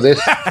because of this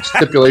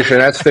stipulation,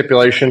 that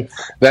stipulation,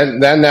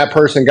 then that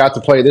person got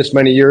to play this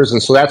many years,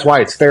 and so that's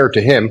why it's fair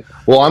to him.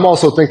 Well, I'm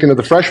also thinking of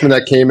the freshman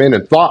that came in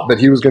and thought that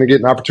he was going to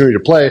get an opportunity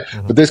to play,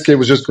 but this kid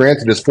was just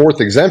granted his 4th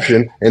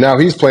exemption, and now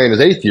he's playing his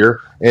 8th year,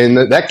 and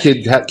that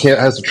kid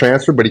has to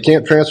transfer, but he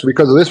can't transfer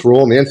because of this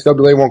rule, and the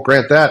NCAA won't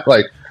grant that.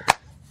 Like,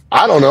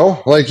 I don't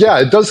know. Like,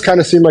 yeah, it does kind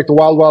of seem like the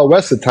Wild Wild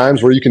West at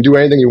times where you can do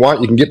anything you want.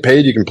 You can get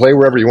paid. You can play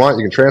wherever you want.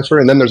 You can transfer.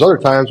 And then there's other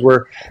times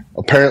where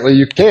apparently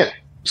you can't.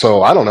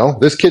 So, I don't know.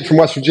 This kid from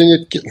West Virginia,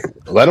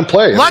 let him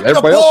play. Let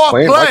everybody the else boy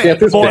playing. play. Why can't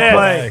this boy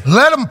play?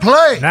 Let him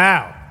play.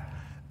 Now.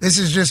 This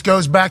just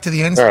goes back to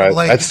the NCAA. All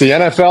right. That's the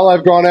NFL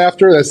I've gone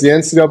after. That's the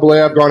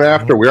NCAA I've gone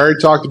after. We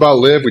already talked about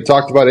Liv. We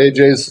talked about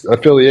AJ's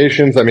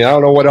affiliations. I mean, I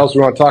don't know what else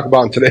we want to talk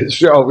about in today's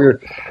show.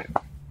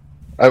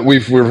 I'm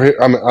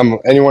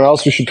anyone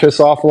else we should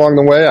piss off along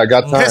the way? I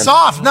got time. Piss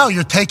off? No,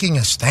 you're taking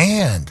a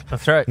stand.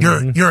 That's right.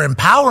 You're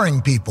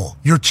empowering people.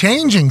 You're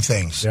changing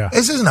things. Yeah.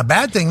 This isn't a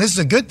bad thing. This is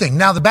a good thing.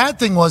 Now, the bad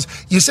thing was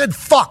you said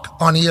fuck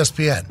on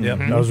ESPN. Yeah,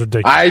 that was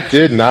ridiculous. I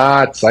did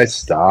not. I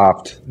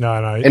stopped. No.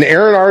 And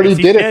Aaron already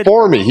did it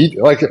for me. He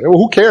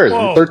who cares?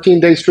 Whoa. The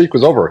 13-day streak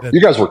was over. You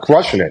guys were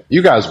crushing it.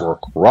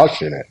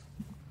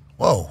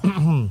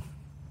 Whoa.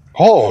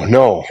 Oh,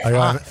 no. I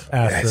got an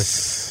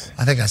asterisk.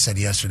 I think I said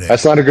yesterday.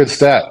 That's not a good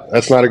stat.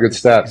 That's not a good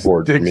stat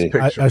for me.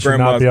 I should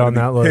not be on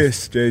that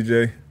list. Pissed,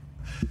 JJ.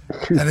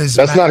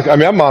 That's not. I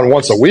mean, I'm on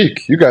once a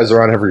week. You guys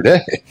are on every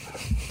day.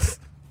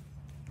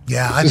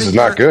 Yeah, this is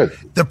not good.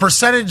 The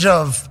percentage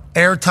of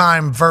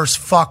airtime versus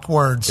fuck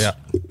words,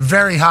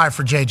 very high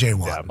for JJ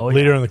Watt. Yeah,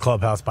 leader in the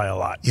clubhouse by a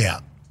lot.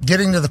 Yeah,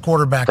 getting to the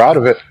quarterback. Proud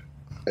of it.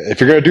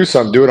 If you're going to do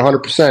something, do it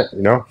 100%.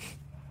 You know.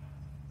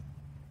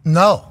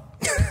 No.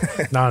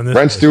 Not in this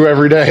Rents due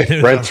every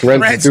day. Rents due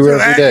every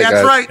day. That's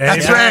guys. right.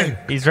 That's right.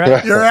 He's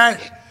right. You're right.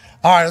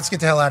 All right, let's get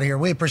the hell out of here.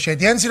 We appreciate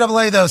the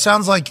NCAA, though.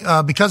 Sounds like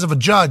because of a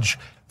judge,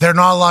 they're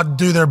not allowed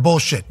to do their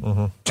bullshit.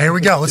 Here we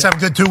go. Let's have a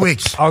good 2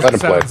 weeks. Let him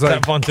play.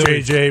 Like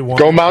JJ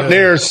Go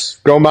Mountaineers.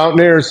 Go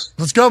Mountaineers.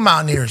 Let's go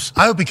Mountaineers.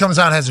 I hope he comes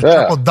out and has a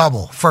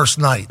triple-double first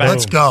night. Boom.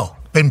 Let's go.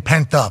 Been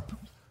pent up.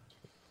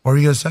 What were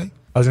you going to say?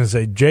 I was going to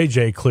say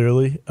JJ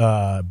clearly,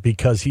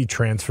 because he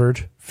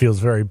transferred, feels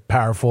very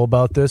powerful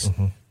about this,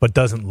 but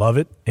doesn't love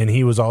it. And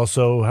he was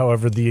also,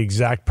 however, the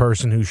exact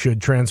person who should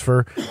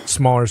transfer,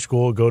 smaller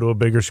school, go to a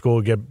bigger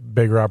school, get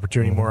bigger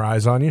opportunity, more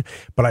eyes on you.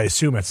 But I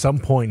assume at some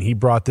point he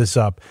brought this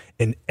up,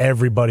 and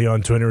everybody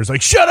on Twitter was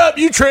like, shut up,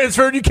 you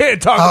transferred, you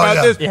can't talk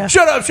about this. Yeah.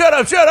 Shut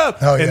up.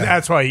 Oh, and yeah.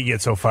 that's why he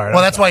gets so fired Well,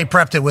 up. that's why he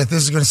prepped it with,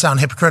 this is going to sound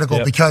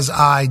hypocritical because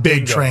I did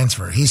Bingo.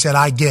 transfer. He said,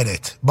 I get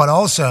it. But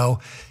also,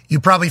 you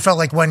probably felt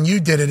like when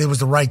you did it, it was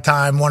the right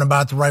time, went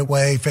about it the right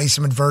way, faced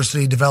some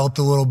adversity, developed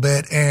a little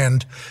bit,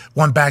 and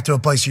went back to a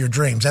place of your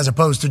dreams, as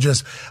opposed to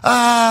just,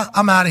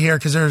 I'm out of here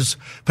because there's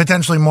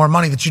potentially more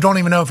money that you don't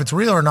even know if it's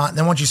real or not. And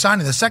then once you sign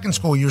to the second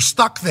school, you're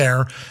stuck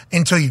there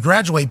until you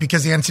graduate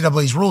because the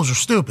NCAA's rules are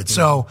stupid.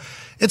 So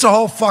it's a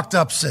whole fucked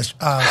up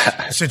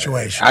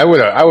situation. I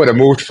would have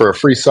moved for a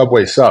free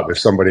Subway sub if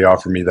somebody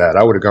offered me that.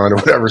 I would have gone to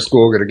whatever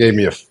school could have gave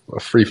me a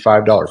free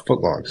 $5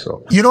 footlong.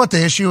 So you know what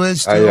the issue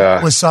is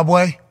with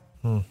Subway?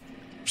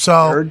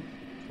 So,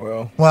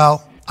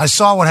 well, I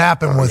saw what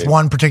happened with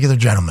one particular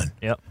gentleman.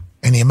 Yep.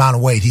 And the amount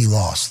of weight he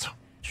lost.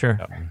 Sure.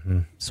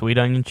 Sweet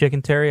onion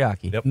chicken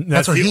teriyaki. Yep.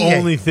 That's what the he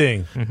only ate.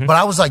 thing. But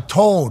I was like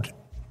told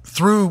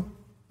through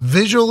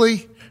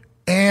visually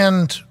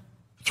and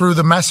through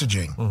the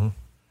messaging,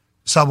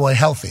 Subway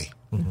healthy.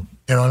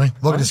 You know what I mean?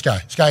 Look at this guy.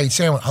 This guy eats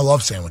sandwiches. I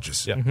love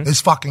sandwiches. This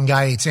fucking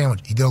guy ate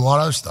sandwiches. He did a lot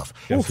of other stuff.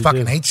 Yes, he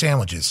fucking did. ate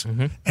sandwiches.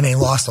 And he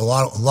lost a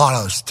lot of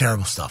other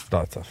terrible stuff.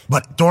 Tough.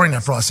 But during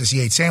that process, he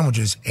ate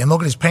sandwiches. And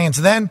look at his pants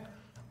then.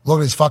 Look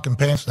at his fucking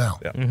pants now.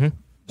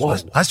 So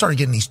I started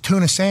getting these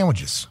tuna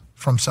sandwiches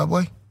from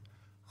Subway.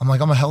 I'm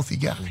like, I'm a healthy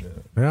guy.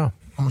 Yeah.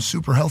 I'm a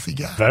super healthy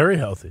guy. Very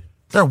healthy.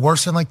 They're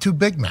worse than like 2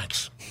 Big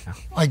Macs.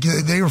 Like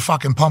they were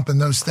fucking pumping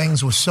those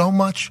things with so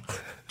much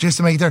just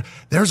to make it there.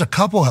 There's a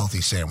couple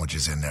healthy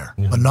sandwiches in there,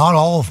 but not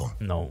all of them.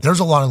 No. There's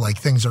a lot of like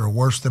things that are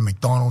worse than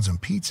McDonald's and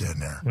pizza in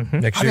there. Mm-hmm.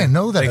 I didn't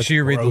know that. Make sure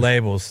you read the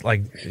labels.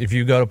 Like, if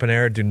you go to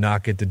Panera, do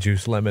not get the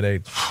juice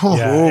lemonade.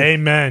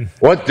 Amen.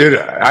 What, dude?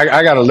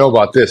 I got to know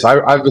about this.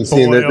 I've been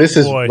seeing that. This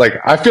is like,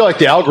 I feel like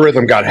the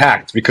algorithm got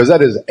hacked because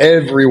that is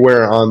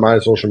everywhere on my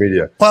social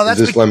media. Well, that's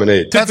this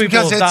lemonade. That's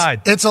because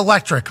it's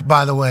electric,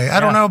 by the way. I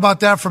don't know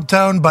about that from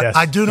Tone, but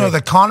I do know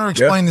that Connor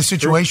explained the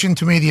situation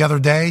to me the other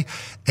day,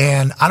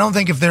 and I don't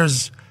think if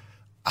there's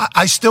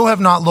I still have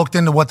not looked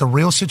into what the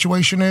real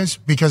situation is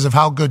because of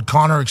how good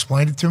Connor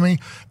explained it to me.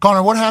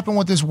 Connor, what happened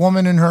with this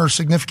woman and her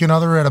significant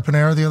other at a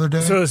Panera the other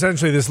day? So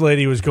essentially, this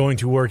lady was going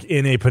to work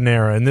in a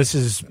Panera, and this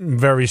is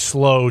very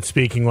slow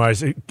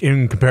speaking-wise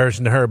in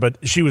comparison to her, but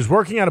she was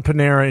working at a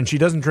Panera, and she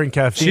doesn't drink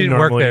caffeine She didn't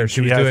normally. work there.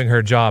 She was doing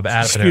her job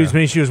at a Panera. Excuse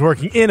me. She was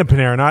working in a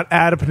Panera, not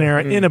at a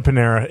Panera, in a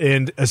Panera.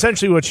 And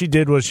essentially what she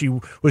did was she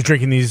was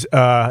drinking these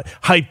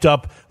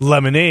hyped-up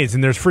lemonades,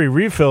 and there's free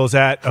refills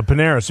at a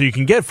Panera, so you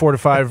can get 4 to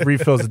 5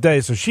 refills a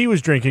day. So she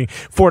was drinking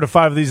 4 to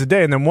 5 of these a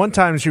day, and then one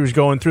time she was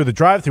going through the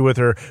drive-thru with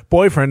her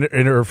boyfriend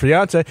and her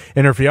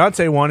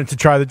fiance wanted to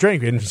try the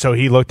drink, and so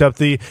he looked up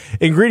the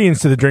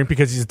ingredients to the drink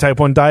because he's a type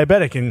 1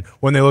 diabetic, and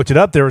when they looked it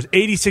up, there was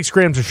 86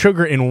 grams of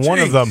sugar in one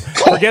of them.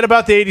 Forget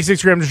about the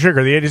 86 grams of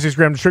sugar. The 86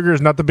 grams of sugar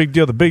is not the big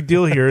deal. The big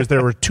deal here is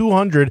there were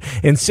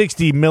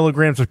 260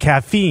 milligrams of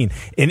caffeine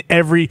in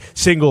every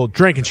single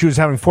drink, and she was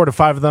having 4 to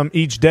 5 of them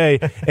each day,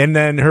 and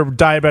then her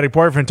diabetic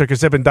boyfriend took a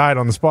sip and died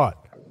on the spot.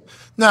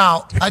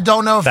 Now, I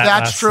don't know if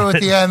that's true at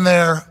the end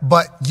there,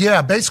 but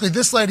yeah, basically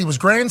this lady was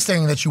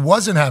grandstanding that she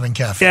wasn't having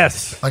caffeine.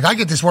 Yes. Like, I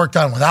get this work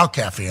done without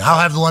caffeine. I'll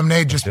have the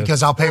lemonade just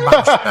because I'll pay my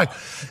respect.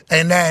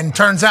 And then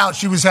turns out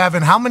she was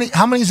having, how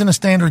many's in a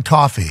standard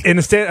coffee? In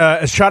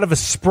a shot of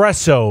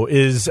espresso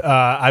is,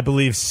 I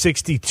believe,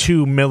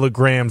 62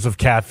 milligrams of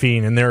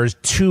caffeine, and there is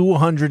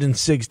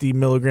 260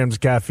 milligrams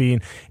of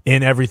caffeine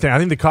in everything. I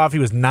think the coffee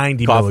was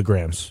 90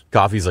 milligrams.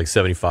 Coffee's like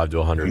 75 to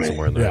 100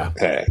 somewhere in there.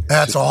 Yeah.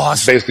 That's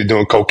awesome. Basically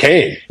doing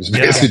cocaine. It's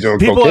basically doing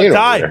People cocaine. have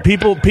died. Over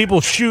there.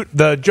 People shoot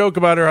the joke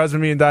about her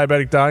husband being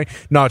diabetic dying.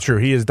 Not true.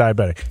 He is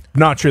diabetic.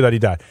 Not true that he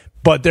died.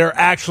 But there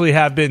actually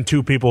have been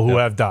 2 people who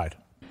have died.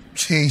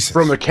 Jesus.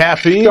 From the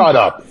caffeine? Shut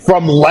up.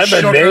 From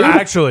lemonade?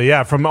 Actually,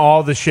 yeah, from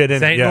all the shit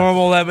in it. Ain't Yeah.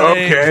 normal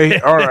lemonade. Okay,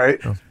 all right.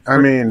 I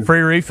mean,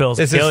 Free refills.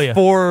 This kill is you.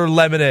 4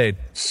 lemonade.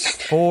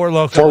 4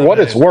 local. For what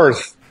lemonade.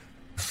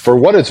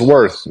 it's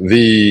worth,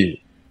 the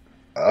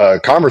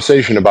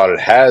conversation about it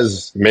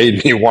has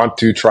made me want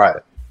to try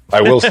it. I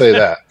will say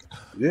that.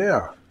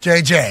 yeah.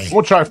 JJ.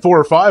 We'll try 4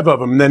 or 5 of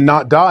them and then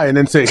not die and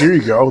then say, here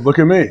you go, look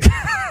at me.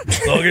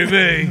 Look at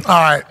me.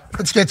 All right,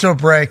 let's get to a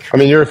break. I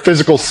mean, you're a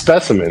physical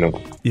specimen of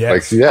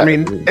Yes. yeah. I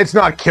mean, it's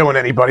not killing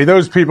anybody.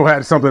 Those people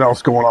had something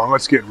else going on.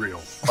 Let's get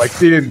real. Like,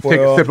 they didn't take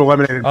a sip of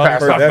lemonade and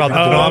pass out. About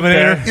the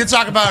denominator. You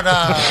talk about,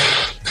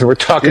 we're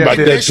talking about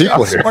dead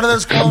people here. what are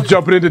those I'm called?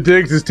 jumping into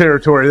Diggs'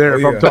 territory there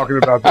if I'm talking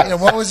about that. Yeah,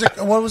 what was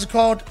it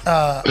called?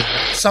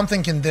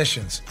 Something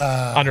conditions.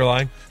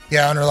 Underlying.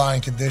 Yeah,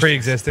 underlying conditions.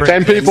 Pre-existing.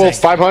 10 people,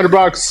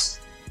 $500.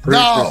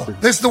 No,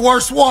 this is the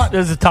worst one.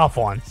 This is a tough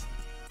one.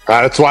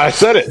 That's why I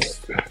said it.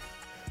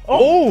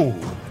 Oh,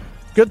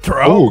 good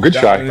throw. Ooh, good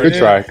try. Good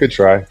try. Good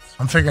try.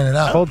 I'm figuring it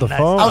out. Hold the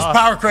phone. I was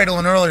power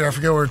cradling earlier. I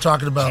forget what we were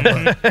talking about,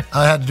 but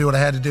I had to do what I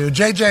had to do.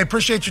 JJ,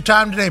 appreciate your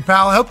time today,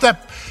 pal. I hope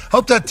that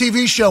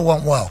TV show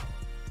went well.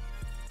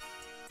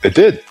 It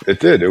did.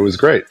 It did. It was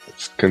great.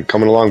 It's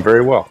coming along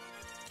very well.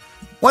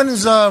 When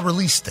is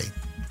release date?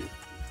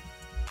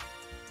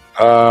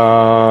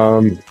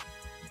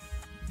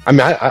 I mean,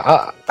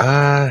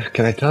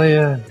 can I tell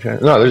you?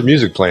 No, there's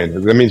music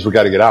playing. That means we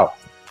got to get out.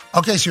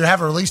 Okay, so you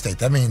have a release date.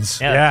 That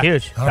means Yeah,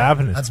 huge. all right,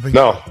 happening. That's a big.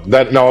 No,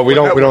 we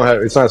don't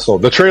have. It's not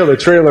sold. The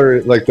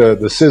trailer, like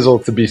the sizzle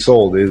to be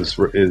sold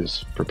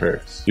is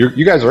prepared.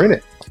 You guys are in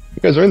it.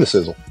 You guys are in the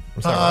sizzle.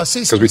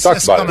 Because we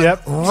talked about it.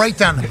 Yep. Right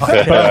down the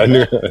pipe.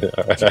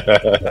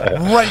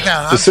 Right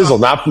down. The sizzle,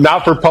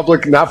 not for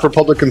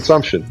public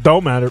consumption.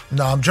 Don't matter.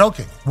 No, I'm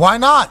joking. Why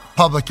not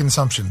public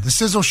consumption? The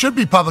sizzle should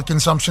be public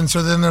consumption,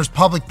 so then there's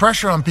public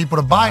pressure on people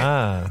to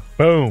buy it.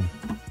 Boom.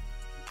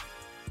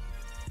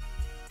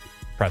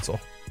 Pretzel.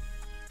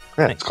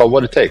 Yeah, it's called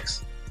What It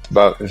Takes. It's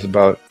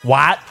about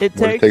What it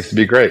what it takes to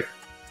be great.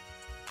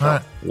 All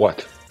right.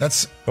 What?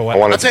 That's. I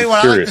want I'll tell you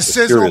what. I like the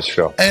sizzle, serious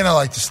show. and I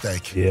like the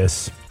steak.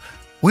 Yes.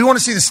 We want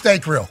to see the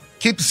steak real.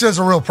 Keep the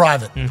sizzle real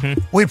private.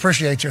 We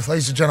appreciate you,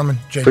 ladies and gentlemen.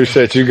 JJ.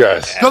 Appreciate you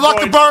guys. Good luck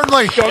to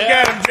Burnley. Go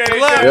get him,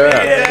 Jage.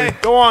 Yeah.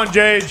 Go on,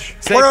 Jage.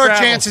 What are our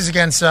chances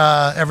against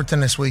Everton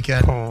this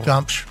weekend,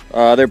 Gumpsh?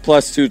 They're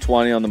plus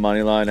 220 on the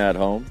money line at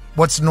home.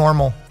 What's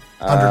normal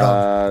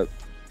underdog?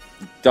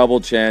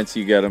 Double chance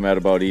you get them at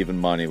about even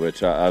money,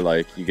 which I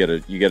like. You get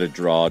a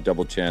draw,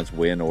 double chance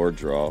win or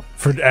draw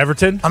for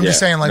Everton. I'm just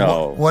saying, like,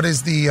 no. what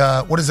is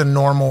a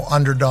normal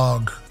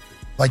underdog?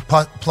 Like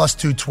plus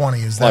 220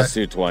 is plus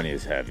that? 220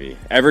 is heavy.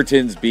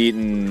 Everton's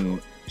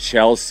beaten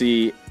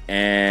Chelsea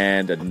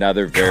and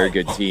another very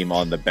good team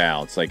on the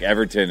bounce. Like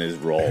Everton is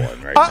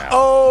rolling right now.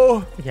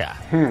 Oh, yeah.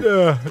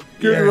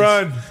 Good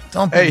run.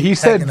 Don't Hey, he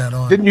said,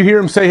 didn't you hear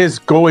him say his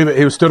goalie that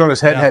he was stood on his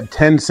head had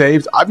 10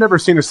 saves? I've never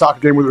seen a soccer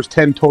game where there's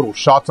 10 total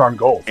shots on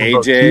goal.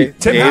 AJ,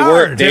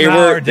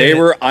 they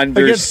were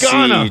under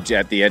siege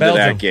at the end of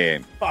that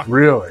game.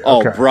 Really? Oh,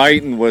 Okay.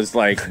 Brighton was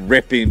like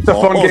ripping. It's a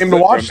fun game to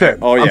watch then.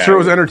 Oh yeah, I'm sure it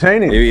was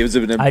entertaining. It was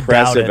an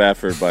impressive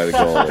effort by the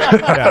goalie.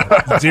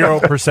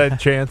 0%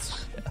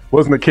 chance.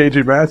 Wasn't a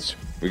cagey match.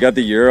 We got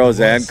the Euros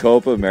and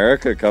Copa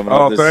America coming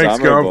up this summer,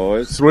 Gump.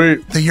 boys.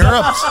 Sweet. The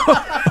Europe's.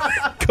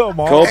 Come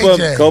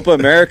on. Copa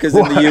America's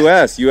in the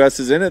U.S. U.S.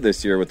 is in it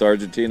this year with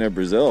Argentina and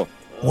Brazil.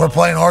 We're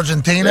playing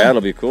Argentina. Yeah,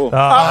 that'll be cool.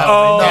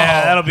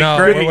 Yeah, that'll be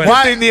great.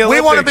 Why?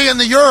 We want to be in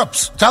the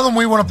Europes. Tell them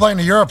we want to play in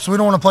the Europes. We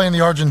don't want to play in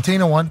the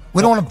Argentina one.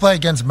 We don't want to play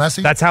against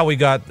Messi. That's how we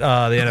got the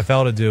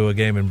NFL to do a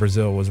game in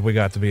Brazil. Was we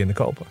got to be in the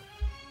Copa.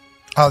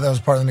 Oh, that was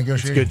part of the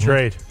negotiation. Good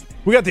trade.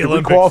 We got the Did we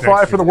Olympics.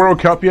 qualify for the World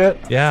Cup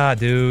yet? Yeah,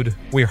 dude.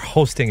 We're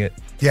hosting it.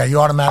 Yeah, you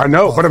automatically. I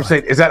know, qualify. but I'm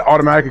saying, is that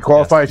automatically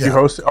qualify if you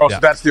host it? Oh, Yeah. so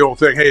that's the old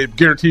thing. Hey,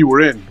 guarantee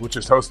we're in, which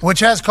is hosting. Which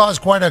has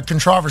caused quite a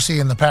controversy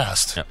in the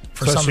past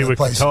for Especially some of the with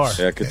places. Qatar.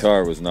 Yeah,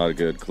 Qatar was not a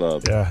good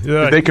club. Yeah.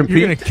 Did they compete?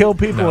 You're going to kill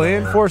people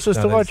and force us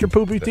to they- watch your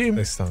poopy team?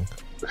 They stunk.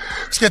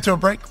 Let's get to a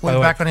break. We'll By be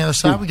the back way- on the other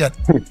side. We got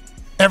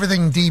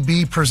Everything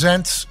DB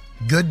presents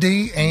Good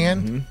D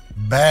and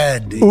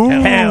Bad D.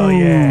 Hell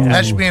yeah.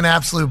 That should be an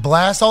absolute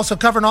blast. Also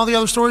covering all the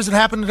other stories that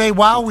happened today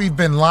while we've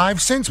been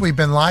live, since we've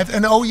been live.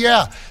 And oh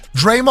yeah,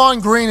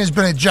 Draymond Green has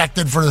been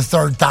ejected for the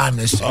third time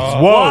this season.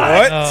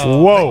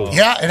 Whoa.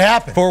 Yeah, it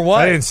happened. For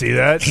what? I didn't see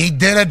that. He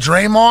did a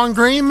Draymond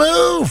Green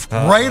move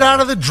right out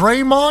of the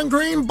Draymond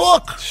Green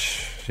book.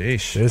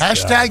 Sheesh.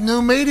 Hashtag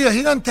new media.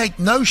 He doesn't take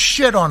no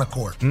shit on a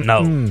court.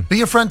 No.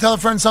 Be a friend, tell a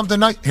friend something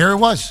nice. Here it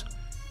was.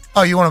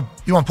 Oh, you want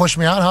to push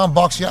me out, huh?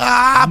 Box you?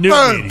 New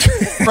Boom!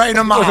 Right in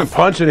the He wasn't mouth.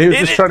 punching. He was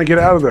just trying to get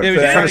out of there. He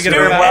was Trying to get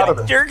out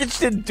of there. Jurgens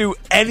didn't do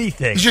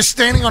anything. He's just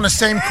standing on the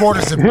same court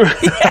as him.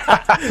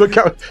 Look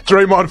how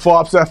Draymond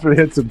flops after he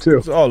hits him, too.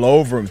 It's all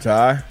over him,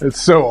 Ty. It's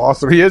so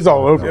awesome. He is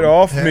all over Get him.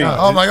 off me.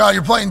 Oh my God,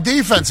 you're playing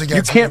defense You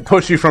against can't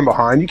push you from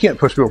behind. You can't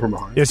push people from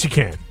behind. Yes, you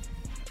can. him.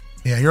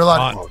 Yeah, you're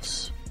allowed. Oh,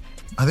 it's-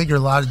 I think you're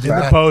allowed to do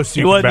that. Post,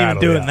 He you wasn't can even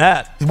battle, doing yeah.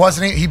 that. He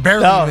wasn't. He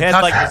barely No, even he had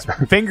touched like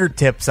his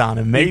fingertips on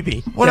him,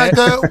 maybe. What I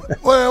do?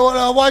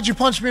 Why'd you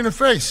punch me in the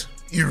face?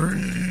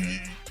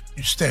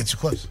 You stayed so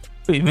close.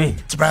 What do you mean?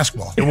 It's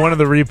basketball. In one of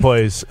the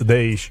replays,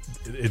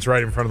 it's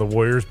right in front of the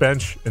Warriors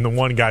bench, and the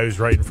one guy who's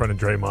right in front of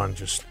Draymond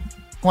just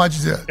Why'd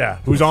you do that? yeah,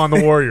 who's on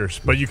the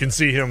Warriors, but you can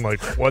see him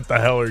like, what the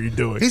hell are you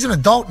doing? He's an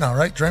adult now,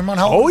 right? Draymond,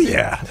 how old Oh is he?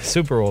 yeah,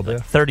 Super old, yeah.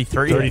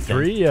 33.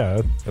 33,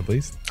 yeah, At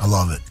least. I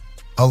love it.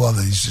 I love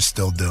that he's just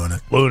still doing it.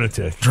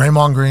 lunatic.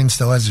 Draymond Green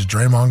still has his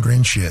Draymond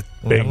Green shit.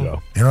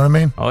 Bingo. You know what I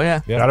mean? Oh,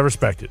 yeah. Gotta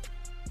respect it.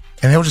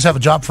 And he'll just have a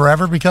job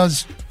forever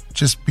because.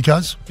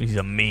 He's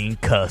a mean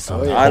cuss.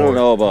 I don't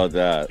know about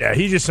that. Yeah,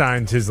 he just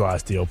signed his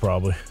last deal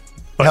probably.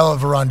 Hell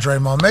of a run,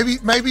 Draymond.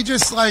 Maybe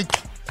just like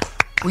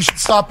we should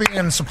stop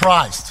being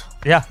surprised.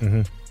 Yeah.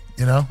 You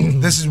know,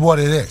 this is what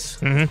it is.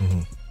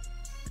 Then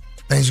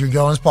he's gonna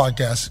go on his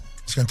podcast.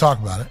 He's gonna talk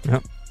about it.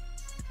 Yep.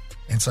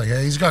 And it's like,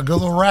 hey, he's got a good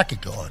little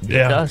racket going.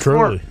 Yeah,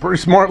 truly.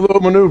 Pretty smart little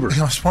maneuver. You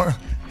know, smart.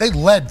 They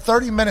led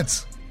 30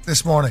 minutes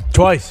this morning.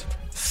 Twice.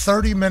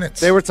 30 minutes.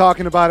 They were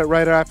talking about it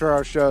right after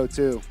our show,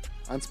 too,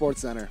 on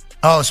SportsCenter.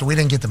 Oh, so we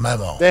didn't get the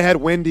memo. They had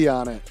Wendy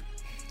on it.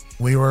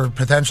 We were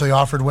potentially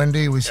offered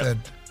Wendy. We said,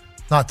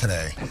 not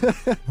today. We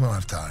don't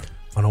have time.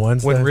 On a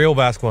Wednesday. When real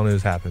basketball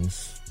news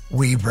happens,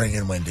 We bring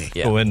in Wendy.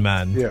 Yeah. the win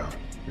man. Yeah.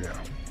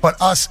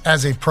 But us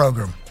as a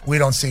program, we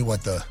don't see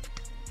what the.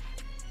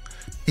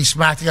 He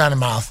smacked the guy in the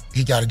mouth.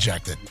 He got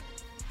ejected.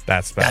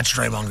 That's bad. That's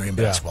Draymond Green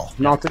basketball.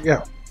 Not that.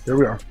 Yeah. Here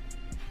we are.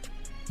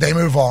 They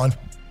move on.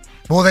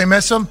 Will they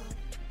miss him?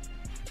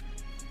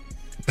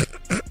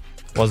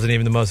 Wasn't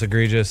even the most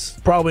egregious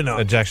Probably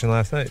not. ejection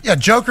last night. Yeah,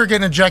 Joker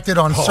getting ejected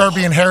on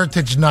Serbian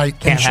Heritage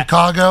Night in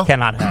Chicago.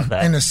 Cannot have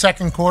that. In the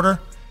second quarter.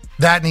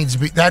 That needs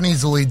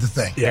to lead the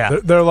thing. Yeah,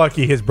 they're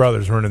lucky his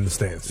brothers weren't in the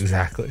stands.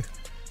 Exactly.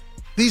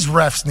 These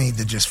refs need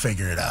to just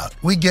figure it out.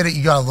 We get it.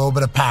 You got a little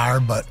bit of power,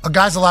 but a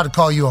guy's allowed to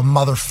call you a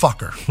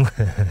motherfucker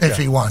if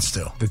he wants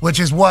to, which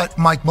is what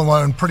Mike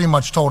Malone pretty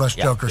much told us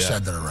Joker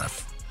said to the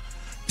ref,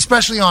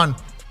 especially on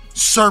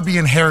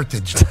Serbian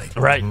Heritage Night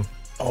Right.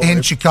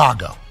 in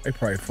Chicago. They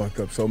probably fucked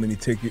up so many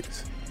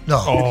tickets.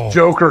 No.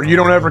 Joker. You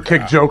don't ever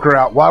kick Joker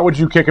out. Why would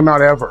you kick him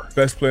out ever?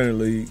 Best player in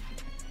the league.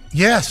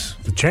 Yes.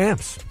 The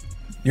champs.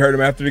 You heard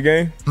him after the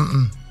game?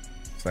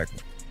 It's like,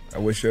 I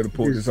wish they'd have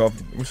pulled this off.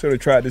 We should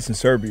have tried this in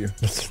Serbia.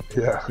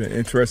 Yeah. Been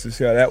interested to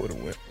see how that would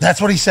have went. That's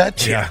what he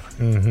said? Yeah.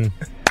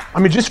 I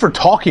mean, just for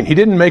talking. He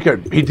didn't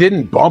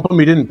bump him.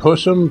 He didn't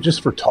push him.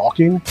 Just for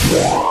talking.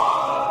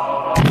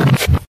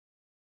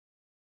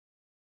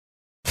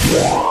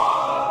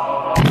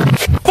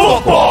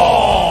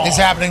 Football is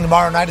happening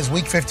tomorrow night as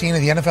Week 15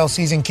 of the NFL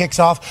season kicks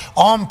off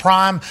on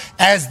Prime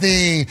as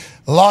the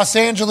Los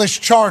Angeles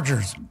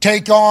Chargers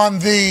take on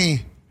the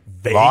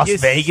Las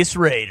Vegas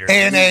Raiders.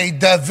 in a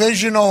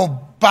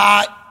divisional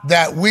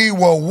that we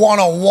will want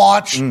to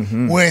watch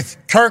with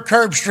Kirk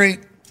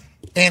Herbstreit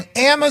and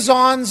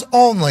Amazon's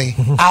only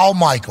Al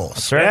Michaels.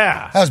 That's right.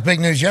 Yeah. That was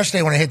big news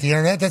yesterday when it hit the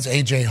internet. That's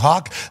AJ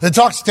Hawk. The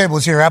Talks Table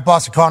is here at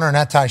Boston Connor and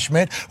at Ty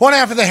Schmidt. One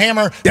half of the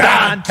Hammer,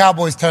 Don.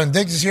 Cowboys Tone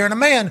Diggs is here. And a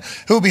man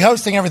who will be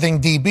hosting everything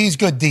DBs,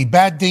 good D,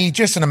 bad D,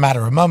 just in a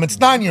matter of moments.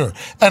 9-year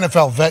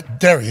NFL vet,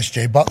 Darius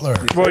J. Butler.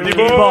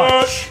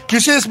 Did you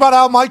see this about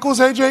Al Michaels,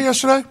 AJ,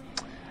 yesterday?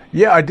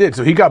 Yeah, I did.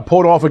 So he got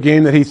pulled off a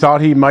game that he thought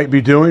he might be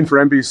doing for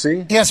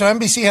NBC? Yeah, so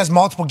NBC has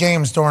multiple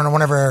games during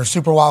whenever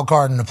Super Wild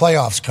Card and the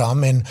playoffs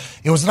come, and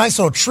it was a nice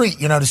little treat,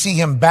 to see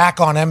him back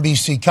on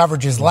NBC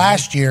coverages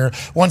last year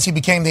once he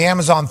became the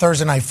Amazon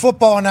Thursday Night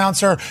Football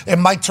announcer,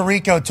 and Mike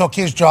Tirico took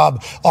his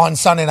job on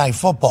Sunday Night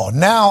Football.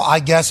 Now, I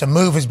guess a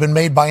move has been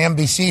made by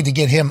NBC to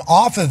get him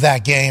off of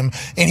that game,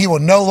 and he will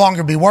no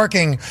longer be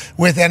working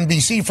with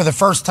NBC for the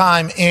first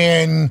time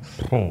in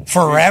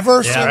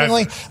forever,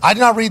 seemingly. I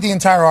did not read the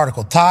entire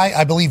article. Ty,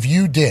 I believe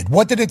you did.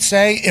 What did it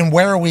say, and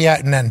where are we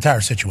at in that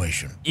entire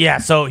situation? Yeah,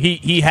 so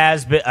he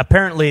has been,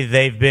 apparently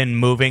they've been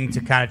moving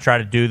to kind of try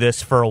to do this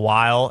for a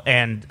while,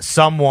 and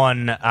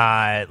someone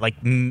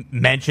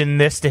mentioned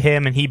this to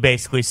him, and he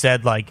basically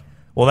said,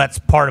 well, that's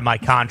part of my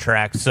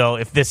contract, so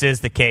if this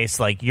is the case,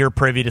 you're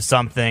privy to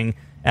something,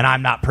 and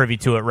I'm not privy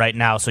to it right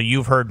now, so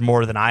you've heard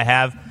more than I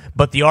have.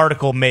 But the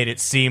article made it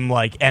seem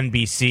like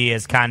NBC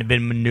has kind of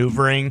been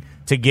maneuvering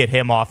to get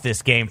him off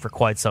this game for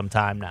quite some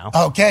time now.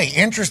 Okay,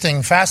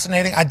 interesting,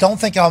 fascinating. I don't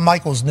think Al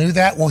Michaels knew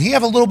that. Will he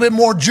have a little bit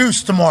more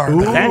juice tomorrow?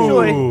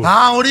 Potentially.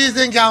 What do you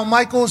think, Al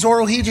Michaels? Or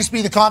will he just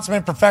be the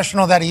consummate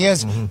professional that he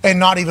is and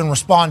not even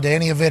respond to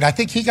any of it? I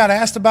think he got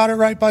asked about it,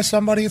 right, by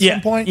somebody at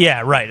some point?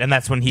 Yeah, right. And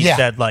that's when he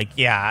said,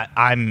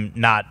 I'm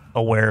not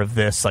aware of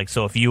this.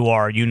 So if you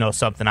are, you know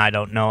something I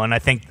don't know. And I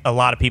think a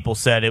lot of people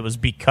said it was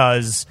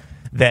because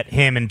that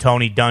him and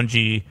Tony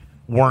Dungy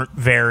weren't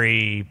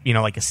very,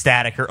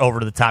 ecstatic or over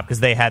to the top because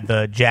they had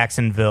the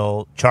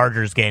Jacksonville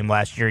Chargers game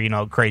last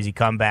year, crazy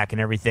comeback and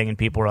everything, and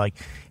people were like,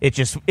 it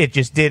just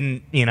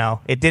didn't,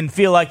 it didn't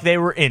feel like they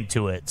were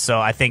into it.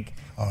 So I think,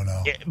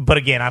 but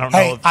again, I don't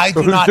know.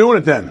 So who's doing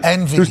it then?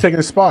 Envy. Who's taking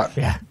the spot?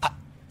 Yeah.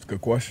 That's a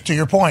good question. To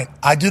your point,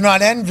 I do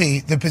not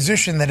envy the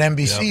position that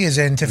NBC is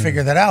in to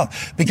figure that out,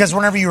 because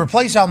whenever you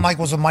replace Al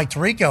Michaels with Mike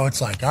Tirico,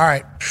 it's like, all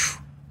right,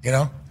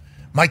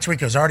 Mike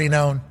Tirico's already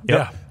known.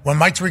 Yeah. When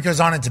Mike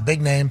Tirico's on, it's a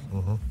big name.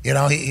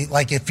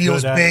 It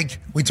feels big.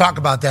 We talk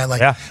about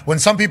that. When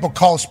some people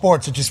call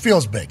sports, it just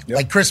feels big.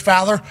 Like Chris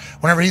Fowler,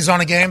 whenever he's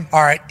on a game,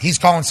 all right, he's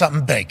calling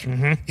something big.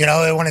 When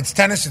it's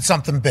tennis, it's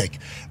something big.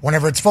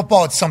 Whenever it's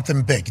football, it's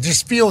something big. It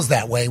just feels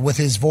that way with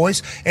his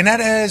voice. And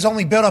that has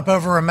only built up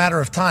over a matter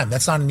of time.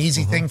 That's not an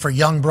easy thing for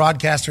young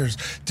broadcasters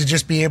to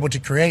just be able to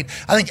create.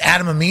 I think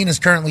Adam Amin is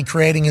currently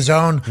creating his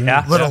own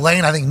little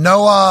lane. I think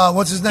Noah,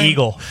 what's his name?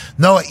 Eagle.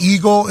 Noah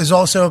Eagle is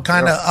also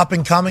kind of up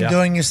and coming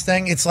doing his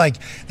thing. It's like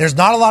there's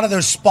not a lot of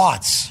those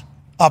spots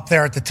up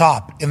there at the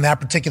top in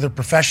that particular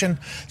profession.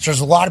 So there's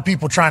a lot of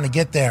people trying to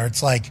get there.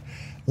 It's like,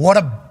 what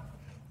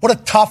a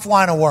tough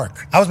line of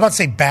work. I was about to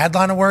say bad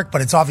line of work,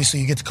 but it's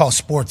obviously you get to call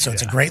sports, so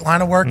it's a great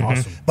line of work.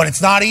 Awesome. But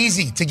it's not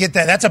easy to get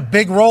that. That's a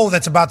big role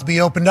that's about to be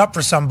opened up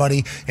for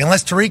somebody,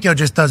 unless Tirico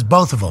just does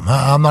both of them.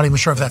 I'm not even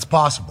sure if that's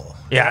possible.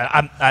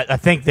 Yeah, I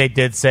think they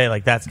did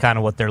say that's kind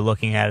of what they're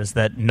looking at, is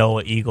that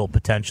Noah Eagle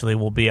potentially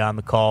will be on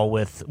the call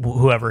with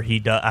whoever he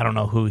does. I don't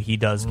know who he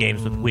does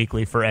games with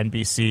weekly for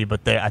NBC,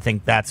 but I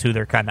think that's who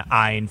they're kind of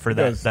eyeing for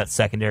that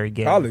secondary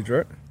game. College,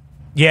 right?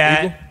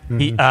 Yeah,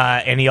 he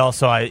and he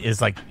also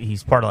is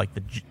he's part of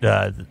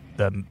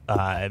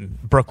the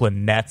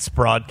Brooklyn Nets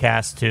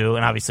broadcast too,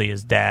 and obviously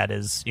his dad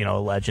is a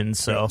legend.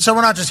 So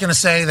we're not just going to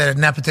say that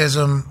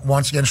nepotism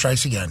once again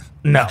strikes again.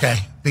 No, okay,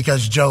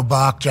 because Joe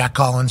Buck, Jack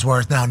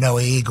Collinsworth, now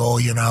Noah Eagle,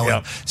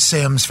 and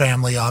Sims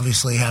family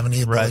obviously having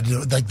the ability to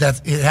do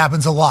that. It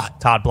happens a lot.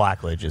 Todd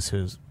Blackledge is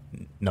who's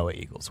Noah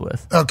Eagle's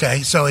with.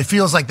 Okay, so it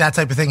feels like that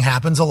type of thing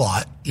happens a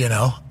lot,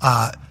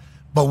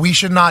 but we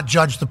should not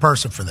judge the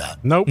person for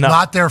that. Nope.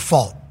 Not their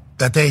fault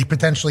that they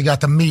potentially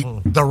got to meet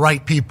the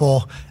right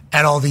people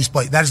at all these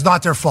places. That is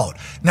not their fault.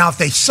 Now, if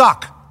they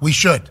suck, we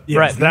should. Yes,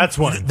 right. That's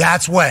when.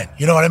 That's when.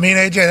 You know what I mean,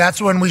 AJ?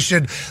 That's when we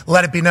should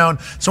let it be known.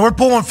 So we're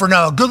pulling for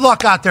Noah. Good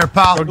luck out there,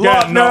 pal. Good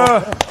luck,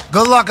 Noah.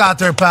 Good luck out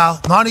there,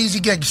 pal. Not easy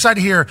gig. Excited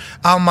to hear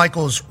Al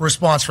Michaels'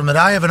 response from it.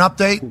 I have an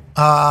update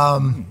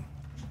on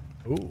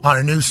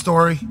a news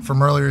story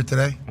from earlier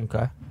today.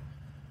 Okay.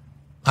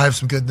 I have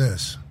some good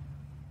news.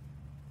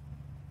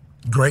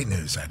 Great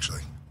news,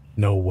 actually.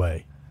 No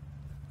way.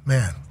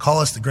 Man, call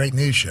us the Great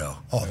News Show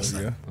all the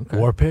time. Okay.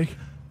 War Pig?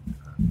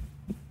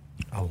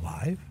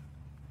 Alive?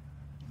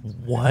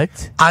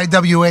 What?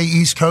 IWA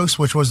East Coast,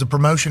 which was the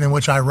promotion in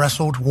which I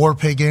wrestled War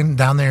Pig in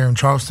down there in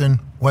Charleston,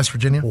 West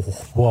Virginia.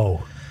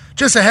 Whoa.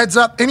 Just a heads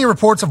up, any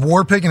reports of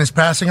War Pig and his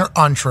passing are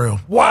untrue.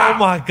 Wow. Oh,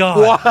 my God.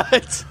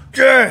 What?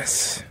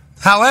 Yes.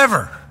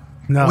 However,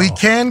 we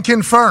can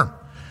confirm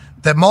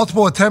that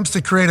multiple attempts to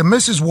create a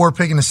Mrs. War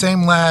Pig in the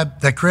same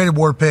lab that created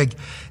War Pig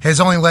has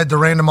only led to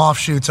random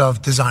offshoots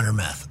of designer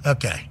meth.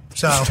 Okay.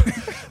 So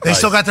they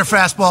still got their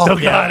fastball. Still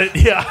got it,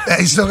 yeah.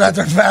 They still got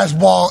their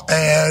fastball,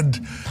 and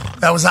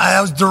that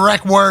was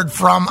direct word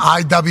from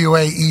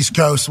IWA East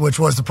Coast, which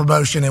was the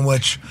promotion in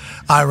which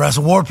I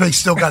wrestled. War Pig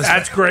still got his.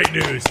 That's great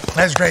news.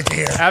 That's great to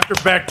hear. After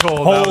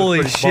Bechtold,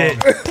 Holy shit.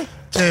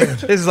 Dude.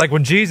 This is like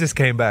when Jesus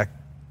came back.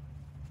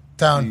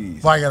 Down.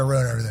 Why you got to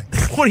ruin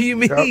everything? What do you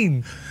mean?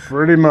 Yep,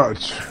 pretty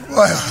much.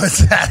 What's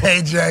that,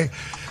 AJ?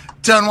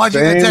 Tone, why'd you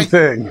Same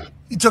thing.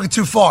 You took it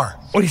too far.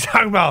 What are you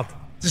talking about?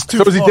 Just too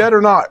So far. is he dead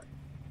or not?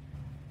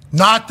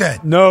 Not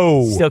dead.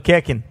 No. Still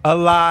kicking.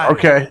 Alive.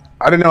 Okay.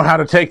 I didn't know how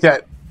to take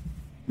that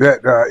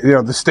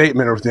the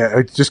statement or that.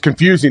 It's just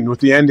confusing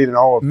with the ending and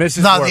all of it.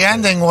 Mrs. No, War the Pig.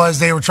 ending was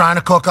they were trying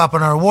to cook up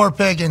another War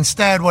Pig.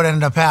 Instead, what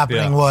ended up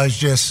happening was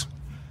just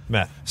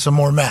Meth. some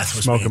more meth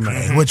was Smoking being meth.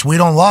 created, which we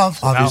don't love,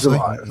 obviously.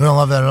 No. We don't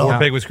love that at all. War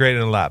Pig was created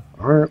in a lab.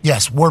 All right.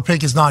 Yes, War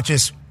Pig is not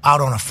just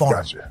out on a farm.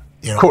 Gotcha.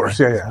 You know Of course,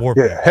 what I mean? yeah. War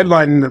Pig.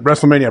 Headline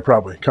WrestleMania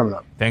probably coming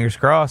up. Fingers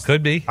crossed.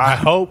 Could be. I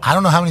hope. I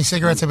don't know how many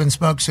cigarettes have been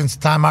smoked since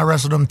the time I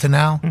wrestled him to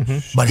now,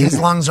 but his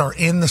lungs are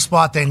in the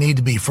spot they need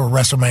to be for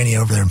WrestleMania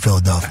over there in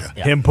Philadelphia.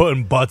 Him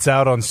putting butts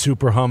out on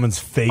Super Hummin's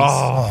face.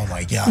 Oh,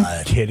 my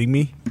God. Kidding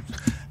me?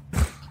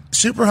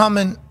 Super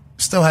Hummin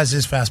still has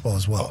his fastball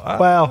as well.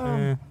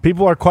 Well,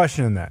 people are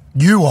questioning that.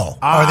 You all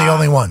are the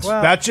only ones.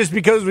 That's just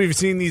because we've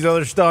seen these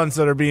other stunts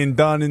that are being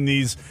done in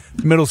these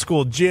middle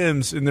school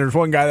gyms, and there's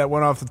one guy that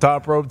went off the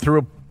top rope, threw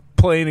a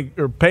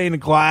pane of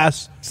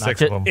glass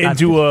Six of them.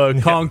 into a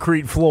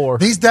concrete floor.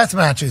 These death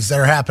matches that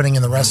are happening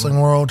in the wrestling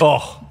world,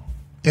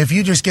 if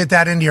you just get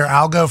that into your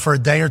algo for a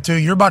day or two,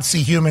 you're about to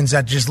see humans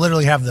that just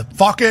literally have the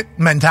fuck it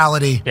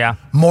mentality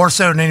more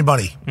so than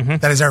anybody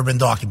that has ever been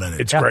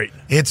documented. It's great.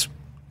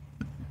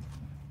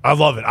 I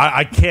love it.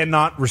 I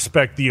cannot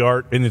respect the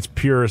art in its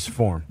purest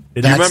form.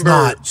 It's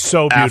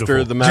so beautiful.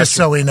 After the match, just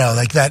so we know,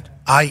 like that,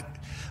 I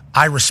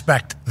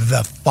respect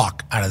the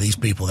fuck out of these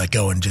people that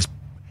go and just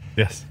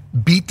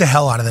beat the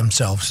hell out of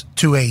themselves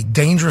to a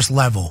dangerous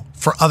level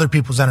for other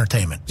people's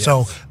entertainment. Yes.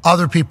 So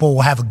other people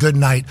will have a good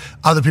night.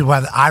 Other people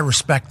I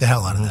respect the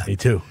hell out of that. Me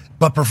too.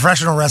 But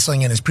professional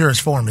wrestling in its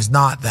purest form is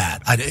not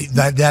that.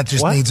 That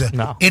just What? needs a.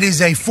 No. It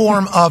is a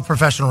form of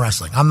professional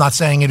wrestling. I'm not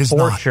saying it is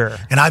For not. sure.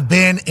 And I've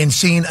been and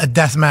seen a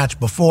death match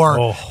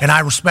before, and I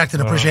respect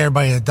and appreciate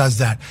everybody that does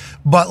that.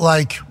 But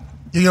like,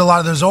 you get a lot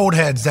of those old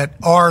heads that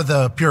are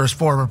the purest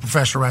form of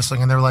professional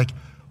wrestling, and they're like,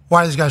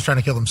 "Why are these guys trying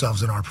to kill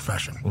themselves in our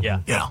profession?" Yeah.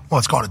 You know, well,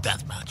 it's called a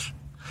death match.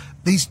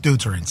 These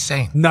dudes are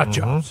insane. Nut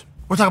jobs.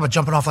 We're talking about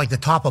jumping off like the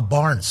top of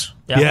barns.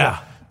 Yeah.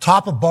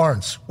 Top of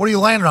barns. What are you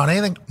landing on?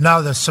 Anything?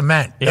 No, the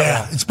cement.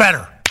 Yeah, it's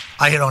better.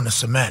 I hit on the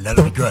cement.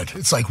 That'll be good.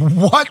 It's like,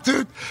 what,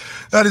 dude?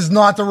 That is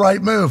not the right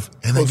move.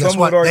 And then guess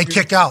what? They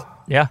kick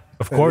out. Yeah.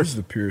 Of course. This is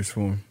the purest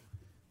form.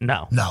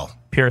 No. No.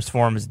 Purest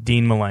form is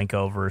Dean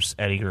Malenko versus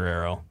Eddie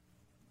Guerrero.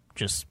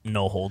 Just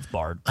no holds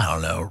barred. I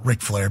don't know.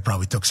 Ric Flair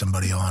probably took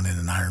somebody on in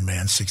an Iron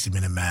Man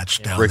 60-minute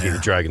match down Ricky there. the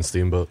Dragon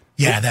Steamboat.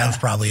 Yeah, that was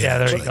probably it. Yeah,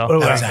 there you actually. go.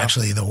 That was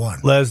actually the one.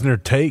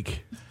 Lesnar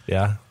take.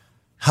 Yeah.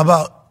 How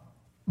about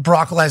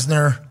Brock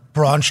Lesnar,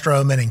 Braun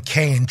Strowman, and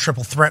Kane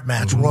triple threat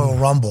match, Royal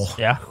Rumble,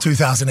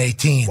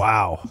 2018.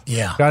 Wow.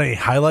 Yeah. Got any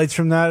highlights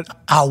from that?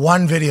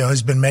 One video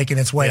has been making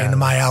its way into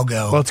my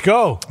algo. Let's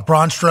go.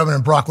 Braun Strowman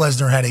and Brock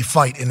Lesnar had a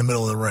fight in the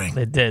middle of the ring.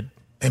 They did.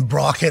 And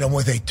Brock hit him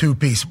with a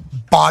two-piece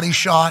body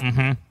shot,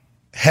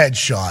 head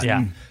shot. Yeah.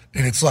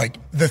 And it's like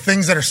the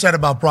things that are said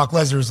about Brock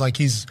Lesnar is like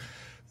he's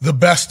the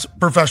best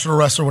professional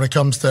wrestler when it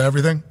comes to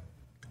everything.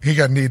 He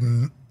got kneed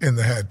in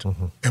the head.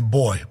 And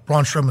boy,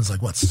 Braun Strowman's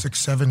like, what,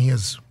 6'7"? He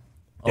is.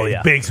 Oh,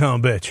 yeah. Big son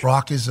of a bitch.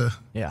 Brock is a.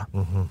 Yeah.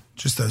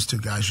 Just those two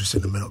guys just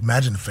in the middle.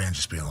 Imagine the fans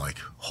just being like,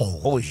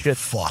 holy shit.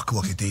 Fuck,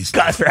 look at these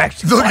guys are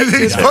actually Look at fighting.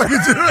 these fucking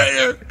two right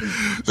here.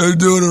 They're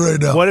doing it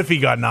right now. What if he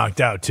got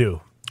knocked out,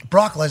 too?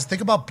 Brock Lesnar,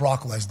 think about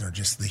Brock Lesnar,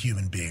 just the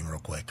human being, real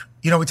quick.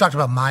 You know, we talked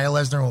about Maya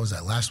Lesnar. What was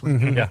that, last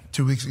week? Yeah.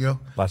 2 weeks ago?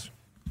 Last.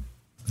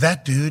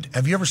 That dude,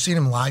 have you ever seen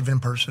him live in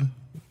person?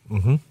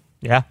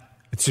 Yeah.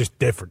 It's just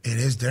different. It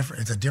is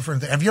different. It's a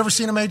different thing. Have you ever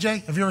seen him,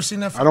 AJ? Have you ever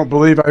seen that? I don't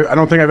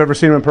think I've ever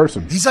seen him in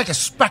person. He's like a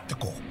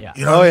spectacle. Yeah.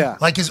 You know what I mean?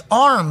 Like his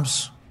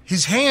arms,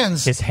 his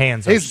hands. His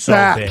hands are His so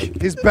back.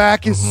 big. His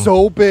back is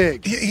so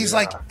big. He's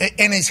like,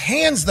 and his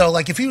hands though,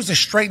 like if he was to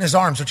straighten his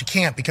arms, which he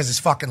can't because his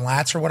fucking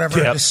lats or whatever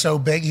Yep. is so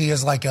big, he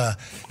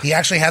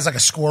actually has like a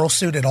squirrel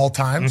suit at all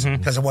times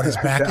because of what his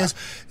back is.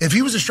 If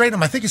he was to straighten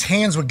him, I think his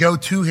hands would go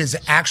to his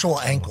actual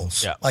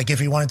ankles, like if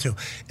he wanted to.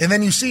 And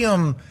then you see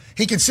him,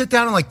 he can sit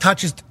down and like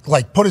touch his,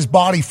 like put his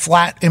body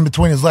flat in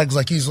between his legs,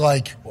 like he's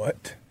like,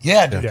 what?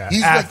 Yeah, dude. Yeah.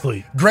 He's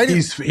Athlete. Like great.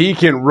 He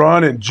can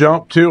run and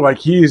jump too. Like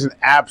he's an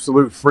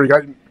absolute freak.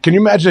 Can you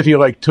imagine if he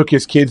like took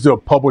his kids to a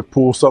public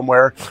pool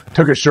somewhere,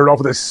 took his shirt off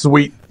with a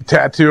sweet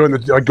tattoo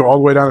and like go all the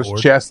way down his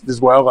chest as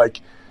well?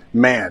 Like,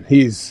 man,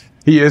 he is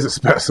a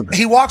specimen.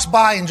 He walks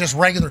by in just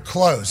regular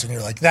clothes, and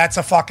you're like, "That's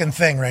a fucking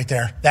thing right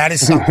there. That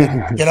is something."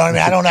 You know what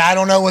I mean? I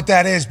don't know what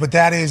that is, but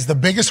that is the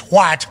biggest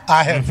what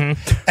I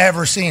have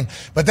ever seen.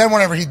 But then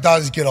whenever he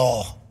does get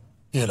all,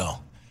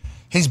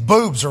 His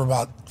boobs are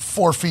about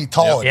 4 feet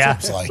tall. Yeah.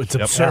 It seems like. It's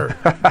absurd.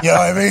 You know what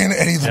I mean?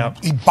 And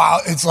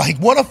it's like,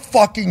 what a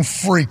fucking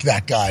freak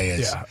that guy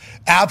is. Yeah.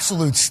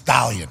 Absolute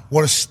stallion.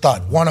 What a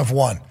stud. One of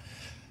one.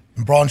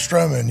 And Braun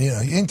Strowman,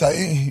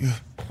 you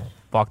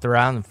Walked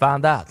around and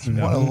found out. won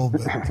a little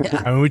bit.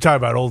 I mean, we talk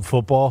about old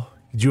football.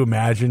 Could you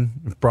imagine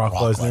if Brock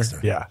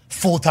Lesnar? Yeah.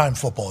 Full-time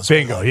football. Is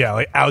Bingo. cool. Yeah,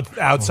 like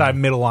outside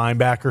middle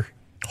linebacker.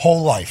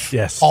 Whole life.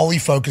 Yes. All he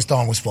focused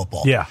on was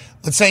football. Yeah.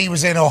 Let's say he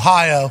was in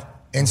Ohio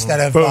instead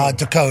of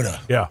Dakota.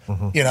 Yeah.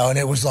 You know, and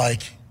it was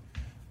like,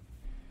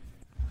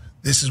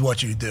 this is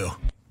what you do.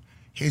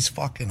 His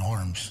fucking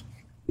arms,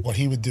 what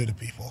he would do to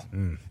people.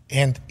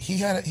 And he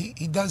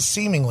does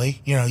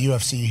seemingly,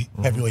 UFC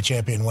heavyweight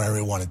champion whenever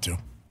he wanted to.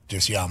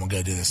 Just, I'm going to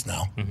go do this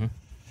now.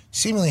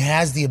 Seemingly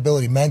has the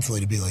ability mentally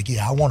to be like,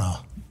 I want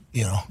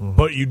to,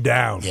 put you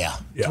down. Yeah.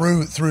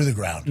 Through the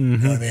ground. You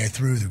know what I mean?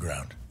 Through the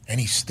ground. And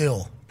he's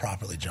still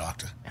properly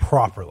jocked.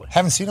 Properly.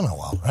 Haven't seen him in a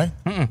while, right?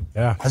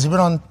 Yeah. Has he been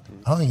on?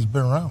 I don't think he's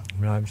been around.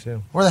 No, I'm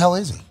still Where the hell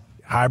is he?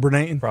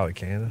 Hibernating. probably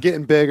Canada.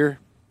 Getting bigger.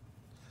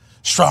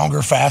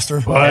 Stronger,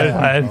 faster. Oh,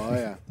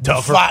 yeah.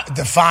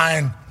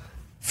 Define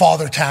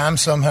father time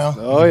somehow.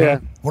 Oh, yeah.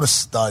 What a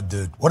stud,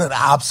 dude. What an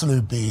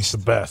absolute beast. The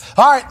best.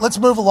 All right, let's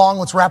move along.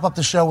 Let's wrap up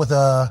the show with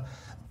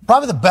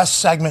probably the best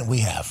segment we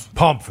have.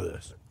 Pumped for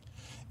this.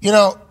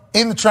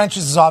 In the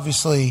trenches is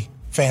obviously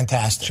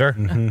fantastic. Sure.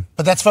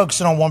 But that's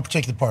focusing on one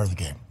particular part of the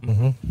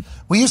game.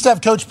 We used to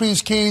have Coach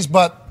P's keys,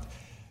 but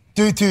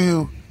due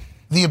to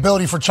the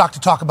ability for Chuck to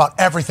talk about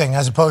everything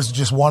as opposed to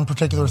just one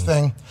particular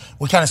thing,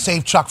 we kind of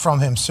saved Chuck from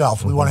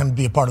himself. We want him to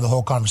be a part of the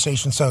whole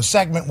conversation. So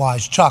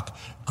segment-wise, Chuck,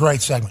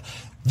 great segment.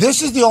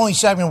 This is the only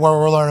segment where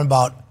we're learning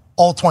about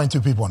all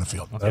 22 people on the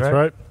field. That's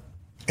right.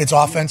 It's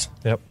offense.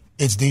 Yep.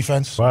 It's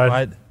defense.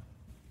 Right.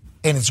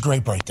 And it's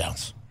great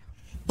breakdowns.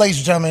 Ladies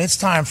and gentlemen, it's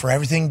time for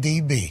Everything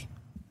DB.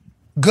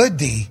 Good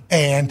D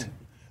and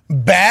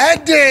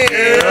bad D.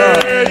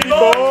 Let's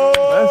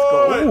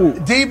go.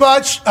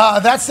 D-Butch,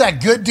 that's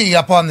that good D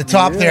up on the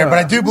top there, but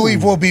I do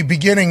believe we'll be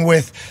beginning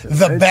with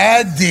the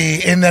bad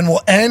D, and then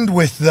we'll end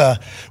with the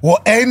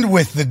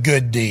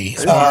good D.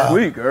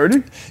 Week,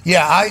 Ernie.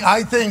 Yeah,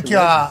 I think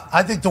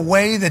the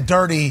way that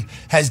Dirty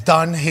has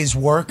done his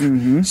work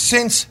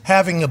since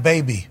having a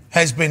baby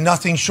has been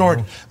nothing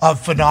short of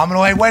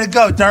phenomenal. Hey, way to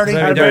go, Dirty!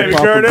 Hey, baby,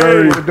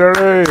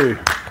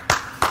 Dirty.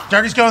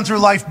 Dirty's going through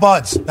life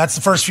buds. That's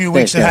the first few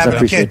weeks of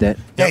having a kid. That.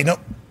 Hey, no,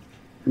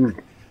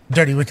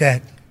 Dirty with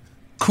that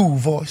cool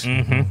voice.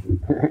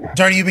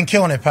 Dirty, you've been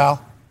killing it,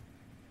 pal.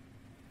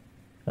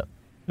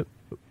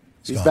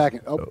 He's back.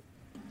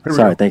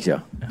 Sorry, thanks,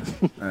 y'all.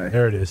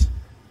 There it is.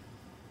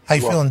 How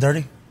you feeling,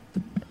 Dirty?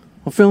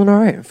 I'm feeling all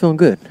right. I'm feeling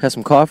good. Had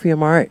some coffee.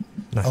 I'm all right.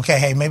 Okay,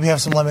 hey, maybe have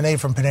some lemonade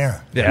from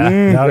Panera. Yeah.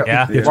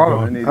 Have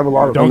a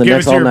lot of On the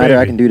next all-nighter,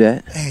 I can do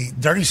that. Hey,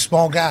 Dirty's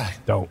small guy.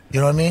 Don't. You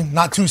know what I mean?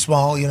 Not too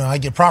small. I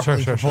get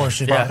properly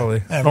proportioned. Yeah.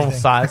 Properly. Normal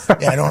size.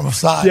 Yeah, normal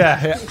size.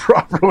 Yeah.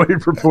 Properly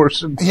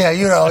proportioned. Yeah,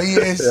 he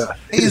is.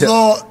 He's a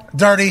little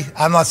dirty.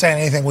 I'm not saying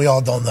anything we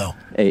all don't know.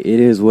 Hey, it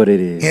is what it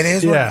is. It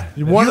is. Yeah.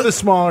 One of the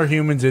smaller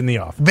humans in the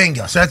office.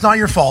 Bingo. So that's not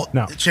your fault.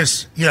 No. It's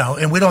just,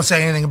 and we don't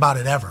say anything about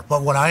it ever.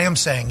 But what I am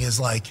saying is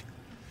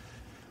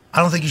I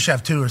don't think you should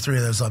have 2 or 3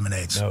 of those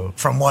lemonades. No.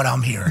 From what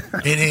I'm hearing.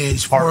 It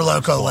is Four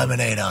Loko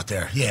lemonade out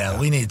there. Yeah,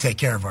 we need to take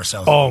care of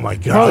ourselves. Oh, my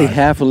God. Probably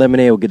half a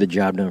lemonade will get the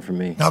job done for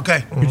me.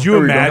 Okay. Could you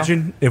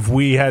imagine if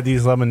we had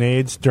these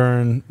lemonades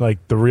during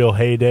the real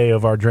heyday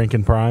of our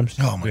drinking primes?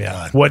 Oh, my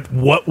God.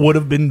 What would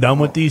have been done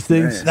with these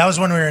things? That was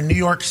when we were in New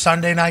York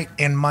Sunday night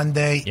and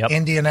Monday,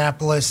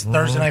 Indianapolis,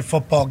 Thursday night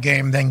football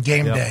game, then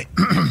game day.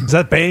 Is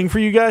that bang for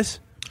you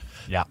guys?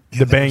 Yeah.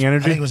 The bang I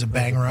energy? think it was a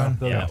bang run.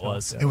 Yeah, it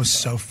was. It was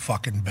so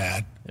fucking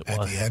bad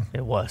at the end.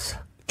 It was.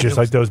 Just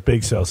like those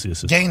big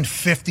Celsiuses. Gained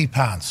 50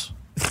 pounds.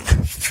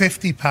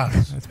 50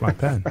 pounds. That's my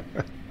pen.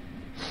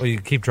 Well,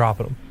 you keep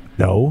dropping them.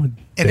 No.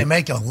 And they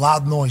make a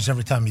loud noise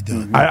every time you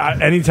do it.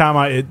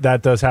 Anytime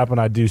that does happen,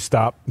 I do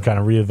stop and kind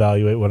of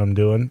reevaluate what I'm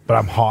doing. But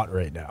I'm hot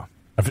right now.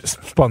 I've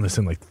spun this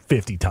in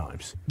 50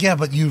 times. Yeah,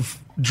 but you've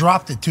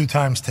dropped it 2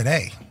 times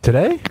today.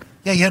 Today?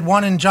 Yeah, you had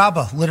 1 in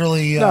Java,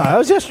 literally. No, that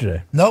was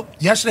yesterday. Nope.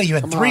 Yesterday you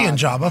had 3 in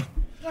Java.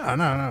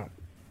 No.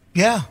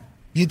 Yeah,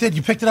 you did.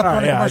 You picked it up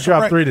on a I commercial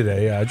dropped break. 3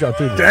 today. Yeah, I dropped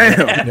 3 today.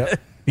 Damn. Yep.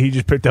 He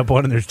just picked up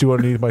 1, and there's 2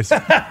 underneath my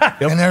seat.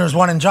 And there was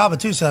 1 in Java,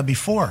 too, so that'd be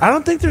 4. I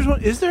don't think there's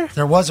 1. Is there?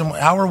 There was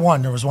hour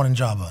 1, there was 1 in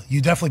Java.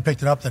 You definitely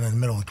picked it up then in the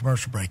middle of the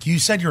commercial break. You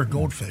said you're a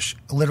goldfish,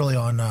 literally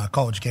on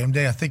College Game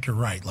Day. I think you're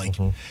right.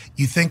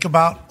 You think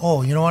about,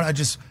 you know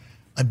what?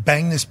 I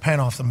banged this pen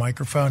off the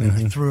microphone and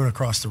I threw it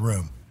across the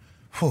room.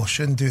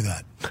 Shouldn't do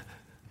that.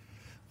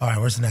 All right,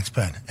 where's the next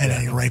pen? And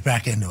then you're right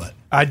back into it.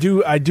 I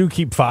do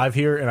keep 5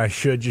 here, and I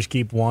should just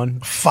keep 1.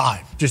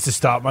 5. Just to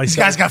stop myself. This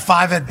guy's got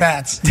 5 at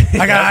bats.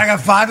 I got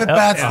 5 at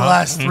bats the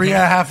last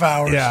 3.5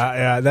 hours.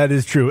 Yeah, that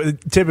is true.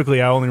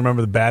 Typically, I only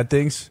remember the bad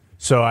things,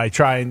 so I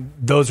try and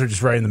those are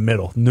just right in the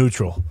middle,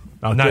 neutral.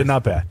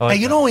 Not bad. Hey,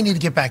 you know what we need to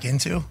get back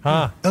into?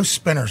 Those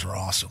spinners are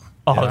awesome.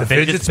 Oh, the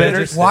fidget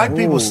spinners. Why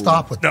people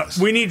stop with this?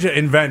 We need to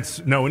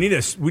invent. No, we need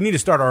to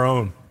start our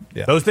own.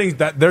 Yeah. Those things,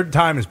 that their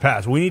time has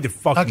passed. We need to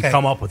fucking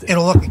come up with it.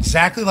 It'll look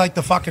exactly like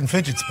the fucking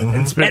fidget spinner.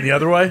 And spin it the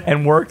other way?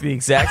 And work the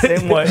exact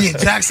same way. The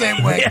exact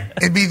same way.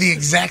 It'd be the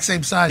exact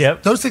same size.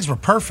 Yep. Those things were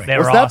perfect.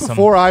 Was that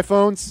before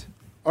iPhones?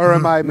 Or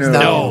am I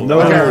mistaken? No.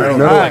 Okay.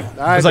 No. All right. All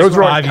right. It was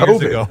like 5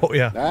 years ago.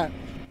 Yeah.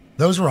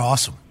 Those were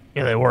awesome.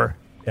 Yeah, they were.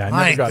 Yeah,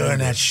 I ain't doing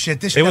that shit.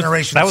 This It was,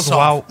 generation that was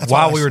soft. That's all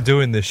while I we were say.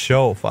 doing this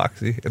show,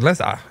 Foxy. Unless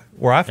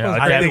were I Yeah,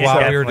 created it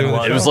while we were doing the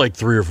show? It was like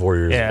 3 or 4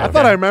 years I ago.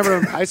 thought I remember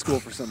him in high school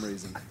for some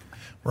reason.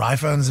 Were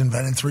iPhones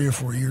invented 3 or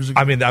 4 years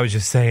ago? I mean, I was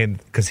just saying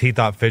because he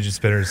thought fidget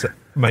spinners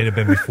might have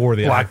been before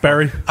the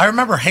BlackBerry. I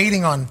remember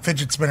hating on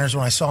fidget spinners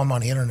when I saw them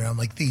on the internet. I'm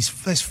like, this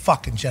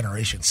fucking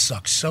generation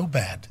sucks so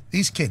bad.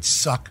 These kids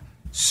suck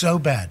so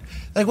bad.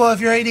 Like, well, if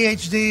you're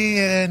ADHD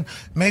and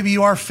maybe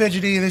you are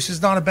fidgety, this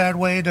is not a bad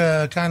way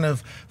to kind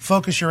of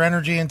focus your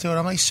energy into it.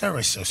 I'm like,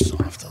 everybody's so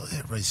soft.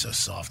 Everybody's so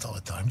soft all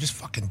the time. Just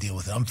fucking deal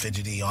with it. I'm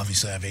fidgety.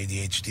 Obviously, I have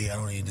ADHD. I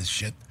don't need this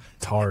shit.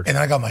 It's hard. And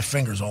I got my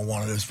fingers on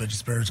one of those fidget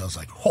spinners. I was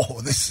like, oh,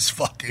 this is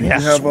fucking You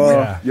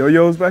have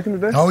yo-yos back in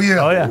the day? Oh,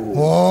 yeah. Oh, yeah.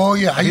 Oh,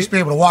 yeah. I used to be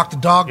able to walk the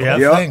dog the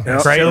whole thing.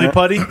 Silly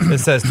putty. It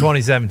says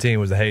 2017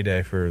 was the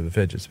heyday for the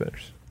fidget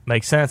spinners.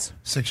 Makes sense.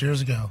 6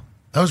 years ago.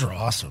 Those were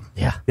awesome.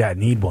 Yeah. Yeah, I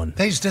need one.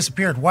 They just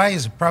disappeared. Why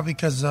is it? Probably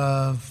because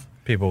of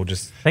People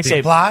just I think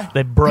supply?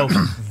 they broke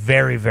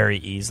very, very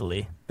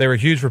easily. they were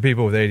huge for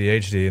people with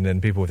ADHD, and then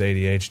people with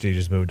ADHD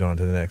just moved on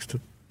to the next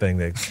thing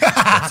they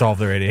solve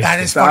their ADHD. That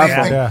is funny.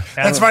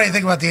 That's funny to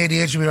think about the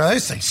ADHD. People are like,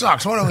 this thing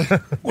sucks. What are we?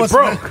 What's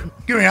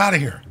broke? Get me out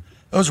of here.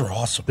 Those were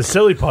awesome. The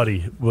silly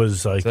putty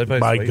was like Silly putty's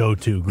my sweet.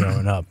 go-to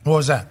growing up. What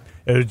was that?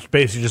 It was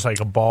basically just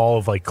like a ball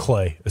of like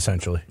clay,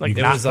 essentially. Like You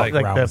it could was fuck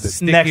like around the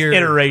with it. next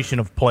iteration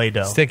of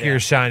Play-Doh. Stickier,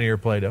 shinier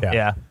Play-Doh.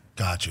 Yeah.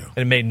 Got you.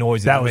 And it made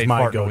noises. That It was made my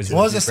fart go-to. noises.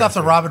 What was the stuff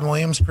that Robin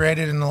Williams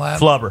created in the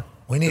lab? Flubber.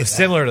 We need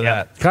Similar to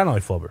that. Kind of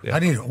like flubber.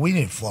 We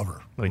need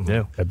flubber. We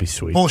do. That'd be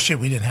sweet. Bullshit.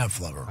 We didn't have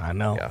flubber. I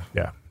know.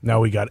 Yeah. Now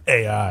we got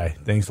AI.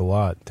 Thanks a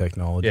lot,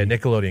 technology. Yeah,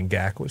 Nickelodeon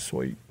GAC was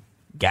sweet.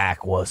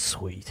 GAC was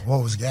sweet.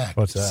 What was that?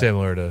 What's that?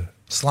 Similar to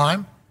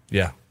Slime?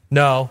 Yeah.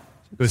 No,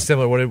 it was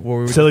similar. What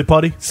were we? Silly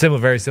putty? Similar,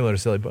 very similar to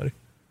Silly Putty,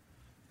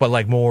 but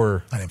like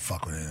more. I didn't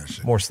fuck with any of that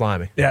shit. More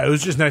slimy. Yeah, it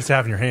was just nice to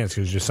have in your hands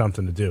because it's just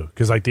something to do.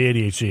 Because like the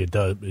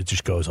ADHD, it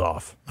just goes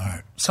off. All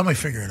right. Somebody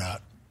figure it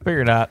out.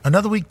 Figure it out.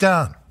 Another week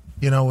down,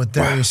 with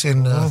Darius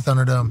in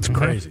Thunderdome. It's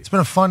crazy. It's been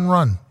a fun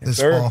run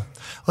this fall.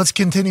 Let's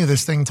continue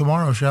this thing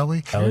tomorrow, shall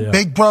we? Hell yeah.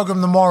 Big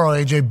program tomorrow,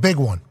 AJ. Big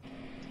one.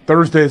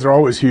 Thursdays are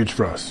always huge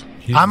for us.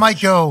 I might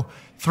go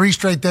 3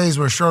 straight days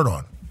with a shirt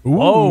on. Ooh,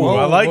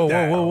 I like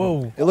that.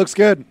 Whoa. It looks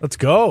good. Let's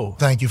go.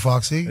 Thank you,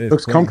 Foxy. It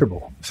looks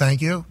comfortable.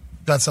 Thank you.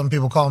 Got some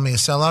people calling me a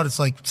sellout. It's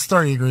like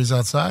 30 degrees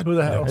outside. Who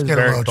the hell? Let's get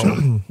a little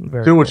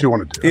chill. Do what you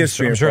want to do.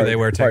 I'm sure they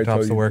wear tank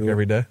tops to work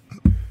every day.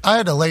 I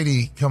had a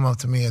lady come up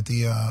to me at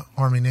the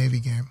Army-Navy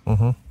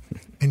game,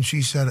 and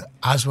she said,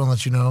 I just want to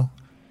let you know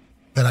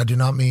that I do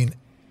not mean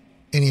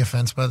any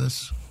offense by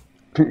this.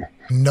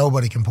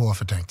 Nobody can pull off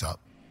a tank top.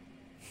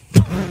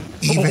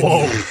 Even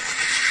you.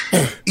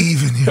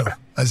 Even you.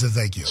 I said,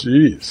 thank you.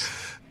 Jeez.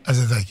 I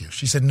said, thank you.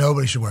 She said,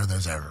 nobody should wear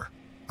those ever.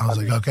 I was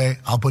like, okay,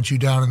 I'll put you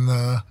down in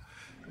the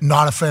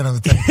not a fan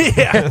of the tank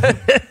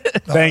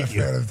top. Thank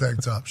you. Fan of the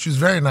tank top. She was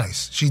very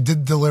nice. She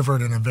did deliver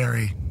it in a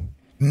very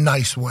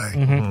nice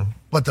way.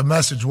 But the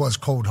message was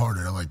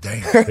cold-hearted. I'm like,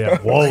 damn. Yeah,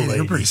 whoa, lady, lady.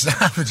 you're pretty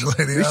savage,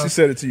 lady. At least you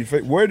said it to your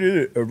face. Where did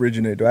it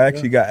originate, though? I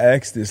actually got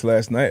asked this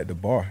last night at the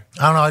bar.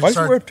 I don't know. Why did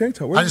you wear a tank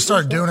top? I just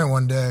started doing it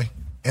one day,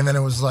 and then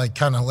it was like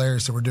kind of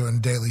hilarious that we're doing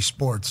daily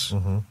sports,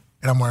 and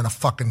I'm wearing a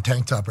fucking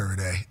tank top every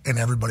day, and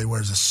everybody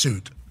wears a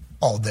suit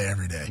all day,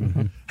 every day.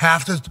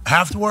 Have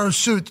to wear a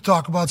suit to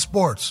talk about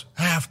sports.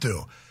 Have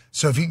to.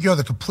 So if you go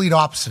the complete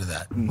opposite of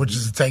that, which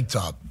is a tank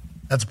top,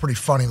 that's a pretty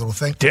funny little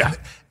thing. Yeah.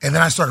 And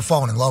then I started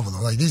falling in love with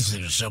them. Like, these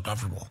things are so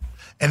comfortable.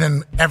 And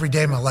then every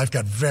day my life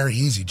got very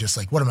easy. Just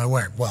like, what am I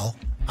wearing? Well,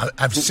 I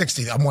have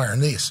 60. I'm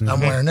wearing these.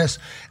 I'm wearing this.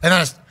 And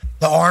then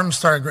the arms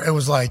started, it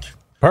was like,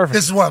 perfect.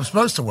 This is what I'm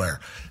supposed to wear.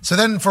 So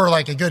then for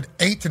like a good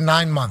 8 to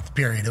 9 month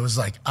period, it was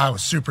like I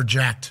was super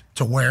jacked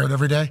to wear it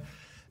every day.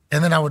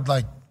 And then I would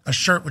like, a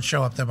shirt would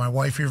show up that my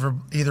wife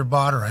either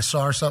bought or I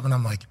saw or something.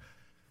 I'm like,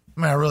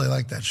 man, I really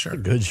like that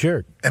shirt. Good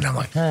shirt. And I'm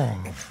like,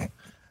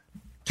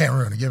 can't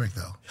ruin a gimmick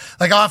though.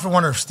 Like, I often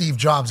wonder if Steve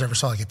Jobs ever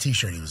saw like a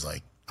T-shirt. He was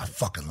like, I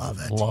fucking love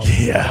that. I love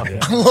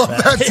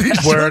that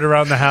T-shirt. Wear it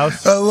around the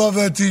house. I love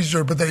that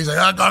T-shirt. But then he's like,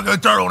 I gotta go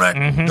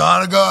turtleneck.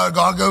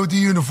 Gotta go with the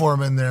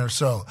uniform in there.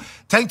 So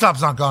tank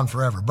top's not gone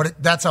forever.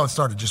 But that's how it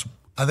started. Just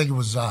I think it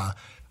was I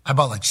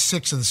bought like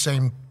 6 of the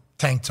same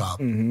tank top,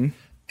 and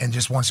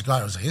just once it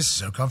got, I was like, this is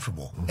so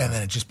comfortable. And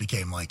then it just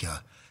became like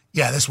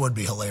this would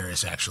be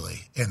hilarious, actually.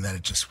 And then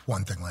it just,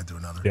 one thing led to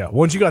another. Yeah,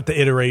 once you got the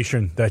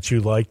iteration that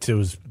you liked, it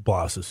was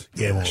blouses.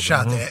 Yeah,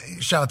 shout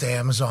out to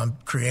Amazon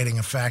creating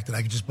a fact that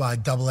I could just buy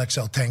double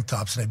XL tank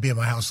tops and they'd be in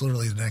my house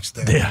literally the next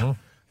day. Yeah.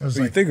 It was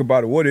When you like, think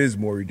about it, what is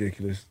more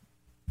ridiculous?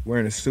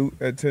 Wearing a suit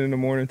at 10 in the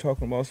morning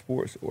talking about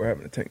sports or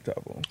having a tank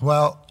top on?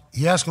 well,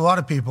 you ask a lot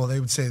of people, they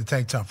would say the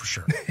tank top for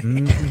sure.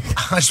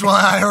 That's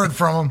what I heard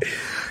from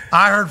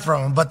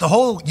them. But the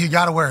whole you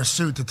got to wear a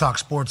suit to talk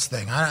sports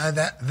thing,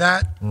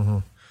 that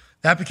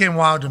became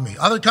wild to me.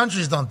 Other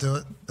countries don't do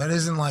it. That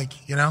isn't like,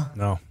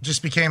 No.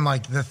 just became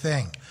like the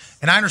thing.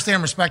 And I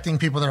understand respecting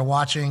people that are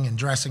watching and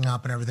dressing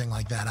up and everything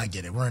like that. I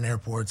get it. We're in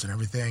airports and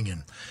everything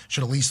and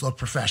should at least look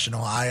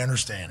professional. I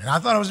understand. And I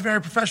thought it was a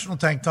very professional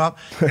tank top.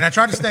 And I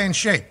tried to stay in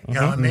shape. You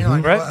know what I mean?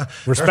 Like,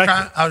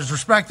 Right. I was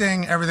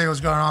respecting everything that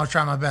was going on. I was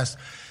trying my best.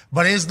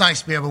 But it is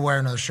nice to be able to wear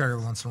another shirt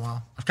every once in a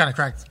while. I've kind of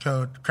cracked the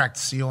code, cracked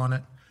the seal on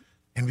it.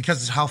 And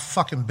because of how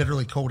fucking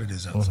bitterly cold it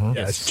is outside.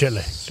 Yeah, it's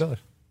chilly.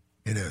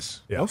 It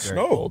is. Yeah. No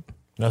snow.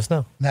 No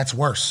snow. That's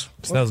worse.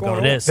 Snow's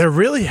gone. It is. There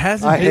really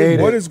hasn't I been. hate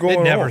What it. is going It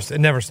on? never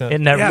snowed. It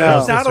never Yeah, snows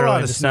there's not this a lot early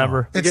in of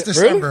December. It's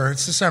December.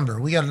 It's December.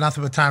 We got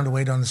nothing but time to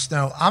wait on the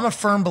snow. I'm a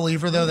firm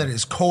believer, though, that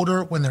it's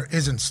colder when there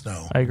isn't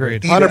snow. I agree.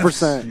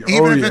 100%.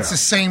 Even if it's the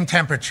same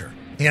temperature,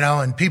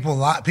 and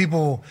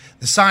the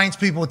science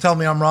people would tell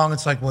me I'm wrong.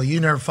 It's like, well, you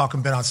never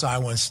fucking been outside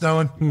when it's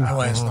snowing. That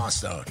way it's not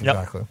snowing.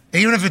 Exactly.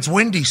 Even if it's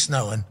windy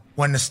snowing,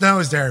 when the snow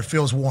is there, it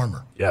feels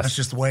warmer. Yes. That's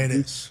just the way it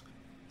is.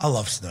 I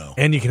love snow.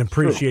 And you can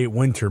appreciate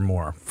winter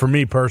more. For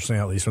me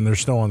personally, at least, when there's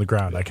snow on the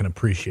ground, I can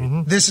appreciate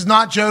it. This is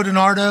not Joe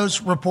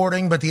DiNardo's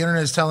reporting, but the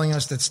internet is telling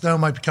us that snow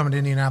might be coming to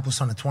Indianapolis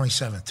on the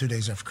 27th, 2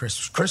 days after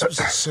Christmas. Christmas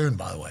is soon,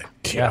 by the way.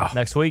 Yeah,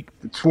 next week.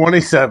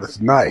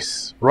 27th.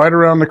 Nice. Right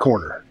around the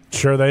corner.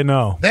 Sure, they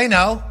know. They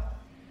know.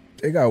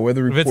 They got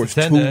weather If it's reports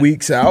a 2 10-day.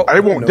 weeks out.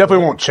 It definitely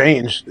won't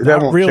change.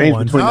 That won't real change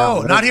ones. between now No,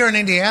 and not then. here in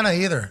Indiana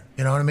either.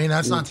 You know what I mean?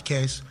 That's not the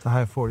case. The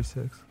high of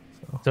 46.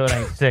 So it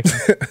ain't sticking.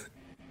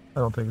 I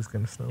don't think it's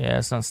going to snow. Yeah,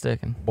 it's not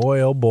sticking. Boy,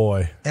 oh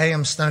boy.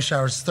 AM snow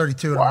showers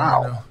 32.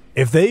 Wow.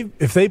 If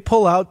they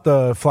pull out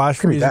the flash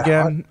Couldn't be freeze that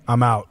again,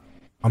 I'm out.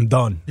 I'm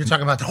done. You're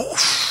talking about the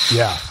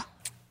Yeah.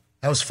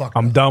 That was fucked.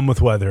 I'm done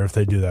with weather if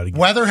they do that again.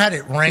 Weather had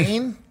it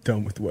rain.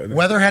 Done with the weather.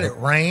 Weather had it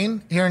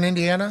rain here in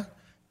Indiana,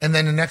 and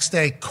then the next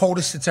day,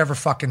 coldest it's ever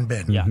fucking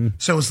been. Yeah.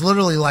 So it was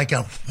literally like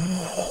a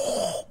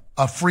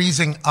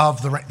freezing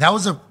of the rain. That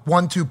was a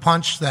 1-2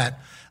 punch that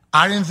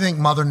I didn't think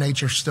Mother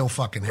Nature still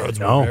fucking had.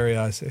 No. Very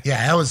icy.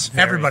 Yeah, that was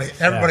everybody.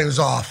 Everybody was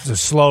off. It's a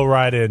slow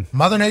ride in.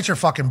 Mother Nature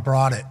fucking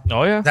brought it.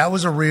 Oh, yeah. That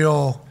was a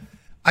real.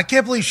 I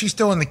can't believe she's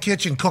still in the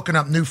kitchen cooking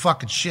up new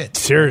fucking shit.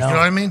 Seriously. You know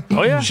what I mean?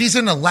 Oh, yeah. She's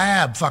in the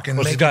lab fucking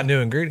Well, she's making. got new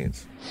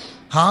ingredients.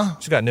 Huh?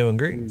 She's got new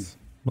ingredients.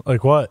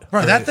 Like what?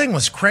 Bro, that thing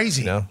was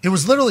crazy. No. It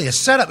was literally a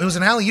setup. It was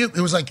an alley-oop.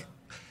 It was like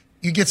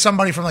you get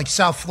somebody from like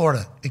South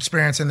Florida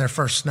experiencing their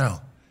first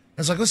snow.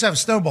 It's like, let's have a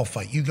snowball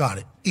fight. You got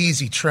it.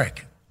 Easy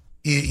trick.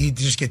 You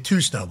just get 2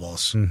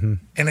 snowballs. And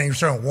then you're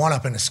throwing one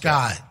up in the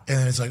sky. And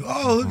then it's like,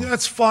 oh,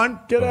 that's fun.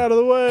 Get out of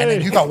the way. And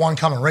then you got one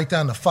coming right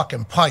down the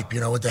fucking pipe,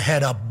 with the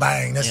head up,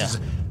 bang. This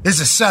is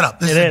a setup.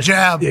 This is a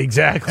jab. Yeah,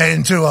 exactly.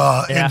 Into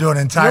an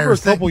entire Remember a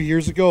thing. couple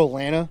years ago,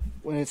 Atlanta,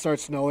 when it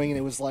started snowing and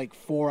it was like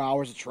 4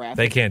 hours of traffic?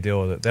 They can't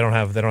deal with it. They don't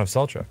have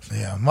cell trucks.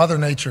 Yeah, Mother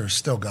Nature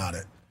still got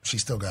it. She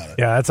still got it.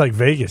 Yeah, that's like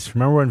Vegas.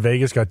 Remember when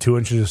Vegas got 2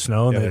 inches of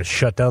snow and they had to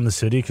shut down the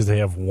city because they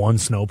have one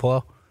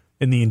snowplow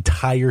in the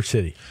entire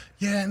city?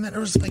 Yeah, and then there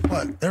was like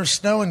what? There was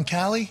snow in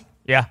Cali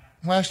Yeah.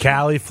 last year?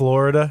 Cali,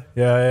 Florida.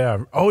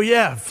 Yeah. Oh,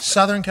 yeah.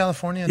 Southern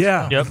California.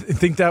 Yeah. Snow. I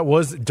think that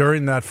was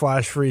during that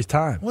flash freeze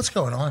time. What's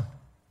going on?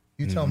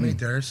 You tell me,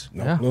 Darius.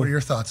 Yeah. What are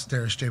your thoughts,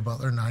 Darius J.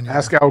 Butler, 9 years?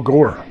 Ask Al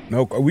Gore.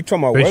 No, are we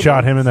talking about They weather?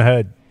 shot him in the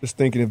head. Just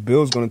thinking if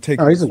Bill's going to take.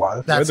 Oh, he's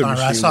alive. That's weather not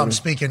right. I machine saw him with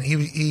speaking.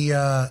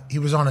 He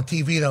was on a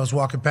TV that was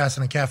walking past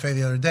in a cafe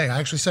the other day. I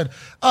actually said,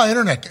 "Oh,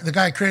 internet! The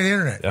guy who created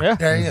internet. Yeah.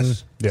 There he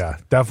is." Yeah,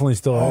 definitely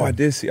still. Oh, alive. I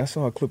did see. I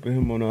saw a clip of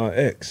him on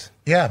X.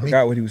 Yeah, I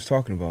forgot what he was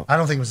talking about. I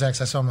don't think it was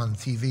X. I saw him on the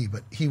TV,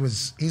 but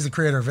he's the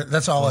creator of it.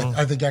 That's all.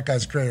 I think that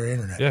guy's the creator of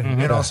internet, Yeah.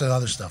 and also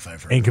other stuff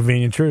I've heard.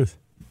 Inconvenient Truth.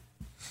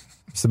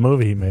 It's the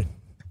movie he made.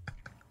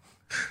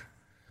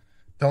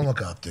 Don't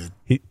look up, dude.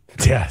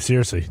 Yeah,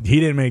 seriously. He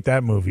didn't make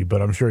that movie,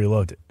 but I'm sure he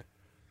loved it.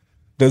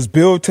 Does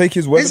Bill take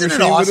his weather Isn't it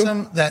machine with him?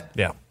 awesome that?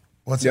 Yeah.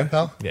 What's Yeah. that,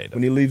 pal? Yeah. he does.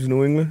 When he leaves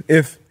New England?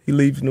 If he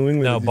leaves New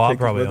England? No, does he Bob take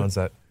his probably weather? owns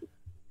that.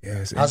 Yeah,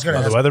 it's I was going to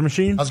The ask. weather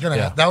machine? I was going to.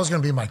 Yeah. That was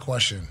going to be my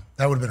question.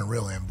 That would have been a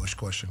real ambush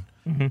question.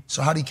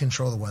 So, how do you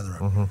control the weather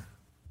up here?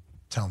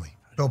 Tell me.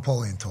 Bill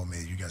Polian told me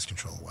that you guys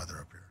control the weather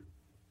up here.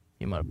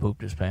 He might have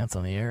pooped his pants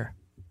on the air.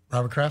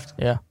 Robert Kraft?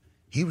 Yeah.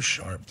 He was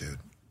sharp, dude.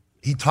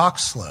 He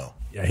talks slow.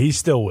 Yeah, he's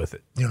still with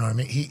it. You know what I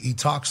mean? He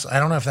talks. I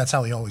don't know if that's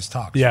how he always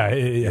talks. Yeah.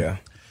 Yeah.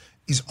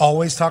 He's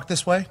always talked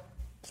this way.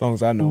 As long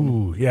as I know him.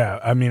 Ooh, yeah.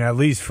 I mean, at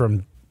least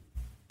from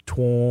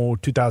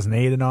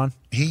 2008 and on.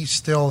 He's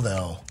still,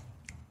 though,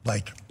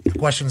 like, the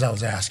questions I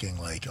was asking,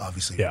 like,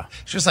 obviously. Yeah.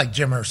 It's just like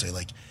Jim Irsay.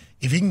 Like,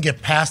 if you can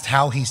get past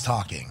how he's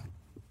talking,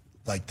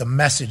 like, the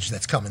message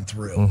that's coming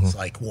through is,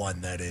 like,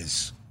 one that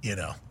is,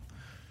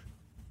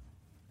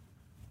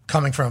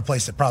 coming from a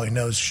place that probably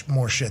knows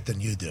more shit than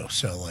you do.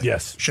 So, like,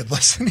 Yes. should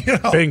listen,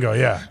 Bingo,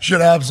 yeah.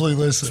 Should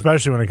absolutely listen.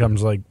 Especially when it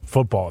comes like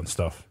football and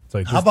stuff. It's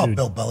like, How this about dude,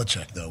 Bill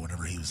Belichick, though,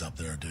 whenever he was up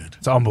there, dude?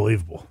 It's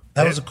unbelievable.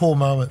 That was a cool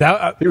moment.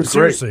 That He was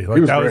seriously, great. like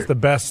He was that was great. the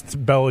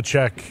best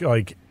Belichick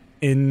like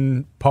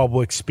in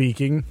public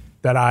speaking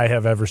that I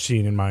have ever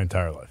seen in my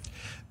entire life.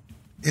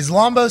 Is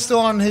Lombo still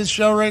on his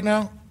show right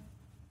now?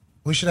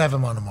 We should have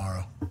him on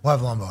tomorrow. We'll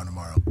have Lombo on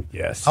tomorrow.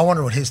 Yes. I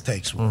wonder what his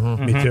takes were.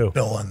 Me too.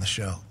 Bill on the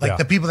show. Like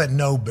the people that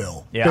know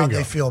Bill, how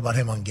they feel about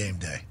him on game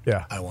day.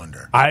 Yeah. I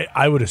wonder.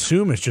 I would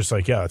assume it's just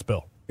like, it's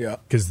Bill. Yeah.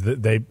 Because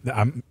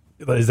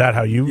is that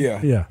how you?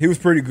 Yeah. He was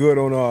pretty good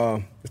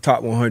on the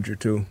top 100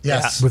 too.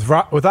 Yes. With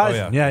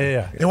Eisen.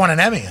 Yeah. They won an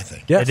Emmy, I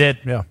think. Yes. They did.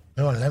 Yeah.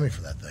 They won an Emmy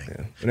for that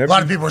thing. Yeah. A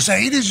lot of people are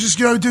saying, he needs to just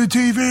go do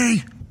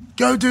TV.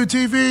 Go do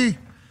TV.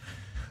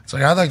 It's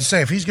like, I'd like to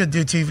say, if he's going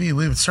to do TV,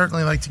 we would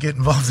certainly like to get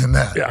involved in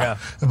that. Yeah.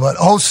 But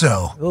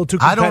also,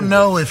 I don't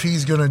know if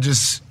he's going to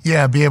just, be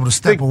able to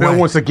step away. Bill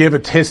wants to give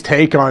his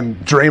take on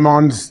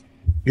Draymond's,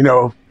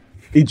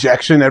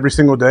 ejection every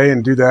single day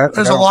and do that.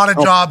 There's a lot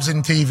of jobs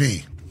in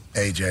TV,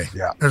 AJ.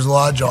 Yeah. There's a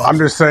lot of jobs. I'm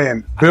just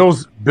saying,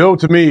 Bill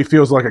to me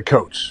feels like a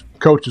coach.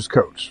 Coach is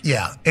coach.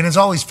 Yeah. And it's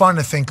always fun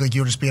to think like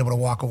you'll just be able to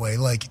walk away.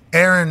 Like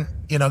Aaron,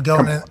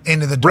 going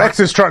into the Rex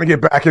is trying to get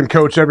back in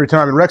coach every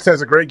time, and Rex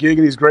has a great gig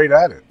and he's great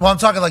at it. Well, I'm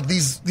talking like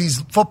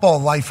these football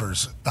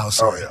lifers, I'll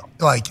say.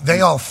 Like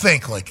they all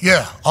think like,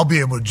 I'll be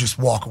able to just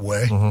walk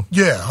away.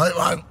 Yeah,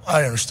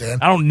 I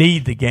understand. I don't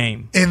need the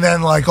game. And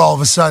then like all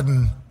of a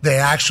sudden they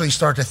actually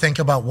start to think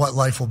about what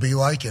life will be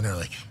like, and they're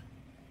like,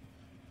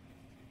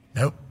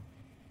 nope.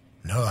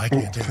 No, I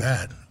can't do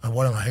that.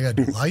 What am I got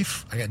to do?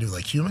 Life? I got to do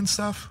like human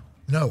stuff?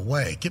 No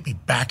way. Get me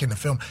back into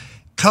film.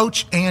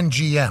 Coach and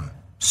GM.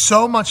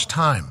 So much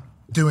time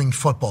doing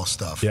football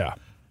stuff. Yeah.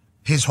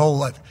 His whole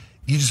life.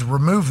 You just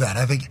remove that.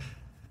 I think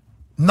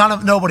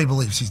nobody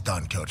believes he's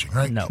done coaching,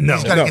 right? No.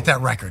 He's got to get that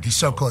record. He's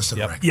so close to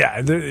the record.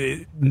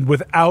 Yeah.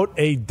 Without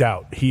a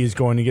doubt, he is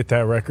going to get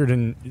that record.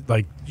 And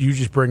like you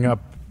just bring up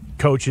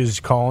coaches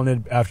calling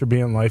it after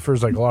being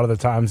lifers. Like a lot of the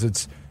times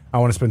it's, I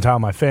want to spend time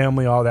with my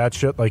family, all that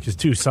shit. Like his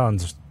two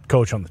sons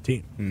coach on the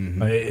team.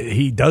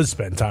 He does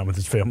spend time with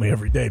his family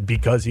every day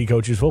because he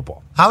coaches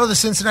football. How are the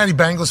Cincinnati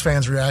Bengals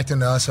fans reacting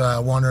to us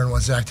wondering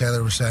what Zach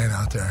Taylor was saying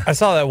out there? I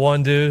saw that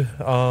one dude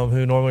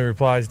who normally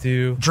replies to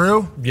you.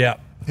 Drew? Yeah.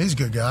 He's a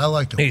good guy. I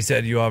liked him. He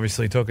said you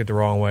obviously took it the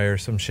wrong way or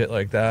some shit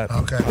like that.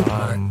 Okay. All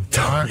right.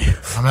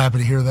 I'm happy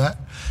to hear that.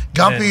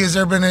 Gumpy, has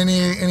there been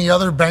any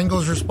other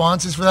Bengals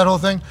responses for that whole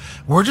thing?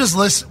 We're just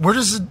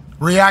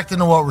reacting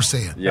to what we're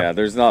seeing. Yeah,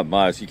 there's not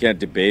much. You can't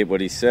debate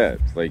what he said.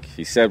 Like,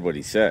 he said what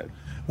he said.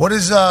 What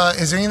is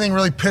anything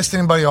really pissed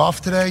anybody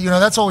off today?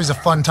 That's always a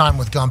fun time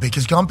with Gumpy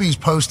because Gumpy's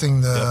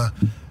posting the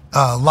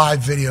live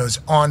videos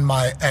on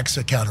my X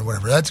account or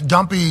whatever. That's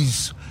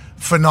Gumpy's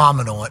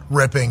phenomenal at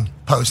ripping,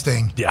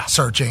 posting,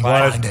 searching,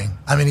 finding.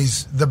 I mean,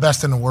 he's the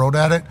best in the world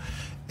at it.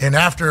 And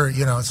after,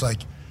 it's like,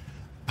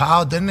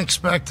 pal, didn't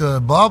expect a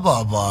blah,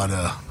 blah, blah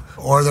to,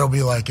 or there'll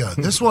be like,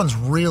 this one's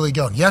really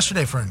going.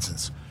 Yesterday, for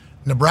instance,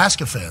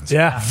 Nebraska fans,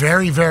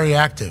 very, very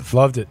active.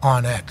 Loved it.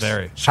 On X.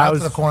 Very. Shout out to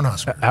the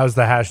Cornhuskers. How's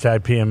the hashtag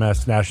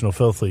PMS National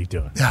Filth League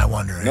doing? Yeah, I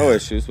wonder. No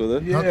issues with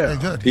it. Yeah. Okay,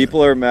 good.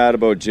 People are mad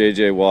about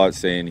J.J. Watt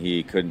saying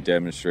he couldn't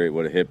demonstrate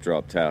what a hip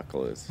drop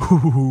tackle is.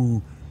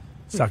 Ooh,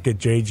 suck it,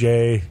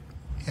 JJ.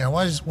 Yeah,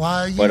 why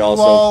are you But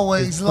also-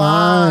 always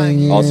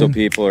lying? Also,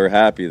 people are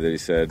happy that he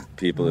said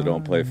people that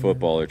don't play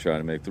football are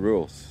trying to make the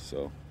rules.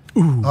 So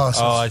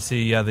I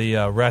see. Yeah,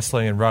 the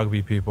wrestling and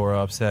rugby people are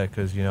upset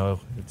because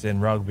it's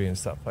in rugby and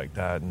stuff like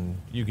that, and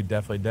you could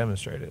definitely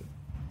demonstrate it.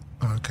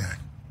 Okay.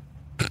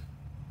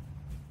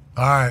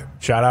 All right.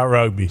 Shout out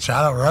rugby.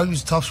 Shout out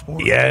rugby's a tough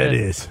sport. Yeah, it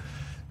is.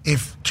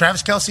 If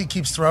Travis Kelce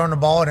keeps throwing the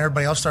ball and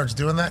everybody else starts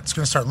doing that, it's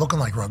going to start looking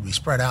like rugby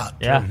spread out.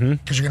 Yeah.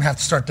 Because you're going to have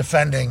to start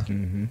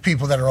defending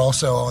people that are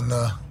also on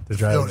the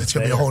field. It's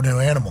going to be a whole new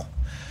animal.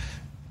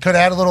 Could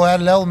add a little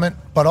added element,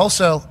 but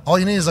also all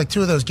you need is like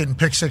two of those getting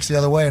pick six the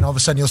other way, and all of a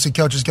sudden you'll see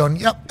coaches going,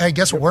 "Yep, hey,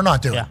 guess what? We're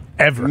not doing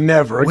ever,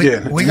 never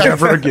again,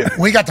 never again.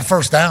 We got the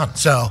first down,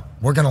 so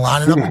we're going to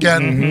line it up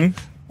again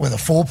with a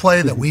full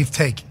play that we've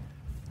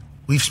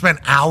spent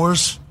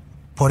hours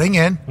putting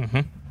in,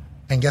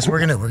 and guess what we're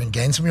going to do? We're going to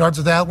gain some yards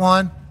with that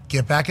one,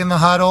 get back in the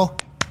huddle,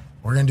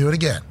 we're going to do it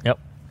again. Yep.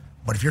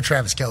 But if you're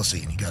Travis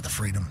Kelce and you got the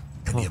freedom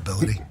and the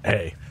ability,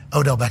 hey.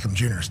 Odell Beckham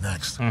Jr. is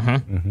next.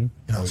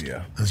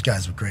 Those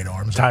guys with great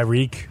arms.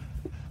 Tyreek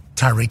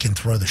can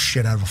throw the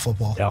shit out of a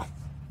football. Yeah.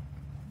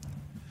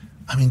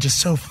 I mean,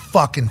 just so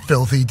fucking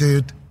filthy,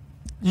 dude.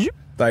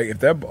 Like, if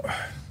that ball,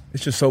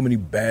 it's just so many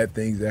bad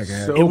things that can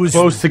happen.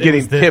 So close to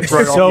getting tipped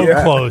right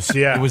off. Close,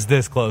 yeah. It was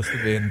this close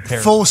to being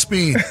terrible.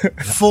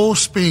 Full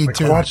speed,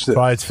 too. Watch this.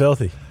 Why it's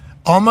filthy.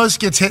 Almost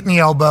gets hit in the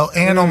elbow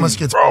and almost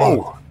gets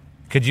blocked.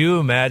 Could you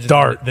imagine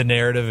the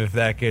narrative if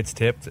that gets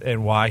tipped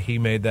and why he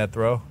made that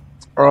throw?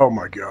 Oh,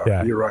 my God.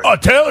 Yeah. You're right. Oh,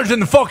 Taylor's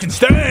in the fucking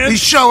stands. He's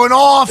showing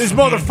off. This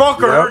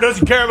motherfucker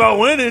doesn't care about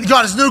winning. He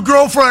got his new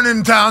girlfriend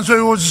in town, so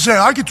he wants to say,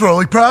 I could throw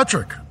like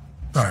Patrick.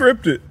 All right.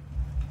 Scripted.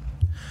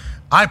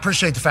 I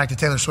appreciate the fact that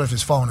Taylor Swift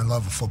has fallen in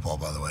love with football,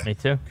 by the way. Me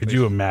too. Could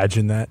you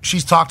imagine that?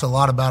 She's talked a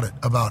lot about it,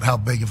 about how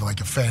big of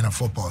like a fan of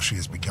football she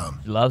has become.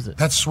 She loves it.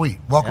 That's sweet.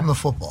 Welcome to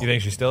football. You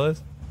think she still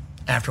is?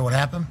 After what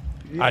happened?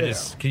 Yeah.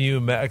 Can you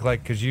imagine,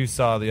 like, because you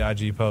saw the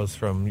IG posts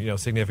from,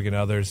 significant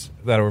others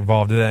that were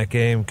involved in that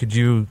game. Could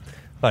you,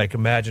 like,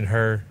 imagine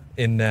her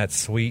in that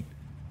suite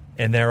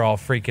and they're all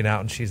freaking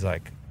out, and she's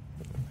like,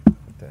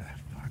 "What the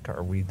fuck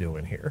are we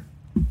doing here?"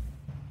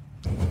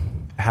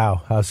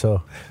 How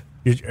so?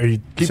 Are you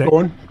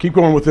Keep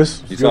going with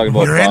this.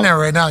 You're in there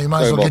right now. You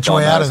might as well get your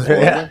way out of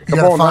there. Yeah. You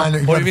gotta find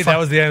it. What do you mean that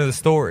was the end of the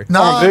story?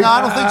 No,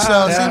 I don't think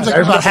so. It seems like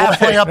you're about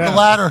halfway up the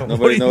ladder.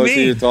 Nobody knows who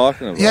you're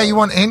talking about. Yeah,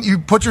 you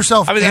put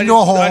yourself into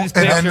a hole,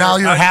 and now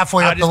you're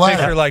halfway up the ladder. I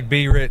just picture like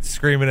B. Rit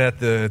screaming at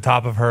the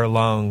top of her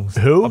lungs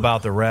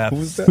about the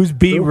refs. Who's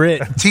B.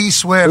 Rit? T.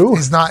 Swift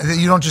is not.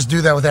 You don't just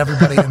do that with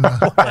everybody in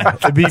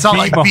the. It's not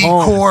like B.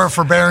 Core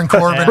for Baron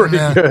Corbin.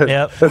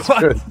 Yep. That's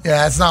good.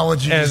 Yeah, it's not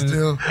what you just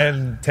do.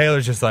 And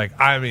Taylor's just like,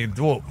 I mean,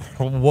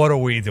 what are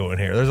we doing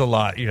here? There's a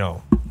lot,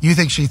 You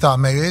think she thought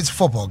maybe it's a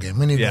football game?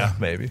 We need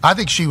maybe. I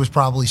think she was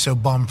probably so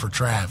bummed for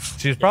Trav.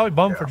 She was probably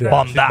bummed for Trav.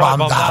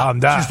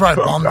 Bummed out. She's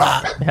probably bummed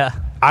out. Yeah.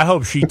 I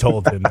hope she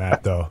told him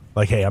that, though.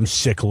 Like, hey, I'm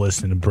sick of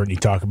listening to Brittany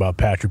talk about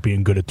Patrick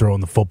being good at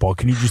throwing the football.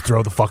 Can you just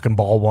throw the fucking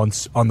ball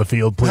once on the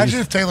field, please?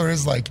 Imagine if Taylor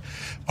is like,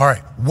 all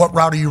right, what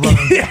route are you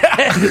running? Hey,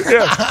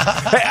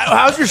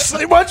 how's your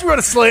slant? Why don't you run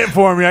a slant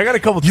for me? I got a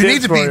couple tips. You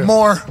need to be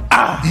more.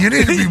 You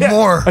need to be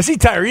more. I see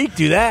Tyreek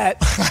do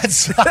that.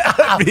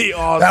 That'd be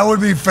awesome. That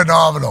would be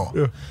phenomenal.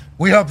 Yeah.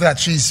 We hope that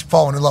she's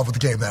fallen in love with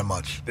the game that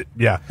much.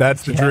 Yeah,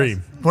 that's the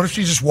dream. What if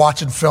she's just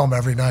watching film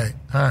every night?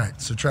 All right,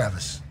 so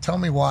Travis, tell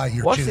me why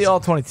you're watched the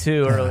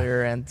All-22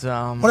 earlier, and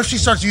what if she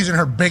starts using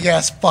her big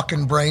ass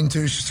fucking brain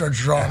too? She starts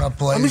drawing up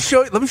plays.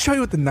 Let me show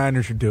you what the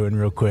Niners are doing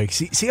real quick.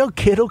 See how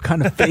Kittle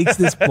kind of fakes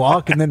this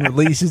block and then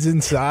releases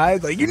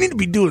inside. Like, you need to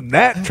be doing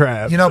that,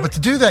 Trav. But to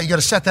do that, you got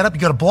to set that up.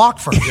 You got to block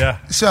first. Yeah.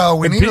 So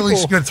we need at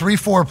least good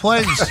 3-4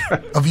 plays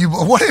of you.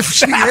 What if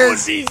she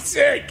is? She's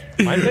sick.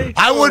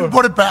 I wouldn't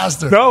put it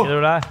past her. No. Neither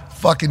would I.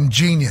 Fucking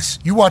genius.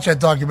 You watch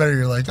that documentary,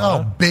 you're like,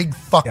 big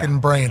fucking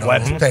brain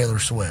on Taylor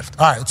Swift.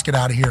 All right, let's get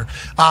out of here.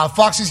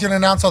 Foxy's going to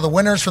announce all the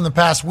winners from the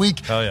past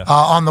week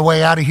on the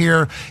way out of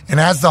here. And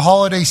as the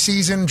holiday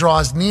season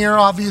draws near,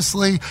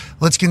 obviously,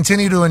 let's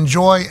continue to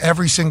enjoy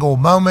every single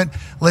moment.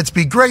 Let's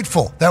be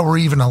grateful that we're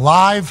even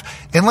alive.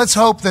 And let's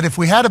hope that if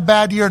we had a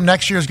bad year,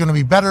 next year is going to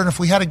be better. And if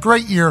we had a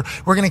great year,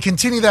 we're going to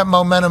continue that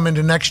momentum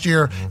into next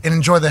year and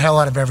enjoy the hell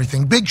out of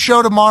everything. Big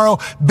show tomorrow.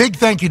 Big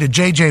thank you to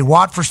J.J.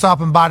 Watt for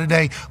stopping by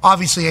today.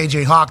 Obviously,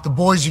 AJ Hawk, the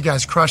boys, you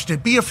guys crushed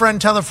it. Be a friend,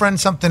 tell a friend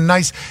something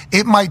nice.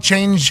 It might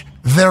change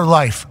their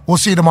life. We'll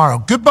see you tomorrow.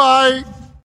 Goodbye.